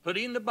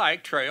putting the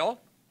bike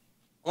trail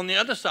on the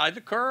other side of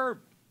the curb.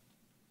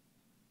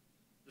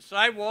 The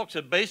sidewalks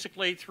are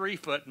basically 3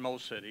 foot in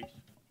most cities.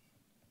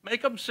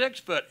 Make them 6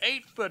 foot,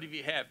 8 foot if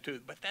you have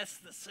to, but that's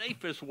the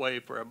safest way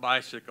for a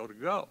bicycle to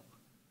go.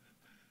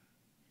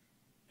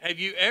 Have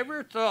you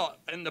ever thought,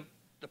 and the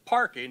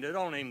parking, they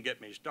don't even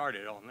get me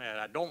started on that.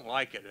 I don't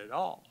like it at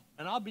all,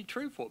 and I'll be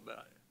truthful about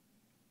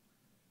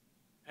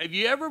it. Have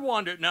you ever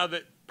wondered, now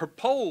that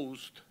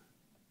proposed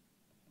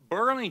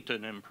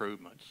Burlington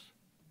improvements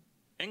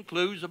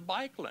includes a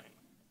bike lane?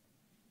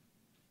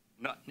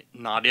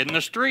 Not in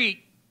the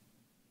street,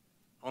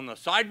 on the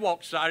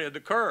sidewalk side of the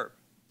curb.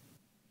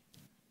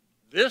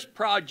 This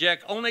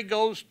project only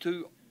goes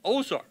to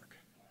Ozark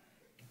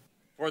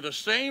for the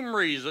same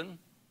reason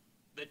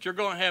that you're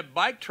going to have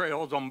bike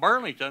trails on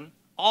Burlington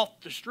off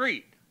the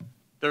street.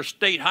 They're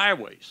state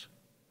highways.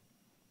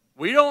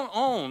 We don't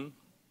own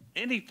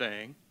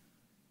anything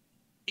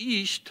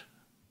east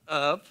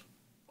of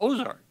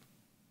Ozark,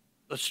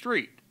 the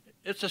street.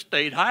 It's a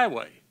state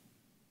highway.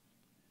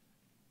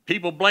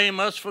 People blame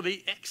us for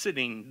the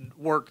exiting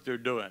work they're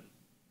doing.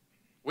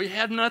 We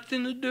have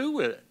nothing to do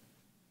with it.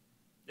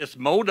 It's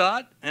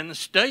MoDOT and the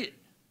state.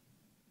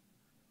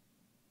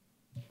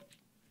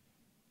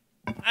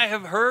 I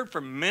have heard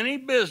from many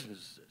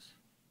businesses,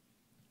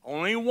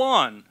 only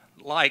one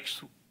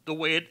likes the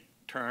way it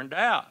turned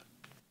out.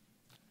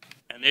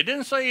 And they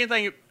didn't say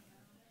anything.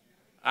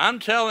 I'm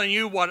telling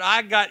you what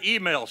I got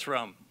emails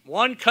from.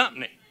 One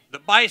company, the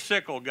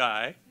bicycle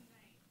guy.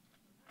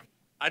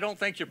 I don't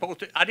think you're supposed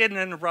to, I didn't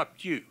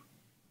interrupt you,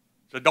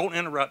 so don't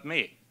interrupt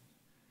me.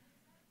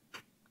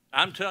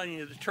 I'm telling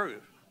you the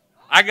truth.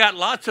 I got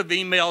lots of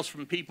emails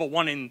from people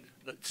wanting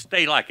to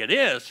stay like it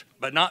is,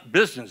 but not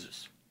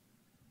businesses.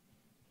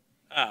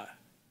 I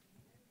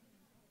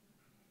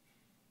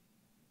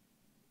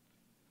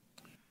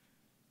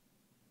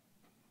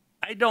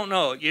don't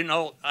know. You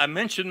know, I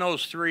mentioned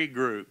those 3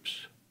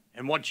 groups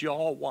and what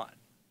y'all want.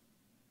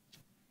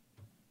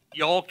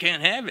 Y'all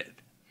can't have it.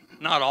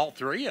 Not all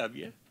 3 of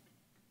you.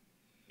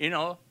 You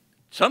know,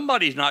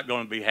 somebody's not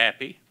going to be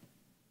happy.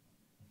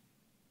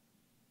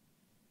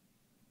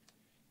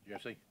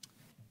 Jesse?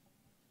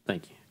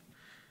 Thank you.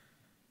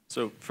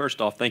 So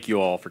first off, thank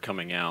you all for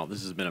coming out.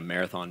 This has been a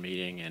marathon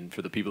meeting, and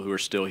for the people who are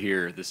still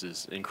here, this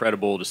is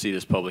incredible to see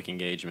this public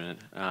engagement.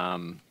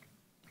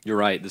 You're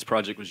right, this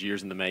project was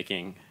years in the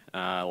making.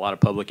 A lot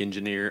of public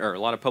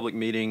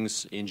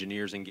meetings,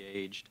 engineers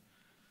engaged,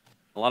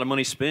 a lot of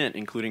money spent,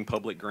 including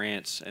public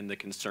grants, and the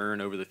concern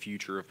over the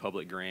future of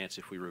public grants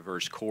if we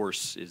reverse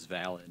course is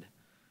valid.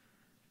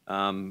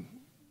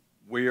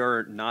 We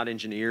are not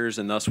engineers,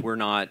 and thus we're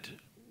not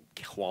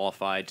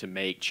qualified to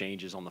make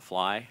changes on the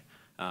fly.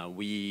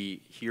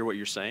 We hear what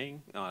you're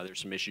saying.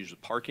 There's some issues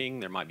with parking.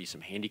 There might be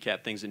some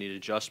handicap things that need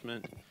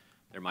adjustment.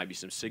 There might be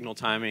some signal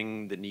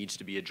timing that needs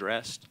to be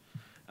addressed.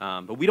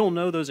 But we don't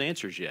know those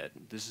answers yet.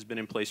 This has been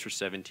in place for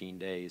 17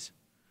 days.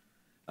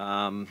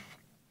 And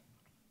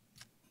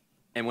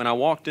when I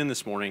walked in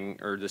this morning,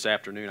 or this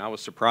afternoon, I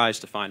was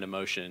surprised to find a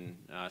motion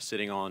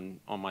sitting on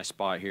my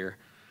spot here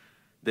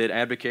that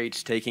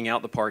advocates taking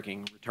out the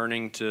parking,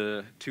 returning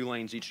to 2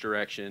 lanes each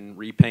direction,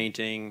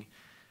 repainting,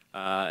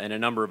 and a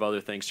number of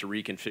other things to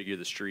reconfigure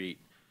the street.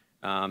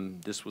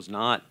 This was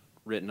not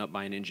written up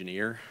by an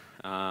engineer,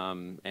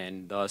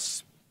 and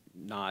thus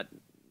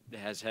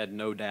has had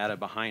no data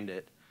behind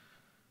it.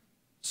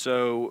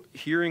 So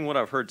hearing what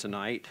I've heard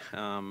tonight,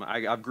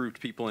 I've grouped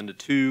people into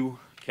 2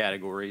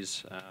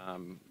 categories.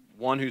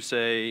 One who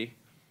say,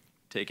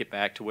 take it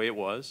back to the way it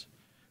was.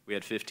 We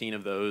had 15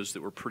 of those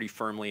that were pretty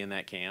firmly in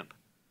that camp.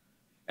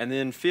 And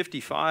then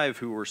 55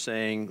 who were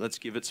saying, let's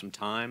give it some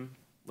time,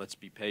 let's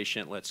be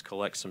patient, let's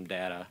collect some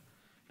data,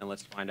 and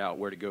let's find out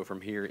where to go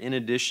from here, in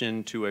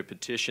addition to a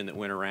petition that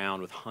went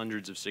around with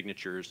hundreds of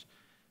signatures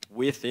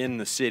within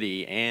the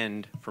city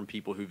and from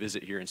people who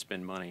visit here and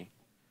spend money.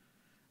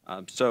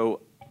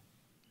 So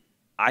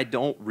I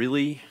don't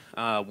really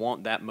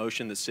want that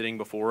motion that's sitting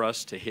before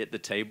us to hit the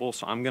table,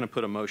 so I'm going to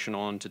put a motion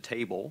on to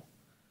table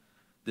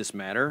this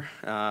matter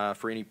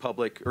for any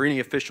public or any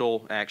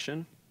official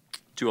action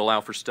to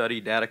allow for study,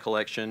 data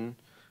collection,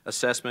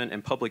 assessment,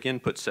 and public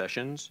input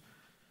sessions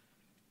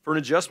for an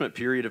adjustment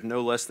period of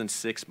no less than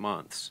 6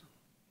 months.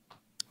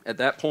 At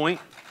that point,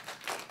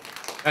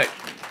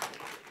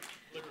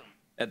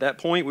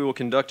 we will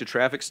conduct a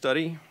traffic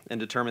study and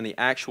determine the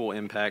actual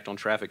impact on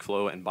traffic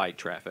flow and bike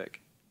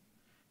traffic.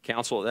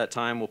 Council at that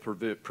time will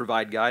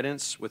provide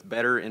guidance with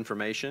better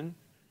information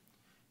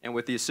and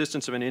with the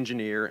assistance of an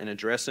engineer in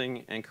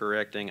addressing and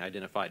correcting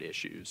identified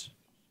issues.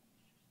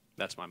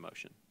 That's my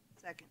motion.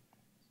 Second.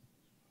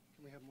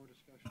 Can we have more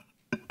discussion?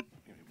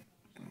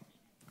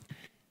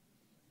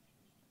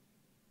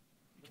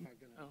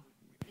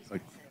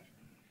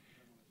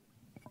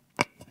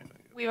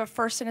 We have a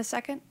first and a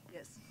second?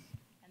 Yes.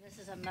 And this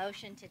is a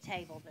motion to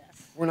table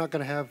this. We're not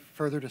going to have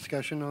further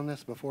discussion on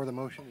this before the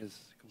motion is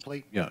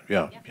complete? Yeah.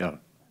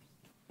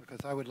 Because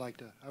I would like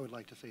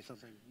to say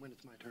something when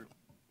it's my turn.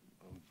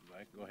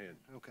 Mike, go ahead.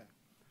 Okay.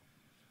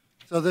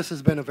 So this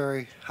has been a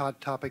very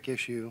hot topic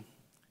issue,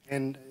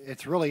 and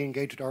it's really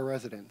engaged our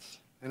residents.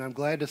 And I'm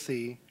glad to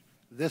see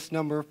this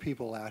number of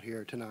people out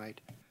here tonight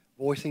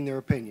voicing their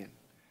opinion.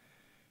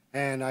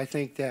 And I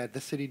think that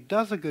the city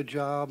does a good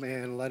job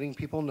in letting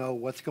people know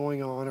what's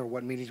going on or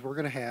what meetings we're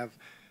going to have.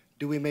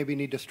 Do we maybe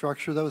need to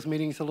structure those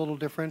meetings a little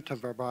different to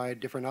provide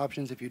different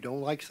options if you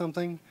don't like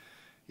something?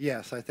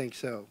 Yes, I think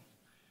so.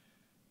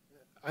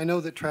 I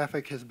know that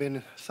traffic has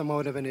been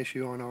somewhat of an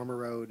issue on Armour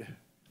Road.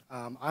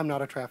 I'm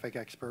not a traffic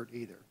expert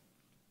either,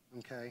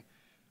 okay?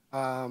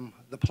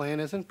 The plan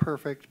isn't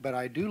perfect, but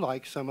I do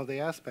like some of the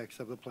aspects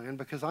of the plan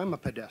because I'm a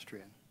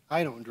pedestrian.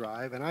 I don't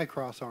drive, and I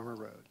cross Armour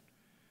Road,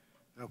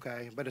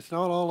 okay? But it's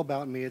not all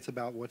about me, it's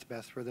about what's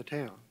best for the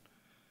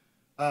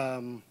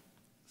town.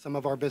 Some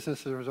of our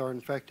businesses are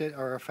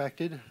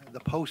affected. The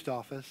post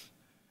office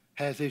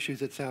has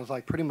issues, it sounds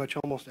like pretty much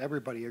almost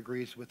everybody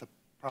agrees with the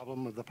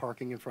problem of the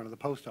parking in front of the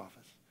post office.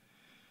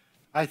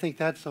 I think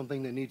that's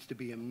something that needs to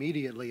be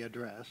immediately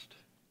addressed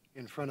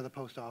in front of the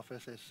post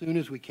office as soon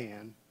as we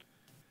can.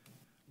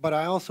 But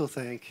I also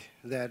think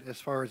that as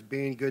far as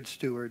being good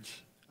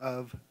stewards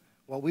of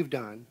what we've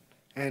done,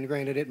 and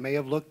granted it may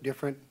have looked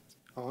different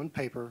on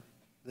paper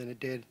than it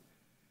did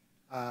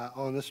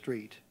on the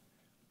street,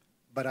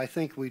 but I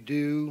think we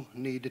do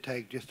need to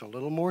take just a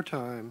little more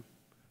time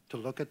to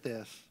look at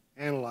this,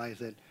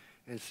 analyze it,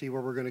 and see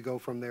where we're going to go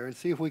from there, and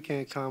see if we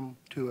can't come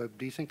to a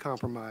decent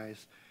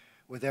compromise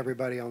with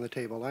everybody on the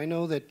table. I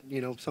know that,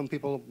 you know, some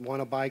people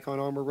want a bike on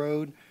Armour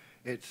Road.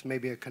 It's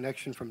maybe a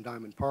connection from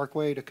Diamond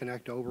Parkway to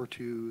connect over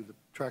to the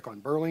track on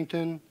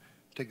Burlington,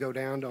 to go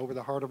down to over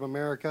the heart of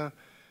America.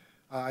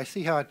 I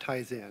see how it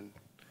ties in,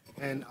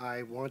 and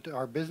I want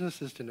our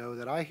businesses to know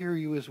that I hear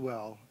you as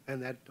well,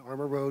 and that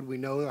Armour Road, we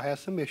know has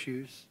some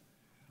issues.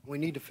 We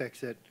need to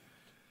fix it,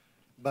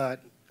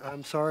 but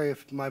I'm sorry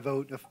if my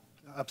vote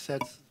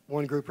upsets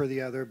one group or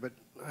the other, but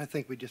I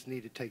think we just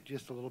need to take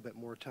just a little bit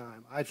more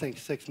time. I think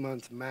 6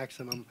 months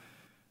maximum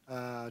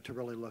to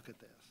really look at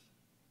this.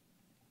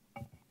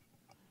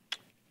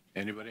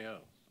 Anybody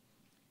else?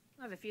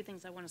 I have a few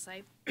things I want to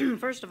say.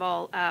 First of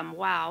all,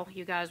 wow,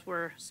 you guys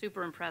were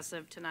super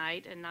impressive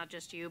tonight, and not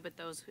just you, but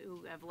those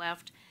who have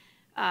left.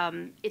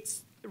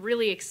 It's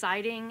really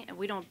exciting, and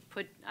we don't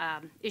put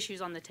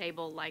issues on the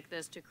table like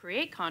this to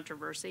create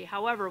controversy.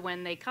 However,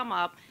 when they come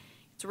up,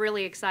 it's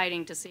really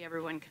exciting to see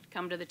everyone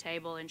come to the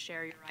table and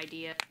share your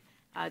ideas.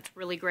 It's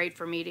really great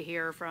for me to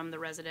hear from the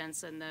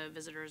residents and the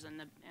visitors and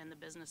the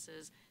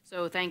businesses.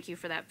 So thank you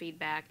for that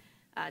feedback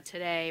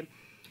today.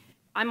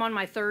 I'm on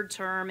my third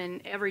term,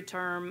 and every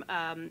term,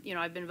 you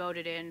know, I've been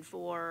voted in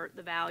for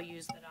the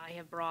values that I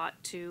have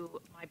brought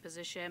to my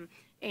position.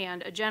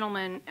 And a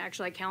gentleman,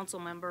 actually a council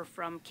member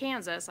from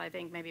Kansas, I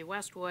think maybe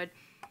Westwood,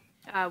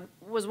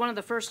 was one of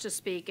the first to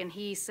speak, and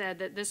he said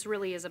that this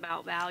really is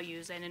about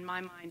values, and in my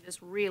mind,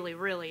 this really,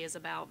 really is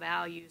about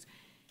values.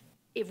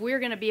 If we're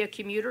going to be a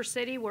commuter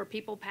city where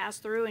people pass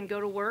through and go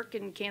to work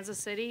in Kansas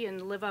City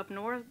and live up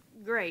north,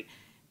 great.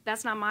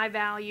 That's not my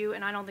value,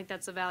 and I don't think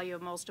that's the value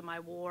of most of my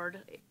ward.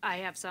 I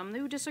have some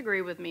who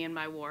disagree with me in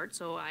my ward,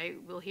 so I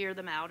will hear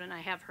them out, and I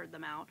have heard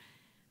them out.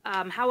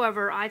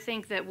 However, I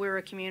think that we're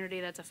a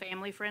community that's a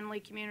family-friendly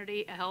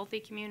community, a healthy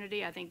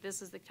community. I think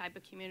this is the type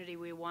of community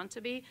we want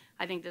to be.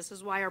 I think this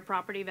is why our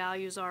property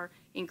values are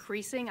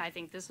increasing. I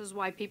think this is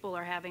why people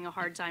are having a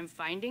hard time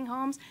finding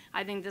homes.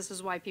 I think this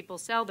is why people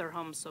sell their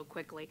homes so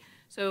quickly.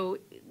 So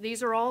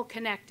these are all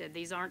connected.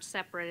 These aren't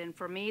separate. And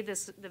for me,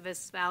 this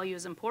value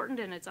is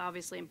important, and it's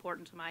obviously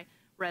important to my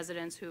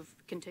residents who've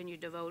continued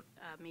to vote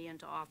me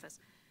into office.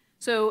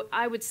 So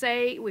I would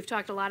say we've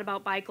talked a lot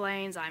about bike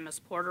lanes. I'm a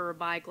supporter of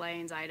bike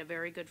lanes. I had a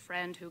very good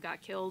friend who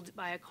got killed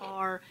by a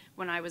car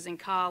when I was in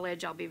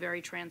college. I'll be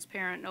very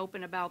transparent and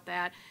open about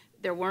that.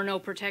 There were no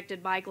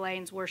protected bike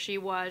lanes where she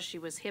was. She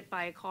was hit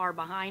by a car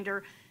behind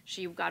her.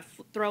 She got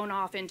thrown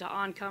off into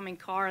oncoming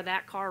car.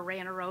 That car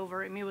ran her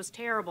over. I mean, it was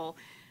terrible.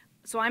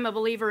 So I'm a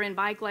believer in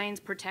bike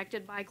lanes,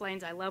 protected bike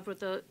lanes. I love what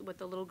the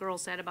little girl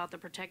said about the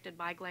protected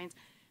bike lanes.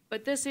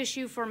 But this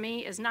issue for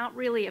me is not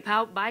really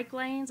about bike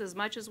lanes as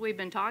much as we've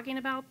been talking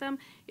about them.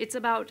 It's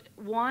about,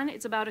 one,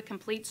 it's about a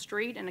complete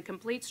street, and a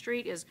complete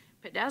street is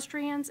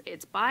pedestrians,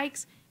 it's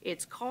bikes,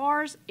 it's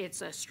cars,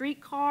 it's a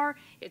streetcar,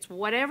 it's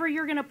whatever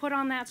you're going to put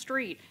on that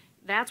street.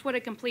 That's what a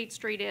complete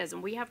street is,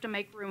 and we have to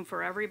make room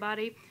for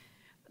everybody.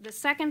 The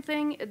second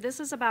thing, this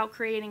is about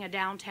creating a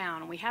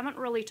downtown, and we haven't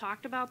really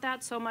talked about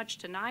that so much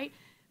tonight,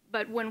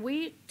 but when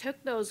we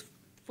took those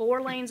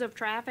 4 lanes of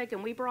traffic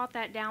and we brought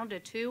that down to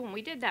 2, and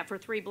we did that for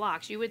 3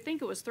 blocks. You would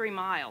think it was 3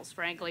 miles,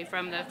 frankly,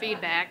 from the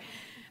feedback,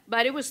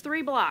 but it was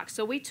 3 blocks.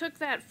 So we took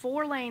that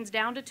 4 lanes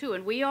down to 2,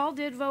 and we all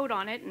did vote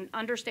on it, and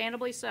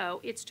understandably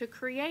so. It's to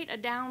create a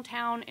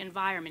downtown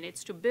environment.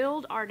 It's to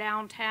build our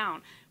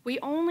downtown. We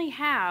only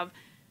have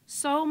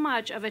so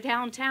much of a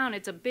downtown.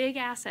 It's a big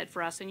asset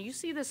for us, and you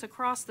see this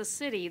across the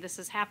city. This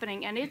is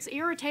happening, and it's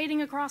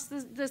irritating across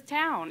the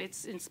town.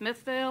 It's in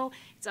Smithville.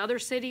 It's other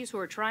cities who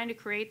are trying to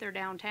create their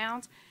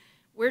downtowns.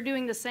 We're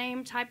doing the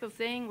same type of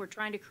thing. We're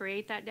trying to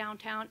create that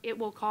downtown. It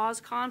will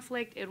cause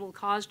conflict. It will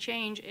cause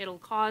change. It'll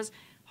cause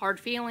hard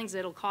feelings.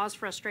 It'll cause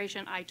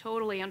frustration. I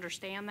totally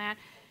understand that.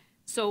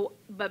 So,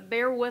 but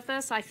bear with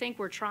us. I think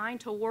we're trying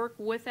to work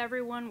with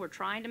everyone. We're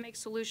trying to make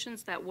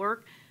solutions that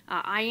work.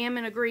 I am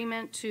in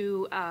agreement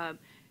to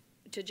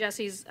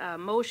Jesse's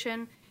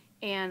motion,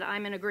 and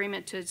I'm in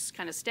agreement to just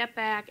kind of step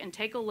back and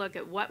take a look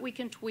at what we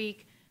can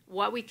tweak,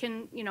 what we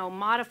can,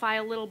 modify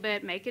a little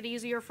bit, make it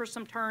easier for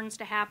some turns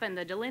to happen.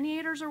 The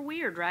delineators are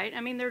weird, right? I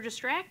mean, they're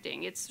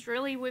distracting. It's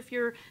really,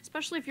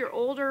 especially if you're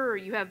older or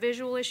you have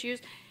visual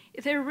issues,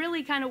 they're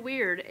really kind of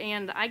weird,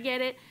 and I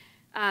get it.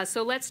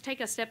 So let's take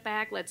a step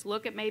back. Let's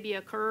look at maybe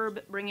a curb,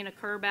 bringing a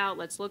curb out.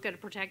 Let's look at a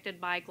protected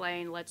bike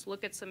lane. Let's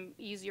look at some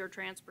easier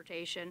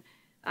transportation.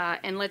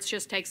 And let's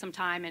just take some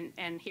time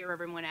and hear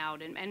everyone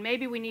out. And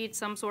maybe we need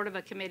some sort of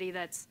a committee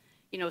that's,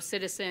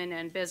 citizen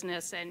and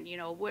business and,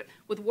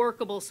 with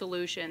workable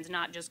solutions,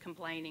 not just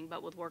complaining,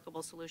 but with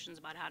workable solutions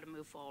about how to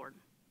move forward.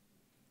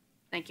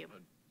 Thank you.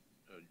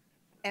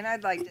 And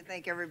I'd like to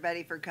thank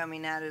everybody for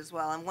coming out as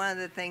well. And one of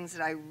the things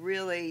that I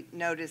really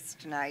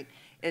noticed tonight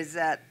is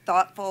that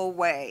thoughtful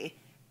way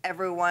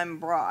everyone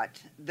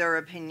brought their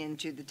opinion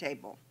to the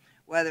table,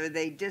 whether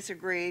they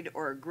disagreed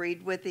or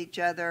agreed with each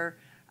other.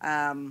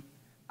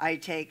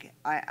 I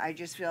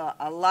just feel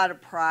a lot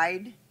of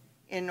pride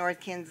in North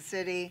Kansas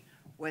City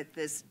with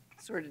this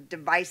sort of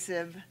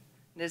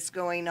divisiveness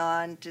going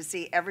on, to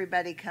see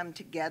everybody come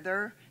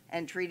together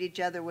and treat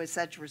each other with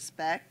such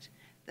respect,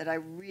 that I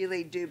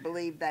really do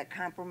believe that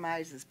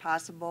compromise is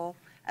possible.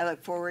 I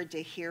look forward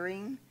to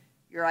hearing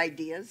your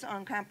ideas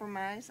on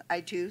compromise. I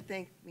too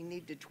think we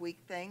need to tweak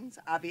things.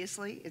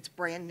 Obviously, it's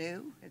brand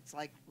new. It's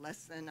like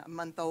less than a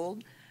month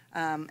old.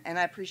 And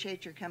I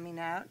appreciate your coming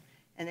out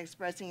and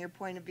expressing your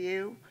point of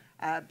view,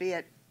 be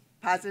it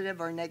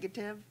positive or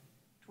negative,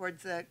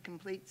 towards the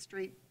Complete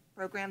Street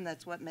program.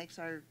 That's what makes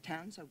our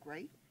town so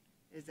great,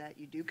 is that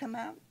you do come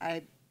out.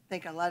 I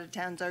think a lot of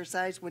towns our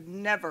size would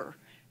never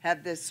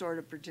have this sort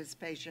of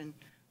participation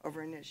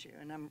over an issue.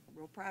 And I'm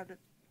real proud of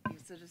you,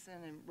 citizen,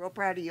 and real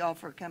proud of y'all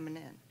for coming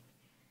in.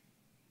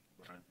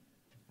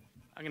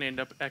 I'm going to end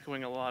up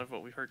echoing a lot of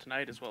what we heard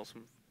tonight, as well as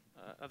some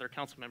other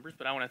council members,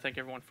 but I want to thank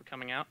everyone for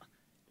coming out.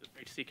 It was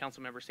great to see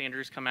Councilmember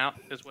Sanders come out,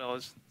 as well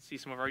as see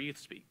some of our youth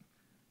speak.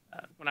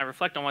 When I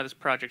reflect on why this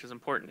project is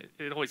important,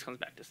 it always comes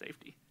back to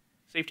safety.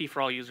 Safety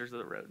for all users of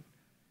the road.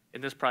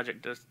 And this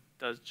project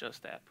does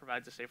just that,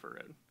 provides a safer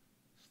road.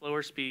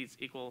 Slower speeds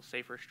equal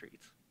safer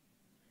streets.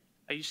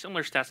 I use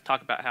similar stats to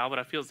talk about how, but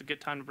I feel it's a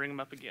good time to bring them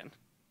up again.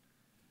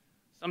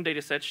 Some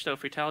data sets show a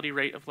fatality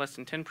rate of less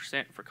than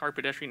 10% for car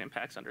pedestrian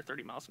impacts under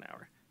 30 miles an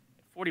hour.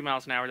 At 40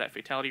 miles an hour, that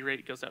fatality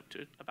rate goes up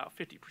to about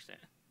 50%.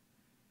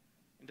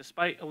 And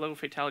despite a low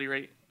fatality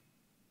rate,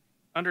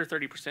 under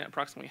 30%,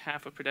 approximately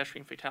half of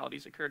pedestrian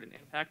fatalities occurred in an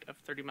impact of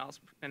 30 miles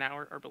an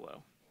hour or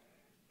below.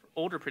 For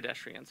older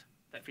pedestrians,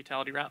 that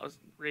fatality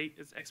rate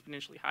is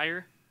exponentially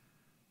higher.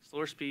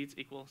 Slower speeds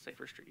equal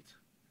safer streets.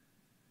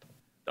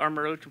 The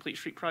Armour Road Complete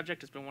Street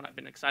Project has been one I've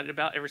been excited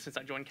about ever since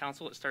I joined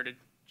council. It started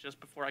just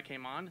before I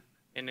came on,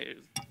 and I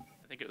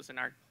think it was in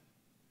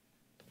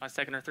my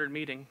second or third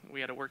meeting.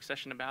 We had a work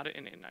session about it,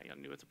 and I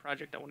knew it's a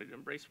project I wanted to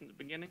embrace from the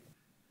beginning.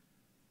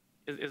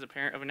 As a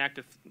parent of an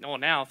active,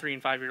 now 3-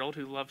 and 5-year-old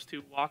who loves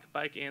to walk,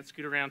 bike, and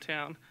scoot around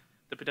town,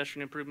 the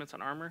pedestrian improvements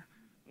on Armour,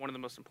 one of the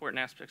most important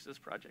aspects of this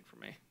project for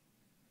me.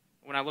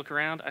 When I look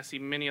around, I see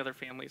many other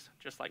families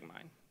just like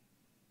mine.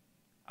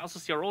 I also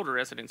see our older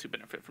residents who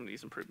benefit from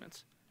these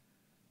improvements.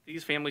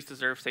 These families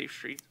deserve safe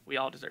streets. We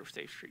all deserve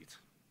safe streets.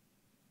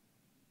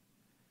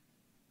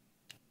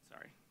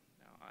 Sorry,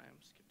 now I am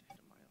skipped ahead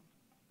of my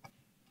own.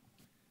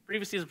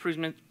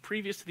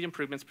 Previous to the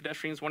improvements,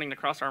 pedestrians wanting to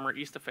cross Armour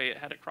east of Fayette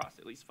had to cross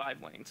at least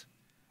 5 lanes.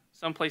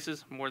 Some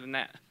places, more than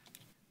that.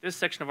 This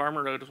section of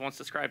Armour Road was once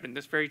described in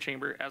this very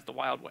chamber as the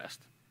Wild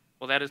West.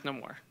 Well, that is no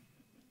more.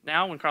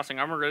 Now, when crossing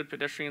Armour Road,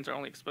 pedestrians are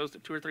only exposed to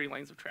 2 or 3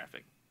 lanes of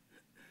traffic.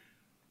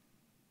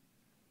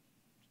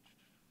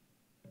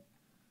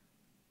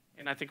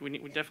 And I think we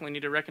definitely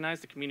need to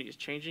recognize the community is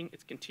changing.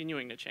 It's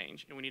continuing to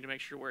change, and we need to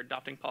make sure we're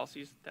adopting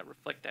policies that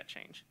reflect that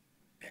change.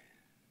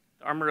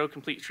 The Armour Road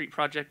Complete Street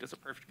Project is a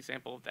perfect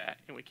example of that,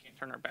 and we can't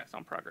turn our backs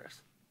on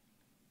progress.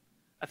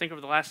 I think over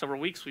the last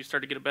several weeks, we've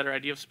started to get a better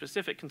idea of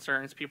specific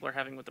concerns people are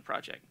having with the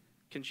project.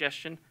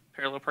 Congestion,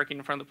 parallel parking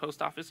in front of the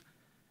post office,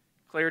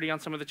 clarity on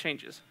some of the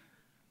changes.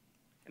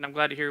 And I'm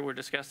glad to hear we're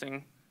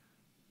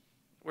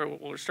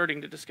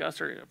starting to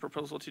discuss, or a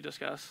proposal to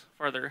discuss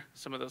further,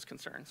 some of those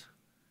concerns.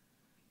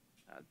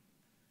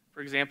 For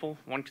example,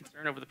 one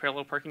concern over the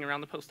parallel parking around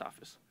the post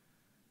office.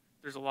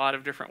 There's a lot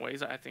of different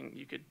ways I think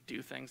you could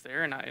do things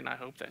there, and I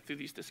hope that through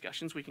these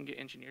discussions we can get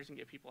engineers and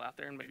get people out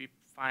there and maybe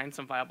find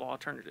some viable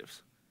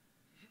alternatives.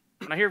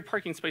 When I hear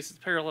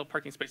parallel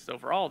parking spaces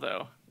overall,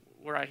 though,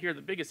 where I hear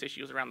the biggest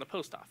issue is around the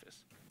post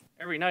office.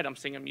 Every night I'm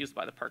seeing them used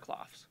by the park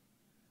lofts.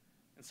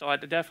 And so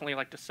I'd definitely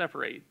like to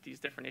separate these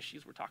different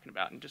issues we're talking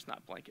about and just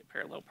not blanket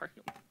refer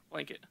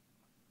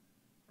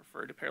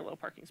to parallel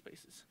parking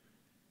spaces.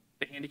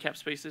 The handicap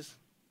spaces,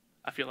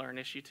 I feel, are an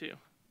issue too.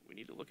 We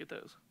need to look at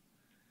those.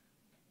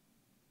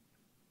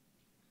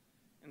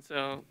 And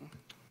so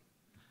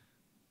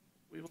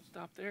we will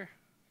stop there.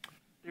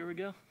 There we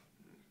go.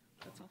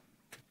 That's all.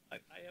 I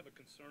have a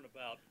concern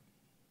about,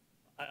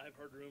 I've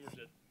heard rumors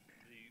that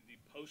the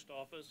post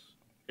office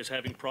is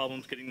having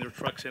problems getting their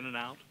trucks in and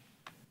out.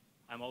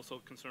 I'm also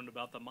concerned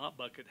about the mop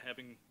bucket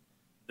having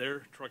their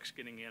trucks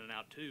getting in and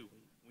out too.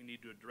 We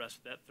need to address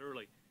that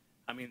thoroughly.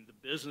 I mean, the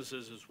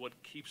businesses is what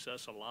keeps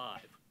us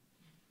alive.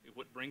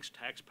 What brings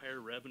taxpayer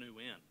revenue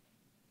in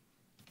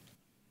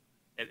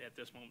at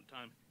this moment in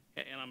time.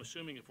 And I'm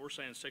assuming if we're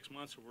saying 6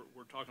 months,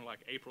 we're talking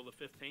like April the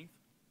 15th.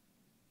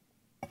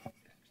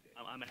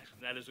 I'm asking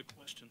that as a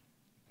question.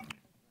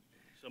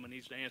 Someone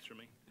needs to answer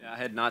me. Yeah, I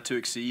had not to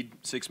exceed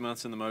 6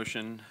 months in the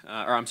motion,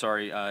 or I'm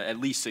sorry, at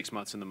least 6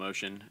 months in the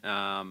motion.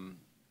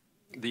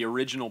 The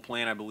original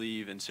plan, I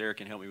believe, and Sarah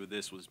can help me with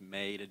this, was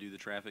May to do the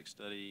traffic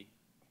study.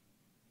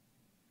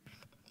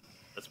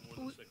 That's more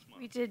than 6 months.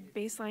 We did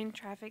baseline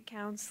traffic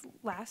counts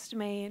last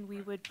May, and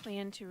we would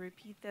plan to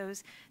repeat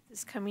those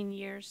this coming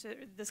year,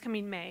 this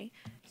coming May,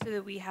 so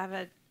that we have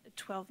a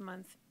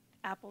 12-month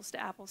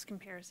apples-to-apples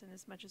comparison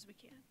as much as we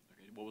can.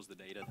 Okay, what was the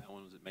date of that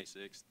one? Was it May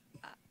 6th?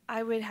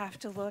 I would have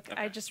to look.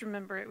 Okay. I just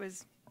remember it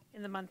was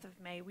in the month of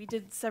May. We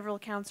did several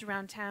counts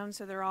around town,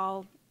 so they're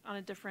all on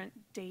a different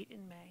date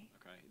in May.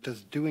 Okay.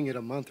 Does doing it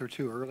a month or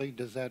two early,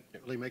 does that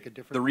really make a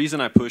difference? The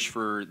reason I push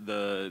for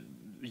the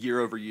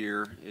year over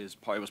year is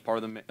it was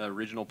part of the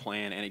original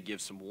plan, and it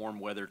gives some warm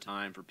weather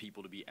time for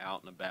people to be out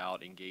and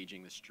about,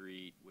 engaging the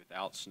street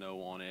without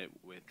snow on it,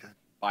 with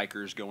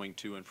bikers going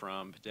to and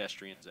from,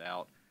 pedestrians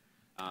out.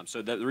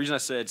 So the reason I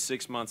said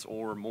 6 months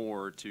or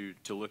more to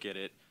look at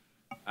it,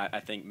 I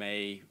think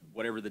May,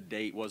 whatever the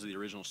date was of the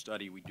original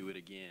study, we do it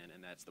again,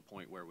 and that's the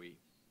point where we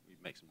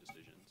make some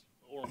decisions.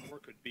 Or more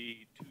could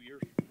be 2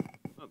 years.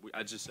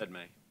 I just said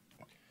May.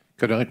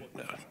 Could I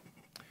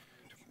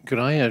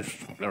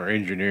ask our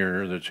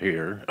engineer that's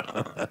here,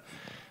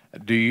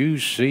 do you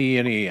see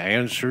any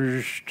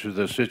answers to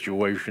the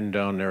situation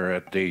down there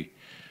at the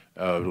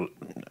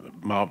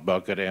Mount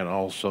Bucket and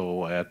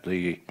also at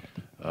the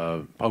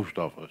post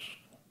office?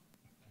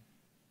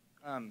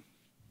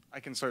 I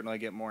can certainly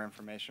get more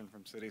information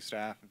from city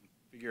staff and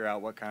figure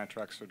out what kind of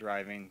trucks are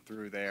driving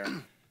through there.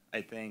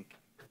 I think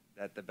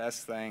that the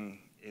best thing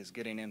is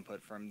getting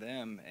input from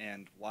them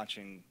and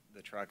watching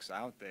the trucks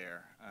out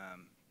there.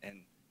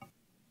 And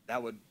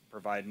that would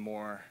provide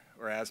more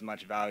or as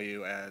much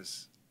value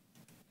as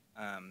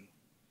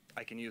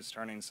I can use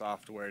turning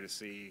software to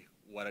see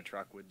what a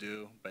truck would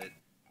do, but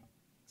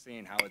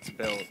seeing how it's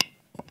built,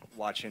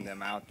 watching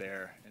them out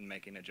there and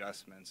making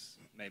adjustments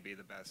may be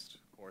the best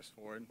course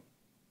forward.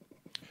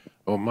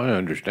 Well, my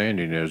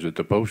understanding is that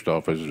the post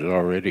office is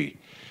already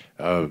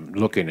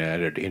looking at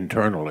it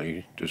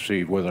internally to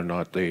see whether or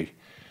not they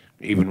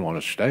even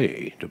want to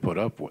stay to put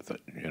up with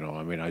it. You know,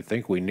 I mean, I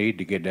think we need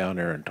to get down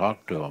there and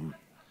talk to them.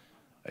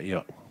 You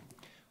know,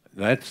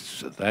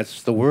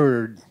 that's the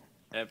word.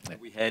 Have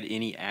we had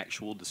any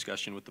actual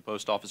discussion with the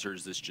post office, or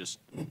is this just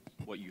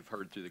what you've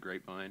heard through the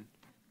grapevine?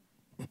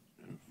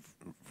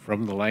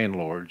 From the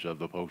landlords of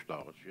the post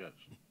office, yes.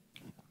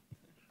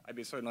 I'd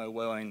be certainly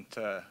willing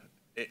to,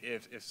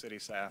 if city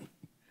staff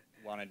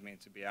wanted me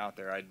to be out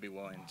there, I'd be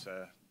willing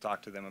to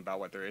talk to them about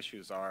what their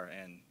issues are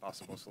and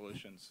possible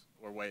solutions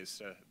or ways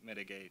to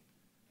mitigate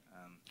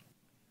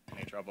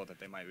any trouble that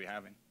they might be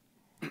having.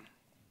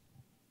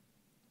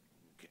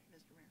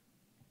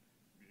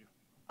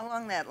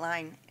 Along that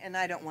line, and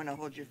I don't want to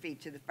hold your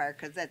feet to the fire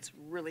because that's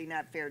really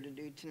not fair to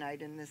do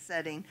tonight in this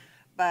setting,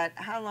 but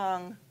how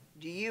long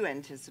do you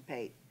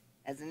anticipate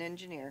as an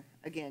engineer,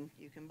 again,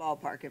 you can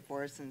ballpark it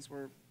for us since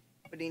we're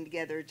putting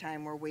together a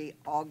time where we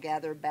all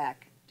gather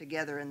back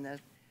together in this,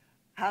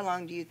 how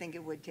long do you think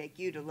it would take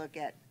you to look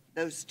at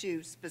those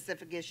two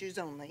specific issues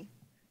only?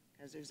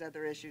 Because there's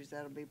other issues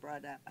that'll be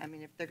brought up. I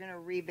mean, if they're going to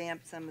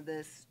revamp some of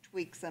this,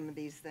 tweak some of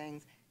these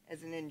things,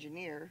 as an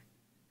engineer,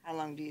 how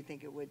long do you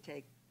think it would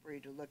take for you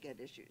to look at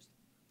issues?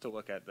 To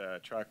look at the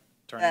truck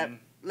turn-in?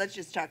 Let's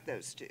just talk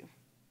those two.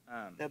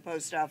 The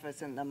post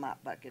office and the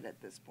mop bucket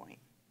at this point.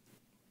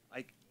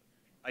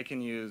 I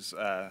can use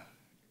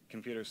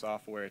computer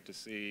software to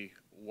see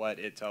what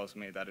it tells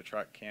me that a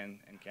truck can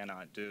and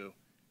cannot do,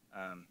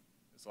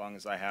 as long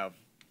as I have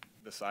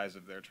the size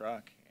of their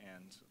truck,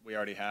 and we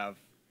already have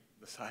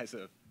the size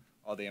of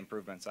all the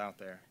improvements out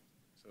there.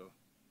 So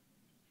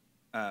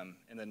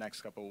in the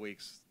next couple of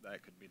weeks,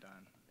 that could be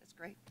done. That's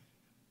great.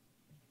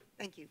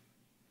 Thank you.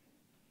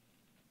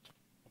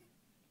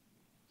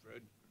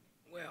 Fred?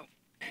 Well,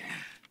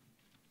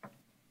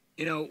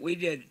 you know,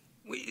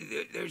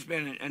 there's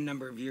been a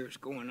number of years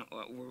going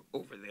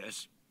over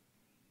this,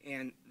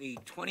 and the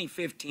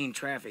 2015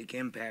 traffic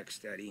impact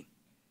study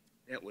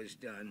that was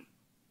done,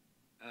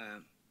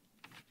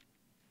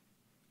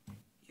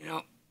 you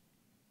know,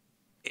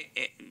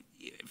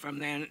 from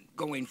then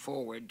going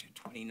forward to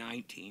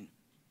 2019,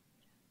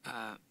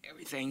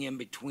 everything in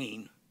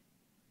between.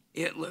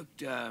 It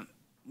looked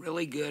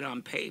really good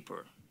on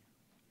paper,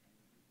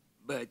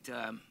 but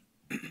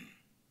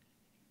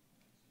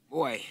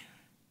boy,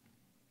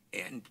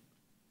 in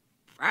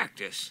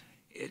practice,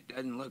 it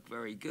doesn't look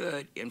very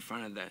good in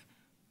front of the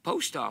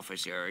post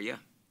office area.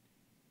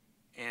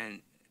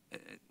 And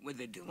with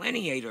the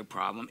delineator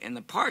problem and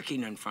the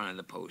parking in front of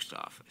the post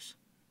office,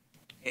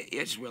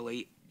 it's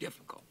really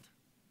difficult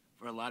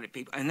for a lot of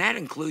people. And that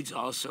includes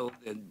also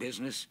the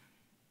business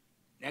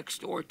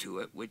next door to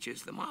it, which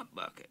is the Mop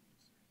Bucket.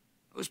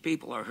 Those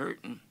people are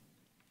hurting.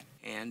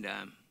 And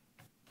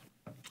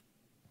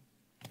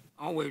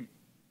all we're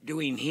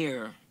doing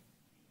here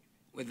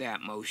with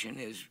that motion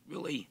is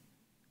really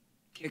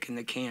kicking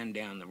the can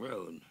down the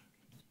road.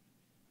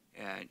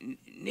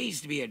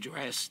 Needs to be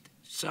addressed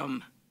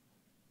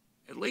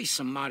at least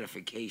some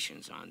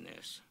modifications on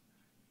this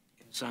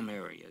in some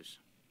areas.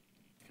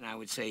 And I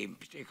would say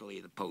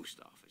particularly the post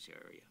office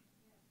area.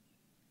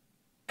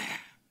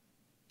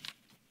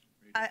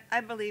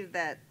 I believe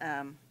that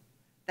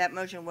that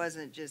motion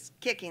wasn't just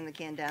kicking the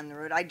can down the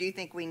road. I do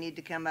think we need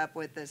to come up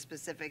with a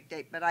specific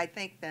date, but I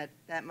think that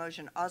that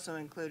motion also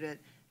included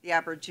the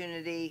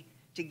opportunity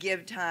to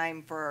give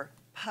time for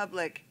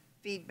public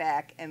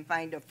feedback and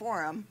find a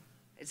forum.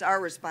 It's our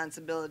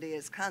responsibility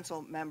as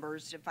council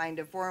members to find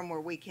a forum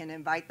where we can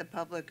invite the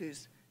public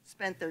who's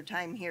spent their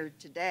time here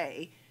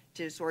today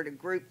to sort of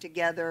group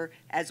together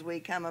as we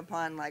come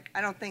upon, like,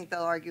 I don't think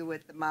they'll argue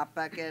with the Mop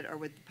Bucket or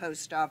with the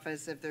post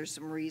office if there's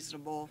some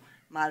reasonable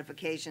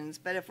modifications.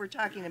 But if we're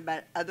talking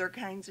about other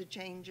kinds of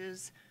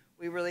changes,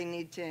 we really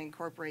need to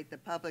incorporate the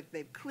public.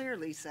 They've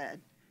clearly said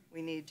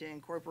we need to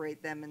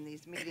incorporate them in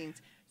these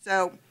meetings.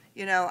 So,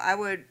 you know, I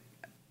would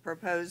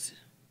propose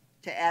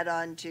to add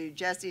on to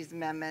Jesse's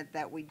amendment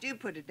that we do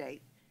put a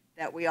date,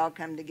 that we all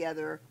come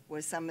together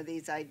with some of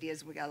these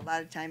ideas. We got a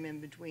lot of time in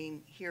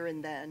between here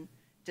and then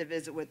to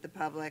visit with the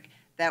public,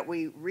 that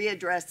we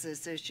readdress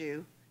this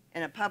issue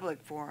in a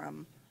public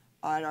forum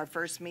on our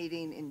first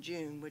meeting in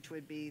June, which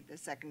would be the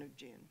 2nd of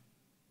June.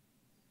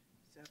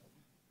 So,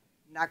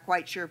 not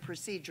quite sure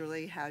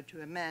procedurally how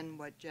to amend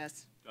what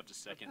Jess Got to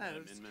second that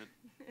proposed. amendment.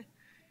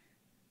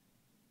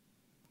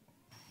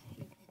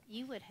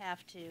 You would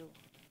have to,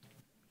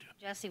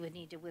 Jesse would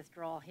need to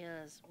withdraw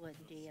his,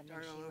 wouldn't he? And then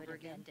she would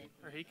amend it.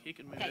 Or he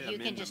can move Okay, it. you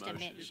can Amend the just amend,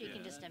 motion, she can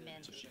yeah. just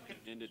amend. So she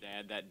intended to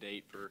add that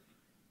date for,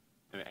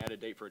 add a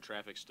date for a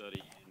traffic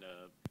study and,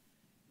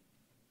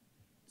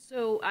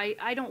 So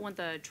I don't want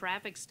the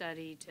traffic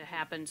study to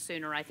happen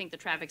sooner. I think the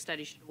traffic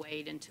study should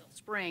wait until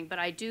spring. But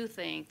I do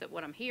think that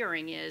what I'm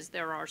hearing is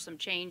there are some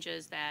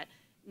changes that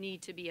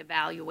need to be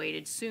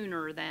evaluated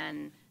sooner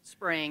than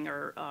spring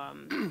or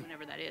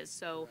whenever that is.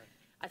 So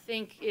I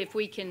think if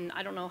we can,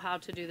 I don't know how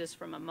to do this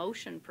from a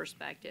motion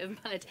perspective,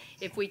 but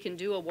if we can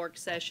do a work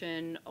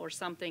session or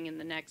something in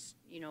the next,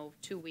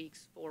 2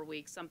 weeks, 4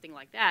 weeks, something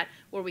like that,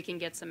 where we can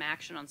get some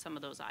action on some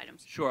of those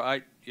items.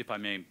 Sure, if I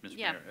may, Mr.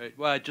 Yeah. Mayor.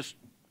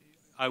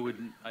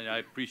 I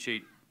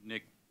appreciate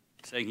Nick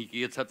saying he can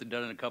get something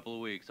done in a couple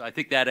of weeks. I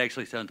think that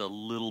actually sounds a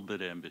little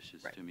bit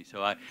ambitious to me.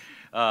 So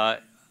I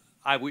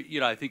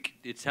think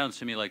it sounds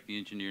to me like the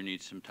engineer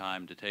needs some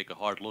time to take a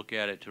hard look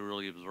at it, to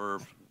really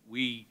observe.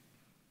 We,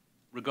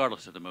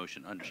 regardless of the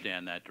motion,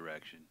 understand that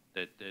direction,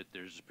 that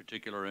there's a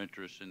particular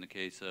interest in the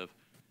case of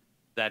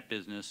that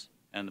business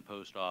and the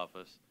post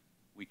office.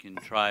 We can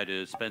try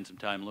to spend some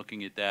time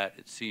looking at that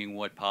and seeing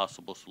what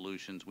possible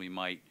solutions we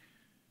might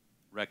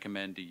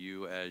recommend to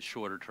you as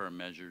shorter-term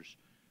measures,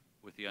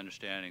 with the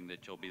understanding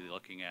that you'll be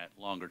looking at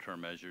longer-term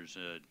measures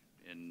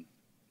in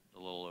a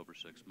little over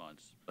 6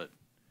 months. But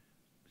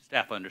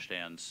staff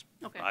understands,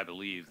 Okay. I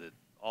believe, that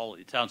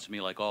it sounds to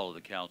me like all of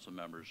the council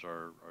members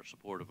are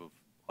supportive of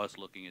us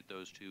looking at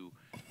those two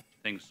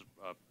things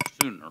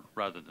sooner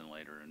rather than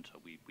later, and so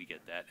we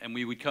get that. And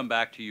we would come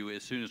back to you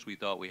as soon as we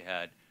thought we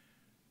had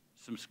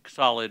some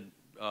solid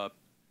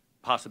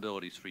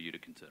possibilities for you to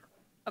consider.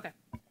 Okay.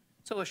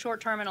 So a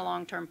short-term and a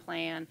long-term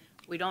plan.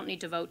 We don't need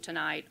to vote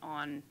tonight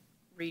on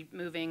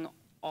removing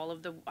all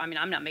of the, I'm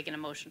not making a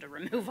motion to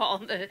remove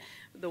all of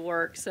the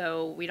work,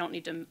 so we don't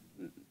need to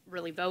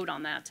really vote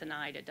on that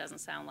tonight. It doesn't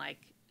sound like,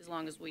 as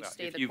long as we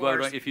stay the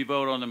course. If you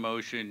vote on the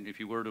motion,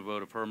 if you were to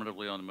vote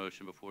affirmatively on the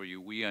motion before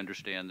you, we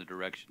understand the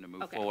direction to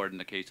move Okay. forward in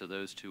the case of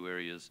those two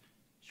areas,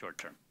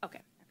 short-term.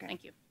 Okay,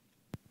 thank you.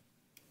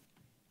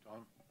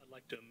 I'd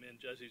like to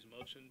amend Jesse's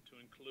motion to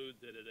include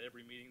that at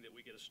every meeting that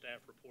we get a staff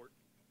report.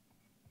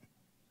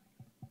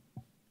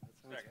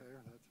 That sounds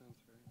fair, that sounds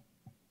fair.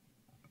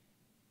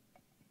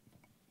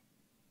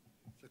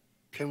 So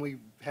can we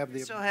have the?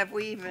 So have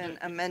we even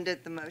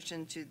amended the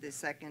motion to the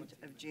 2nd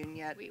of June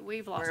yet?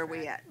 We've lost Where are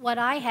we track. at? What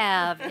I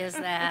have is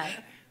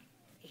that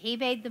he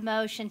made the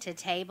motion to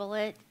table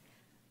it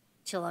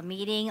till a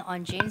meeting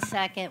on June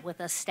 2nd with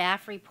a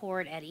staff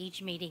report at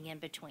each meeting in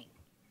between.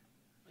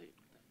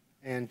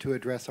 And to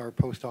address our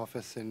post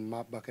office and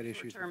Mop Bucket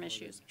issues. Short-term before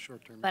issues. the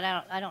Short-term. But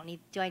I don't need,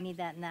 do I need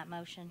that in that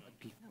motion?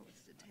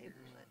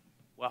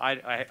 Well,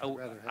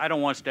 I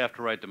don't want staff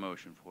to write the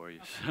motion for you.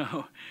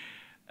 So,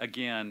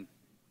 again,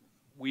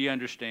 we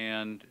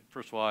understand,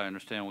 first of all, I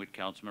understand what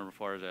Councilmember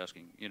Farr is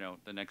asking. You know,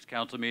 the next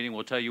council meeting,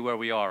 we'll tell you where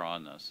we are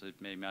on this. It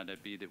may not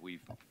be that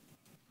we've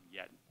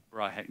yet,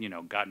 you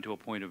know, gotten to a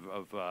point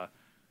of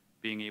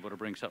being able to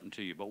bring something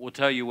to you, but we'll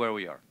tell you where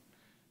we are.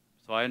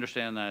 So I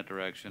understand that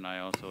direction. I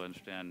also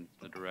understand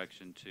the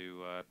direction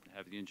to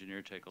have the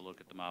engineer take a look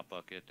at the mop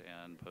bucket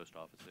and post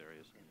office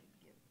areas.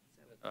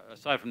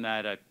 Aside from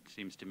that, it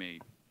seems to me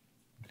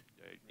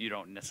you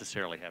don't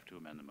necessarily have to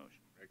amend the motion.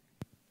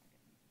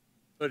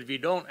 But if you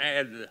don't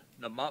add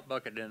the mop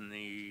bucket and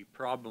the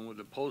problem with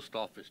the post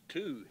office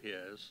to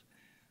his,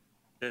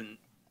 then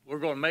we're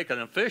going to make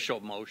an official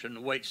motion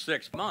to wait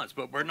 6 months,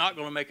 but we're not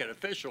going to make it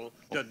official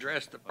to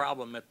address the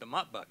problem at the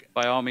mop bucket.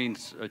 By all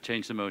means,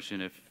 change the motion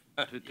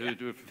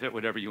to fit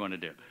whatever you want to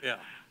do. Yeah.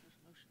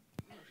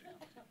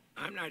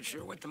 I'm not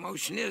sure what the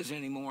motion is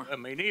anymore.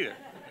 Me neither.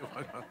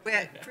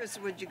 Well, Chris,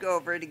 would you go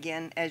over it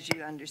again as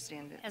you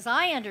understand it? As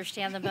I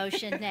understand the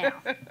motion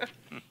now,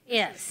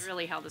 It's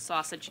really how the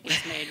sausage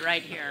gets made,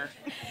 right here.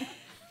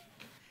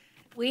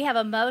 we have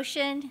a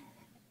motion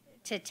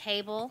to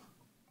table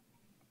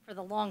for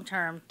the long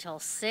term till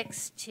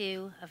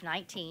 6/2 of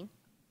 19.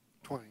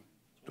 20.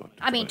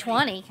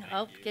 20.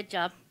 Oh, good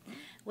job.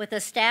 With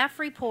a staff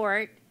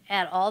report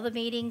at all the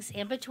meetings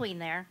in between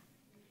there.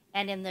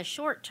 And in the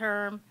short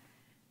term,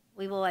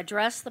 we will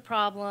address the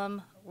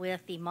problem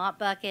with the mop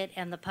bucket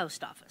and the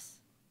post office.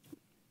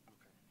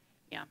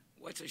 Yeah.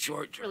 What's a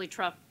short term? Really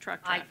truck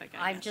traffic,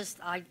 I guess.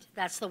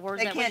 That's the word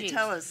They that was can't used.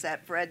 tell us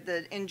that, Fred.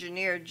 The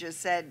engineer just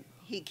said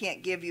he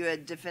can't give you a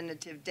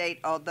definitive date,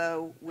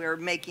 although we're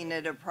making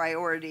it a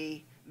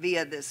priority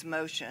via this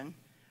motion.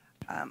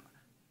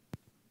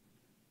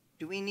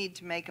 Do we need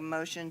to make a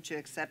motion to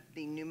accept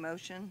the new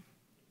motion?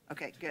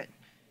 Okay, good.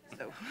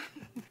 So,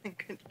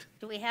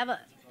 Do we have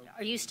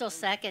are you still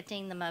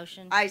seconding the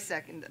motion? I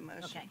second the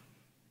motion. Okay.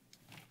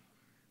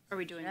 Are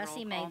we doing roll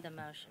Jesse call? made the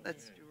motion.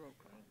 Let's do roll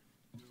call.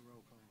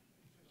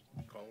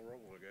 Call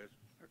roll, I guess.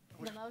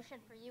 The motion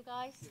for you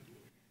guys?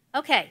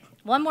 Okay,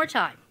 one more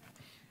time.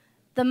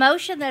 The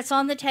motion that's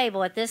on the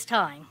table at this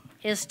time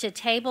is to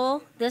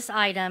table this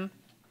item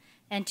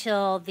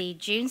until the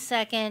June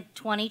 2nd,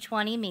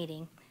 2020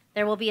 meeting.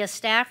 There will be a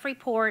staff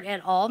report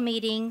at all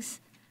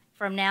meetings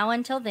from now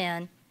until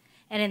then,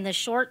 and in the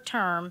short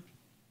term,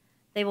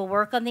 they will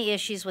work on the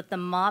issues with the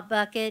mop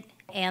bucket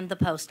and the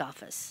post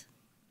office.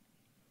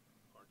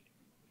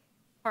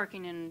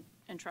 Parking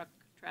and truck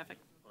traffic.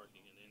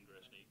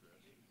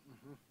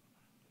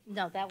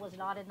 No, that was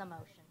not in the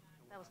motion.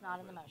 That was not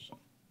in the motion.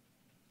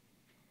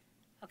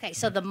 Okay,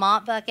 so the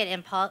mop bucket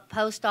and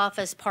post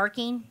office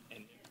parking?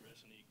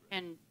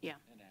 And, yeah.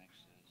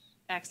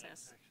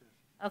 Access.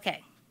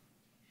 Okay.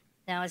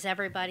 Now, is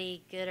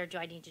everybody good, or do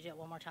I need to do it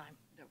one more time?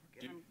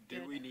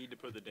 Do we need to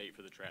put the date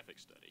for the traffic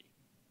study?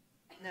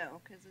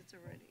 No, because it's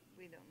already,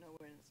 we don't know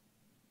when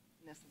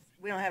it's necessary.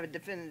 We don't have a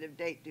definitive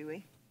date, do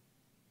we,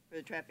 for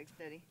the traffic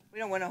study? We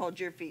don't want to hold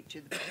your feet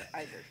to the fire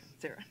either,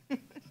 Sarah.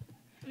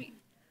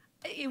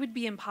 It would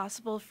be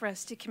impossible for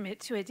us to commit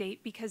to a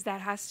date because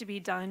that has to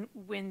be done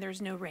when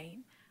there's no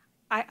rain.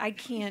 I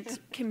can't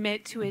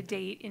commit to a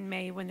date in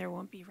May when there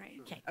won't be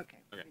rain. Okay. Okay.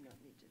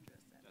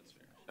 That's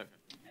fair. Okay.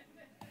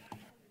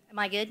 Am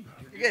I good?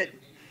 You're good.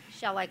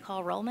 Shall I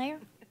call roll,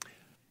 Mayor?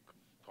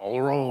 Call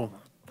the roll.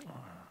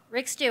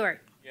 Rick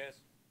Stewart. Yes.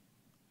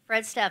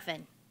 Fred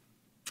Steffen.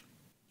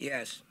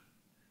 Yes.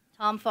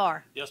 Tom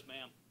Farr. Yes,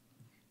 ma'am.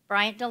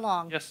 Bryant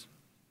DeLong. Yes.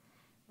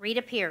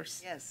 Rita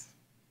Pierce. Yes.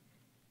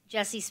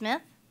 Jesse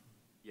Smith.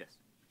 Yes.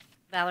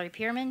 Valerie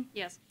Pierman.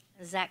 Yes.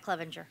 Zach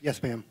Clevenger.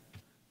 Yes, ma'am.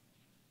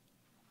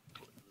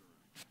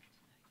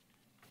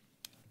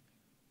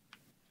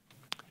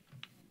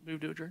 Move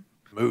to adjourn.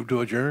 Move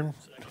to adjourn.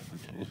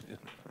 Good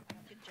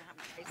job,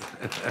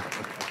 guys.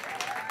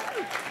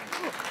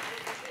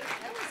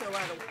 That was a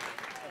lot of work.